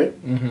on, right?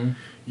 Mm-hmm.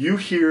 You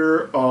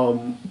hear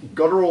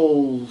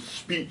guttural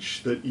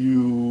speech that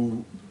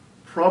you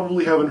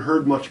probably haven't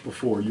heard much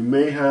before. You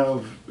may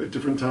have at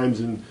different times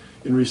in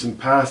recent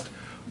past,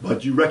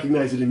 but you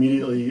recognize it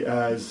immediately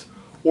as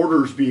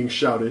orders being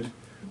shouted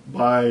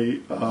by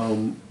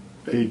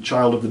a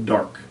child of the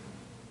dark.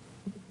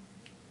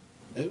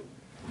 Oh.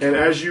 And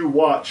as you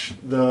watch,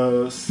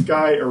 the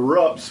sky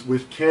erupts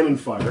with cannon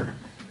fire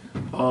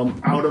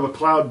out of a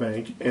cloud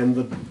bank, and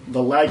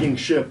the lagging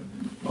ship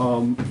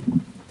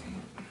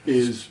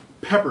is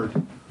peppered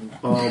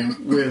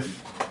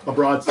with a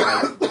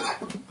broadside.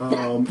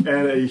 And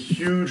a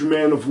huge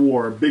man of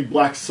war, a big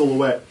black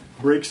silhouette,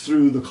 breaks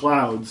through the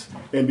clouds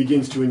and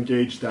begins to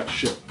engage that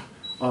ship.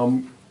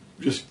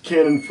 Just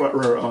cannon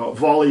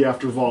volley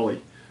after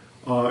volley,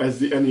 as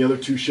the other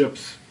two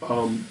ships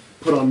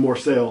put on more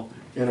sail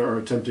and are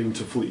attempting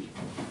to flee.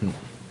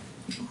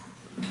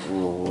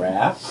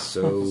 Wrap.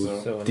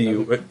 So do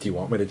you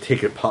want me to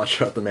take a pot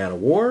shot at the man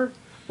of war,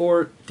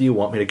 or do you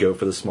want me to go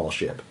for the small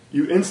ship?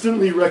 You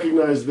instantly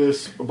recognize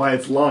this by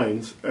its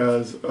lines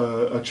as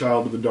a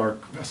Child of the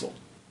Dark vessel.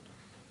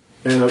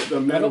 And a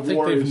man I don't of think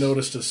war they've is,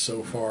 noticed us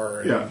so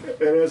far. Yeah,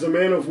 and as a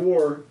man of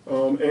war,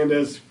 and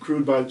as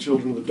crewed by the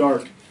Children of the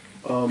Dark,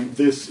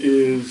 this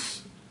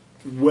is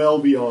well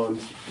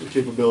beyond the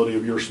capability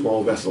of your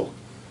small vessel,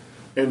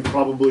 and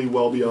probably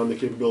well beyond the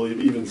capability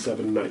of even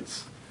 7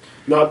 knights.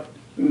 Not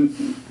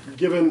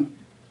given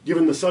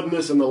the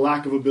suddenness and the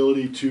lack of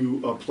ability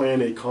to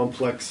plan a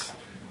complex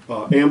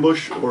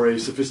ambush or a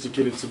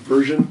sophisticated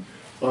subversion.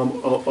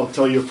 I'll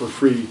tell you for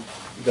free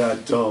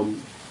that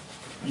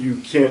you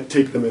can't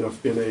take them in a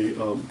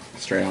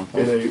Straight on.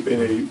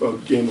 in a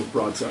game of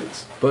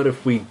broadsides. But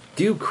if we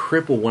do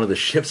cripple one of the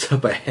ships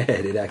up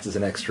ahead, it acts as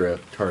an extra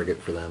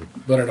target for them.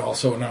 But it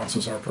also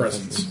announces our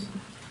presence.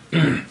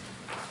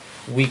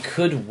 We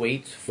could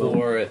wait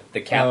for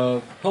the cap.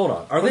 Hold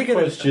on. Are they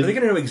going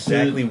to know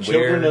exactly the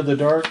Children where of the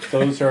Dark?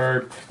 Those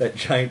are that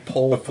giant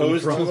pole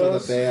opposed from? to Those are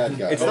us. the bad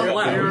guys. It's not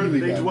loud.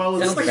 They dwell in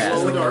the Sounds like Children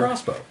of the Dark.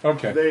 crossbow.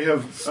 Okay. They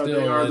have Still,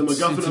 they are the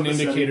it's MacGuffin an of the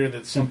indicator Senate.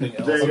 that something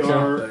else They is out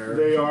are there.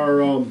 they are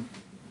a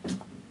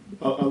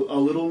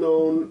little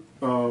known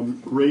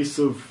race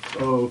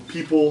of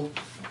people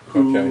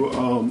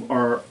who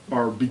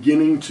are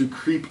beginning to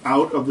creep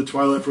out of the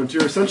Twilight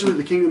Frontier. Essentially,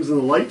 the kingdoms in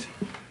the light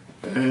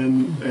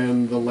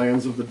and the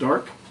lands of the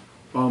dark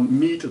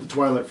meet at the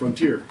Twilight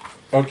Frontier.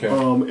 Okay.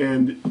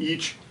 And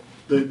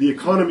the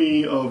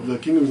economy of the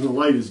kingdoms in the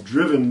light is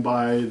driven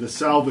by the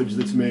salvage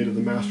that's made of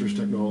the Master's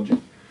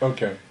technology.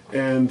 Okay.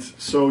 And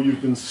so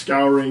you've been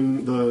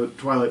scouring the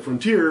Twilight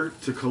Frontier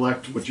to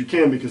collect what you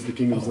can because the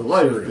kingdoms of the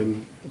light have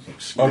been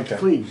scraped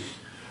clean.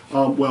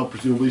 Well,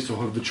 presumably so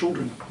have the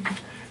children.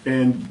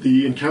 And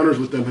the encounters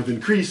with them have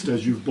increased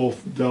as you've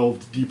both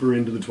delved deeper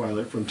into the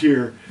Twilight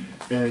Frontier.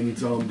 And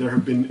there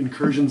have been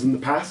incursions in the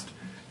past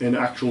and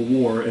actual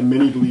war. And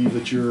many believe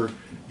that you're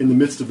in the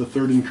midst of the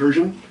third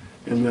incursion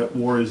and that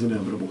war is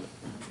inevitable.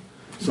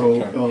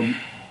 So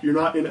you're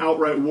not in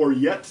outright war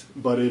yet,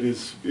 but it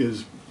is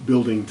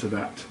building to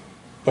that.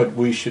 But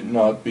we should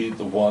not be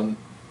the one.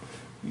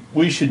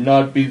 We should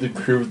not be the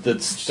crew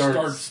that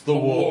starts the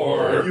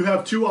war. You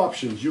have 2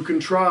 options. You can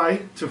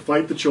try to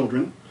fight the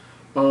children,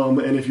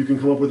 and if you can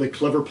come up with a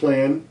clever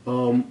plan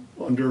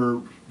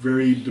under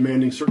very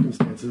demanding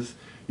circumstances,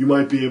 you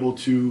might be able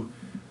to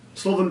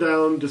slow them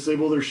down,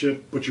 disable their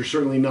ship, but you're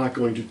certainly not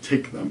going to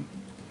take them.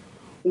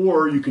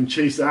 Or you can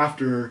chase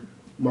after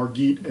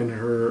Margit and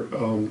her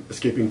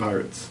escaping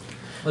pirates.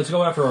 Let's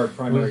go after our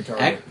primary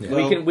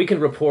target. We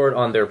can report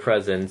on their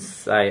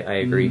presence. I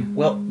agree.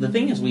 Well, the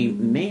thing is, we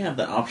may have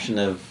the option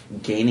of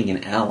gaining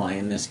an ally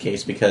in this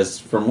case, because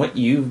from what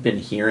you've been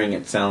hearing,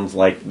 it sounds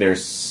like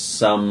there's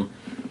some,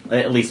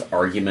 at least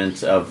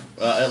argument of,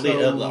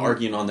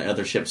 arguing on the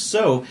other ships.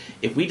 So,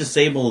 if we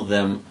disable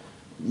them,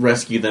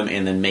 rescue them,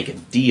 and then make a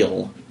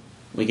deal,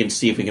 we can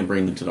see if we can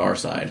bring them to our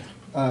side.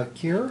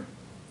 Kier?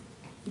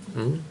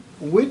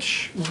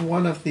 Which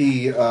one of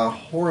the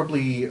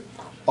horribly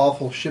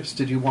awful ships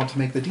did you want to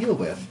make the deal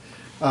with?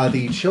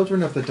 The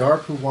Children of the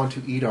Dark who want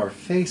to eat our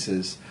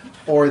faces,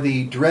 or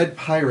the Dread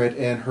Pirate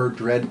and her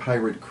Dread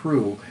Pirate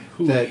crew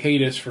Who that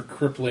hate us for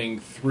crippling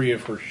 3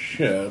 of her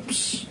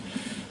ships.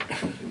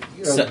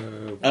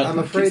 I'm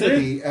afraid that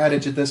the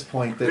adage at this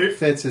point that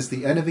fits is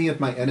the enemy of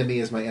my enemy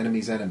is my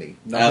enemy's enemy.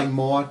 Nothing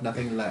more,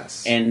 nothing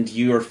less. And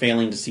you are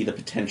failing to see the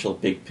potential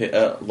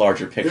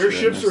larger picture. Their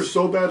ships are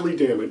so badly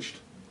damaged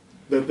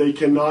that they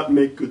cannot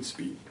make good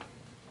speed.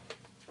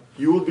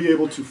 You will be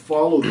able to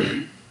follow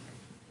them,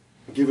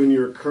 given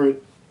your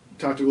current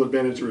tactical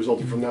advantage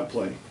resulting from that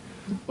play,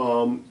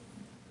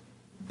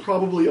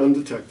 probably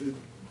undetected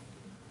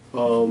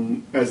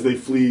as they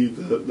flee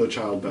the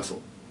child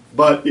vessel.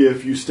 But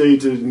if you stay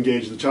to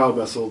engage the child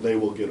vessel, they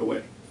will get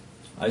away.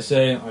 I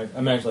say,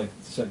 I'm actually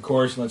set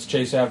course. Let's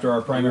chase after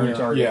our primary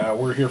target. Yeah,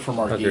 we're here for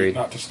Margit, Agreed.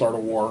 not to start a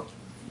war.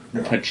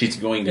 But she's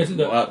going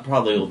to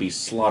probably will be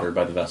slaughtered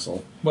by the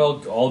vessel.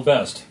 Well, all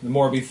best. The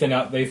more we thin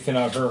out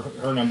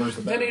her numbers,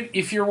 the better. Then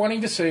if you're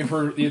wanting to save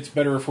her, it's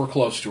better if we're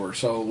close to her.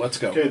 So let's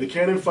go. Okay, the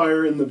cannon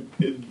fire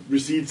it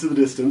recedes to the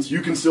distance.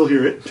 You can still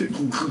hear it.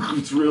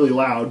 It's really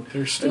loud.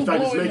 They're still In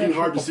fact, it's blowing making that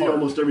hard to ship see apart.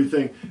 almost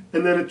everything.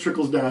 And then it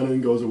trickles down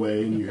and goes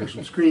away, and you hear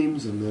some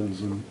screams, and then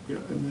some. Yeah,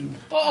 and then.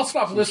 I'll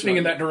stop listening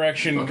in that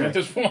direction Okay. at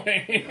this point.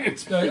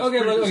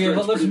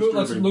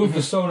 Let's move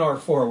the sonar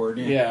forward.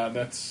 Yeah,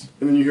 that's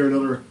And then you hear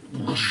another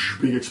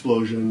big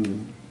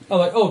explosion.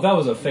 That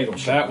was a fatal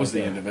shot. that was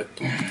the end of it.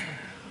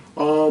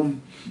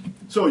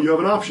 So you have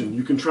an option.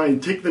 You can try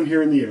and take them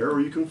here in the air, or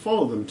you can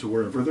follow them to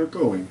wherever they're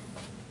going.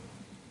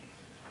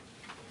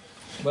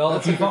 Well, I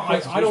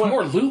There's don't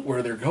more want, loot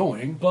where they're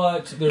going.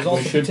 but there's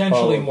also should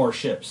potentially follow. more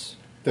ships.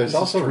 There's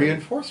also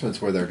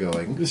reinforcements where they're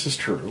going. This is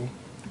true.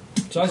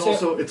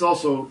 So It's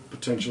also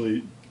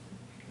potentially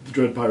the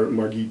Dread Pirate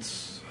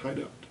Margit's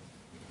hideout.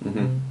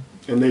 Mm-hmm.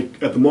 And they,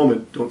 at the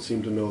moment, don't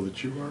seem to know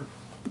that you are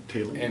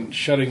tailing them. And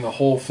shutting the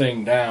whole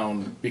thing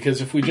down,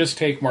 because if we just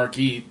take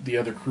Margit, the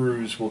other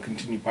crews will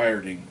continue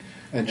pirating.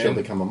 And she'll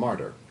become a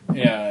martyr.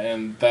 Yeah,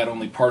 and that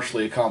only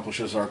partially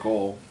accomplishes our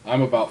goal.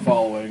 I'm about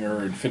following her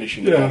and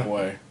finishing it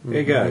halfway.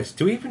 Hey guys,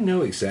 do we even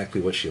know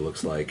exactly what she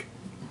looks like?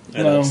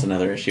 And that's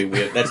another issue.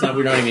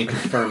 We're not even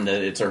confirmed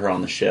that it's her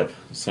on the ship.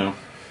 So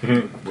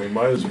We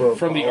might as well.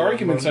 From the follow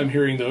arguments them. I'm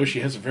hearing, though, she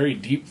has a very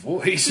deep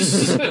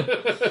voice.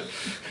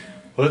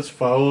 Let's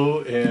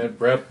follow and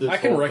wrap this. I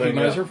can whole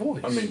recognize thing her up.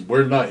 voice. I mean,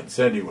 we're knights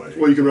anyway.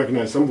 Well, you can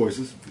recognize some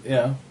voices.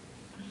 Yeah.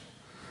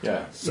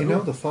 Yeah. So You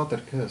know, the thought that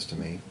occurs to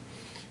me.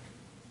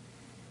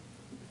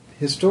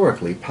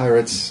 Historically,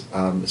 pirates,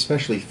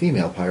 especially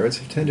female pirates,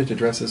 have tended to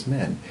dress as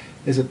men.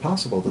 Is it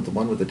possible that the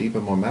one with the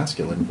deeper, more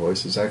masculine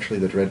voice is actually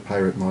the Dread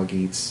Pirate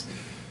Margit's...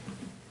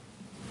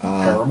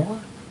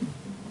 Paramore?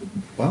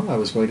 Well, I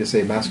was going to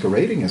say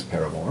masquerading as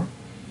Paramore.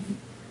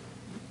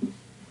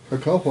 Her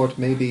cohort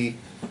may be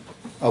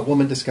a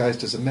woman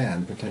disguised as a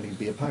man pretending to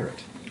be a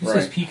pirate. He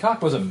says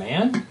Peacock was a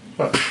man?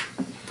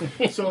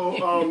 So,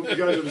 you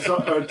guys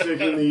are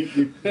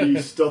taking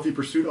the stealthy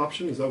pursuit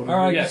option? Is that what All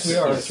right, Yes,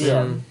 yes, we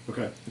are. yes,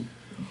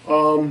 we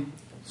are. Okay.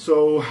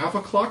 So half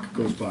a clock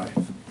goes by.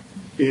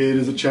 It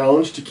is a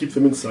challenge to keep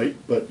them in sight,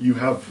 but you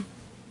have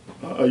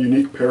a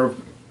unique pair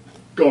of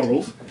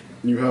goggles.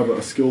 And you have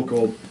a skill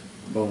called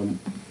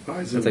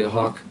Eyes It's of like the a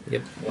hawk.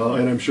 Yep.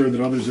 And I'm sure that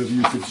others of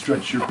you could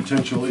stretch your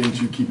potential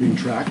into keeping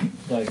track.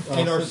 Like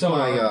in our Since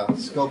my sonar.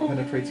 scope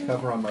penetrates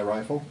cover on my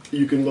rifle,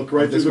 You can look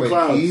right this through the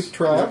way clouds. keep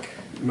track.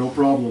 Yep, no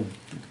problem.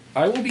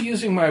 I will be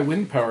using my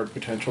wind-powered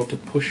potential to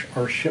push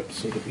our ship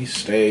so that we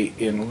stay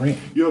in range.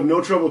 You have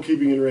no trouble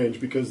keeping in range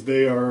because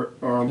they are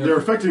they're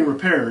affecting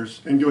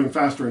repairs and going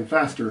faster and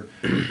faster.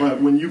 But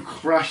when you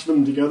crash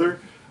them together,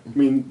 I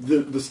mean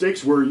the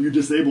stakes were you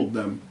disabled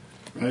them,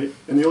 right?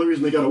 And the only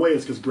reason they got away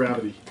is because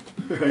gravity,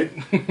 right?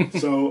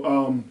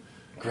 So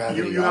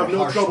Gravity, you have our no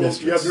harsh trouble.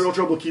 mistress. You have no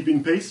trouble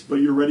keeping pace, but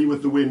you're ready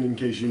with the wind in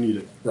case you need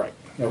it. Right.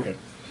 Okay.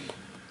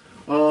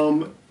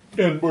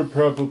 and we're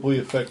probably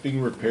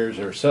affecting repairs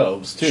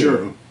ourselves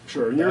too.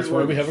 Sure. And That's yours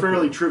why were we have a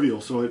fairly crew.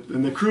 trivial. So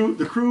and the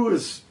crew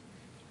is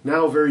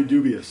now very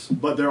dubious,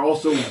 but they're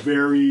also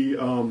very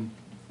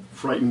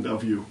frightened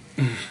of you.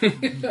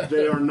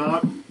 They are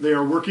not. They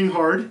are working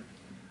hard.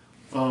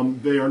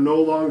 They are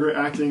no longer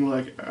acting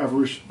like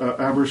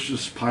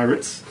avaricious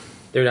pirates.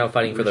 They're now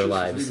fighting for their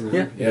lives.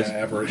 Yeah,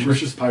 avaricious.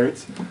 Avaricious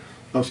pirates.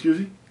 Excuse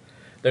me?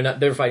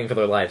 They're fighting for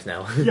their lives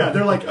now. Yeah,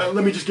 they're like, let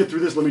me just get through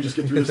this, let me just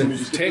get through this, let me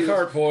just get Take through this.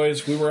 heart,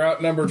 boys. We were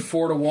outnumbered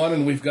 4-1,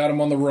 and we've got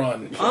them on the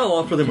run. I'll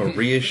offer them a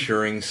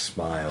reassuring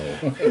smile.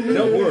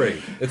 Don't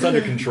worry, it's under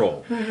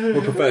control.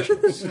 We're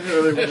professionals.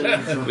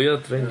 We are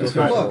trained Look,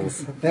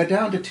 professionals. they're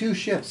down to 2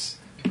 ships.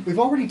 We've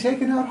already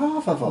taken out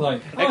half of them.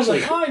 Like, I'm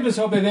just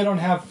hoping they don't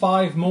have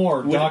 5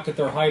 more docked at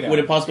their hideout. would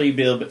it possibly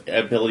be the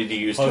ability to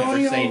use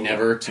Antonio, say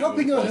never to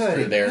helping or bolster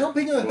hurting? their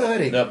Helping or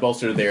hurting?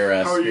 bolster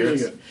their How are you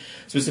spirits? doing it?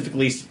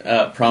 Specifically,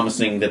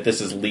 promising that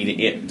this is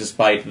leading,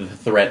 despite the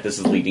threat, this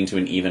is leading to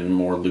an even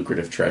more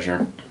lucrative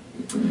treasure.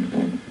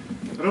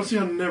 I don't see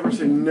how never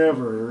say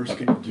never is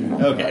going to do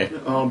that. Okay.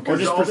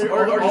 Because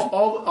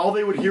all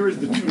they would hear is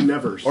the 2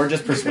 nevers. Or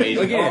just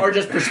persuasive. Again. or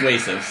just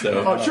persuasive.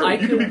 So Sure,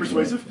 you can be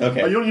persuasive.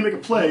 Okay. You don't need to make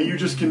a play. You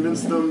just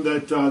convince them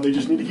that they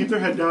just need to keep their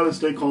head down and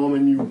stay calm,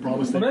 and you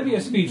promise Or them. maybe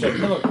a speech like,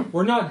 look,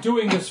 we're not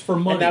doing this for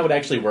money. and that would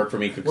actually work for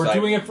me. 'Cause We're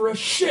doing it for a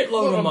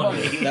shitload of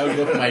money. That would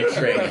go for my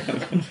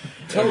trade.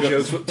 Tell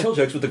jokes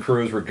with the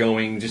crews we're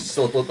going, just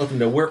to let them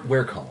know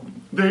we're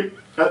calm.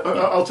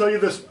 I'll tell you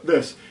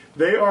this.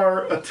 They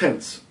are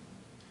tense.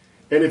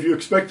 And if you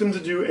expect them to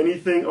do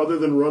anything other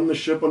than run the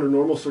ship under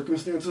normal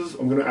circumstances,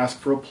 I'm going to ask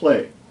for a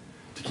play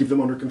to keep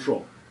them under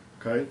control.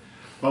 Okay?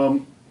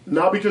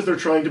 Not because they're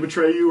trying to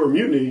betray you or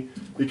mutiny,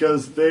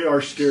 because they are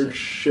scared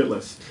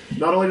shitless.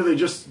 Not only do they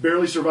just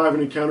barely survive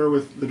an encounter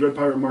with the Dread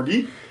Pirate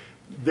Margit,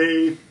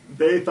 they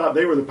thought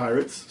they were the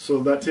pirates, so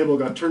that table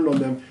got turned on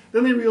them.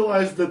 Then they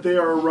realized that they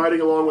are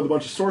riding along with a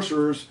bunch of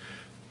sorcerers.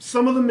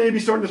 Some of them may be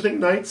starting to think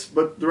knights,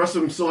 but the rest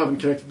of them still haven't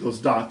connected those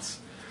dots.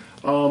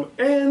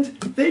 And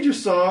they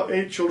just saw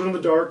a Children of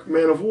the Dark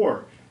man of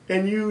war,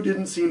 and you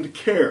didn't seem to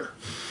care.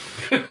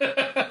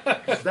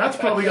 That's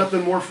probably got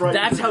them more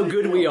frightened. That's how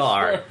good we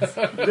are.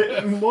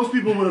 Most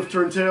people would have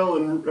turned tail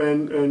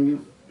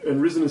and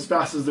risen as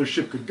fast as their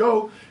ship could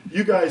go.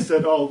 You guys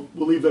said, "Oh,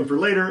 we'll leave them for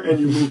later," and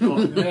you moved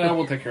on. Yeah,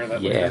 we'll take care of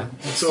that Yeah.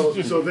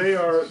 later. So they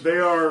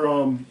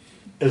are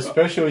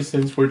Especially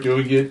since we're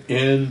doing it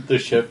in the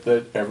ship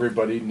that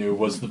everybody knew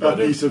was the a butt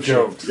piece of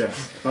jokes. shit.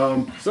 Yes.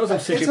 So as I'm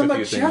It's thinking a a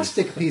few things.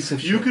 majestic piece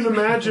of shit. You can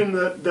imagine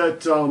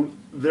that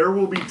there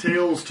will be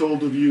tales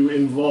told of you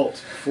in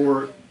Vault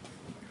for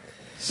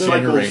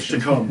cycles to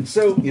come.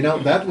 So,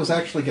 that was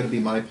actually going to be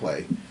my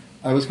play.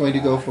 I was going to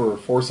go for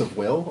force of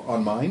will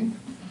on mine.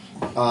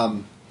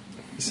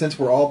 Since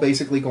we're all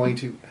basically going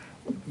to...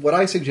 What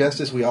I suggest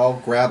is we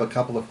all grab a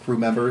couple of crew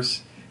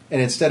members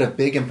And instead of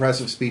big,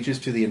 impressive speeches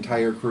to the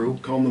entire crew,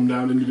 Calm them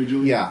down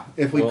individually. yeah,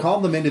 if we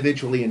calm them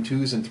individually in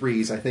 2s and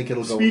 3s, I think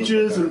it'll go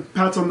Speeches a little and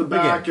pats on the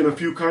back and a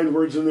few kind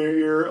words in their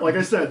ear. Like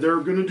I said, they're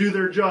going to do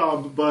their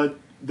job, but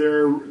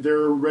they're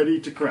ready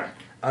to crack.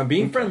 I'm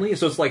being friendly,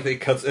 so it's like it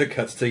cuts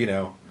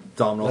to,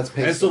 Domhnall. Let's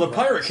pay And so the some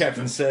pirate price.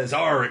 captain says,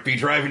 "Arr, it be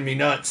driving me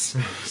nuts."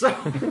 So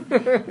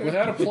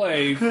Without a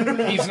play,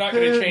 he's not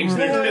going to change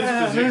their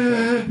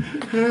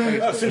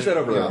disposition. I'll switch that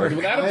over there.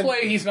 Without a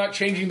play, he's not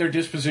changing their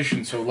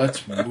disposition, so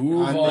let's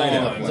move I'm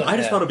on. I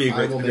just thought it'd be a I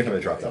great will thing make to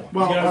it drop that one.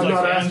 Well, You guys I'm like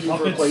not hand asking for a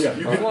puppets? play. Yeah,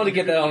 you I can, want to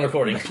get that on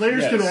recording.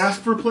 players Yes. can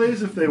ask for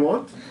plays if they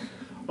want.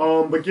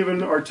 But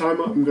given our time,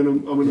 I'm gonna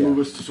move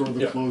us to sort of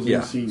the close of Yeah.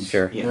 the scene.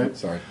 Sure. Yeah. Right?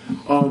 Sorry.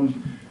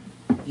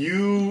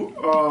 You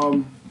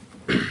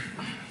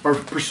are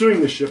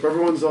pursuing the ship.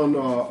 Everyone's on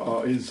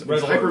is Red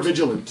alert. hyper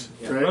vigilant.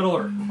 Right? Red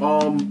alert.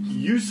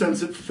 You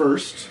sense it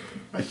first,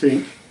 I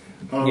think,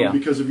 Yeah.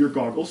 because of your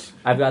goggles.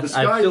 I'm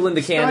still in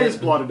the sky cannon. is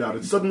blotted out.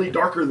 It's suddenly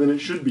darker than it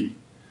should be.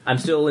 I'm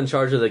still in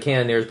charge of the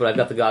cannoneers, but I've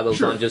got the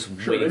goggles on, just waiting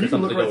And for you can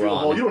something look to right go through the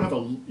hall. wrong. You don't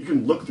have you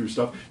can look through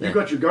stuff. You've Yeah.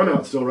 got your gun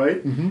out still,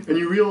 right? And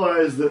you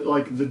realize that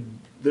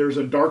there's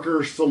a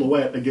darker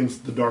silhouette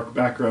against the dark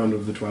background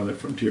of the Twilight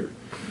Frontier.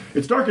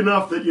 It's dark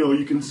enough that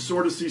you can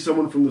sort of see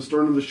someone from the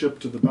stern of the ship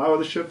to the bow of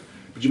the ship,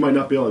 but you might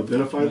not be able to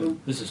identify them.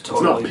 This is It's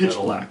totally not pitch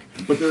metal. black,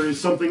 but there is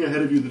something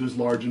ahead of you that is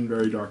large and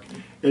very dark.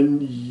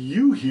 And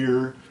you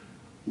hear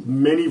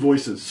many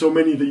voices, so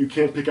many that you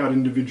can't pick out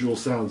individual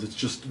sounds. It's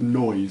just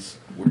noise.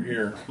 We're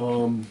here.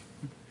 And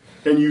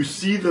you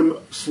see them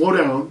slow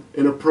down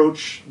and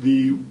approach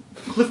the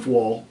cliff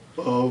wall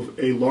of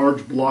a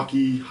large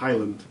blocky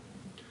highland.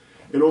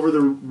 And over the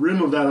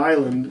rim of that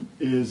island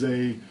is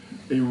a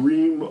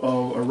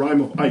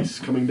rime of ice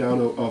coming down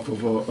off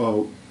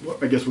of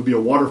I guess would be a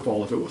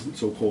waterfall if it wasn't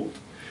so cold.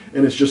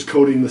 And it's just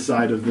coating the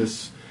side of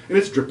this, and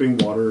it's dripping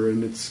water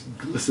and it's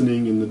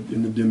glistening in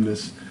the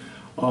dimness.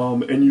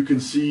 And you can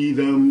see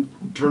them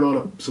turn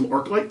on some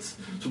arc lights.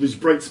 So these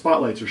bright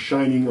spotlights are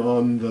shining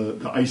on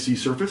the icy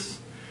surface.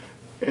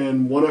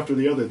 And one after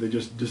the other, they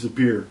just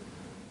disappear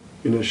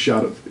in a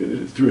shadow,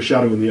 through a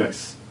shadow in the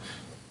ice.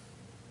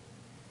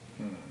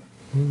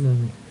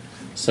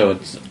 So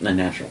it's a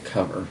natural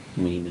cover.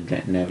 We need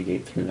to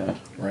navigate through that.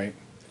 Right.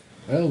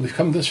 Well, we've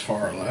come this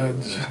far,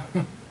 lads.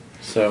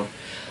 So,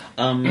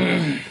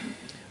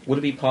 would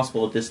it be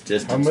possible at this How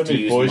distance to many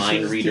use voices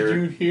Mind did Reader?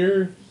 you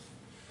hear?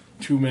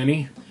 Too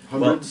many.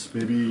 Hundreds,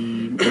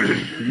 maybe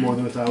more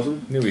than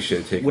 1,000. Maybe we should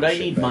have taken Would the I ship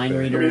need back Mind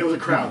there. I Reader? mean, it was a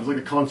crowd. It was like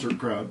a concert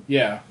crowd.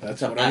 Yeah,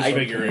 that's what I was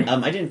figuring.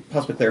 I didn't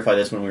possibly clarify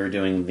this when we were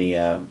doing the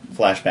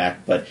flashback,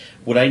 but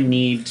would I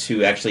need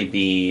to actually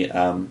be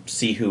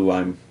see who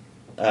I'm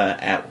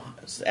at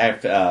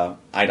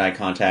eye-to-eye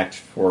contact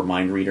for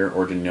Mind Reader,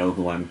 or to know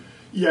who I'm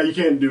Yeah, you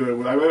can't do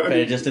it. I at a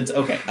mean, distance?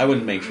 Okay, I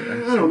wouldn't make sure.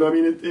 I don't know. I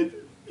mean,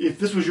 if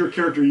this was your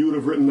character, you would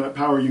have written that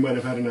power. You might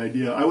have had an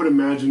idea. I would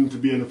imagine to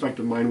be an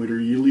effective mind reader,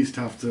 you at least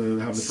have to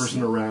have the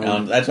person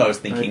around. That's what I was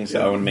thinking,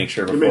 so I would make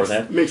sure It before makes,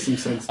 that. makes some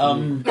sense. To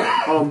me.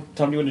 Tom,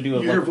 do you want to do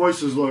a You hear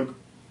voices like,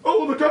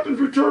 "Oh, the captain's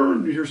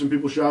returned!" You hear some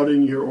people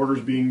shouting. You hear orders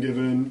being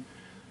given.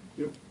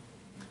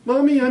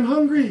 "Mommy, I'm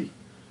hungry."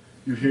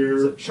 You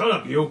hear. Shut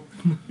up, you.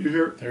 You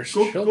hear. There's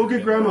Go children get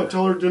in Grandma. there.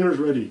 Tell her dinner's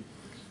ready.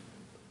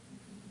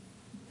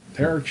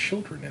 There are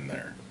children in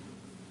there.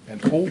 And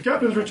The old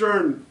captain's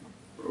returned.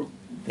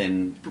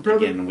 Then Prepare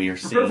the- again, we are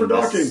prepare seeing for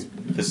this. docking.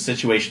 This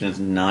situation is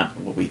not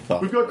what we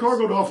thought. We've got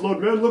cargo to offload,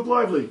 men. Look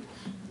lively.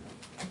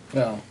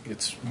 well,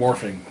 it's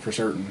morphing for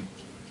certain.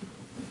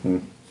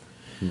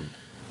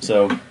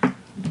 So,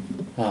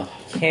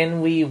 Can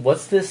we?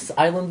 What's this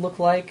island look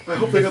like? I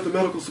hope they got the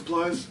medical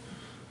supplies.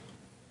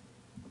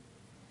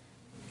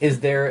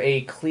 Is there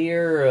a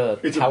clear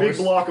It's a power? big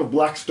block of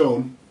black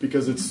stone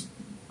because it's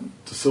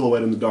a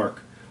silhouette in the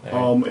dark.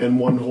 And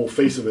one whole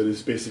face of it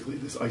is basically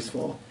this ice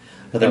fall.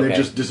 And Okay. they've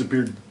just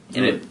disappeared.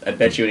 and I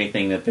bet you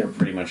anything that they're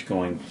pretty much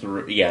going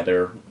through. Yeah,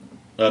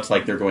 looks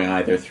like they're going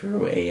either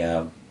through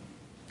a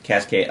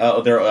cascade.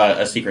 Oh, they're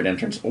a secret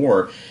entrance,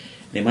 or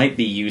they might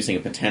be using a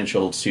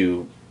potential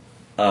to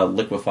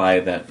liquefy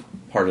that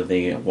part of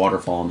the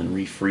waterfall and then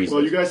refreeze Well,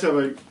 it. you guys have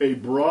a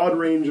broad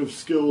range of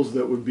skills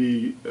that would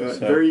be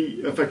very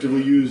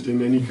effectively used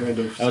in any kind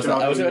of I was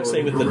about to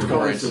say with the torrent,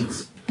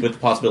 reconnaissance. with the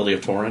possibility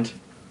of torrent.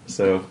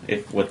 So,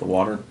 if with the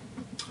water,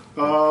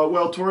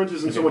 Well, torrent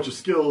isn't so Okay. much a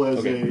skill as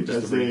Okay,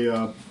 just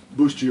a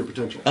boost to your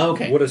potential. oh,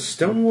 okay. Would a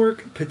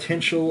stonework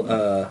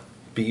potential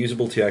be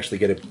usable to actually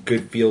get a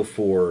good feel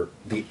for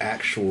the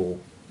actual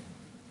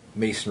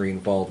masonry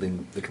involved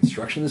in the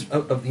construction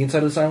of the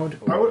inside of this island?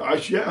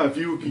 Yeah, if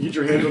you could get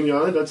your hands on the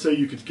island, I'd say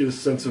you could get a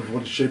sense of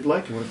what it's shaped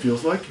like and what it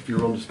feels like if you're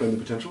willing to spend the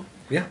potential.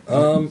 Yeah.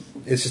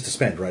 It's just a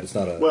spend, right? It's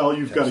not a. Well,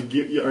 you've got to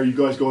get. Are you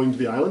guys going to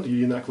the island? Are you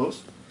getting that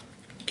close?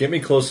 Get me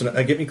close enough.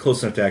 Get me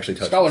close enough to actually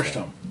touch. Scholar this.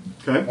 Stone.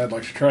 Okay. I'd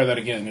like to try that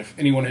again if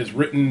anyone has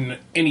written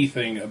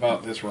anything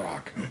about this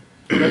rock.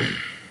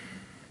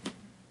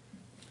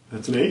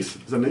 That's an ace.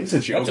 Is that an ace?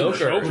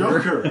 Joker.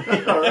 Joker.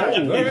 All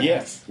right.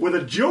 Yes. With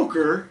a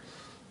Joker,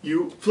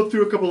 you flip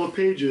through a couple of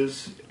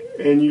pages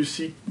and you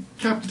see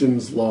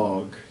Captain's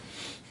Log.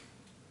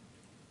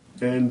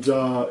 And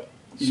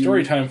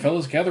Story time,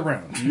 fellas, gather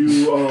round.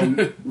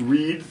 you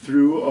read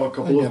through a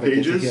couple I of never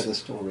get to hear pages the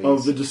stories.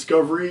 of the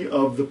discovery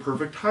of the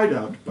perfect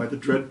hideout by the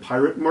dread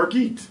pirate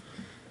Margit.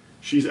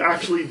 She's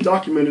actually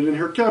documented in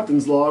her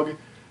captain's log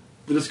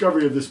the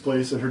discovery of this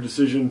place and her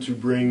decision to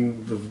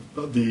bring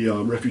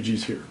the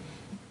refugees here.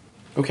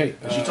 Okay.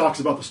 And she talks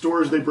about the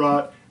stores they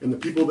brought and the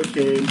people that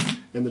came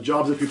and the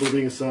jobs that people are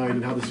being assigned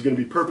and how this is going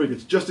to be perfect.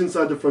 It's just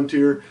inside the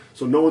frontier,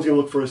 so no one's going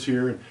to look for us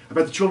here. And I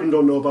bet the children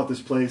don't know about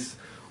this place.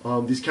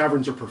 These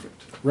caverns are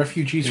perfect.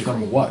 Refugees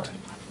from what?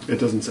 It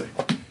doesn't say.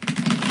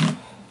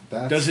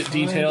 That's Does it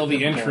detail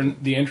kind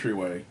of the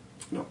entryway?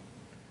 No.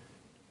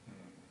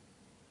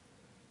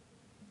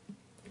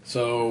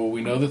 So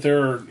we know that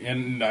there are,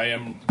 and I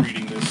am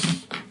reading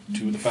this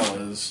to the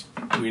fellas,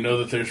 we know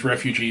that there's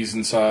refugees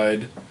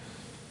inside,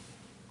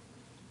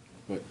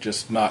 but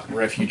just not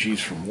refugees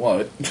from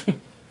what?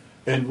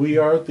 And we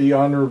are the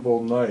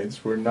honorable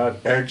knights. We're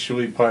not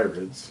actually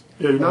pirates.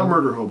 Yeah, you're not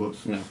murder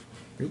hobos. No.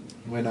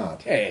 We're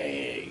not.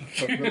 Hey!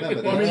 But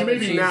remember, Well, I mean, you may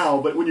be She's- now,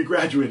 but when you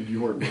graduated,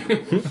 you weren't murder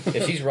hobos.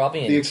 If she's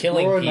robbing the and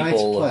killing Explorer Knight's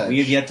people, pledge We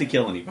have yet to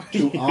kill anybody.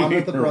 to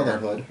honor the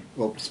Brotherhood,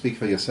 well, speak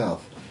for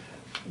yourself,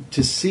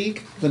 to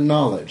seek the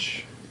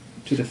knowledge,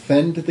 to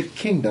defend the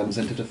kingdoms,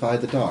 and to defy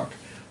the dark.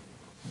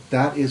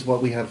 That is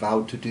what we have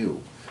vowed to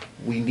do.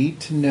 We need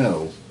to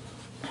know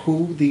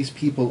who these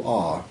people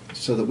are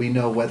so that we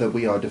know whether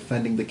we are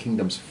defending the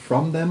kingdoms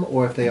from them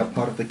or if they are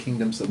part of the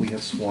kingdoms that we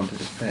have sworn to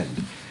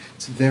defend.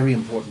 It's very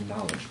important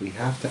knowledge. We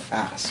have to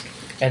ask.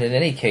 and in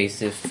any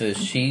case, if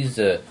she's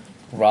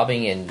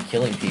robbing and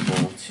killing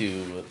people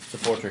to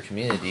support her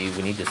community,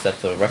 we need to set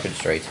the record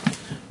straight.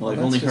 Well, I've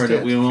That's only just heard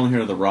it. we only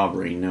heard of the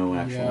robbery, no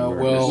actual Yeah,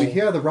 murder. well- We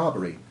hear the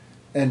robbery.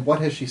 And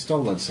what has she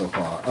stolen so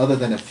far? Other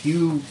than a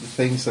few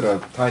things that are a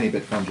tiny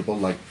bit fungible,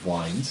 like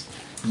wines.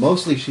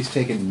 Mostly she's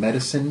taken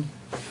medicine,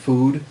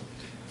 food,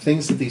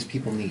 things that these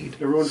people need.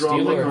 Everyone draw a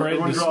Stealing luck card. bread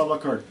Everyone was- draw a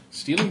luck card.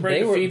 Stealing bread They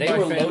to were- feed they my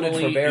were loaded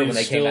family for bear when is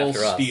they came still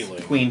after us.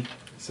 stealing. Queen.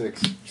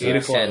 6. 8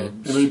 o'clock.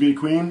 10. Anybody be a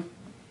queen?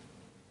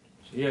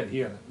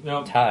 Yeah.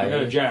 No, Tie. I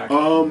got a jack.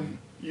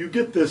 You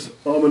get this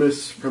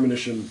ominous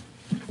premonition.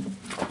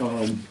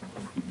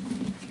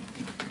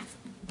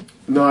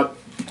 Not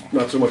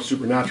so much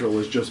supernatural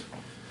as just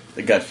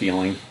The gut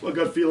feeling. a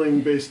gut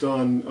feeling based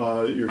on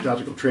your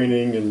tactical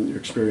training and your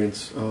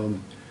experience.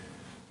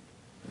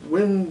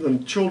 When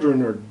the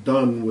children are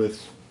done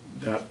with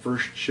that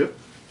first ship,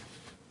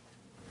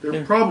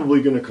 they're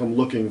probably going to come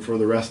looking for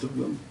the rest of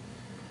them.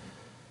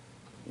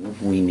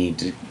 We need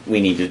to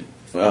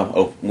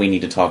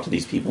talk to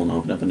these people and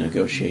open up a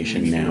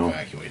negotiation now.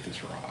 Evacuate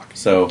this rock.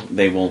 So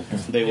they will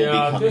be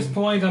Yeah, at this coming.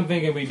 point, I'm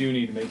thinking we do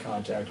need to make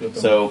contact with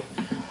them. So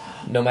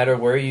No matter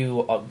where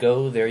you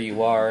go, there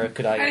you are.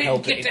 Could I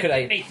help? Could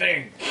I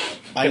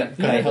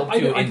help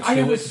you I have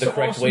intuit this the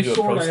correct way to awesome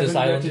sword, approach I this haven't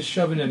got island? to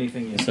shove in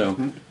anything yet.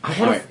 so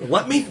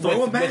Let me throw a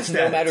With mast no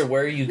at matter it.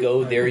 where you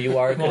go, there you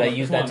are. Could I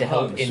use that to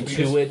help Hugs.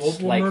 intuit?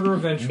 We'll Like murder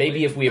eventually.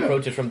 maybe if we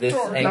approach it from this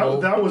angle.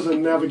 That was a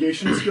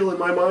navigation skill in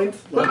my mind.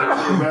 Like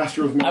a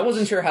master of maps. I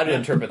wasn't sure how to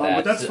interpret that.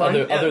 but that's fine.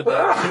 Other than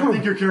I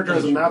think your character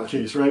has a map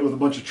case, right, with a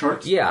bunch of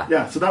charts. Yeah.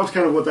 Yeah. So that was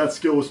kind of what that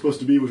skill was supposed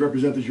to be. Was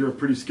represent that you're a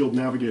pretty skilled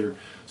navigator.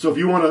 So if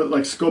you want to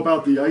like scope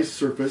out the ice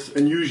surface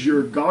and use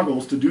your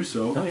goggles to do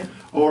so, Oh, yeah.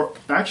 or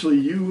actually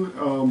you.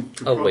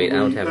 Could Oh, wait, I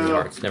don't probably- have any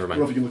charts. Never I don't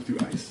know mind. if you can look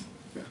through ice.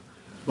 Yeah.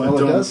 But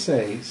Well, it does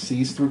say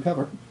sees through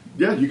cover.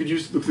 yeah, you could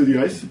look through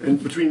the ice,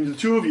 and between the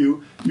two of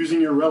you,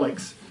 using your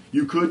relics,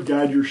 you could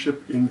guide your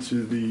ship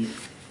into the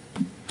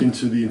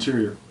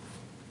interior.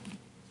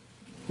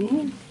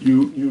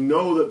 You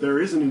know that there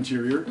is an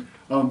interior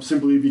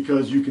simply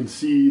because you can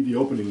see the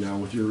opening now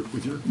with your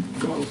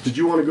goggles. Did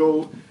you want to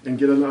go and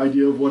get an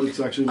idea of what it's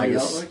actually laid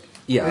out like?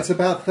 Yeah. It's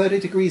about 30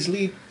 degrees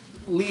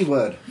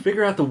leeward.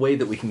 Figure out the way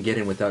that we can get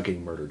in without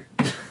getting murdered.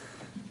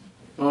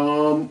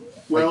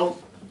 Well,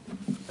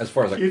 As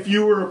far as if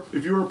you were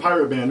a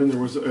pirate band and there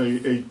was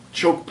a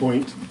choke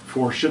point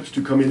for ships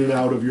to come in and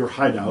out of your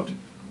hideout,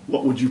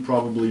 what would you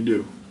probably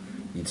do?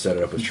 you'd set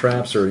it up with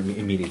traps or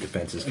immediate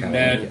defenses, kind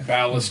Net, of.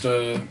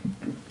 ballista.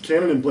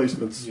 Cannon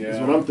emplacements is Yeah.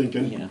 what I'm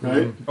thinking, Yeah.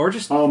 right? Or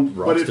just But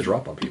rocks if- to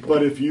drop on people.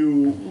 But if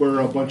you were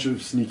a bunch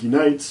of sneaky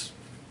knights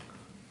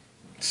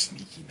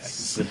Sneaky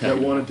nice. that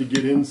wanted to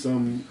get in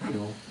some,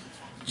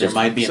 there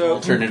might be an So-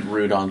 alternate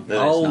route on that's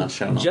Oh, not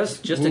shown. on.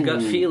 just a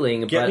gut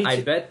feeling, Get but me I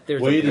to- bet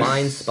there's Wait a a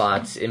blind s-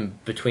 spot in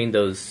between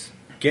those.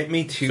 Get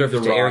me to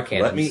Surface the to air rock.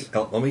 Let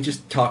me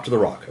just talk to the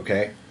rock,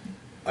 okay?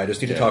 I just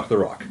need to talk to the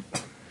rock.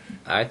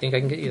 I think I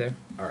can get you there.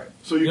 All right.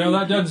 so You know,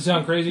 that doesn't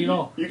sound crazy at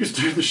all. you can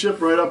steer the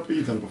ship right up.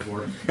 You've done it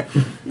before.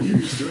 You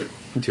used to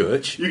it.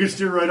 Touch. You can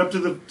steer right up to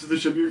the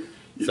ship.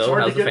 It's So,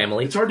 hard how's to the get,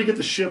 family? It's hard to get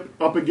the ship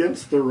up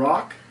against the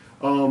rock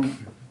without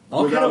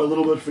kind of- a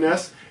little bit of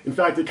finesse. In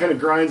fact, it kind of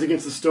grinds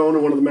against the stone,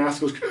 and one of the masts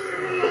goes.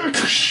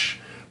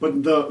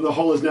 But the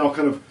hull is now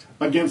kind of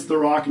against the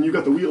rock, and you've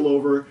got the wheel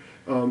over,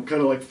 kind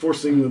of like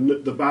forcing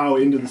the bow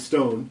into the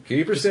stone.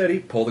 Keep her steady.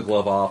 Pull the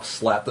glove off.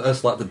 Slap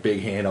the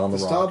big hand on the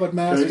The rock. starboard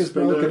mast Okay, is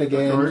spend broken a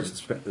again. card.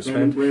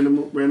 Spend.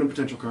 Random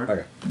potential card.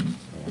 Okay.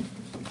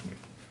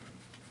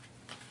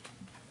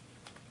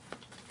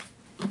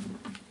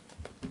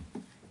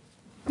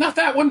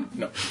 one?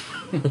 No.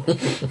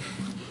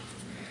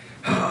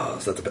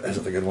 Is that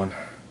the good one?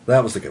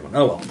 That was the good one.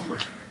 Oh well.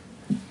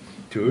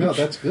 No,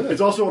 that's good. It's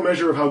also a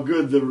measure of how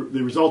good the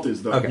result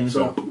is, though. Okay.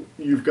 So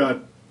you've got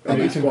And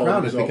you ace can quality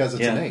crown it result. because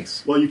it's Yeah. an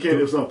ace. Well, you can't.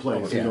 It's not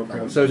playing. So you Yeah. don't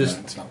crown it. So just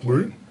It's not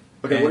playing.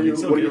 Okay, what are you,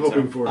 It's so what are you good,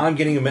 hoping so- for? I'm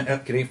getting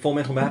a full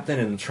mental map then,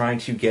 and trying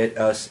to get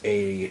us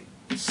a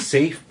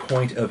safe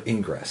point of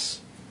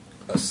ingress.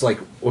 It's like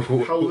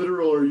How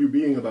literal are you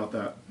being about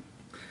that?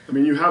 I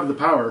mean, you have the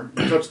power.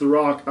 You touch the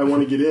rock. I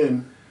want to get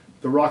in.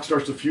 The rock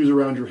starts to fuse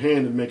around your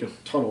hand and make a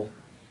tunnel.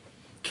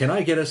 Can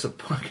I get us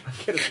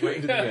right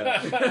into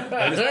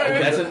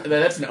the?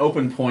 That's an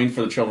open point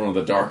for the Children of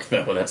the Dark,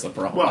 though. That's the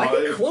problem. Well, I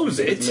can close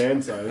it's it.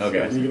 man size. Okay.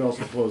 And you can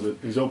also close it.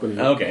 He's opening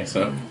it. Okay,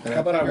 so And How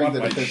about I figuring want that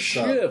my if it's,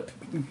 ship?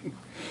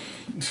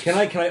 Can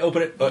I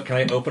open it? Can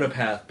I open a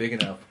path big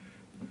enough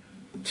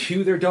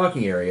to their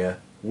docking area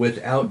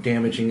without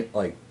damaging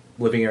like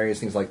living areas,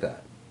 things like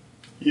that?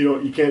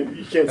 You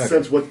can't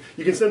sense what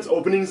you can sense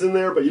openings in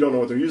there, but you don't know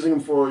what they're using them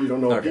for. You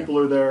don't know what Okay. people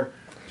are there.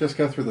 Just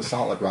go through the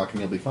solid rock and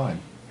you'll be fine.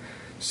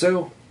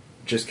 So,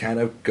 just kind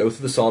of go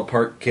through the solid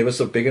part, give us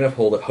a big enough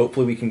hole that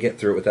hopefully we can get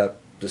through it without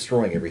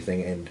destroying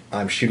everything. And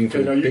I'm shooting for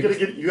Okay, now the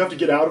big. you have to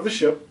get out of the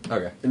ship,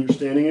 Okay. and you're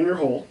standing in your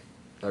hole.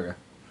 Okay.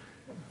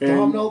 And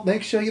Domhnall,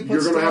 make sure you put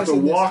you're going to have stars to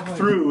in this walk time.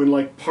 through and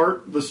like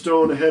part the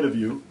stone ahead of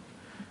you,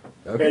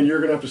 Okay. and you're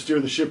going to have to steer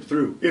the ship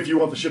through if you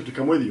want the ship to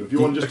come with you. If you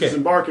want to just Okay.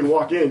 disembark and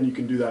walk in, you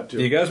can do that too.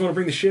 Do you guys want to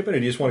bring the ship in, or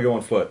do you just want to go on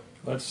foot?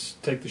 Let's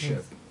take the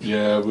ship.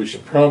 Yeah, we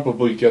should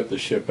probably get the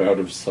ship out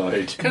of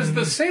sight. Because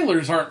the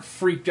sailors aren't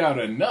freaked out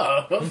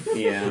enough.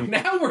 yeah.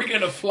 Now we're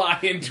going to fly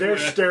into They're a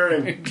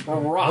staring.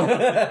 drop.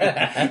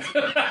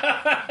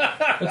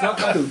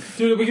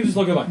 Dude, we can just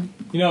look at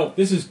like,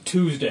 this is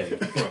Tuesday.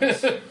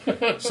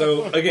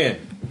 So again,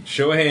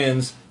 show of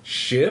hands.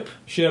 Ship.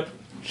 Ship,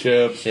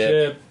 Ship.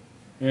 ship,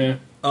 Yeah.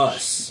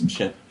 Us.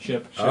 Shit.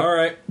 ship, ship. All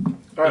right. All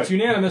right, It's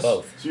unanimous.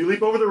 Both. so you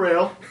leap over the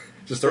rail.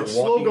 Just start It's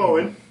walking.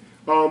 slow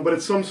going, but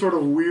it's some sort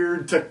of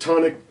weird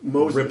tectonic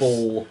Moses.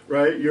 Ripple.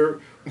 Right?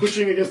 You're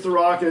pushing against the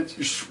rock, and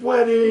you're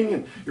sweating,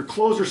 and your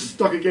clothes are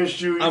stuck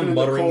against you. Even I'm in the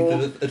muttering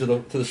cold. to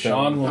the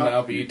Sean stone. will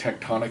now be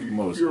tectonic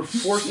Moses. You're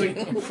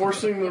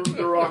forcing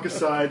the rock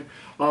aside.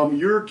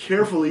 You're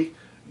carefully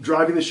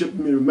driving the ship.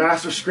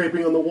 Masts are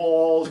scraping on the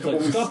walls. A couple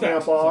of them Stop snap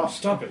that. off.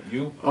 Stop it,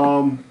 you.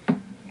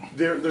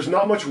 There's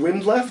not much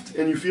wind left,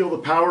 and you feel the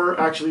power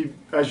actually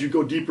as you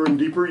go deeper and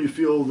deeper. You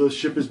feel the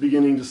ship is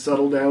beginning to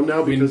settle down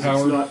now Wind because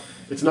power?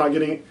 it's not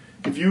getting.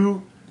 If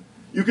you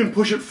can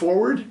push it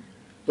forward,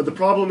 but the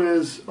problem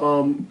is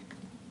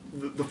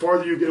the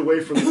farther you get away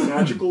from the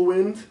magical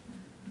wind,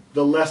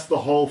 the less the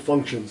hull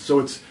functions. So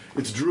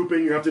it's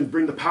drooping. You have to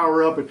bring the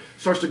power up. It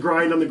starts to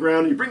grind on the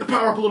ground. And you bring the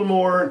power up a little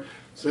more.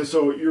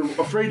 So you're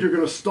afraid you're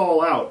going to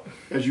stall out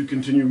as you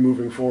continue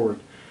moving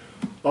forward.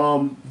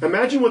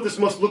 Imagine what this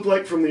must look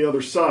like from the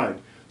other side.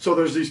 So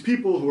there's these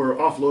people who are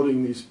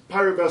offloading these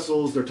pirate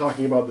vessels. They're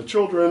talking about the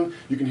children.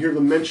 You can hear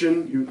them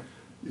mention.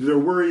 They're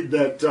worried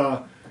that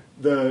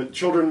the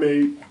children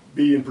may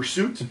be in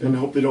pursuit and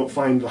hope they don't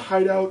find the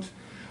hideout.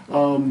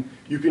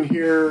 You can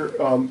hear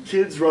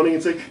kids running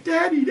and saying,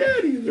 "Daddy,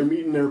 Daddy!" They're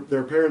meeting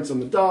their parents on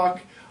the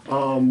dock.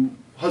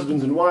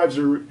 Husbands and wives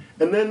are...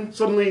 And then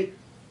suddenly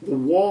the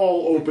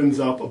wall opens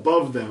up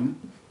above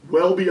them,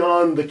 well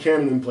beyond the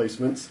cannon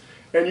emplacements,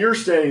 and you're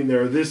standing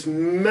there, this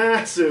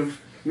massive,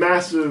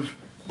 massive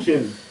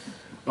kin.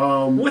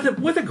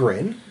 With a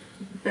grin.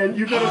 And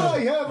you've got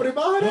Hi,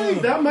 everybody!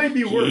 that might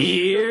be worse.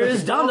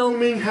 Here's A Donald.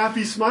 welcoming,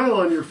 happy smile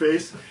on your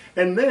face,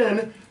 and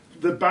then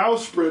the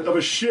bowsprit of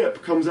a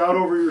ship comes out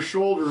over your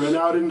shoulder and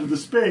out into the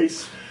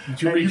space.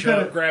 You and reach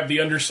kinda out, grab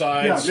the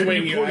underside, Yeah, maybe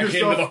swing you you pull back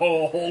yourself- into the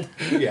hold.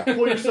 Yeah.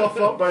 pull yourself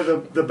up by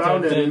the bow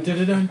netting,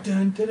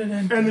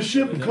 and the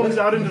ship comes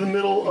out into the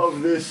middle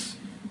of this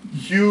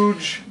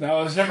huge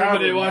Now, is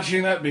everybody Cavern.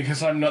 watching that?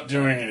 Because I'm not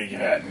doing it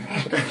again.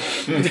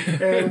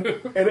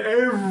 and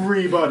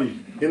everybody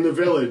in the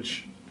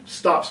village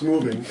stops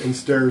moving and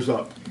stares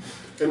up.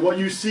 And what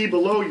you see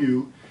below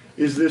you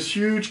is this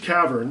huge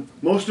cavern,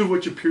 most of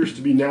which appears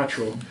to be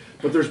natural,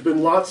 but there's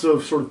been lots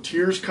of sort of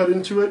tiers cut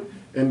into it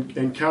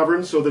and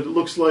caverns so that it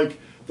looks like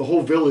the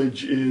whole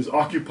village is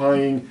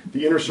occupying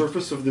the inner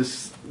surface of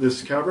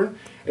this cavern.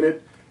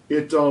 And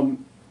it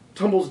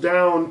tumbles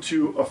down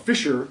to a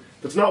fissure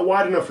that's not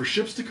wide enough for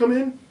ships to come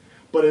in,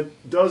 but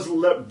it does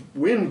let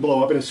wind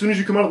blow up, and as soon as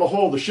you come out of the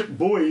hole, the ship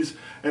buoys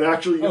and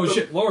actually you Oh, have to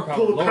shit, lower power,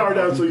 pull the lower power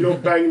down power. so you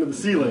don't bang into the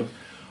ceiling.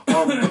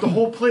 But the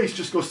whole place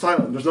just goes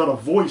silent. There's not a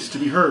voice to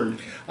be heard.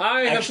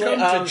 I have Actually,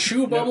 come to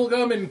chew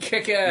bubblegum and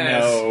kick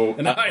ass. No.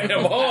 And I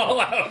am all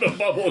out of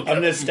bubblegum. I'm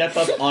going to step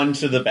up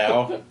onto the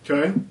bow,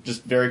 Okay?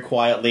 just very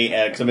quietly,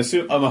 because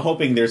I'm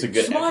hoping there's a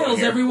good echo Smiles,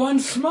 here. everyone,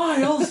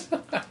 smiles.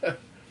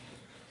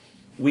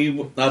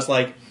 That's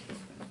like,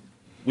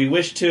 we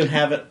wish to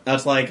have it.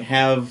 That's like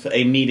have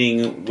a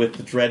meeting with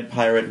the Dread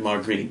Pirate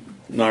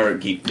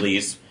Margit,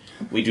 please.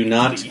 We do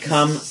not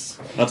come.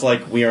 That's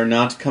like we are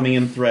not coming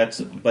in threat,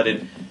 but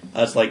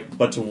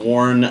to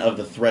warn of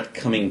the threat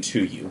coming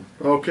to you.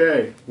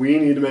 Okay, we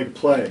need to make a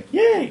play.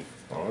 Yay!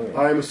 All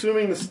I'm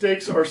assuming the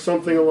stakes are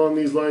something along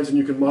these lines, and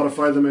you can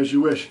modify them as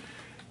you wish.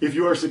 If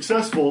you are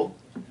successful,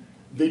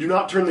 they do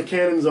not turn the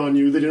cannons on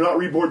you. They do not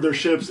reboard their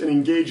ships and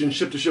engage in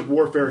ship-to-ship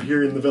warfare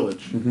here in the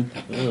village.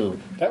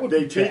 That would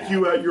They be take bad.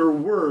 you at your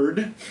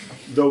word,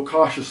 though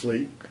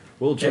cautiously,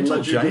 Will and Gentle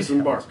let you Giant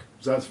disembark.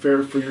 Is that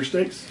fair for your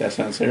stakes? That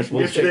sounds fair.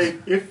 Well, If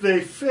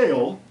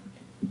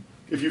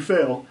you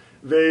fail,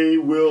 they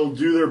will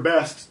do their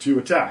best to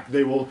attack.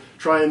 They will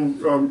try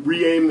and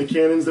re-aim the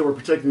cannons that were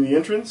protecting the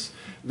entrance.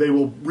 They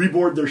will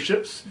reboard their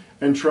ships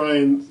and try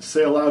and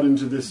sail out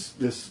into this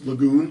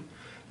lagoon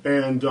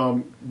and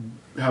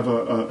have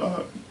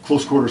a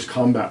close quarters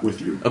combat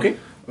with you. Okay.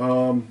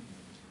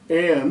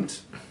 And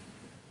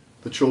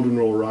the children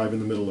will arrive in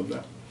the middle of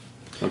that.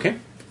 Okay.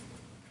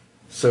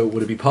 So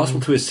would it be possible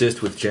to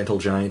assist with Gentle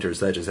Giant, or is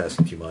that just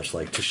asking too much?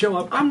 Like, to show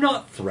up, I'm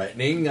not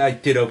threatening. I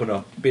did open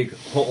a big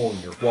hole in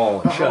your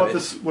wall and How shut about it.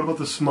 this? What about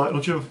the smile?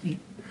 Don't you have? You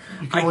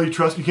can only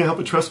trust. You can't help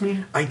but trust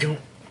me. I don't...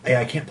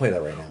 I can't play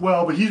that right now.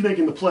 Well, but he's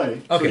making the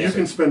play, so Okay, you okay.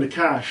 can spend a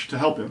cash to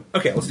help him.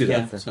 Okay, let's do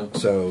that. Yeah, so-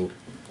 So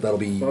that'll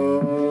be...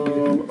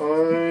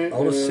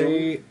 I'll just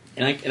say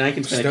And I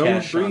can spend a Stone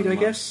cash Breed, on I my-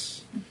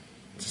 guess?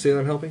 To say that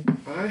I'm helping?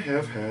 I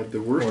have had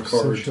the worst Or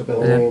cards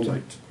sociability. all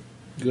night.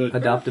 Good.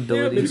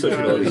 Adoptability. big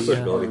sociability. You guys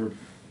Sociability. are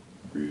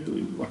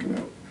really lucking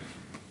out.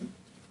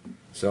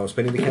 So I'm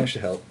spending the cash to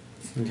help.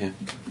 Okay.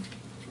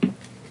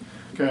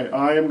 Okay,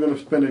 I am going to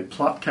spend a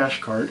plot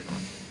cash card,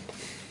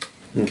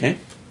 Okay.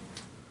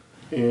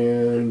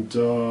 and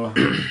you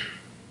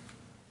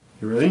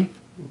ready?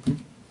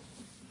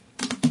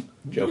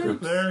 Joker.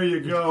 There you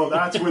go.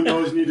 That's when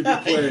those need to be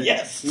played.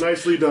 Yes.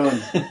 Nicely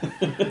done.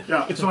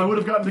 Yeah, so I would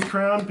have gotten the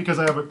crown because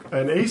I have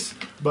an ace,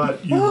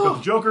 but you got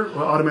the Joker,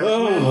 well,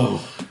 automatically.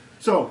 Oh.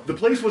 So the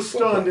place was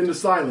stunned into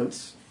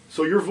silence.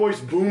 So your voice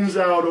booms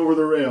out over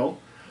the rail.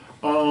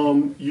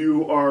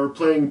 You are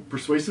playing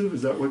persuasive.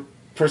 Is that what?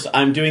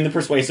 I'm doing the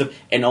persuasive,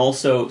 and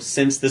also,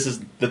 since this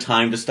is the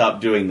time to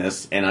stop doing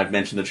this, and I've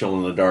mentioned the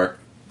Children in the Dark,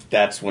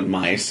 that's when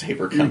my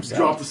saber You comes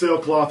drop out. the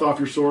sailcloth off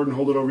your sword and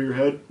hold it over your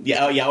head.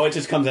 Yeah, it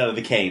just comes out of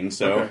the cane,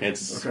 so Okay.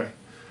 it's... Okay.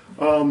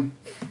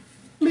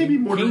 Maybe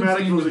more King's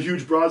dramatic if it was a aim-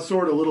 huge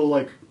broadsword, a little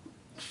like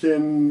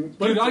thin.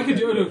 Dude, I could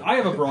do it. I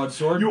have a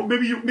broadsword.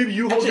 Maybe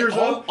you hold Actually, yours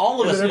up.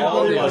 all of and us, then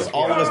everybody else-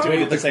 all of us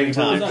doing it at the same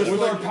time.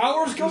 With our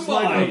powers Just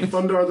like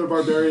combined. Thundar the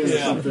Barbarian or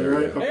something,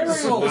 right?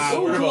 Ariel,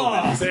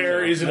 Oogla.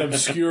 There is an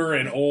obscure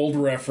and old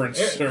reference,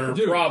 sir.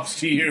 Dude. Props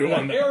to you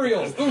on that.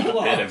 Ariel,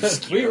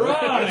 Oogla. We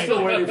I'm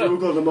still ride. waiting for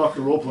Oogla to mock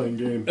the role-playing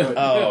game. But,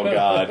 Oh,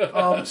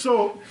 God.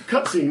 so,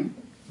 cutscene.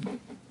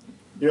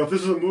 You know, if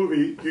this is a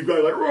movie, you've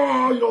got like,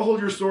 "Roar," you all hold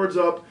your swords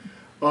up.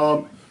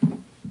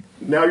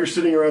 Now you're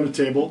sitting around a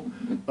table,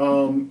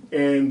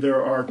 and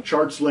there are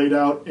charts laid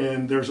out,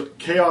 and there's a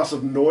chaos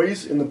of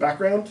noise in the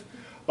background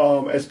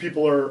as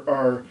people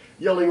are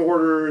yelling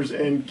orders,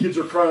 and kids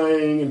are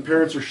crying, and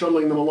parents are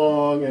shuttling them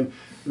along, and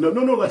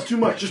no, that's too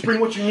much. Just bring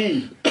what you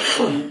need.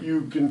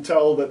 You can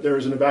tell that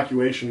there's an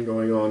evacuation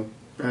going on,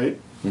 right?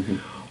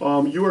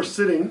 You are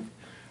sitting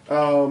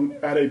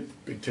at a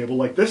big table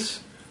like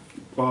this.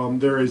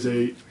 There is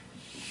a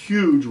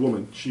huge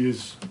woman. She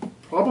is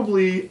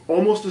probably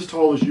almost as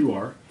tall as you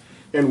are,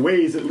 and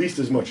weighs at least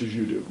as much as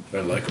you do.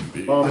 I like them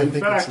big. I In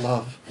think fact, it's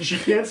love. she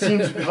can't seem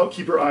to help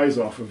keep her eyes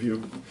off of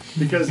you,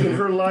 because in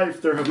her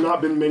life there have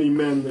not been many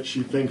men that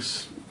she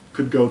thinks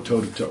could go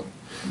toe to toe.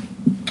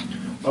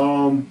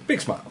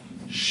 Big smile.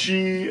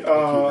 She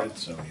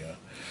So, yeah.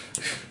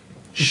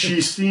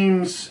 she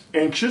seems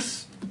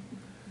anxious,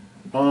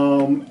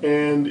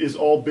 and is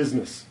all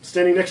business.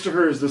 Standing next to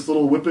her is this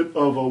little whippet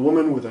of a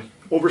woman with an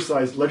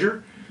oversized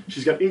ledger.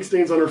 She's got ink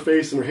stains on her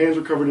face, and her hands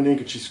are covered in ink,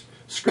 and she's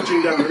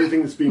scritching down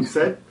everything that's being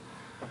said.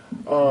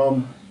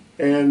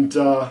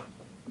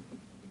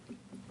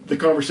 The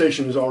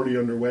conversation is already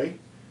underway,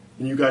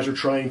 and you guys are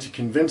trying to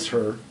convince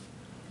her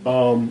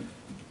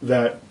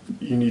that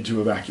you need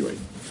to evacuate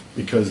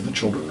because the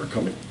children are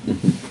coming.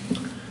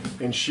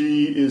 And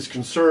she is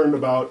concerned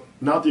about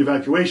not the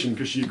evacuation,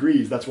 because she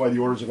agrees that's why the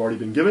orders have already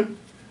been given,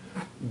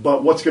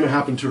 but what's going to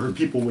happen to her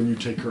people when you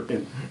take her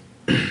in.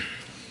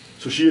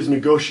 So she is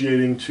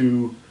negotiating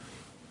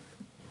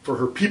for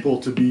her people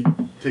to be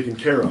taken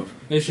care of.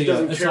 She Basically,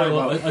 doesn't care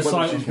asylum, about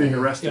whether she's being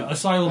arrested. Yeah,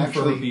 asylum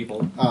for her Actually,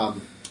 people.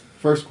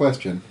 First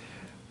question.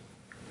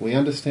 We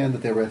understand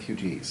that they're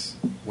refugees.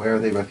 Where are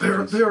they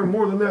refugees? They are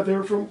more than that. They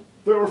are from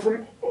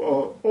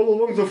all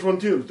along the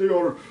frontier. They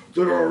are,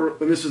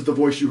 and this is the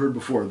voice you heard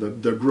before,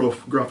 the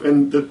gruff,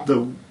 and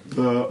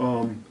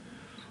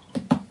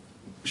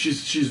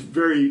she's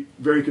very,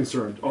 very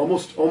concerned,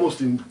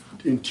 almost in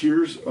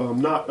tears,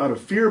 not out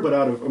of fear but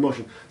out of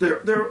emotion.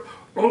 They're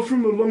all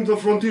from along the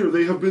frontier.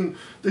 They have been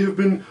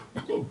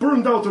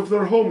burned out of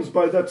their homes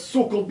by that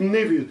so-called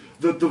navy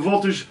that the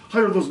Voltage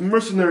hire those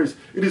mercenaries.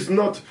 It is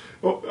not.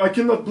 I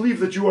cannot believe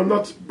that you are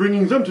not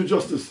bringing them to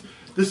justice.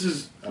 This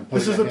is I'm a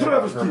putting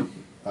travesty.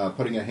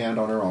 putting a hand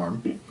on her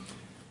arm.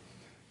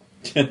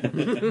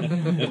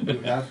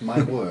 You have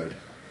my word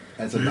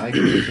as a knight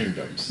of the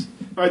kingdoms.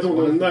 I don't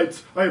know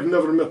knights. I have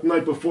never met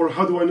knight before.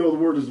 How do I know the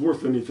word is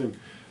worth anything?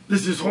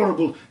 This is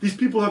horrible. These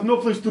people have no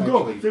place to go.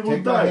 Actually, They will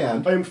take my die.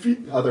 hand. I am feet.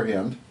 Other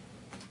hand.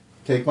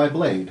 Take my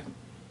blade.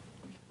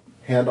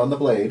 Hand on the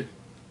blade.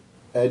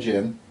 Edge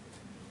in.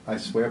 I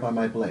swear by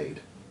my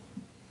blade.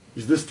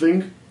 Is this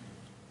thing?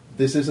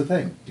 This is a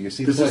thing. Do you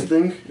see This the is blade?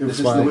 thing? This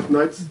Is this is with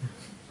knights?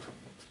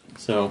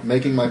 So,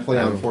 Making my play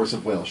on force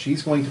of will.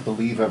 She's going to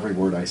believe every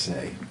word I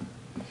say.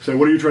 So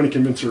what are you trying to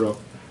convince her of?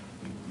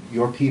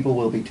 Your people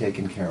will be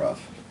taken care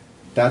of.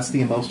 That's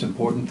the most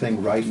important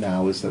thing right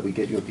now, is that we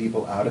get your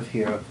people out of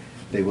here.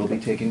 They will be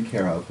taken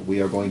care of.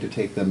 We are going to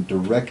take them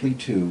directly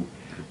to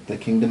the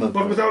kingdom of...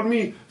 But without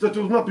me, that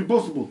will not be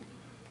possible.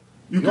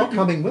 You're can't-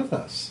 coming with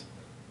us.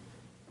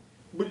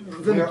 But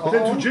then, We're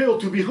then all- to jail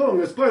to be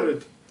hung as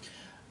pirate.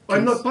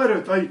 I'm not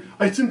pirate.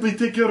 I simply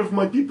take care of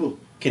my people.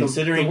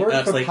 considering the word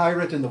that's for like,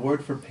 pirate and the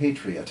word for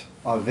patriot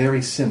are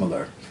very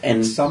similar.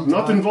 And sometimes,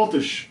 Not in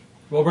Voltish.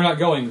 Well, we're not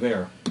going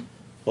there.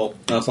 well,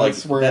 that's like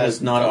That's where that I-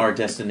 is not our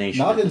destination.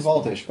 not at in this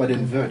point. Voltish, but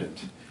in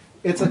Verdant.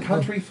 It's a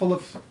country full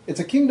of... It's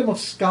a kingdom of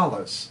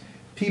scholars.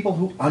 People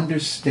who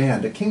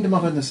understand. A kingdom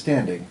of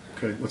understanding.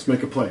 Okay, let's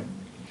make a play.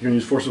 You're going to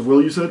use force of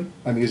will, you said?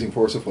 I'm using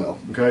force of will.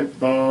 Okay.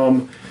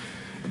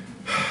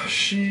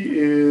 She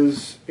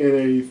is in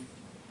a...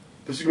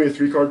 This is going to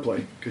be a 3-card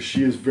play, because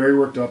she is very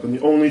worked up, and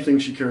the only thing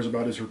she cares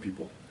about is her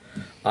people.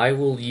 I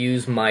will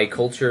use my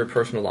culture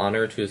personal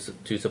honor to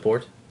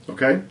support.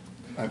 Okay?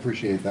 I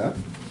appreciate that.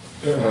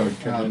 Can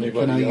anybody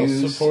can I else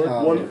use,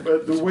 support?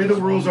 The way the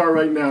rules are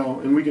right now,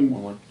 and we can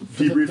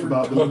debrief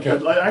about them. Okay.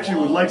 I actually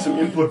would like some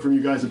input from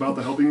you guys about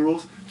the helping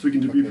rules, so we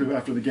can debrief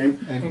after the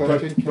game. And But-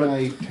 question, can but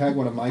I tag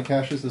one of my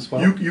caches as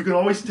well? you can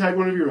always tag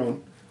one of your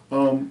own,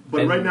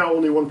 but And- right now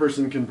only one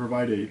person can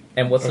provide aid.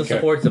 And what's the Okay.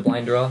 support? It's a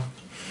blind draw?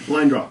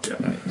 Blind draw,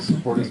 yeah.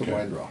 Support is a Okay.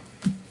 blind draw.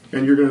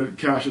 And you're going to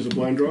cash as a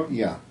blind draw?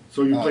 Yeah.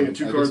 So you're playing a I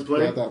 2-card just play?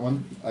 grabbed that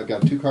one. I've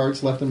got 2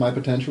 cards left in my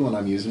potential, and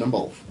I'm using them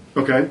both.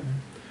 Okay.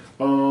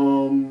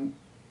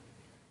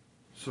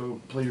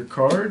 So play your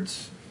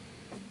cards.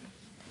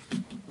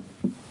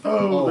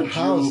 Oh, the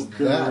how's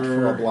Joker. that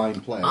for a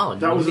blind play? Oh,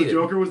 That was the needed.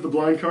 Joker, was the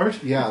blind card?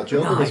 Yeah,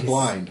 Joker was Nice.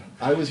 blind.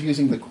 I was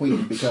using the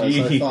Queen because I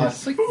Jeez.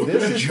 thought,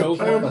 this is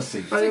Joker.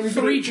 diplomacy. I am like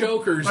 3 grateful.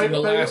 jokers in the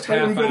last I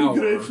am half very hour.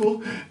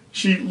 grateful.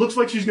 She looks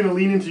like she's going to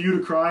lean into you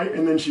to cry,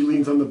 and then she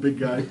leans on the big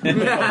guy.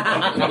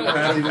 Pat on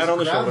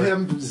the Grab shoulder.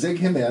 him, zig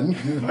him in,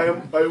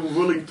 I am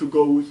willing to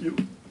go with you,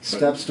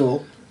 step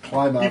stool,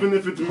 climb up. even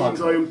if it hug means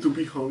her. I am to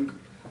be hung.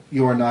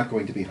 You are not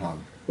going to be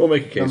hung. We'll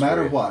make a case No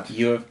matter for you. what,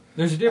 You have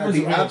There's a difference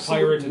the between a absolute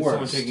pirate and someone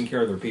worst. taking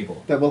care of their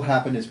people. that will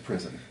happen is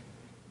prison.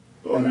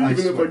 And I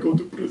Even if swear. I go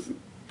to prison,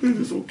 that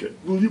is okay.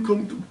 Will you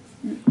come to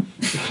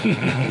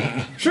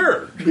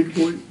Sure. big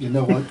boy? You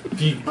know what?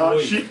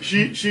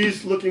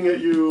 She's looking at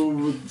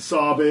you,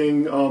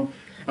 sobbing.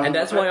 And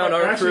that's why on I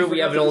our actually crew we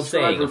have an forgot to old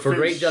describe her saying: "For face.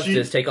 great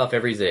justice, take off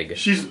every zig."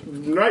 She's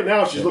right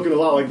now. She's looking a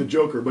lot like the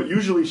Joker, but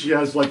usually she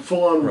has like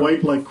full-on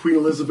white, like Queen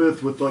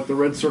Elizabeth, with like the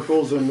red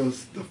circles and the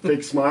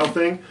fake smile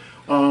thing.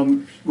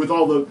 With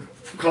all the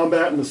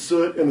combat and the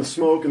soot and the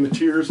smoke and the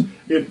tears,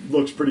 it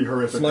looks pretty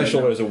horrific. My right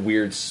shoulder now. has a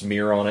weird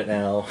smear on it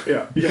now.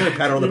 Yeah.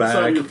 Pat her on the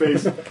Inside back. your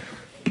face.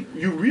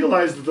 You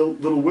realize that the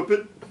little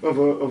whippet of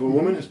a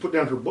woman has put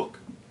down her book,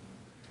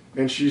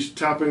 and she's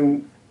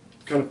tapping,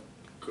 kind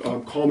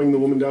of calming the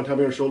woman down,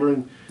 tapping her shoulder,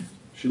 and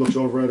she looks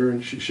over at her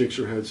and she shakes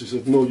her head. She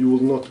says, "No, you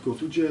will not go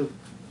to jail.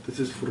 This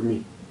is for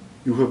me.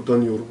 You have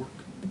done your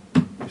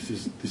work.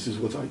 This is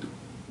what I do.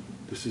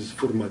 This is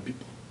for my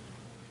people."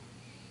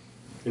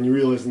 And you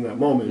realize in that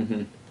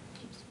moment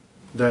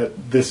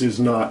that this is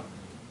not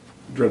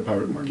Dread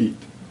Pirate Margit,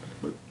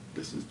 but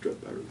this is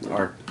Dread Pirate Margit.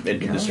 our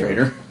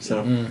administrator.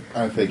 So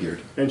I figured.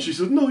 And she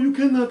says, "No, you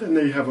cannot." And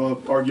they have an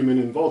argument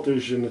in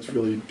Voltish, and it's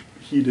really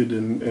heated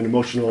and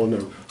emotional, and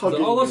they're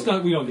hugging. Oh, let's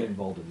not. We don't get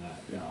involved in that.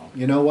 No.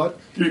 You know what?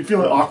 You're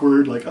feeling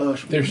awkward, like,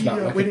 should we There's be,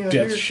 not like waiting a out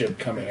death here? ship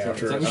coming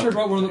after So us. we should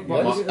brought one of the.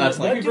 Well, that's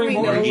let me like- bring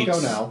one of Let's the- go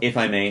now, if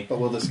I may, but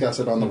we'll discuss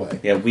it on the way.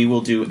 yeah, we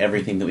will do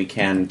everything that we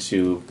can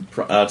to.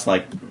 It's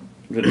like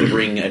to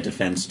bring a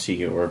defense to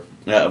you, or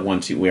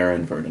once we are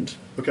in Verdant.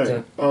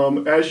 Okay.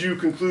 As you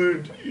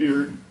conclude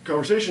your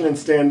conversation and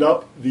stand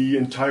up, the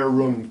entire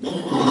room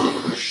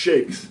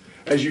shakes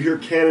as you hear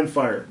cannon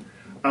fire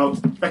out,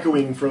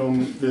 echoing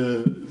from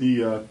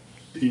the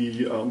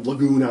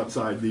lagoon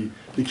outside, the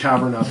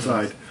cavern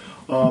outside.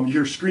 You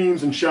hear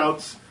screams and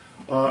shouts.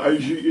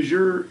 Is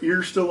your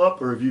ear still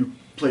up, or have you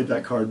played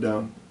that card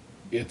down?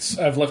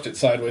 I've left it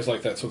sideways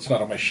like that, so it's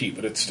not on my sheet,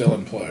 but it's still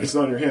in play. It's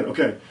not in your hand.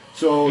 Okay.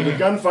 So the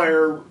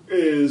gunfire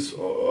is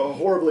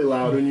horribly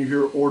loud, and you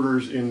hear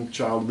orders in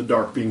Child of the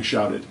Dark being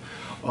shouted.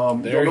 You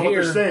don't know what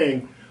they're here.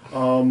 saying.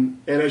 And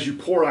as you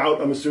pour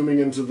out, I'm assuming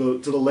into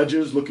the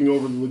ledges, looking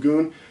over the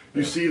lagoon,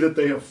 you see that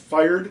they have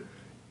fired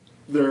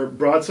their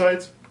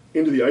broadsides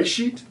into the ice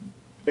sheet,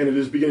 and it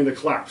is beginning to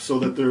collapse, so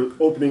that their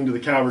opening to the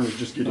cavern is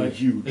just getting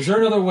huge. Is there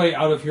another way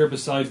out of here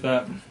besides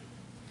that?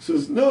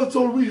 Says, "No, that's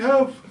all we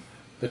have."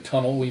 The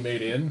tunnel we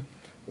made in.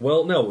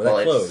 Well, no, that Well,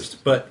 it's- closed.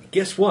 But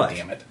guess what?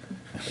 Damn it.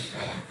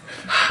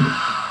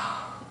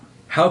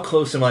 How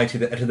close am I to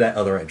that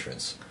other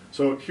entrance?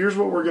 So here's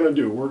what we're going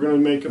to do. We're going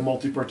to make a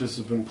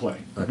multi-participant play.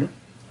 Okay.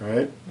 All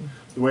right?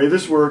 The way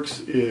this works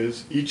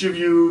is each of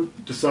you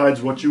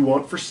decides what you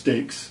want for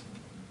stakes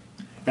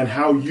and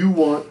how you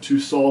want to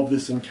solve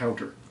this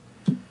encounter.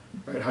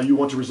 Right? How you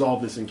want to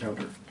resolve this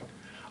encounter.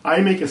 I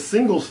make a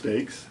single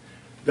stakes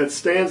that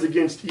stands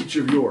against each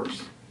of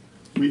yours.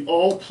 We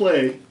all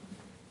play,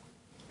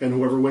 and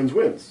whoever wins,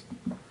 wins.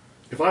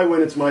 If I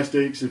win, it's my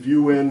stakes. If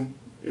you win,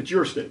 it's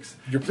your stakes.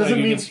 You're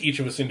playing against each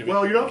of us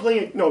individually. Well, you're not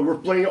playing it. No, we're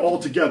playing it all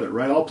together,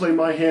 right? I'll play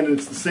my hand, and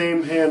it's the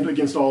same hand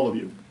against all of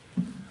you.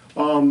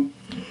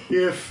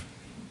 If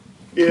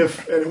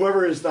and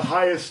whoever is the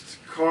highest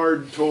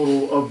card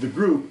total of the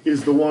group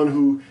is the one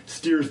who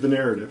steers the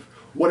narrative.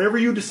 Whatever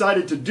you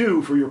decided to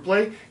do for your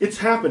play, it's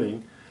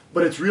happening,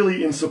 but it's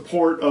really in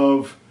support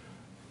of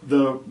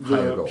the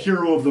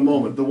hero of the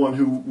moment, the one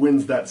who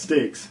wins that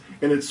stakes,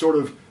 and it's sort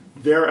of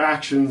their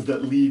actions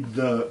that lead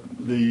the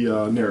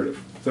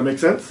narrative. Does that make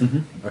sense?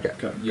 Mm-hmm. Okay.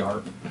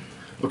 Yarp.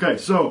 Okay,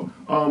 so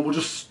we'll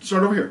just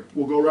start over here.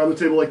 We'll go around the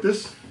table like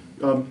this.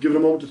 Give it a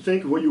moment to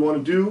think of what you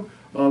want to do.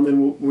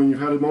 And when you've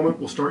had a moment,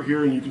 we'll start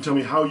here, and you can tell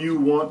me how you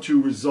want to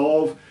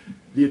resolve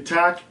the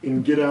attack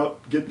and get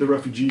the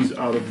refugees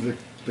out of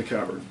the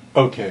cavern.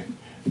 Okay,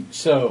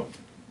 so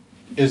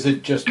is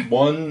it just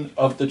one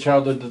of the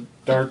Child of the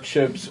Dark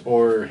ships,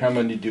 or how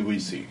many do we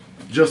see?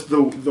 Just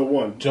the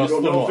one. Just you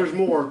don't the know one. if there's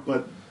more,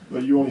 but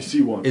you only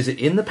see one. Is it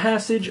in the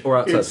passage or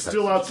outside? It's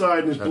still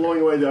outside and it's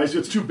blowing away the ice.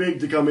 It's too big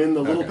to come in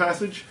the little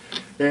passage,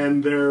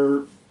 and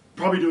they're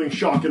probably doing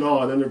shock and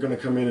awe, and then they're going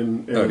to come in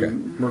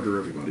and murder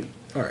everybody.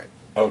 All right.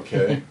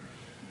 Okay.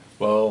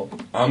 Well,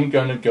 I'm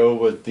going to go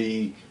with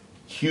the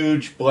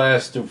huge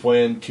blast of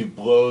wind to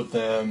blow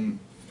them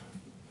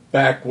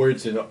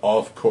backwards and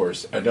off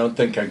course. I don't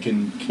think I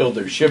can kill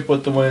their ship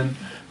with the wind,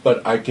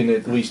 but I can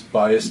at least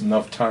buy us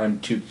enough time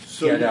to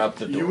get out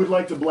the door. You would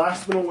like to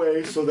blast them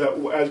away so that,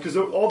 because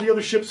all the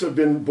other ships have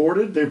been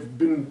boarded, they've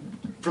been,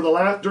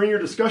 during your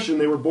discussion,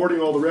 they were boarding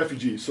all the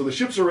refugees. So the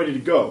ships are ready to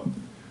go.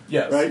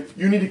 Yes. Right?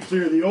 You need to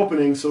clear the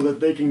opening so that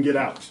they can get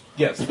out.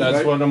 Yes, that's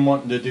right? what I'm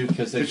wanting to do,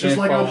 because they it's can't just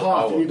like on follow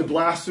all Hoth. You need to of them.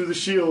 blast through the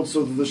shield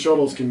so that the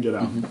shuttles can get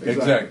out. Mm-hmm.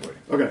 Exactly.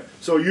 Okay,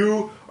 so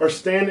you are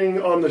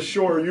standing on the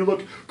shore. You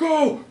look,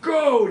 go,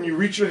 go, and you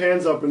reach your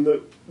hands up, and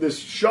this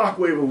shock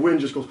wave of wind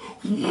just goes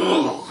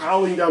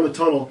howling down the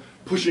tunnel,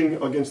 pushing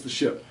against the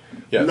ship,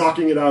 Yes.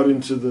 knocking it out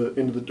into the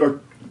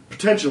dark,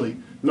 potentially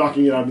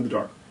knocking it out into the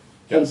dark.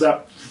 Hold Yes.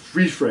 that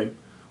freeze frame.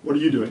 What are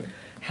you doing?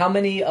 How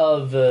many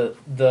of the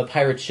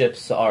pirate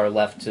ships are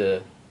left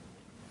to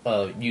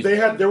use?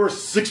 There were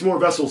 6 more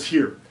vessels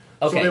here.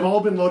 Okay. So they've all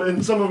been loaded,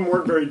 and some of them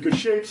weren't very good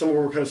shape, some of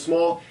them were kind of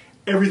small.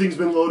 Everything's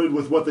been loaded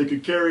with what they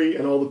could carry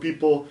and all the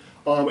people,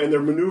 and they're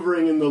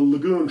maneuvering in the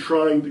lagoon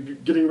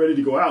getting ready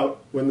to go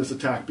out when this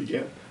attack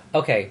began.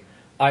 Okay,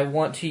 I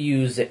want to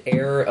use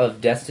Air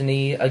of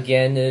Destiny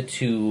again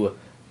to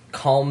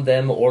calm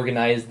them,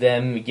 organize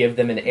them, give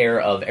them an air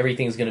of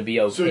everything's going to be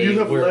okay. So you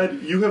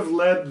have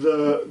led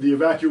the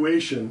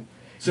evacuation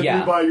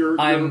simply by your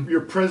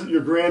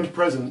grand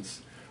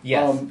presence.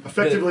 Yes.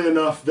 Effectively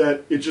enough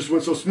that it just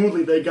went so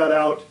smoothly they got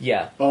out.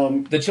 Yeah.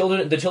 The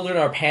children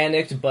are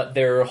panicked, but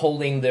they're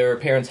holding their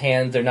parents'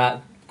 hands. They're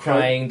not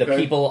crying. The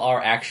people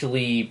are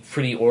actually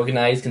pretty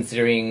organized,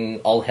 considering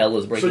all hell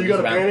is breaking loose. So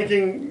you got a around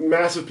panicking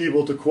mass of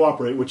people to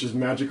cooperate, which is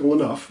magical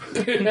enough.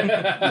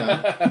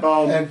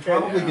 And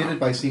probably did it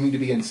by seeming to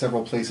be in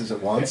several places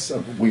at once.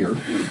 Weird.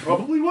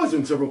 Probably was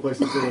in several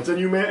places at once.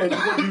 And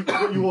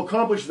what you will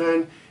accomplish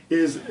then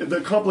is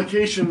the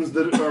complications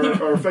that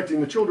are affecting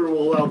the children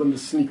will allow them to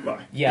sneak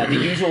by. Yeah, the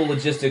usual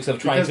logistics of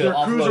trying because to their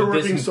offload crews are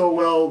working this. so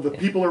well, the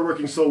people are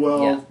working so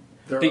well. Yeah.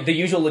 The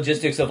usual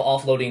logistics of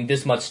offloading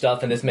this much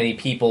stuff and this many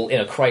people in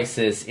a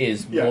crisis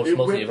is mostly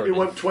averted. It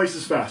went twice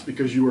as fast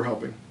because you were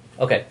helping.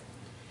 Okay.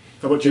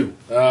 How about you?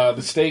 The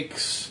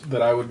stakes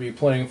that I would be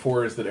playing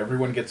for is that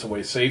everyone gets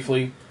away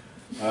safely.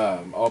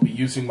 I'll be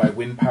using my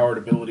wind-powered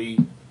ability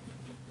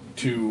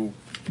to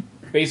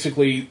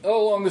basically,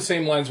 along the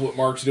same lines of what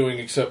Mark's doing,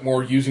 except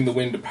more using the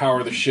wind to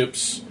power the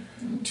ships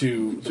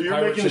to... So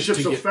you're making the ship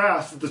so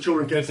fast that the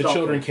children can't stop. The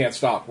children can't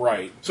stop,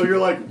 right. So you're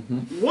like,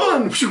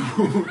 1,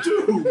 2,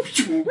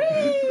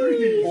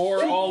 3.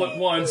 Or all at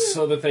once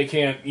so that they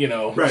can't,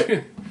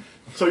 Right.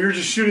 So you're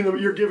just shooting them.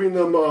 You're giving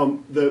them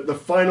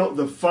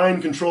the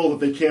fine control that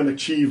they can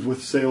achieve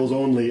with sails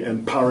only,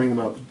 and powering them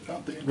out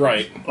the engines.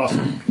 Right.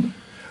 Awesome.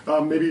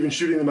 Maybe even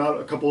shooting them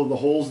out a couple of the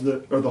holes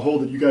the hole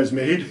that you guys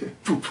made.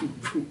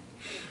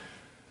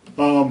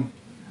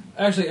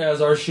 Actually,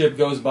 as our ship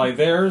goes by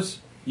theirs,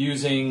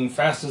 using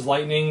fast as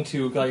lightning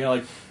to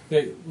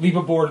they leap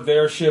aboard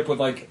their ship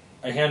with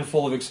a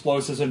handful of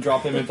explosives and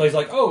drop them in place.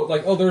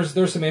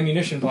 There's some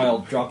ammunition pile.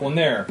 Drop one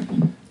there.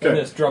 And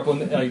this drop one,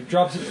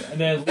 drops it, and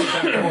then leaps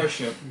back to our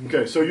ship.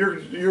 Okay, so you're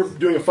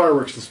doing a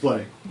fireworks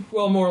display.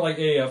 Well, more like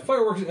a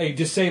fireworks, a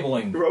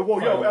disabling. Well,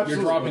 yeah, absolutely.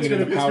 You're dropping it's it in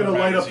gonna, a it's going to powder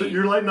light up. magazine.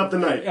 You're lighting up the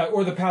night. Yeah,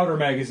 or the powder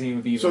magazine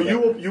would be. So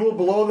you will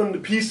blow them to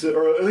pieces,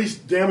 or at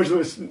least damage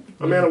them.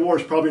 A man of war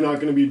is probably not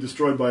going to be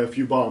destroyed by a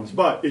few bombs,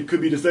 but it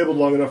could be disabled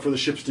long enough for the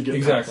ships to get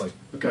Exactly.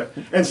 past.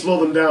 Okay, and slow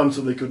them down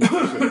so they couldn't.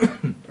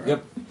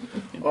 Yep.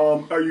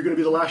 Are you going to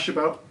be the last ship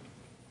out?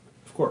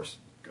 Of course.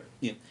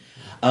 Yeah.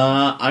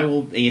 I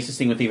will be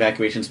assisting with the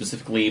evacuation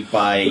specifically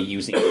by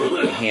using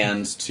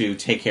hands to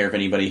take care of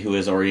anybody who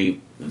has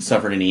already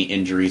suffered any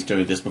injuries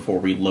to this before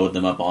we load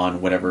them up on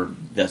whatever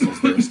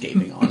vessels they're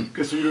escaping on.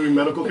 Okay, so you're doing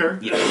medical care?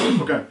 Yeah.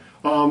 Okay.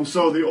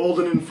 So the old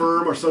and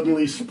infirm are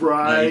suddenly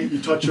spry.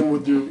 You touch them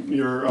with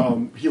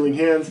your healing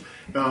hands,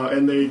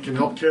 and they can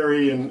help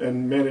carry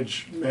and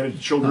manage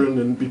children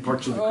and be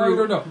parts of the crew.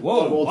 I don't know.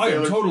 Whoa, Old I am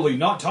sailors. totally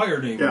not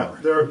tired Yeah,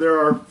 anymore.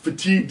 there are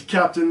fatigued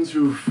captains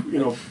who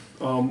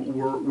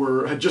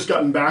had just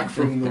gotten back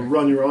from the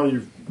run you're on.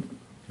 You've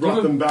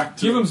brought them back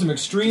to give them some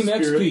extreme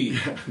spirit.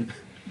 XP.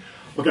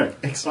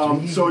 Okay,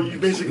 so you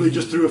basically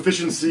just through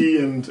efficiency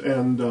and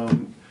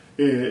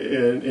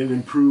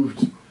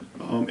improved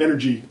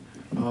energy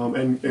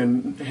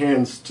and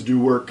hands to do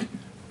work,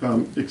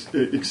 do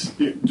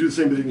the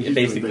same thing. He's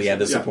Basically, doing, yeah,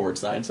 the support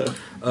side. So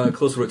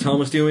Close to what Tom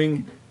was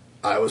doing,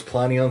 I was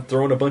planning on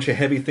throwing a bunch of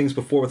heavy things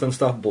before with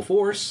unstoppable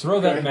force. Throw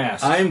that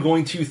mast. I'm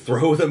going to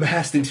throw the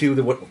mast into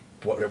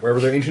wherever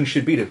their engine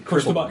should be to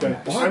Push the cripple button.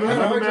 them.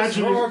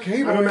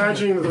 I'm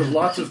imagining that there's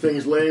lots of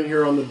things laying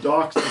here on the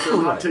docks that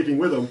they're not taking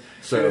with them.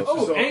 So- And it's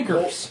just Oh, a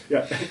anchors. whole-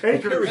 yeah,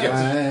 anchors. There we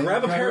go.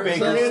 Grab a pair of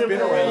anchors,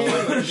 spin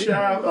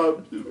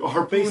around.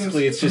 Harpoons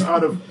Basically, it's just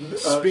out of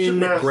spin, ship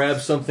masts. grab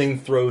something,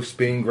 throw,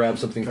 spin, grab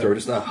something, throw.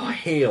 Just a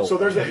hail. So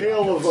there's a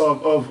hail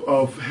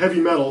of heavy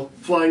metal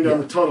flying down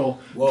the tunnel,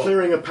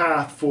 clearing a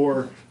path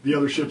for the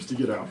other ships to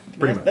get out.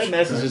 Pretty much. that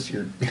mess is just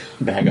your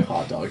bag of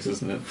hot dogs,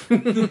 isn't it?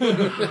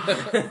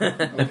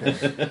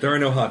 There are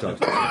no hot dogs.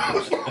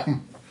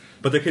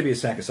 But there could be a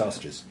sack of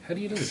sausages. How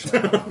do you know this?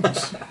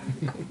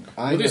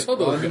 I What is have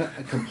huddle? run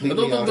I completely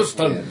don't out of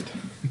understand.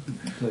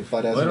 wind.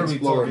 But as Why an are we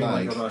explorer talking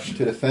like knight, a Russian?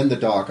 to defend the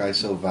dock, I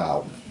so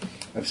vow.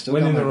 I've still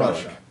When got in my the relic.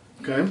 Russia.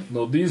 Okay?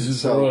 No, this is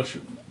So,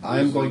 Russian.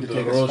 I'm This going is to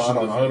the take a spot Russian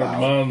on Iron Val.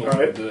 Man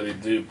Alright. very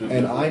deep in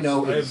And the I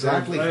know I have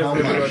exactly heard- I how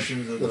have heard much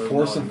Russians that the are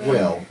force not of mad.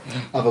 will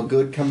of a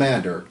good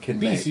commander can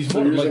make. Beast, he's So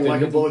more you're using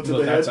like a bullet to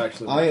the that's head?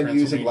 actually I am using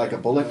Transylvania. like a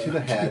bullet to the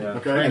head, Yeah.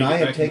 Okay. and I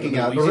am Back taking to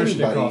out the anybody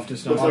Baryshnikov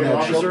does not Looks like on an that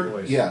officer?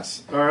 ship.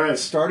 Yes. All right.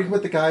 Starting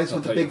with the guys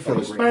with the big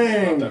filigree.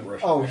 Bang!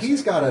 Oh,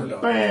 he's got a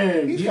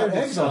Bang! he's got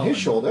eggs on his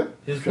shoulder,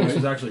 His voice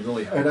is actually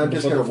really high. and I'm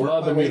just But going to work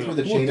my way Vladimir through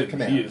the chain of Putin,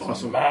 command. he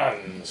is a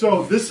man.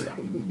 So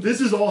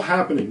this is all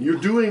happening. You're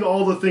doing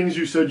all the things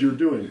you said you're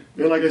doing,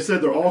 and like I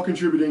said, they're all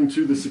contributing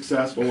to the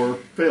success or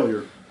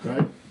failure,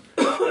 right?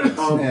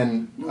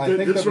 And I th-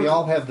 think this that we was-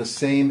 all have the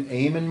same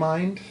aim in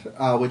mind,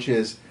 which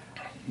is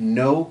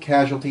no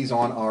casualties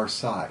on our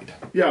side.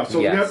 Yeah.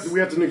 So Yes. we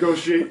have to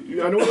negotiate.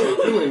 I know what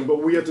you're doing,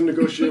 but we have to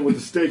negotiate what the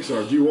stakes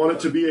are. Do you want it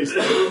to be a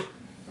stake?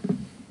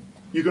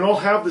 You can all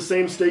have the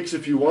same stakes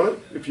if you want it.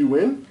 If you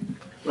win,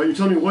 right? You're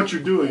telling me what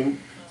you're doing,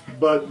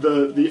 but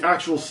the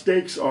actual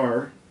stakes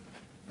are.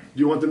 Do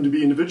you want them to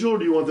be individual, or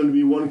do you want them to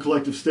be one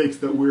collective stakes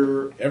that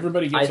we're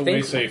Everybody I gets away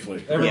think-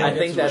 safely. Everyone I gets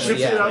think it. that's ships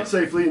get yeah. out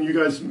safely, and you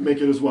guys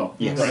make it as well.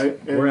 Yes. Right?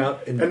 And, We're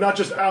out and- and not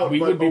just out, We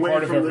but would be away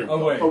part of from the,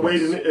 every-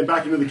 away and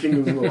back into the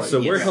kingdoms and the like. So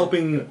we're Yes.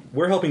 helping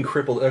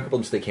cripple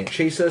them so they can't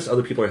chase us.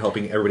 Other people are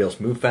helping everybody else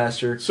move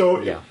faster.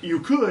 So Yeah. you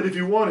could, if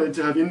you wanted,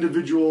 to have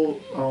individual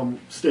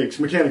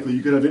stakes. Mechanically,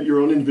 you could have your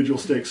own individual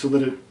stakes so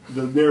that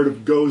the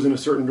narrative goes in a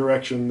certain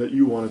direction that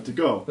you want it to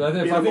go. But I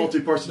think- in I a think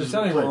multi-partisan it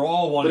sounds like play. we're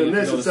all But wanting in it to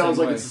this, go it the sounds same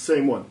like way. it's the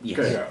same one. Yes.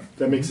 Okay, Yeah.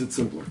 that makes it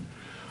simpler.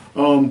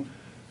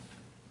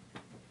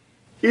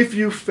 If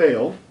you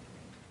fail,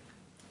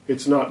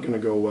 it's not going to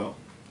go well.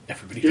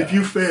 Everybody If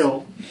you dies.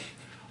 fail,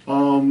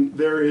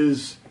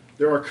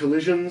 there are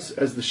collisions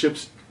as the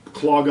ships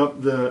clog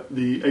up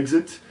the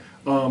exit.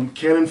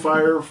 Cannon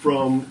fire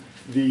from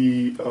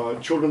the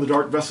Children of the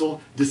Dark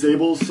vessel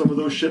disables some of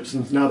those ships,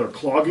 and now they're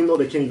clogging. Though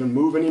they can't even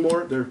move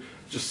anymore, they're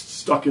just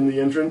stuck in the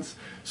entrance.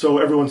 So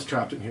everyone's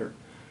trapped in here.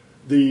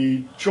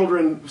 The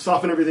children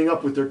soften everything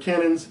up with their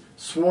cannons,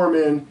 swarm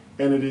in,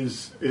 and it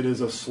is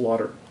a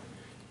slaughter.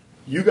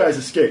 You guys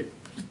escape,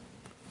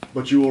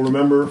 but you will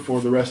remember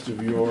for the rest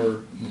of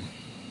your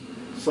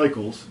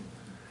cycles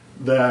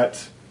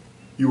that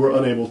you were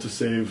unable to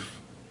save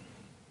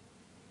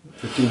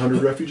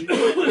 1,500 refugees,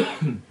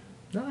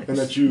 Nice. and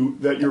that you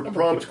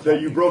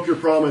broke your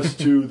promise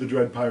to the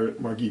dread pirate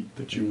Margit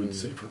that you would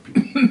save her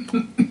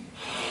people.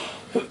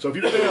 So if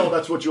you fail,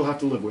 that's what you'll have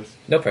to live with.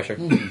 No pressure.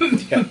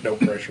 Yeah, no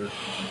pressure.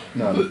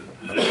 No,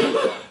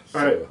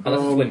 All right.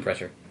 Unless it's wind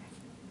pressure.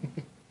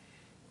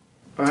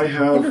 I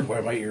I wondered have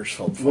why my ears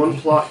felt funny. one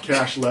plot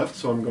cache left,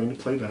 so I'm going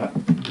to play that.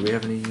 Do we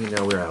have any?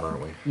 No, we're out,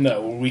 aren't we?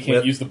 No, we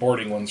can't use the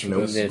boarding ones for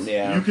this.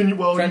 Yeah. You can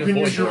Trying to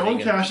use your avoid own boarding.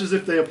 caches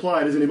if they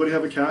apply. Does anybody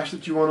have a cache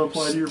that you want to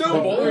apply to your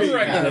Double plot?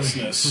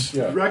 recklessness.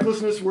 Yeah.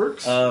 Recklessness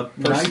works.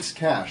 Knight's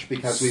cash,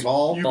 because we've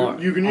all...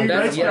 You can use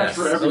Knight's cache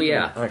for everything. Oh,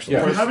 yeah. Actually,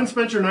 If you haven't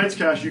spent your Knight's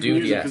cache, you can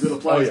Dude, use it because yes. it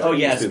applies. Oh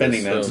yeah, do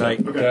spending this, that.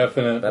 so- So. Okay.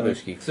 Definitely.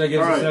 Babushki. So that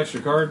gives us Alright. an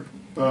extra card.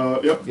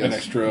 Yep. An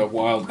extra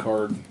wild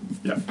card.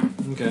 Yeah.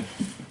 Okay.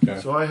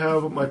 So I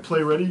have my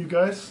play ready, you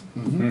guys.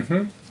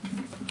 Mm-hmm.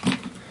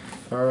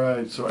 All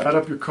right. So add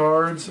up your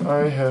cards.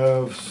 I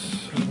have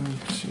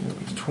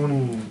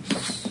 20.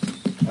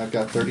 I've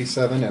got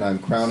 37, and I'm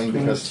crowning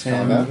because it's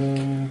combat.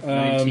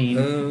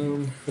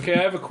 19. Okay,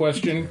 I have a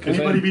question. 'cause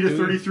Anybody I beat a do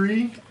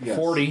 33? Yes.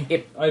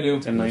 40. I do.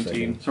 10,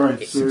 19. Sorry,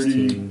 30.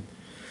 16.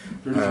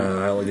 33.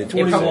 I only did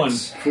 41.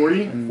 26.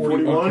 40?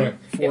 41? Okay,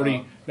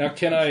 40. Now,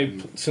 can I,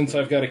 since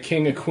I've got a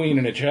king, a queen,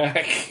 and a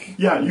jack?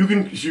 Yeah, you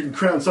can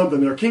crown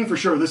something there. King for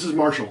sure. This is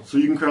Marshall, so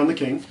you can crown the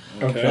king.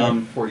 Okay.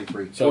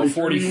 43. So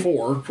 43.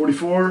 44.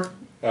 44.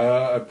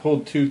 I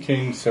pulled 2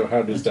 kings, so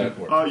how does that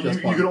work? You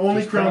Just one. can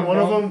only Just crown crown one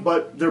of one? them,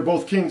 but they're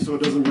both kings, so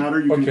it doesn't matter.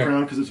 You can Okay.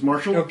 crown because it's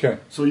Marshall. Okay.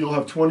 So you'll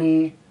have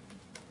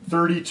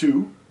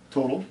 32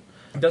 total.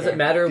 Does it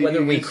matter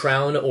whether we These-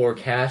 crown or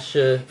cash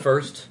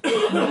first?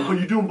 No, but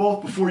you do them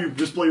both before you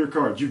display your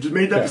cards. You've just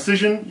made that Yeah.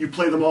 decision. You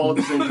play them all at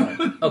the same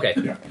time. Okay,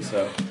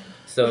 So.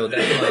 so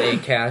that's my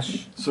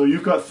cash So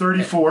you've got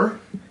 34.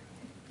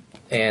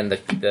 and the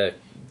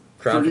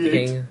crown for the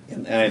 38. king.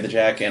 And I had the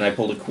jack, and I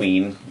pulled a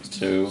queen.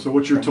 So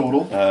what's your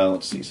total?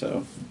 let's see.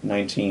 So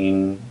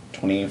 19,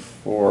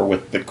 24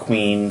 with the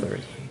queen.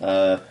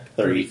 30.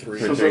 33.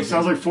 So it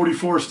sounds like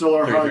 44 is still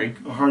our high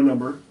 33.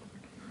 number,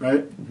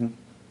 right?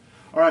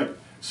 All right.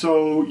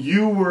 So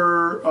you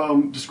were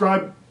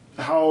describe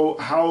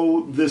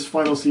how this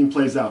final scene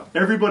plays out.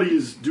 Everybody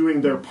is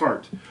doing their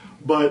part,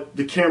 but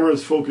the camera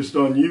is focused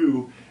on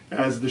you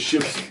as the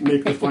ships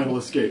make the final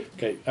escape.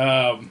 Okay.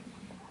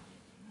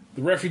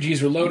 The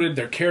refugees are loaded.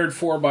 They're cared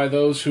for by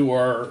those who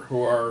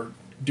are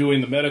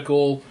doing the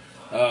medical.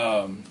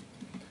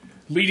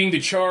 Leading the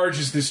charge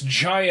is this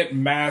giant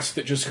mass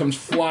that just comes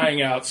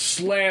flying out,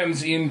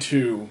 slams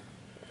into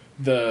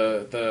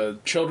the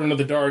Children of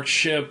the Dark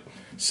ship,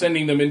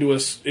 sending them into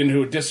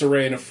a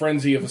disarray and a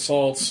frenzy of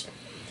assaults.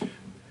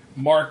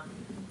 Mark,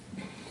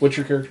 what's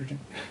your character's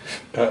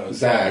name?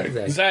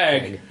 Zag.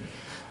 Zag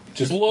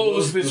just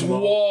blows this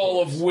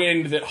wall of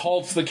wind that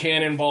halts the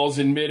cannonballs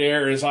in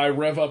midair as I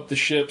rev up the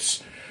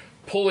ships,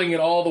 pulling in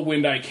all the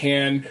wind I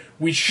can.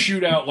 We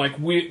shoot out like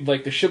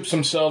the ships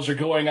themselves are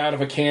going out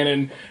of a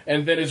cannon,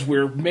 and then as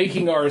we're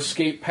making our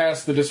escape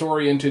past the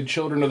disoriented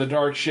Children of the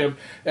Dark ship,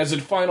 as a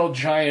final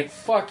giant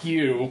fuck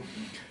you,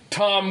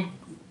 Tom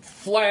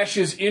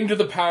flashes into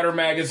the powder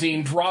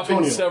magazine,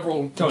 dropping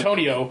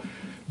Tonio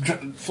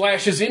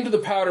flashes into the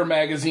powder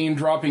magazine,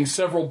 dropping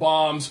several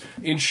bombs,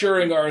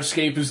 ensuring our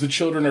escape as the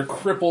children are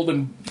crippled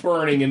and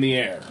burning in the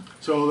air.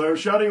 So they're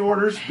shouting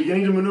orders,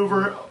 beginning to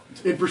maneuver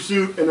in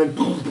pursuit, and then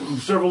boom, boom,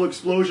 several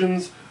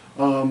explosions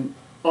on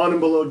and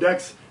below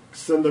decks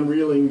send them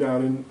reeling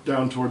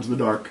down towards the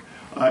dark.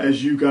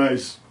 As you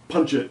guys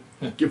punch it,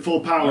 give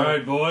full power, All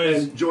right,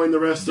 boys. and join the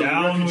rest of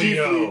Down the refugee we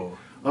fleet. go.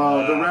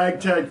 The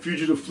ragtag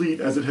fugitive fleet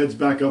as it heads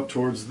back up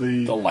towards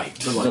the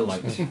light.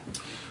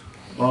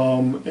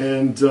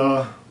 And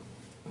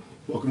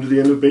welcome to the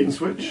end of Bait and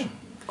Switch.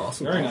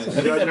 Awesome. Very nice. I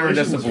think that earned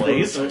us a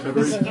blaze. A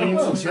very clean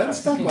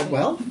success. That went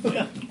well.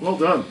 Well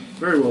done.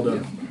 Very well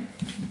done.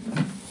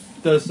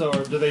 Do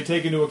they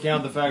take into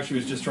account the fact she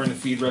was just trying to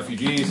feed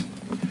refugees?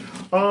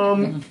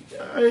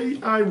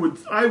 I would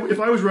if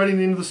I was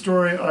writing into the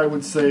story, I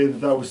would say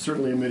that was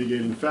certainly a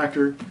mitigating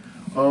factor.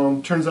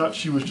 Turns out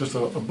she was just a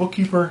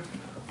bookkeeper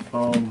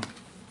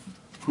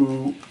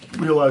who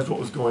realized what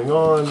was going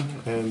on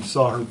and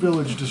saw her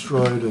village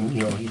destroyed, and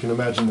you can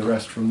imagine the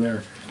rest from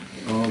there.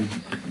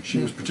 She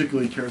was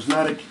particularly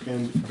charismatic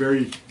and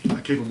very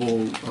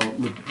capable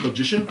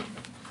logician,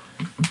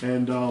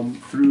 and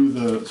through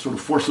the sort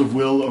of force of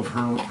will of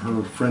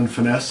her friend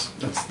Finesse,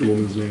 that's the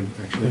woman's name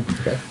actually,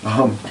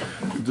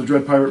 the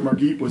Dread Pirate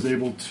Margit was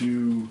able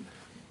to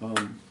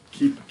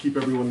keep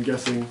everyone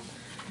guessing,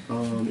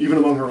 even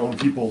among her own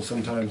people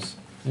sometimes.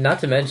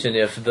 Not to mention,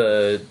 if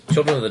the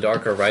Children of the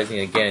Dark are rising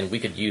again, we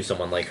could use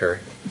someone like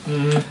her.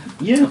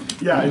 Yeah.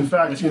 Yeah, in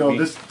fact,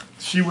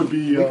 she would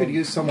be. We could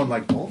use someone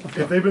like both of If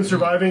them. they've been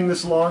surviving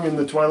this long in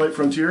the Twilight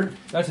Frontier,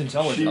 That's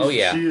intelligent. she's, Oh,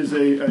 yeah. she is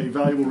a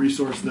valuable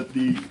resource that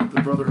the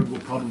Brotherhood will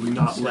probably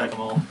not Stack let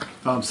 'em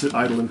all. sit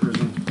idle in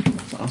prison.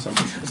 Awesome.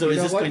 So You is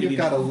know this what? going to You've be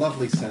got a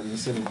lovely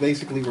sentence, and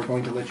basically we're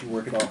going to let you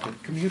work it off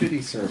with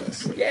community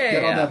service.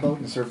 Get on that boat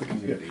and serve the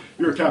community.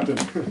 You're a captain.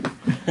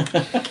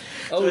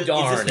 Oh, Is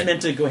darn. this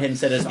meant to go ahead and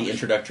set as the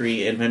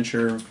introductory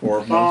adventure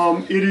for?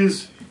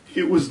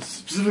 It was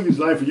specifically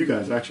designed for you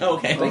guys, actually. Oh,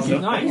 okay. Thank you.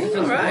 Nice.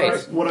 All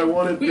right. What I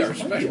wanted, We are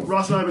special.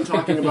 Ross and I have been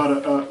talking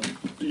about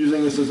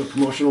using this as a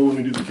promotional when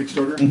we do the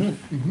Kickstarter,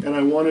 and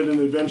I wanted an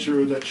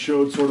adventure that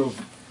showed sort of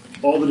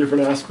all the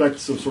different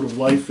aspects of sort of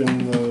life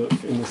in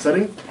the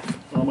setting,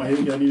 I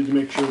think I needed to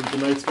make sure that the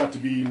knights got to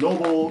be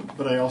noble,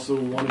 but I also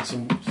wanted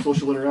some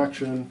social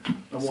interaction.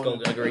 I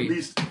wanted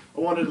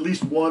at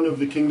least one of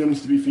the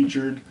kingdoms to be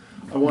featured.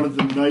 I wanted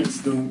the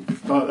knights.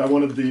 I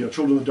wanted the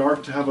Children of the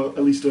Dark to have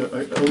at least a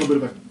little bit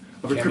of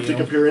a cryptic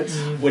appearance.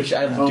 Which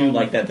I do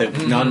like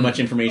that not much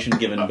information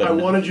given. But I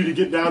wanted you to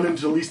get down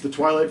into at least the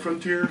Twilight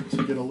Frontier to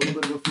get a little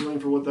bit of a feeling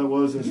for what that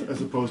was,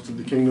 as opposed to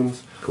the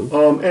kingdoms. Cool.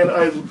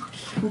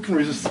 Who can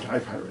resist Sky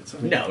Pirates? I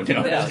mean, No.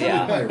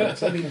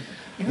 Pirates. I mean,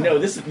 No,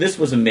 this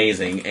was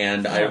amazing,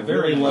 and I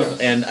really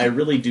love, and I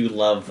really do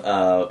love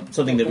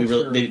something that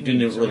they didn't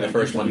really the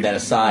first one. That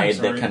aside,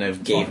 that kind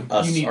of gave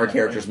us our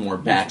characters more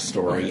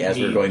backstory as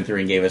we were going through,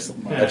 and gave us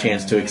a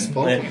chance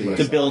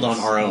to build on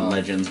our own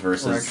legends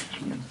versus.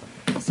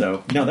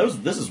 So no,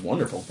 this is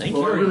wonderful. Thank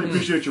you. I really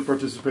appreciate your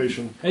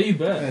participation. Hey, you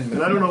bet.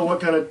 And I don't know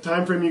what kind of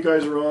time frame you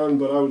guys are on,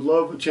 but I would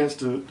love a chance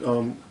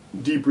to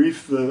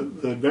debrief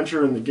the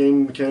adventure and the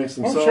game mechanics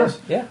themselves. Oh, sure.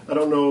 Yeah. I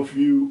don't know if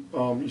you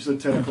said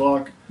 10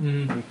 o'clock,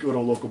 and go to a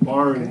local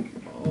bar and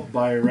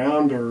buy a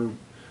round or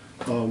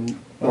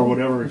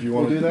whatever if you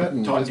want to do that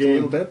in talk just game. a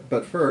little bit.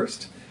 But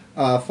first,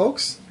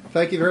 folks,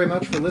 thank you very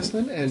much for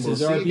listening, and This we'll is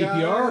see our you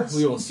PPR. guys.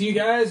 We will see you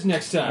guys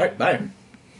next time. All right, bye.